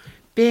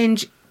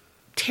binge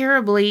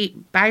terribly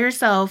by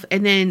yourself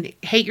and then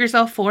hate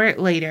yourself for it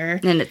later.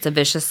 And it's a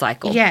vicious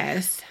cycle.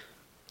 Yes.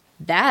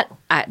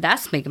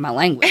 That's speaking my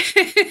language.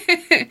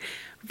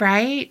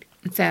 Right?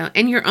 So,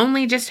 and you're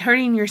only just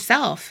hurting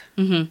yourself.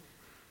 Mm-hmm.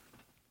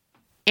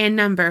 And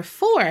number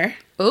 4.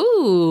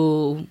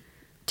 Ooh.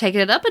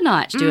 Taking it up a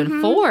notch.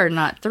 Doing 4,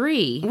 not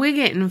 3. We're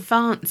getting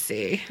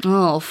fancy.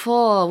 Oh,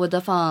 4 with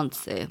the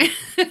fancy.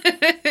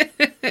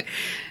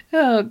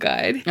 Oh,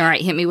 God. All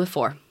right, hit me with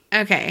 4.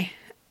 Okay.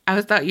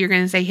 I thought you were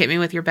going to say hit me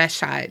with your best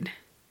shot.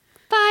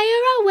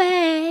 Fire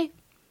away.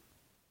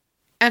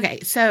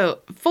 Okay, so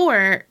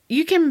 4,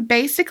 you can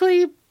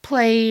basically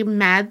play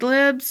Mad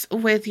Libs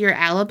with your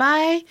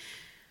alibi.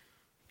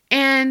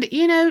 And,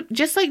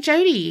 just like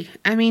Jodi,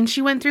 I mean,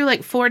 she went through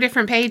like 4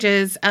 different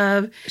pages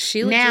of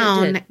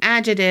noun,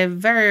 adjective,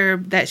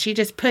 verb that she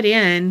just put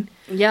in.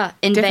 Yeah,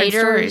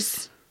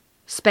 invaders,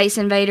 space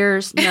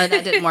invaders. No,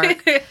 that didn't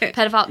work.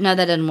 Pedophile. No,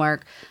 that didn't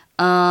work.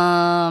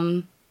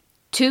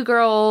 2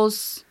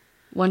 girls,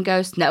 1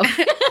 ghost. No.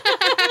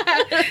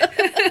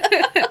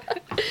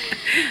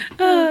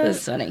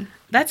 That's funny.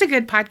 That's a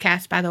good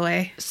podcast, by the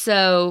way.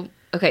 So,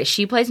 okay,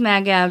 she plays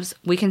Mad Gabs.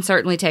 We can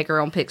certainly take her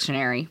on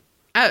Pictionary.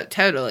 Oh,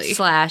 totally.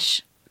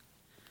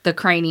 / the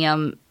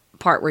cranium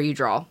part where you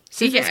draw.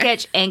 Secret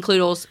sketch and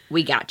Cloodles,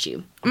 we got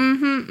you.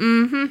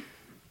 And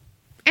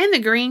the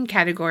green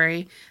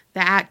category, the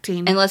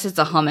acting. Unless it's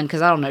a humming,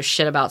 because I don't know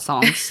shit about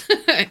songs.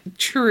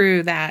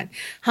 True that.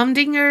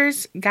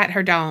 Humdingers got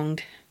her donged.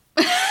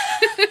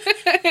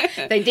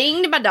 They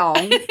dinged my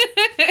dong.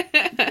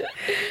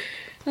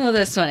 Oh,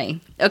 that's funny.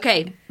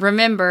 Okay,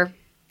 remember.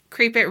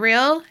 Creep it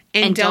real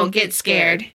and don't get scared.